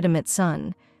illegitimate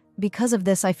son. Because of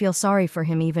this, I feel sorry for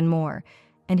him even more,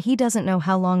 and he doesn't know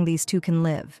how long these two can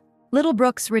live. Little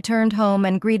Brooks returned home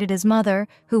and greeted his mother,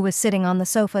 who was sitting on the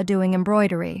sofa doing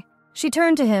embroidery. She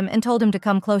turned to him and told him to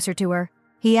come closer to her.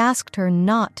 He asked her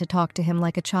not to talk to him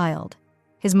like a child.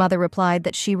 His mother replied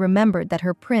that she remembered that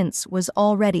her prince was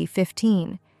already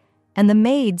 15, and the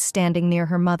maid standing near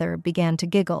her mother began to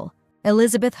giggle.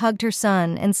 Elizabeth hugged her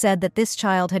son and said that this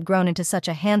child had grown into such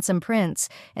a handsome prince,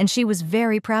 and she was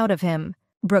very proud of him.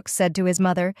 Brooks said to his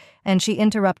mother, and she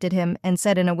interrupted him and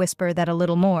said in a whisper that a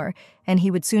little more, and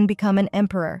he would soon become an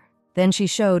emperor. Then she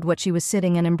showed what she was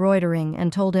sitting and embroidering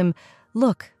and told him,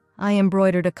 "Look, I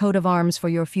embroidered a coat of arms for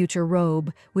your future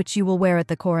robe, which you will wear at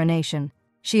the coronation."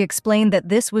 She explained that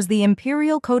this was the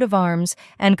imperial coat of arms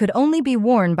and could only be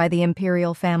worn by the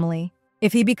imperial family.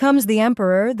 If he becomes the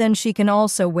emperor, then she can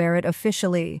also wear it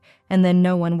officially, and then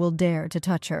no one will dare to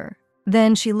touch her.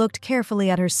 Then she looked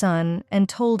carefully at her son and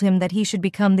told him that he should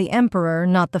become the emperor,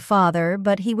 not the father,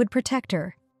 but he would protect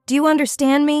her. "Do you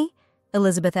understand me?"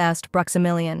 Elizabeth asked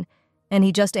Bruxamillion, and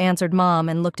he just answered Mom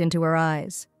and looked into her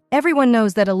eyes. Everyone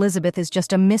knows that Elizabeth is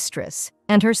just a mistress,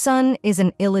 and her son is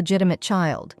an illegitimate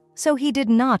child, so he did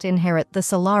not inherit the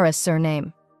Solaris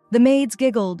surname. The maids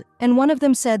giggled, and one of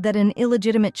them said that an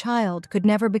illegitimate child could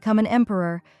never become an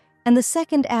emperor, and the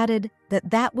second added that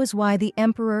that was why the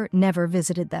emperor never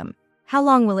visited them. How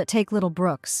long will it take little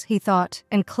Brooks, he thought,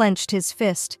 and clenched his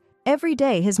fist. Every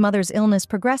day his mother's illness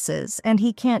progresses, and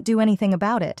he can't do anything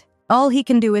about it. All he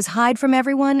can do is hide from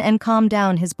everyone and calm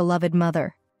down his beloved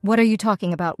mother. "What are you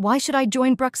talking about? Why should I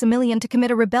join Bruxamillion to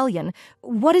commit a rebellion?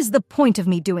 What is the point of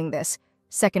me doing this?"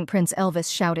 Second Prince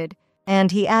Elvis shouted.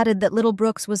 And he added that little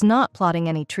Brooks was not plotting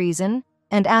any treason,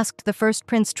 and asked the first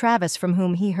Prince Travis from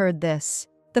whom he heard this.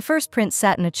 The first prince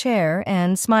sat in a chair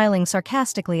and, smiling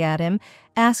sarcastically at him,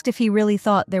 asked if he really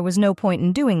thought there was no point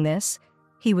in doing this.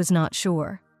 He was not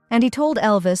sure. And he told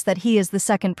Elvis that he is the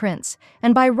second prince,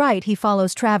 and by right he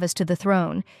follows Travis to the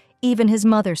throne. Even his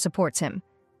mother supports him,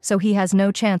 so he has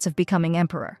no chance of becoming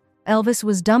emperor. Elvis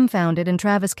was dumbfounded, and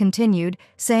Travis continued,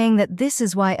 saying that this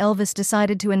is why Elvis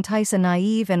decided to entice a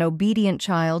naive and obedient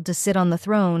child to sit on the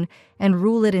throne and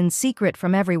rule it in secret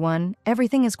from everyone.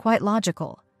 Everything is quite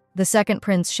logical. The second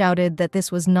prince shouted that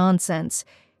this was nonsense.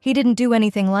 He didn't do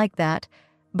anything like that,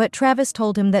 but Travis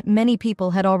told him that many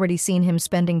people had already seen him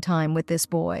spending time with this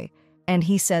boy, and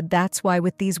he said that's why,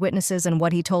 with these witnesses and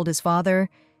what he told his father,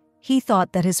 he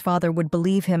thought that his father would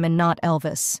believe him and not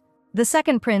Elvis. The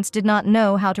second prince did not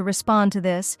know how to respond to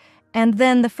this, and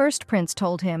then the first prince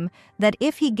told him that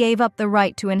if he gave up the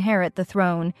right to inherit the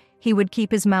throne, he would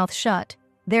keep his mouth shut,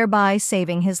 thereby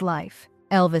saving his life.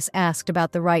 Elvis asked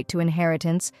about the right to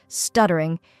inheritance,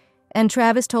 stuttering, and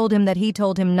Travis told him that he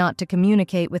told him not to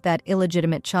communicate with that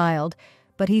illegitimate child,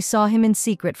 but he saw him in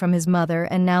secret from his mother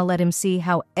and now let him see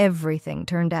how everything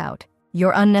turned out.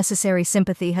 Your unnecessary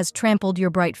sympathy has trampled your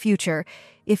bright future.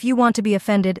 If you want to be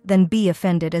offended, then be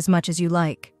offended as much as you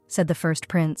like, said the first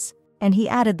prince. And he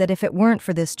added that if it weren't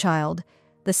for this child,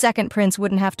 the second prince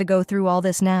wouldn't have to go through all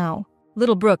this now.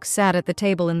 Little Brooks sat at the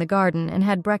table in the garden and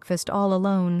had breakfast all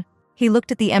alone. He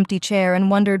looked at the empty chair and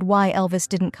wondered why Elvis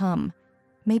didn't come.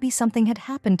 Maybe something had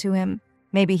happened to him.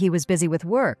 Maybe he was busy with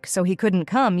work, so he couldn't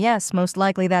come. Yes, most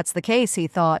likely that's the case, he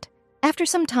thought. After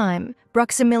some time,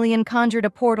 Bruxamillion conjured a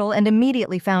portal and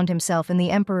immediately found himself in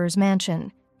the Emperor's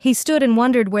mansion. He stood and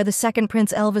wondered where the second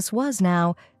Prince Elvis was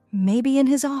now, maybe in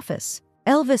his office.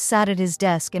 Elvis sat at his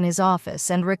desk in his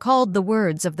office and recalled the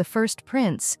words of the first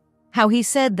prince, how he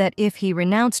said that if he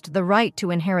renounced the right to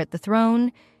inherit the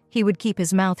throne, he would keep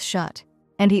his mouth shut.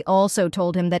 And he also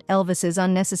told him that Elvis's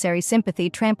unnecessary sympathy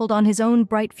trampled on his own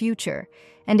bright future,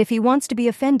 and if he wants to be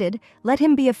offended, let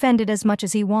him be offended as much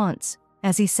as he wants.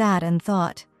 As he sat and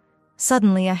thought,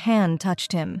 suddenly a hand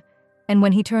touched him, and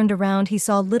when he turned around, he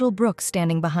saw little Brooks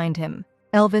standing behind him.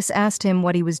 Elvis asked him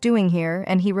what he was doing here,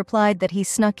 and he replied that he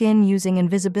snuck in using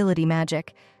invisibility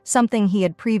magic, something he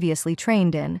had previously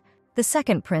trained in. The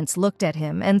second prince looked at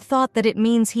him and thought that it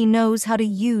means he knows how to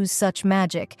use such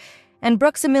magic, and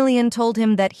Bruxamillion told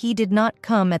him that he did not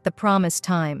come at the promised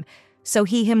time, so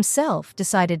he himself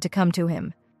decided to come to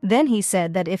him. Then he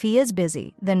said that if he is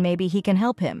busy, then maybe he can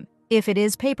help him. If it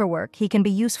is paperwork, he can be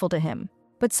useful to him.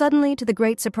 But suddenly, to the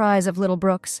great surprise of little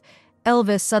Brooks,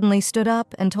 Elvis suddenly stood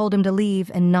up and told him to leave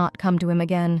and not come to him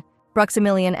again.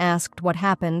 Bruxamillion asked what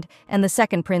happened, and the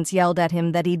second prince yelled at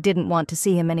him that he didn't want to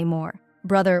see him anymore.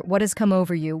 "Brother, what has come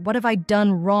over you? What have I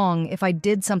done wrong? If I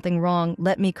did something wrong,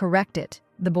 let me correct it,"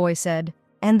 the boy said.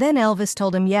 And then Elvis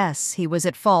told him yes, he was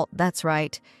at fault, that's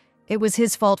right. It was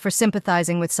his fault for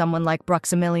sympathizing with someone like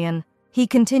Bruxamillion. He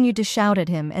continued to shout at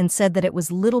him and said that it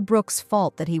was little Brooks'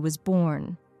 fault that he was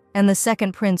born. And the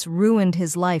second prince ruined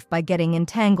his life by getting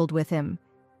entangled with him.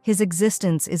 His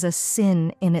existence is a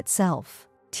sin in itself.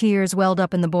 Tears welled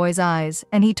up in the boy's eyes,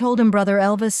 and he told him, "Brother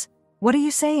Elvis, what are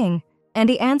you saying?" And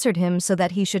he answered him so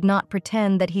that he should not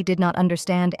pretend that he did not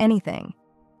understand anything.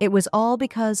 It was all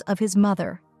because of his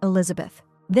mother, Elizabeth.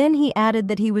 Then he added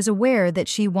that he was aware that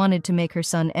she wanted to make her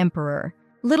son emperor.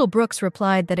 Little Brooks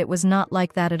replied that it was not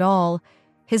like that at all.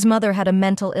 His mother had a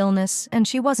mental illness, and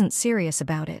she wasn't serious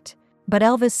about it. But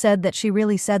Elvis said that she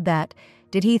really said that.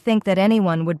 Did he think that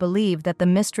anyone would believe that the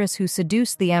mistress who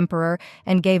seduced the emperor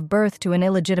and gave birth to an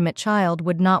illegitimate child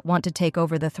would not want to take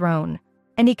over the throne?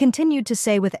 And he continued to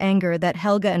say with anger that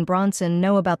Helga and Bronson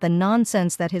know about the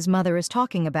nonsense that his mother is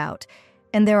talking about,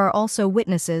 and there are also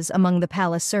witnesses among the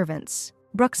palace servants.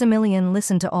 Bruxamillion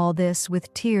listened to all this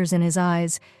with tears in his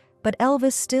eyes, but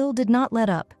Elvis still did not let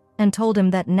up and told him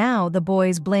that now the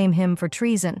boys blame him for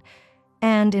treason,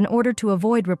 and in order to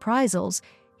avoid reprisals,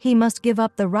 he must give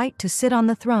up the right to sit on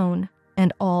the throne,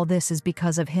 and all this is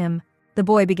because of him. The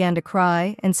boy began to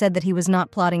cry and said that he was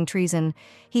not plotting treason.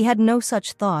 He had no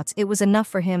such thoughts. It was enough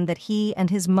for him that he and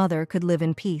his mother could live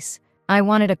in peace. "I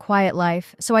wanted a quiet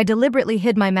life, so I deliberately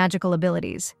hid my magical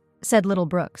abilities," said little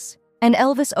Brooks. And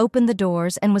Elvis opened the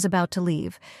doors and was about to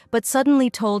leave, but suddenly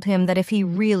told him that if he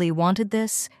really wanted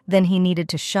this, then he needed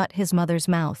to shut his mother's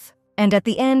mouth. And at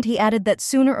the end, he added that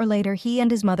sooner or later he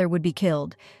and his mother would be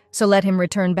killed, so let him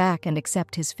return back and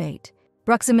accept his fate.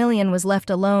 Bruxamillion was left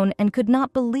alone and could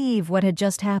not believe what had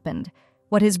just happened,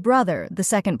 what his brother, the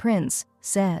second prince,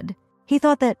 said. He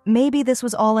thought that maybe this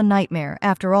was all a nightmare.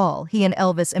 After all, he and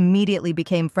Elvis immediately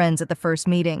became friends at the first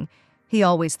meeting. He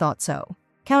always thought so.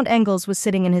 Count Engels was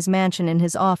sitting in his mansion in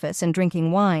his office and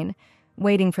drinking wine,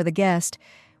 waiting for the guest.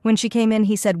 When she came in,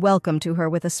 he said welcome to her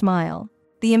with a smile.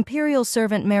 The imperial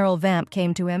servant Meryl Vamp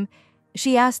came to him.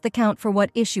 She asked the count for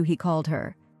what issue he called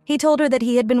her. He told her that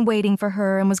he had been waiting for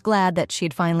her and was glad that she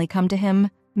had finally come to him.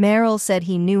 Meryl said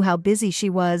he knew how busy she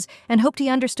was and hoped he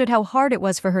understood how hard it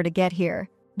was for her to get here.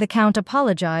 The Count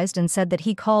apologized and said that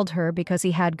he called her because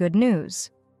he had good news.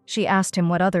 She asked him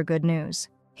what other good news.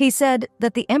 He said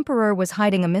that the Emperor was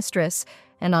hiding a mistress,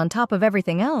 and on top of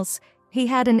everything else, he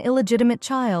had an illegitimate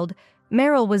child.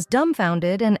 Meryl was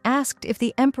dumbfounded and asked if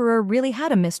the Emperor really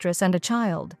had a mistress and a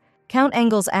child. Count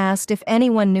Engels asked if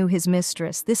anyone knew his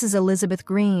mistress. This is Elizabeth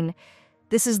Green.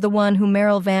 This is the one who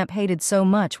Meryl Vamp hated so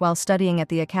much while studying at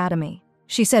the academy.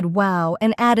 She said wow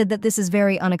and added that this is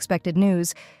very unexpected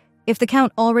news. If the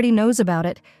Count already knows about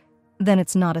it, then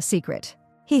it's not a secret.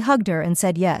 He hugged her and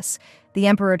said yes. The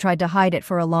Emperor tried to hide it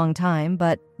for a long time,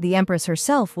 but the Empress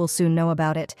herself will soon know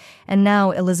about it, and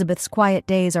now Elizabeth's quiet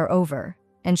days are over,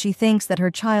 and she thinks that her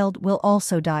child will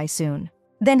also die soon.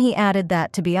 Then he added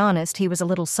that, to be honest, he was a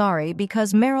little sorry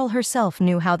because Meryl herself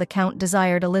knew how the Count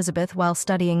desired Elizabeth while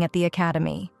studying at the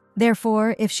academy.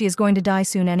 Therefore, if she is going to die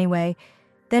soon anyway,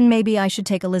 then maybe I should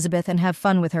take Elizabeth and have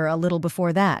fun with her a little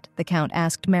before that, the Count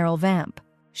asked Meryl Vamp.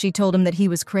 She told him that he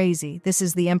was crazy. This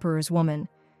is the Emperor's woman.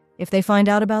 If they find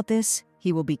out about this,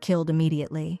 he will be killed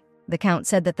immediately. The Count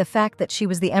said that the fact that she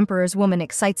was the Emperor's woman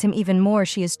excites him even more.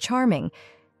 She is charming,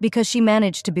 because she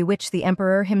managed to bewitch the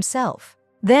Emperor himself.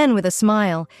 Then, with a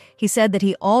smile, he said that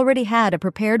he already had a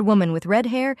prepared woman with red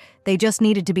hair, they just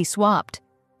needed to be swapped.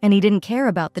 And he didn't care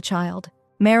about the child.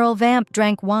 Meryl Vamp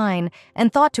drank wine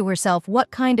and thought to herself what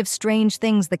kind of strange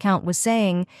things the Count was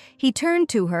saying. He turned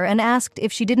to her and asked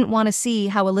if she didn't want to see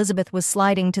how Elizabeth was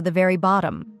sliding to the very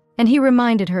bottom. And he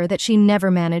reminded her that she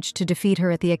never managed to defeat her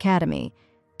at the academy.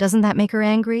 Doesn't that make her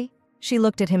angry? She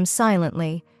looked at him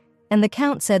silently, and the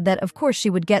Count said that of course she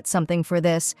would get something for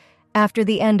this. After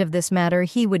the end of this matter,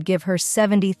 he would give her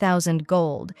 70,000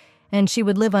 gold, and she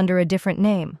would live under a different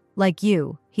name, like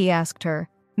you, he asked her.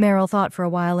 Meryl thought for a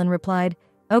while and replied,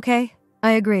 "Okay,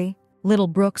 I agree." Little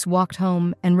Brooks walked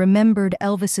home and remembered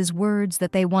Elvis's words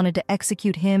that they wanted to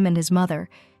execute him and his mother.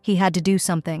 He had to do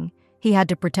something. He had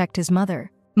to protect his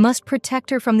mother. Must protect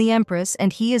her from the Empress,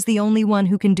 and he is the only one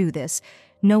who can do this.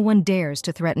 No one dares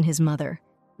to threaten his mother.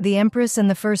 The Empress and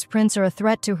the First Prince are a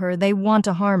threat to her. They want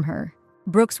to harm her.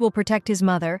 Brooks will protect his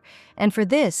mother, and for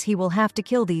this he will have to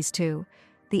kill these two.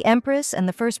 The Empress and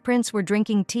the First Prince were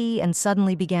drinking tea and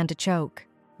suddenly began to choke.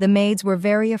 The maids were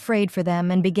very afraid for them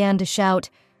and began to shout,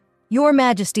 "Your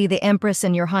Majesty the Empress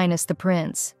and Your Highness the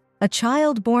Prince." A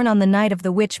child born on the night of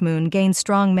the witch moon gains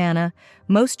strong mana.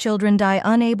 Most children die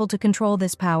unable to control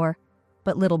this power,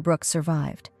 but little Brooks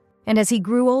survived. And as he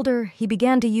grew older, he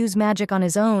began to use magic on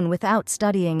his own without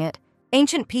studying it.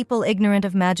 Ancient people ignorant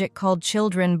of magic called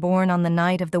children born on the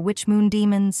night of the witch moon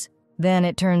demons. Then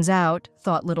it turns out,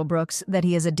 thought little Brooks, that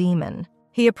he is a demon.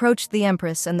 He approached the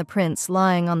Empress and the Prince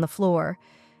lying on the floor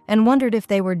and wondered if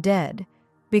they were dead,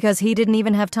 because he didn't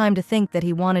even have time to think that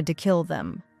he wanted to kill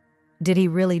them. Did he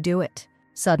really do it?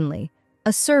 Suddenly,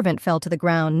 a servant fell to the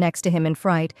ground next to him in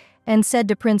fright and said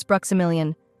to Prince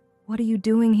Bruxamillion, "What are you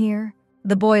doing here?"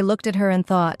 The boy looked at her and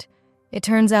thought. It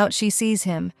turns out she sees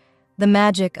him. The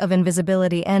magic of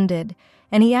invisibility ended,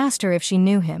 and he asked her if she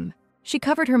knew him. She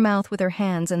covered her mouth with her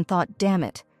hands and thought, damn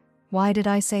it, why did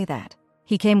I say that?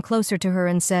 He came closer to her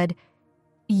and said,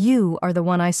 "You are the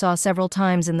one I saw several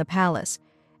times in the palace,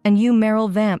 and you, Meryl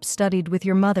Vamp, studied with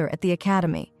your mother at the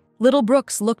academy." Little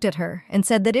Brooks looked at her and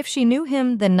said that if she knew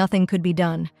him, then nothing could be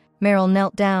done. Meryl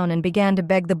knelt down and began to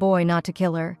beg the boy not to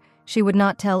kill her. She would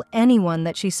not tell anyone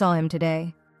that she saw him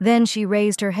today. Then she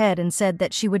raised her head and said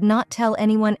that she would not tell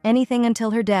anyone anything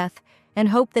until her death and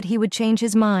hoped that he would change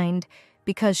his mind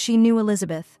because she knew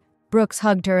Elizabeth. Brooks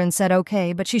hugged her and said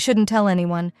okay, but she shouldn't tell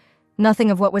anyone.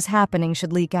 Nothing of what was happening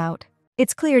should leak out.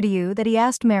 "It's clear to you that he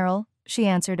asked Meryl," she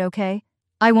answered, "okay.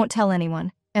 I won't tell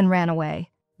anyone," and ran away.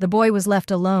 The boy was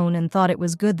left alone and thought it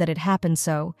was good that it happened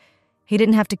so. He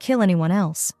didn't have to kill anyone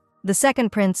else. The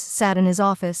second prince sat in his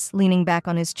office, leaning back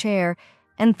on his chair,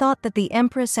 and thought that the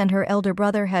Empress and her elder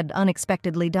brother had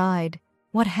unexpectedly died.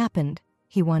 What happened?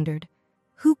 He wondered.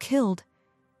 Who killed?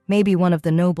 Maybe one of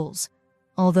the nobles,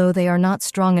 although they are not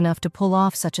strong enough to pull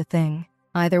off such a thing.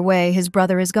 Either way, his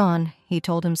brother is gone, he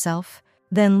told himself.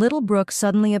 Then little Brooks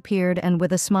suddenly appeared and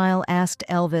with a smile asked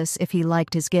Elvis if he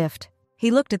liked his gift.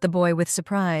 He looked at the boy with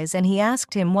surprise, and he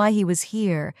asked him why he was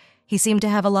here. He seemed to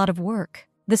have a lot of work.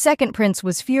 The second prince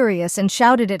was furious and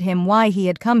shouted at him why he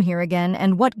had come here again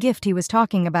and what gift he was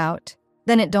talking about.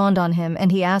 Then it dawned on him,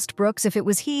 and he asked Brooks if it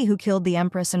was he who killed the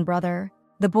Empress and brother.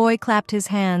 The boy clapped his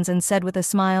hands and said with a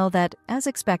smile that, as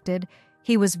expected,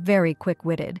 he was very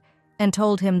quick-witted, and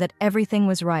told him that everything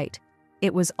was right.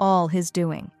 It was all his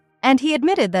doing. And he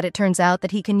admitted that it turns out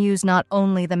that he can use not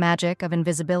only the magic of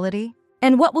invisibility.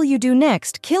 "And what will you do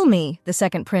next? Kill me?" the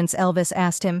second prince Elvis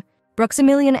asked him.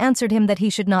 Bruxamillion answered him that he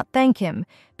should not thank him,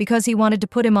 because he wanted to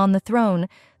put him on the throne.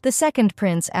 The second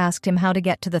prince asked him how to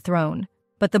get to the throne,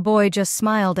 but the boy just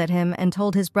smiled at him and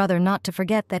told his brother not to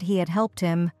forget that he had helped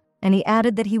him, and he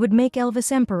added that he would make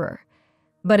Elvis emperor.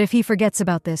 But if he forgets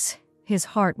about this, his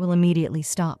heart will immediately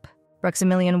stop.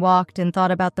 Bruxamillion walked and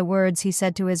thought about the words he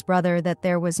said to his brother that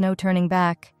there was no turning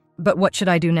back. But what should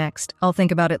I do next? I'll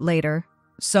think about it later.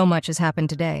 So much has happened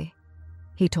today,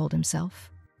 he told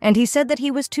himself. And he said that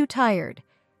he was too tired.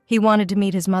 He wanted to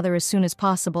meet his mother as soon as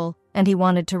possible, and he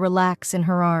wanted to relax in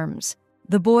her arms.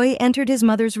 The boy entered his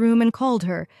mother's room and called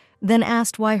her, then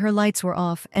asked why her lights were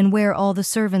off and where all the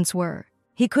servants were.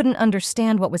 He couldn't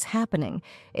understand what was happening.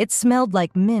 It smelled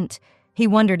like mint. He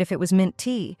wondered if it was mint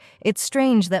tea. It's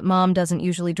strange that Mom doesn't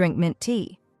usually drink mint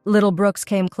tea. Little Brooks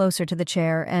came closer to the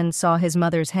chair and saw his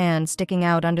mother's hand sticking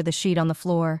out under the sheet on the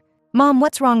floor. "Mom,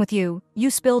 what's wrong with you? You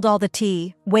spilled all the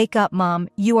tea. Wake up, Mom.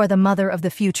 You are the mother of the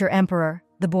future emperor,"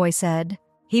 the boy said.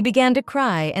 He began to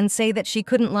cry and say that she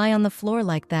couldn't lie on the floor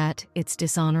like that. "It's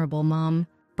dishonorable, Mom."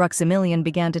 Bruxamillion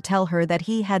began to tell her that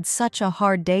he had such a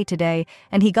hard day today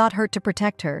and he got hurt to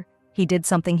protect her. He did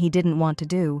something he didn't want to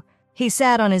do. He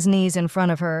sat on his knees in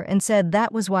front of her and said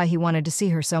that was why he wanted to see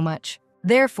her so much.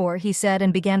 Therefore, he said,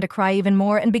 and began to cry even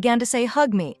more and began to say,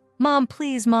 "Hug me. Mom,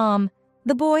 please, Mom."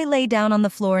 The boy lay down on the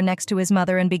floor next to his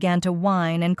mother and began to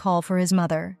whine and call for his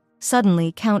mother.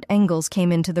 Suddenly, Count Engels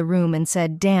came into the room and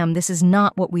said, "Damn, this is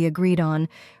not what we agreed on.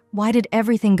 Why did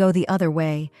everything go the other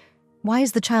way? Why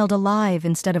is the child alive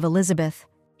instead of Elizabeth?"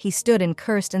 He stood and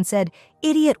cursed and said,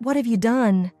 "Idiot, what have you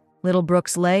done?" Little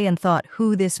Brooks lay and thought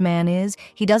who this man is.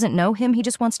 He doesn't know him, he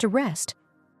just wants to rest.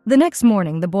 The next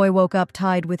morning, the boy woke up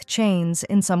tied with chains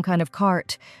in some kind of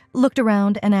cart, looked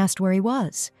around and asked where he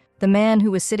was. The man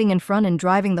who was sitting in front and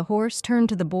driving the horse turned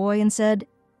to the boy and said,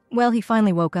 well, he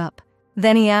finally woke up.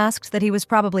 Then he asked that he was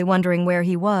probably wondering where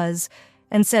he was,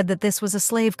 and said that this was a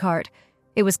slave cart.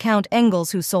 It was Count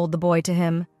Engels who sold the boy to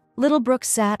him. Little Brooks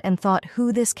sat and thought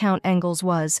who this Count Engels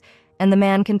was, and the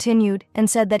man continued and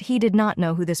said that he did not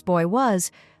know who this boy was,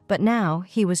 but now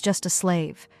he was just a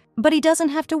slave. But he doesn't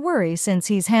have to worry since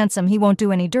he's handsome, he won't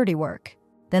do any dirty work.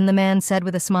 Then the man said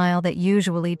with a smile that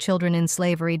usually children in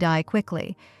slavery die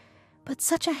quickly. But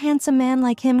such a handsome man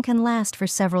like him can last for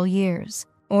several years.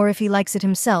 Or if he likes it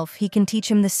himself, he can teach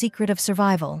him the secret of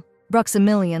survival.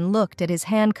 Bruxamillion looked at his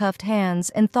handcuffed hands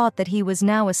and thought that he was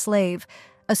now a slave.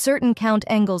 A certain Count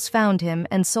Engels found him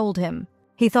and sold him.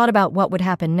 He thought about what would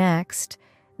happen next.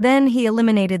 Then he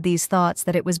eliminated these thoughts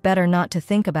that it was better not to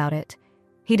think about it.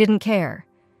 He didn't care.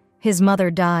 His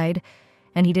mother died,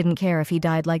 and he didn't care if he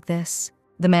died like this.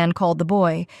 The man called the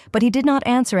boy, but he did not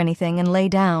answer anything and lay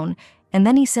down, and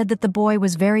then he said that the boy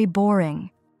was very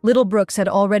boring. Little Brooks had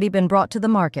already been brought to the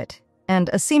market, and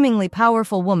a seemingly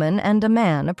powerful woman and a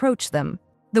man approached them.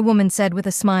 The woman said with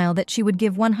a smile that she would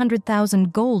give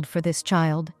 100,000 gold for this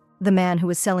child. The man who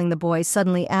was selling the boy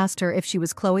suddenly asked her if she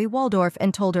was Chloe Waldorf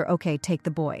and told her, okay, take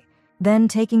the boy. Then,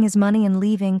 taking his money and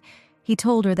leaving, he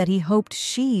told her that he hoped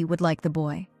she would like the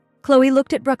boy. Chloe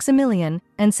looked at Bruxamillion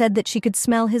and said that she could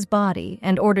smell his body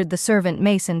and ordered the servant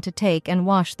Mason to take and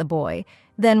wash the boy,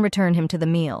 then return him to the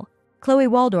meal. Chloe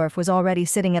Waldorf was already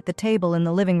sitting at the table in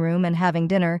the living room and having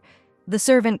dinner. The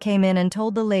servant came in and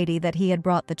told the lady that he had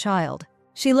brought the child.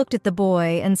 She looked at the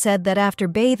boy and said that after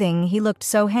bathing he looked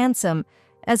so handsome,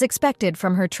 as expected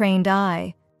from her trained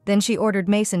eye. Then she ordered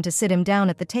Mason to sit him down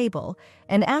at the table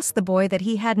and asked the boy that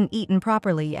he hadn't eaten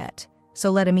properly yet,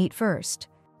 so let him eat first.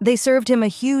 They served him a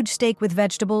huge steak with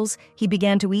vegetables. He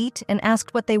began to eat and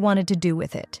asked what they wanted to do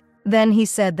with it. Then he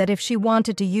said that if she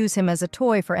wanted to use him as a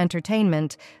toy for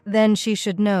entertainment, then she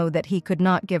should know that he could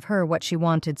not give her what she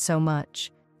wanted so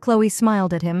much. Chloe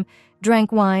smiled at him,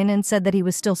 drank wine, and said that he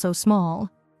was still so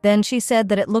small. Then she said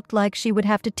that it looked like she would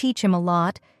have to teach him a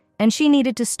lot, and she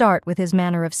needed to start with his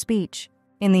manner of speech.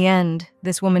 In the end,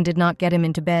 this woman did not get him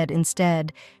into bed.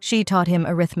 Instead, she taught him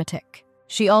arithmetic.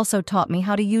 She also taught me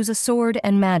how to use a sword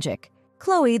and magic.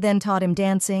 Chloe then taught him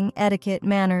dancing, etiquette,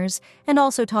 manners, and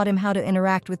also taught him how to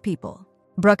interact with people.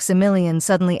 Bruxamillion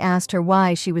suddenly asked her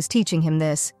why she was teaching him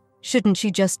this. Shouldn't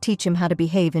she just teach him how to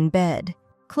behave in bed?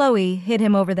 Chloe hit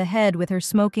him over the head with her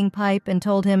smoking pipe and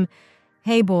told him,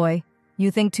 "Hey boy, you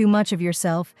think too much of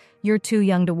yourself. You're too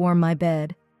young to warm my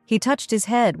bed." He touched his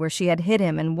head where she had hit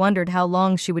him and wondered how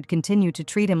long she would continue to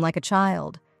treat him like a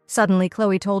child. Suddenly,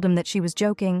 Chloe told him that she was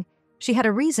joking. She had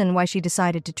a reason why she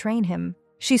decided to train him.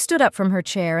 She stood up from her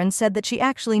chair and said that she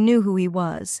actually knew who he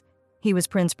was. He was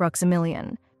Prince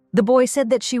Bruxamillion. The boy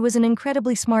said that she was an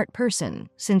incredibly smart person,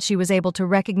 since she was able to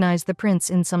recognize the prince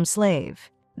in some slave.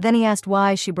 Then he asked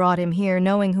why she brought him here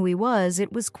knowing who he was.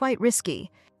 It was quite risky.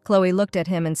 Chloe looked at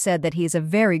him and said that he's a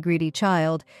very greedy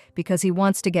child because he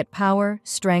wants to get power,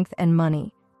 strength, and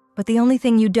money. But the only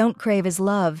thing you don't crave is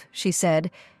love, she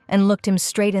said, and looked him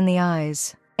straight in the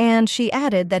eyes. And she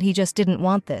added that he just didn't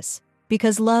want this,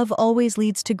 because love always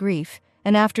leads to grief,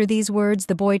 and after these words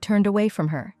the boy turned away from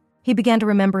her. He began to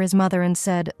remember his mother and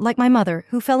said, like my mother,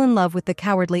 who fell in love with the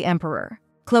cowardly emperor.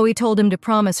 Chloe told him to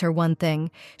promise her one thing: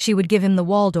 she would give him the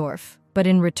Waldorf, but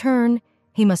in return,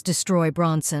 he must destroy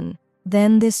Bronson.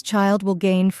 Then this child will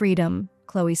gain freedom,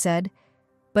 Chloe said.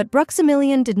 But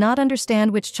Bruxamillion did not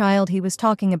understand which child he was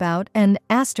talking about and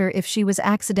asked her if she was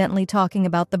accidentally talking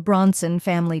about the Bronson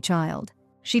family child.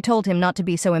 She told him not to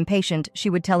be so impatient, she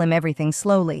would tell him everything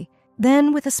slowly.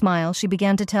 Then, with a smile, she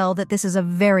began to tell that this is a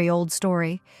very old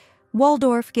story.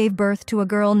 Waldorf gave birth to a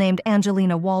girl named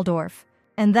Angelina Waldorf.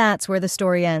 And that's where the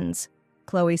story ends,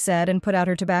 Chloe said and put out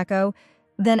her tobacco,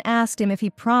 then asked him if he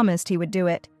promised he would do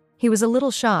it. He was a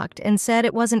little shocked and said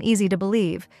it wasn't easy to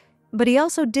believe, but he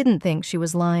also didn't think she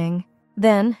was lying.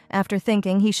 Then, after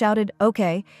thinking, he shouted,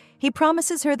 "Okay." He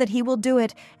promises her that he will do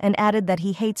it and added that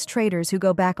he hates traitors who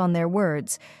go back on their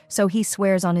words, so he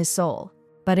swears on his soul.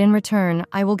 But in return,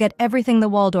 I will get everything the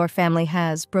Waldorf family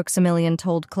has, Bruxamillion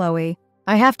told Chloe.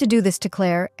 I have to do this to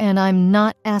Claire, and I'm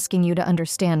not asking you to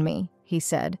understand me, he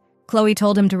said. Chloe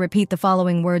told him to repeat the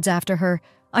following words after her.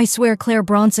 I swear Claire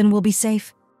Bronson will be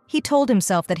safe. He told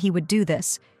himself that he would do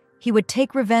this. He would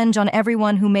take revenge on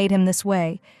everyone who made him this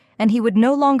way, and he would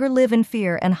no longer live in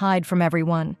fear and hide from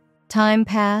everyone. Time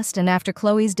passed, and after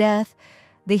Chloe's death,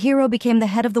 the hero became the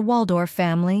head of the Waldorf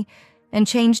family and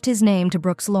changed his name to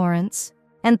Brooks Lawrence.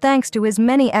 And thanks to his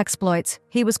many exploits,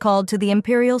 he was called to the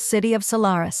imperial city of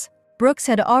Solaris. Brooks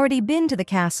had already been to the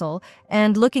castle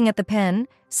and, looking at the pen,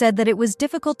 said that it was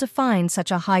difficult to find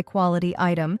such a high-quality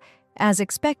item. As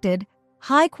expected,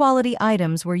 high-quality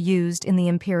items were used in the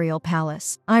imperial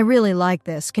palace. I really like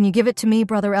this. Can you give it to me,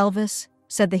 Brother Elvis?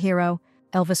 Said the hero.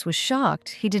 Elvis was shocked.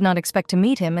 He did not expect to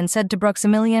meet him and said to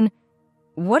Bruxamillion,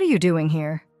 What are you doing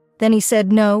here? Then he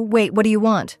said, No, wait, what do you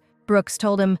want? Brooks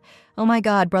told him, Oh my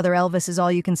God, Brother Elvis is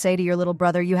all you can say to your little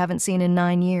brother you haven't seen in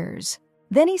 9 years.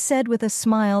 Then he said with a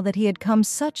smile that he had come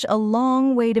such a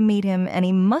long way to meet him and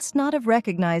he must not have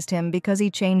recognized him because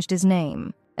he changed his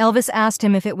name. Elvis asked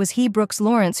him if it was he, Brooks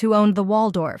Lawrence, who owned the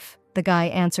Waldorf. The guy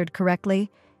answered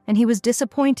correctly, and he was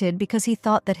disappointed because he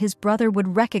thought that his brother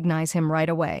would recognize him right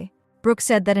away. Brooks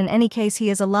said that in any case he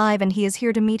is alive and he is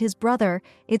here to meet his brother.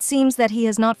 It seems that he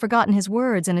has not forgotten his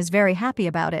words and is very happy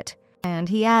about it. And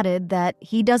he added that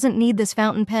he doesn't need this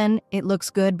fountain pen. It looks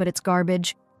good, but it's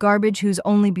garbage. Garbage whose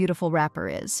only beautiful wrapper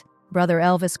is. Brother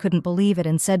Elvis couldn't believe it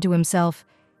and said to himself,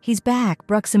 He's back.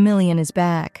 Bruxamillion is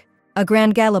back. A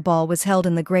grand gala ball was held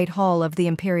in the great hall of the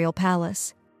imperial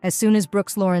palace. As soon as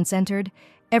Brooks Lawrence entered,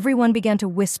 everyone began to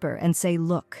whisper and say,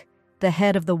 Look, the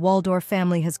head of the Waldorf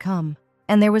family has come.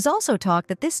 And there was also talk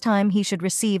that this time he should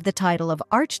receive the title of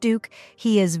Archduke.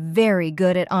 He is very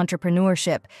good at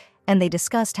entrepreneurship, and they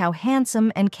discussed how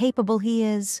handsome and capable he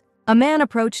is. A man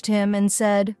approached him and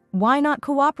said, Why not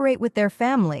cooperate with their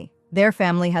family? Their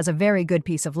family has a very good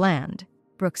piece of land.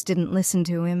 Brooks didn't listen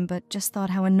to him, but just thought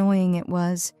how annoying it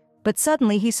was. But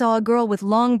suddenly he saw a girl with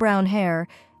long brown hair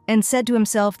and said to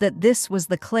himself that this was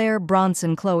the Claire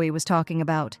Bronson Chloe was talking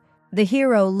about. The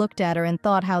hero looked at her and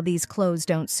thought how these clothes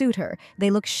don't suit her. They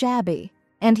look shabby.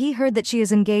 And he heard that she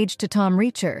is engaged to Tom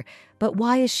Reacher, but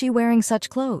why is she wearing such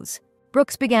clothes?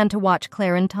 Brooks began to watch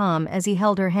Claire and Tom as he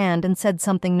held her hand and said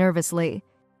something nervously.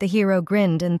 The hero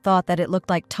grinned and thought that it looked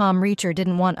like Tom Reacher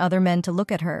didn't want other men to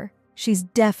look at her. She's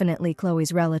definitely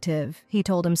Chloe's relative, he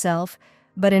told himself.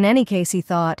 But in any case, he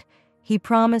thought, he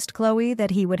promised Chloe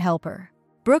that he would help her.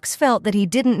 Brooks felt that he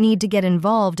didn't need to get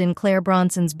involved in Claire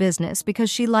Bronson's business because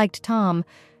she liked Tom,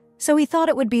 so he thought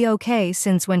it would be okay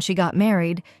since when she got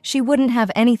married, she wouldn't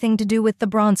have anything to do with the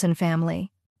Bronson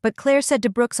family. But Claire said to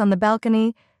Brooks on the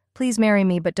balcony, Please marry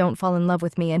me, but don't fall in love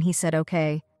with me, and he said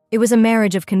okay. It was a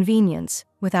marriage of convenience,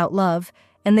 without love,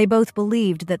 and they both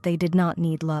believed that they did not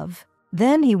need love.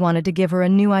 Then he wanted to give her a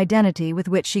new identity with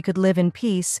which she could live in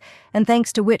peace, and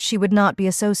thanks to which she would not be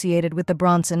associated with the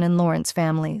Bronson and Lawrence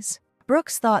families.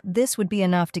 Brooks thought this would be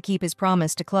enough to keep his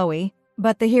promise to Chloe,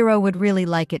 but the hero would really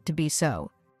like it to be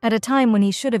so. At a time when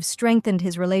he should have strengthened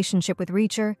his relationship with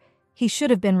Reacher, he should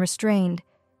have been restrained.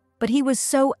 But he was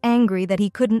so angry that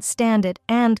he couldn't stand it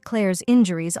and Claire's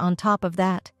injuries on top of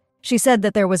that. She said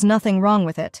that there was nothing wrong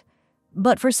with it.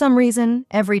 But for some reason,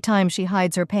 every time she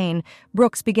hides her pain,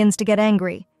 Brooks begins to get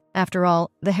angry. After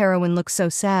all, the heroine looks so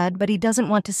sad, but he doesn't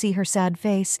want to see her sad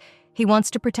face. He wants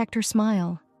to protect her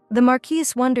smile. The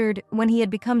Marquise wondered when he had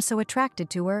become so attracted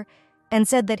to her, and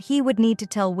said that he would need to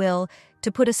tell Will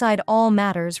to put aside all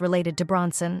matters related to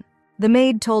Bronson. The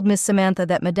maid told Miss Samantha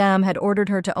that Madame had ordered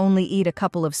her to only eat a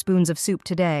couple of spoons of soup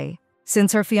today.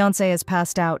 Since her fiancé has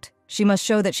passed out, she must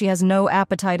show that she has no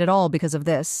appetite at all because of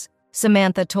this.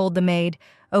 Samantha told the maid,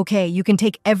 "Okay, you can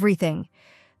take everything."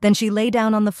 Then she lay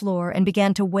down on the floor and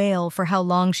began to wail for how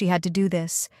long she had to do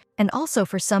this, and also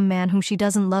for some man whom she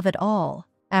doesn't love at all.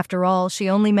 After all, she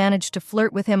only managed to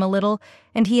flirt with him a little,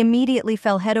 and he immediately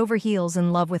fell head over heels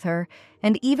in love with her,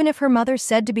 and even if her mother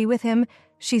said to be with him,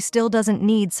 she still doesn't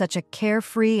need such a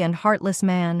carefree and heartless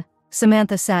man.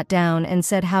 Samantha sat down and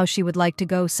said how she would like to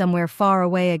go somewhere far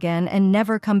away again and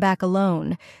never come back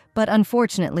alone, but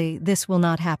unfortunately, this will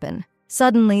not happen.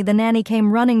 Suddenly, the nanny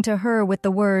came running to her with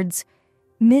the words,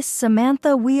 "Miss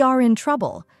Samantha, we are in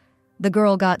trouble." The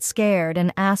girl got scared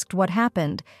and asked what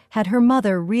happened. Had her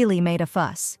mother really made a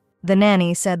fuss? The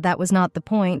nanny said that was not the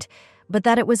point, but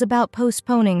that it was about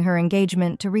postponing her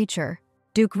engagement to Reacher.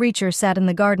 Duke Reacher sat in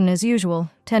the garden as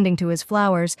usual, tending to his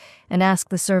flowers, and asked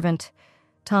the servant,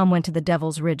 "Tom went to the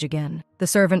Devil's Ridge again." The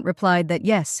servant replied that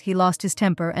yes, he lost his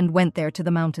temper and went there to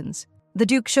the mountains. The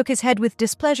Duke shook his head with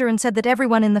displeasure and said that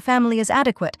everyone in the family is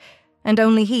adequate, and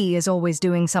only he is always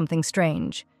doing something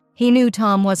strange. He knew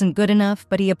Tom wasn't good enough,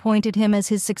 but he appointed him as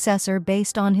his successor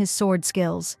based on his sword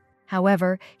skills.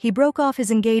 However, he broke off his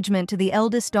engagement to the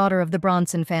eldest daughter of the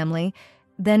Bronson family,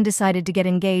 then decided to get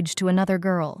engaged to another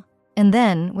girl. And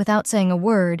then, without saying a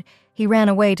word, he ran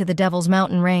away to the Devil's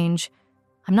Mountain Range.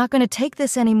 "I'm not going to take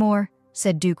this anymore,"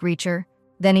 said Duke Reacher.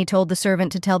 Then he told the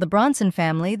servant to tell the Bronson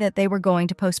family that they were going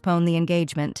to postpone the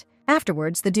engagement.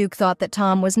 Afterwards, the Duke thought that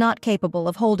Tom was not capable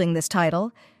of holding this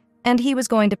title, and he was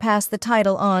going to pass the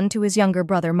title on to his younger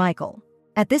brother Michael.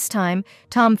 At this time,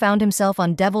 Tom found himself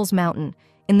on Devil's Mountain,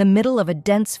 in the middle of a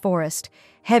dense forest.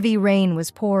 Heavy rain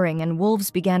was pouring and wolves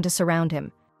began to surround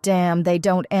him. "Damn, they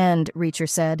don't end," Reacher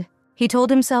said. He told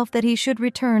himself that he should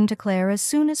return to Claire as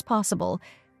soon as possible.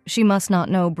 She must not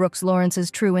know Brooks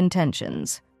Lawrence's true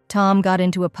intentions. Tom got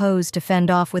into a pose to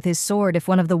fend off with his sword if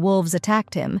one of the wolves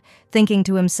attacked him, thinking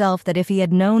to himself that if he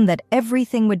had known that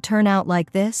everything would turn out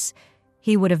like this,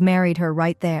 he would have married her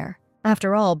right there.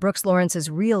 After all, Brooks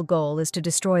Lawrence's real goal is to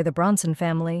destroy the Bronson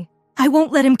family. "I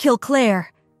won't let him kill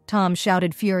Claire!" Tom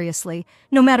shouted furiously,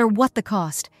 "no matter what the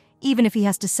cost, even if he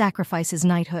has to sacrifice his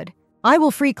knighthood. I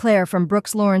will free Claire from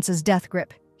Brooks Lawrence's death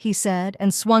grip," he said,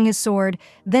 and swung his sword,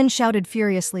 then shouted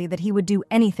furiously that he would do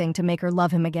anything to make her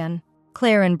love him again.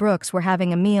 Claire and Brooks were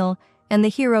having a meal, and the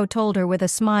hero told her with a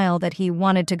smile that he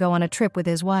wanted to go on a trip with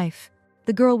his wife.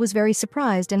 The girl was very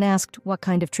surprised and asked what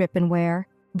kind of trip and where.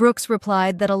 Brooks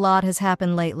replied that a lot has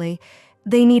happened lately.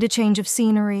 They need a change of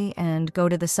scenery and go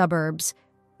to the suburbs.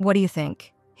 "What do you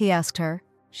think?" he asked her.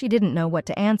 She didn't know what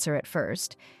to answer at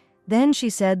first. Then she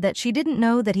said that she didn't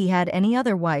know that he had any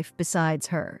other wife besides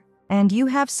her. "And you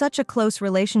have such a close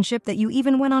relationship that you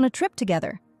even went on a trip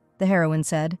together," the heroine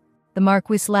said. The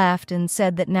Marquis laughed and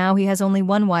said that now he has only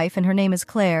one wife and her name is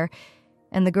Claire,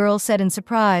 and the girl said in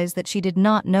surprise that she did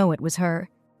not know it was her.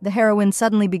 The heroine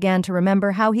suddenly began to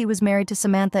remember how he was married to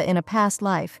Samantha in a past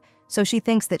life, so she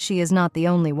thinks that she is not the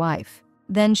only wife.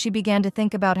 Then she began to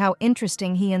think about how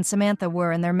interesting he and Samantha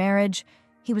were in their marriage.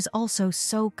 He was also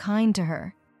so kind to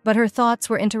her. But her thoughts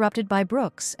were interrupted by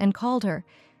Brooks and called her,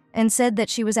 and said that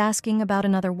she was asking about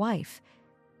another wife,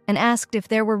 and asked if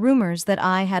there were rumors that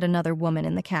I had another woman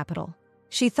in the capital.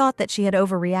 She thought that she had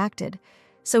overreacted,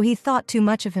 so he thought too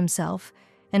much of himself,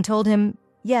 and told him,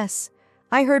 "Yes,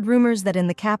 I heard rumors that in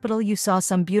the capital you saw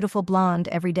some beautiful blonde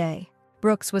every day."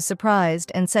 Brooks was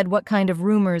surprised and said what kind of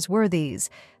rumors were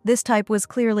these. This type was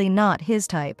clearly not his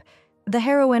type. The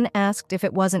heroine asked if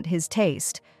it wasn't his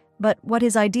taste, but what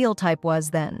his ideal type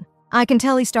was then. I can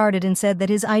tell he started and said that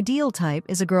his ideal type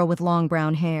is a girl with long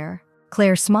brown hair.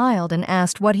 Claire smiled and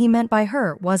asked what he meant by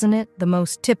her. Wasn't it the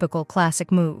most typical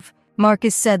classic move?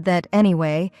 Marcus said that,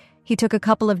 anyway, he took a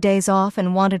couple of days off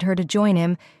and wanted her to join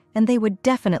him, and they would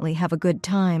definitely have a good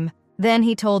time. Then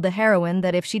he told the heroine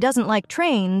that if she doesn't like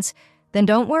trains, then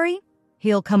don't worry,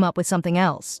 he'll come up with something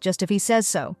else, just if he says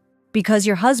so. "Because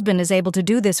your husband is able to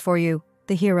do this for you,"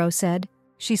 the hero said.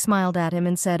 She smiled at him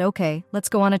and said, "Okay, let's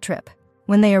go on a trip."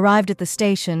 When they arrived at the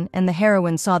station and the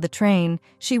heroine saw the train,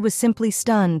 she was simply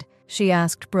stunned. She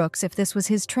asked Brooks if this was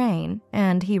his train,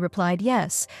 and he replied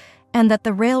yes, and that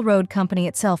the railroad company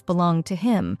itself belonged to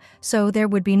him, so there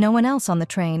would be no one else on the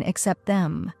train except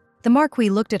them. The Marquis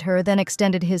looked at her, then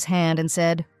extended his hand and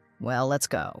said, "Well, let's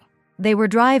go." They were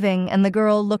driving, and the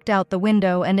girl looked out the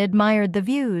window and admired the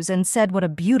views and said what a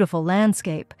beautiful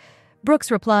landscape.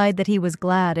 Brooks replied that he was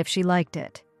glad if she liked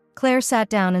it. Claire sat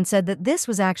down and said that this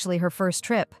was actually her first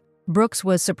trip. Brooks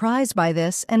was surprised by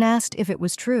this and asked if it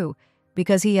was true,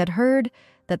 because he had heard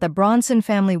that the Bronson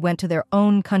family went to their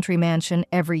own country mansion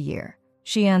every year.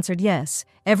 She answered yes.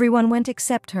 Everyone went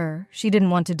except her. She didn't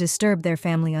want to disturb their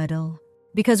family idyll.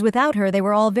 Because without her, they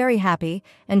were all very happy,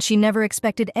 and she never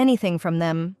expected anything from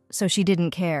them, so she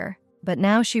didn't care. But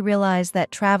now she realized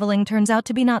that traveling turns out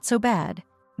to be not so bad.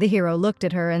 The hero looked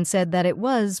at her and said that it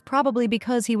was probably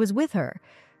because he was with her.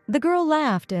 The girl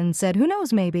laughed and said, "Who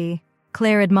knows, maybe."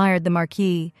 Claire admired the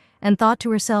Marquis and thought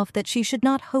to herself that she should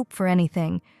not hope for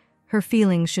anything. Her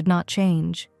feelings should not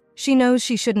change. She knows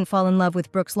she shouldn't fall in love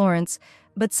with Brooks Lawrence,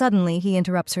 but suddenly he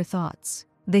interrupts her thoughts.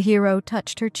 The hero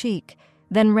touched her cheek,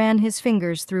 then ran his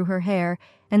fingers through her hair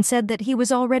and said that he was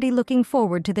already looking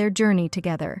forward to their journey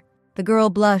together. The girl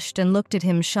blushed and looked at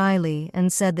him shyly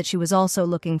and said that she was also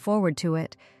looking forward to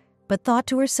it, but thought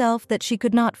to herself that she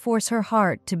could not force her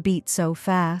heart to beat so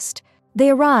fast. They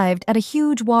arrived at a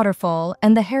huge waterfall,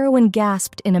 and the heroine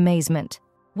gasped in amazement.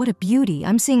 "What a beauty!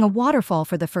 I'm seeing a waterfall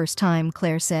for the first time,"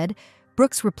 Claire said.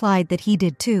 Brooks replied that he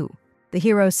did too. The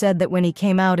hero said that when he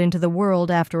came out into the world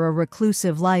after a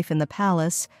reclusive life in the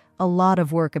palace, a lot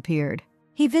of work appeared.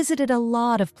 He visited a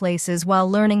lot of places while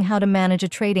learning how to manage a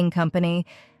trading company,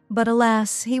 but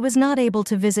alas, he was not able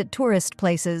to visit tourist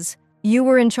places. "You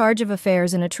were in charge of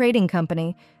affairs in a trading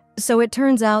company, so it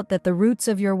turns out that the roots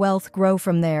of your wealth grow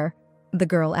from there," the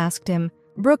girl asked him.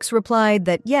 Brooks replied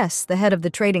that yes, the head of the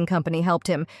trading company helped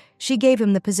him. She gave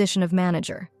him the position of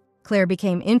manager. Claire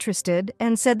became interested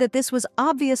and said that this was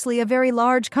obviously a very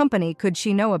large company. Could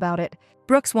she know about it?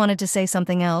 Brooks wanted to say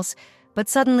something else, but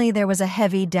suddenly there was a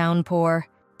heavy downpour.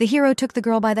 The hero took the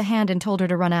girl by the hand and told her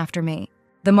to run after me.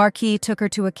 The Marquis took her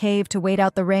to a cave to wait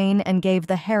out the rain and gave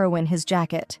the heroine his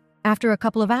jacket. After a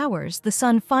couple of hours, the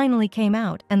sun finally came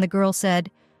out, and the girl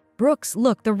said, "Brooks,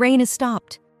 look, the rain has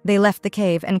stopped." They left the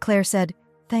cave, and Claire said,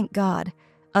 "Thank God."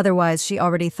 Otherwise, she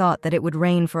already thought that it would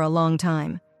rain for a long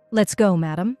time. "Let's go,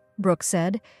 madam," Brooks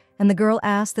said, and the girl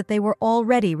asked that they were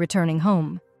already returning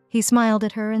home. He smiled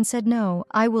at her and said, "No,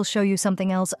 I will show you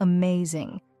something else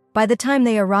amazing." By the time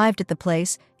they arrived at the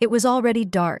place, it was already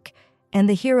dark, and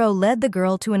the hero led the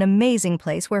girl to an amazing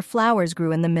place where flowers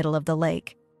grew in the middle of the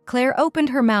lake. Claire opened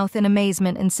her mouth in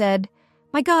amazement and said,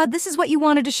 "My God, this is what you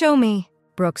wanted to show me."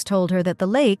 Brooks told her that the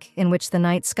lake, in which the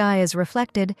night sky is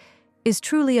reflected, is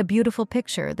truly a beautiful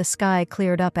picture. The sky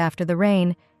cleared up after the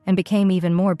rain and became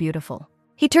even more beautiful.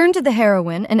 He turned to the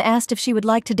heroine and asked if she would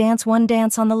like to dance one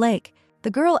dance on the lake.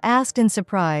 The girl asked in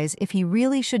surprise if he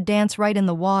really should dance right in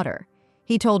the water.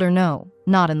 He told her no,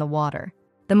 not in the water.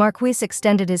 The Marquis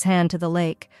extended his hand to the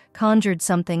lake, conjured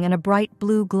something, and a bright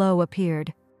blue glow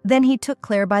appeared. Then he took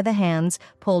Claire by the hands,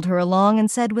 pulled her along, and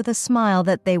said with a smile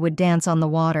that they would dance on the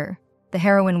water. The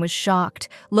heroine was shocked,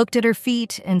 looked at her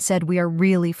feet, and said, "We are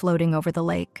really floating over the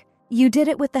lake." "You did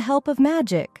it with the help of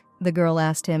magic?" the girl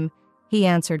asked him. He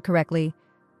answered correctly,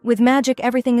 "With magic,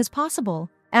 everything is possible."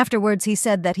 Afterwards, he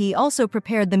said that he also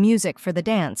prepared the music for the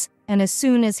dance, and as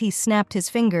soon as he snapped his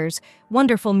fingers,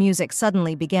 wonderful music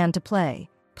suddenly began to play.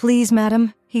 "Please,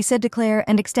 madam," he said to Claire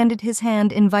and extended his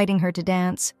hand, inviting her to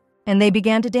dance. And they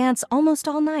began to dance almost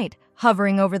all night,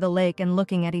 hovering over the lake and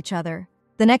looking at each other.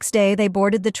 The next day, they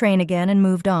boarded the train again and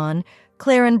moved on.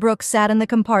 Claire and Brooks sat in the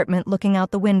compartment looking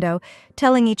out the window,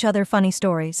 telling each other funny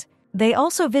stories. They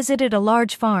also visited a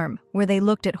large farm, where they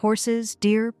looked at horses,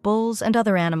 deer, bulls, and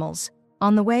other animals.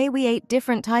 On the way, we ate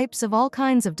different types of all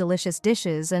kinds of delicious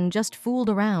dishes and just fooled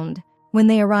around. When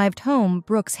they arrived home,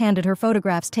 Brooks handed her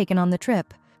photographs taken on the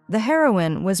trip. The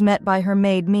heroine was met by her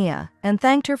maid Mia and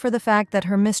thanked her for the fact that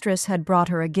her mistress had brought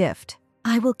her a gift.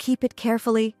 "I will keep it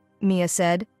carefully," Mia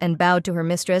said, and bowed to her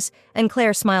mistress, and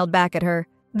Claire smiled back at her.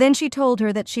 Then she told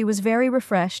her that she was very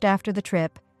refreshed after the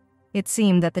trip. It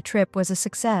seemed that the trip was a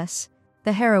success.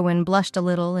 The heroine blushed a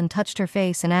little and touched her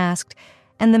face and asked,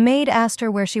 and the maid asked her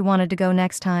where she wanted to go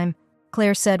next time.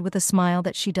 Claire said with a smile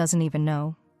that she doesn't even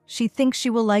know. She thinks she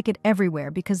will like it everywhere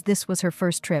because this was her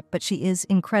first trip, but she is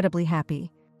incredibly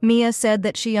happy. Mia said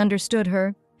that she understood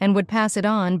her and would pass it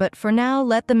on, but for now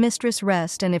let the mistress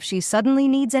rest, and if she suddenly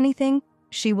needs anything,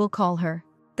 she will call her.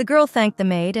 The girl thanked the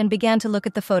maid and began to look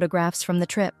at the photographs from the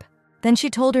trip. Then she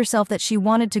told herself that she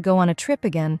wanted to go on a trip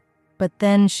again, but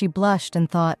then she blushed and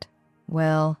thought,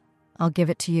 "Well, I'll give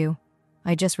it to you.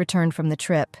 I just returned from the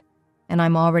trip, and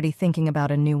I'm already thinking about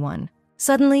a new one."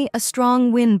 Suddenly, a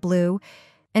strong wind blew,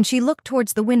 and she looked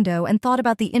towards the window and thought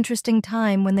about the interesting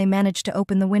time when they managed to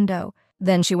open the window.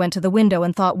 Then she went to the window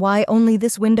and thought why only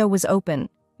this window was open.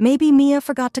 Maybe Mia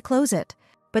forgot to close it.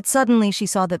 But suddenly she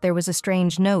saw that there was a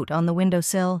strange note on the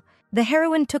windowsill. The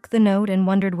heroine took the note and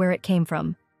wondered where it came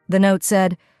from. The note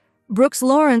said, "Brooks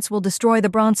Lawrence will destroy the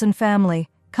Bronson family.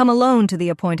 Come alone to the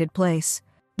appointed place."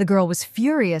 The girl was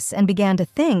furious and began to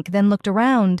think, then looked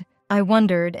around. I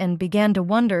wondered and began to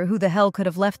wonder who the hell could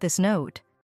have left this note.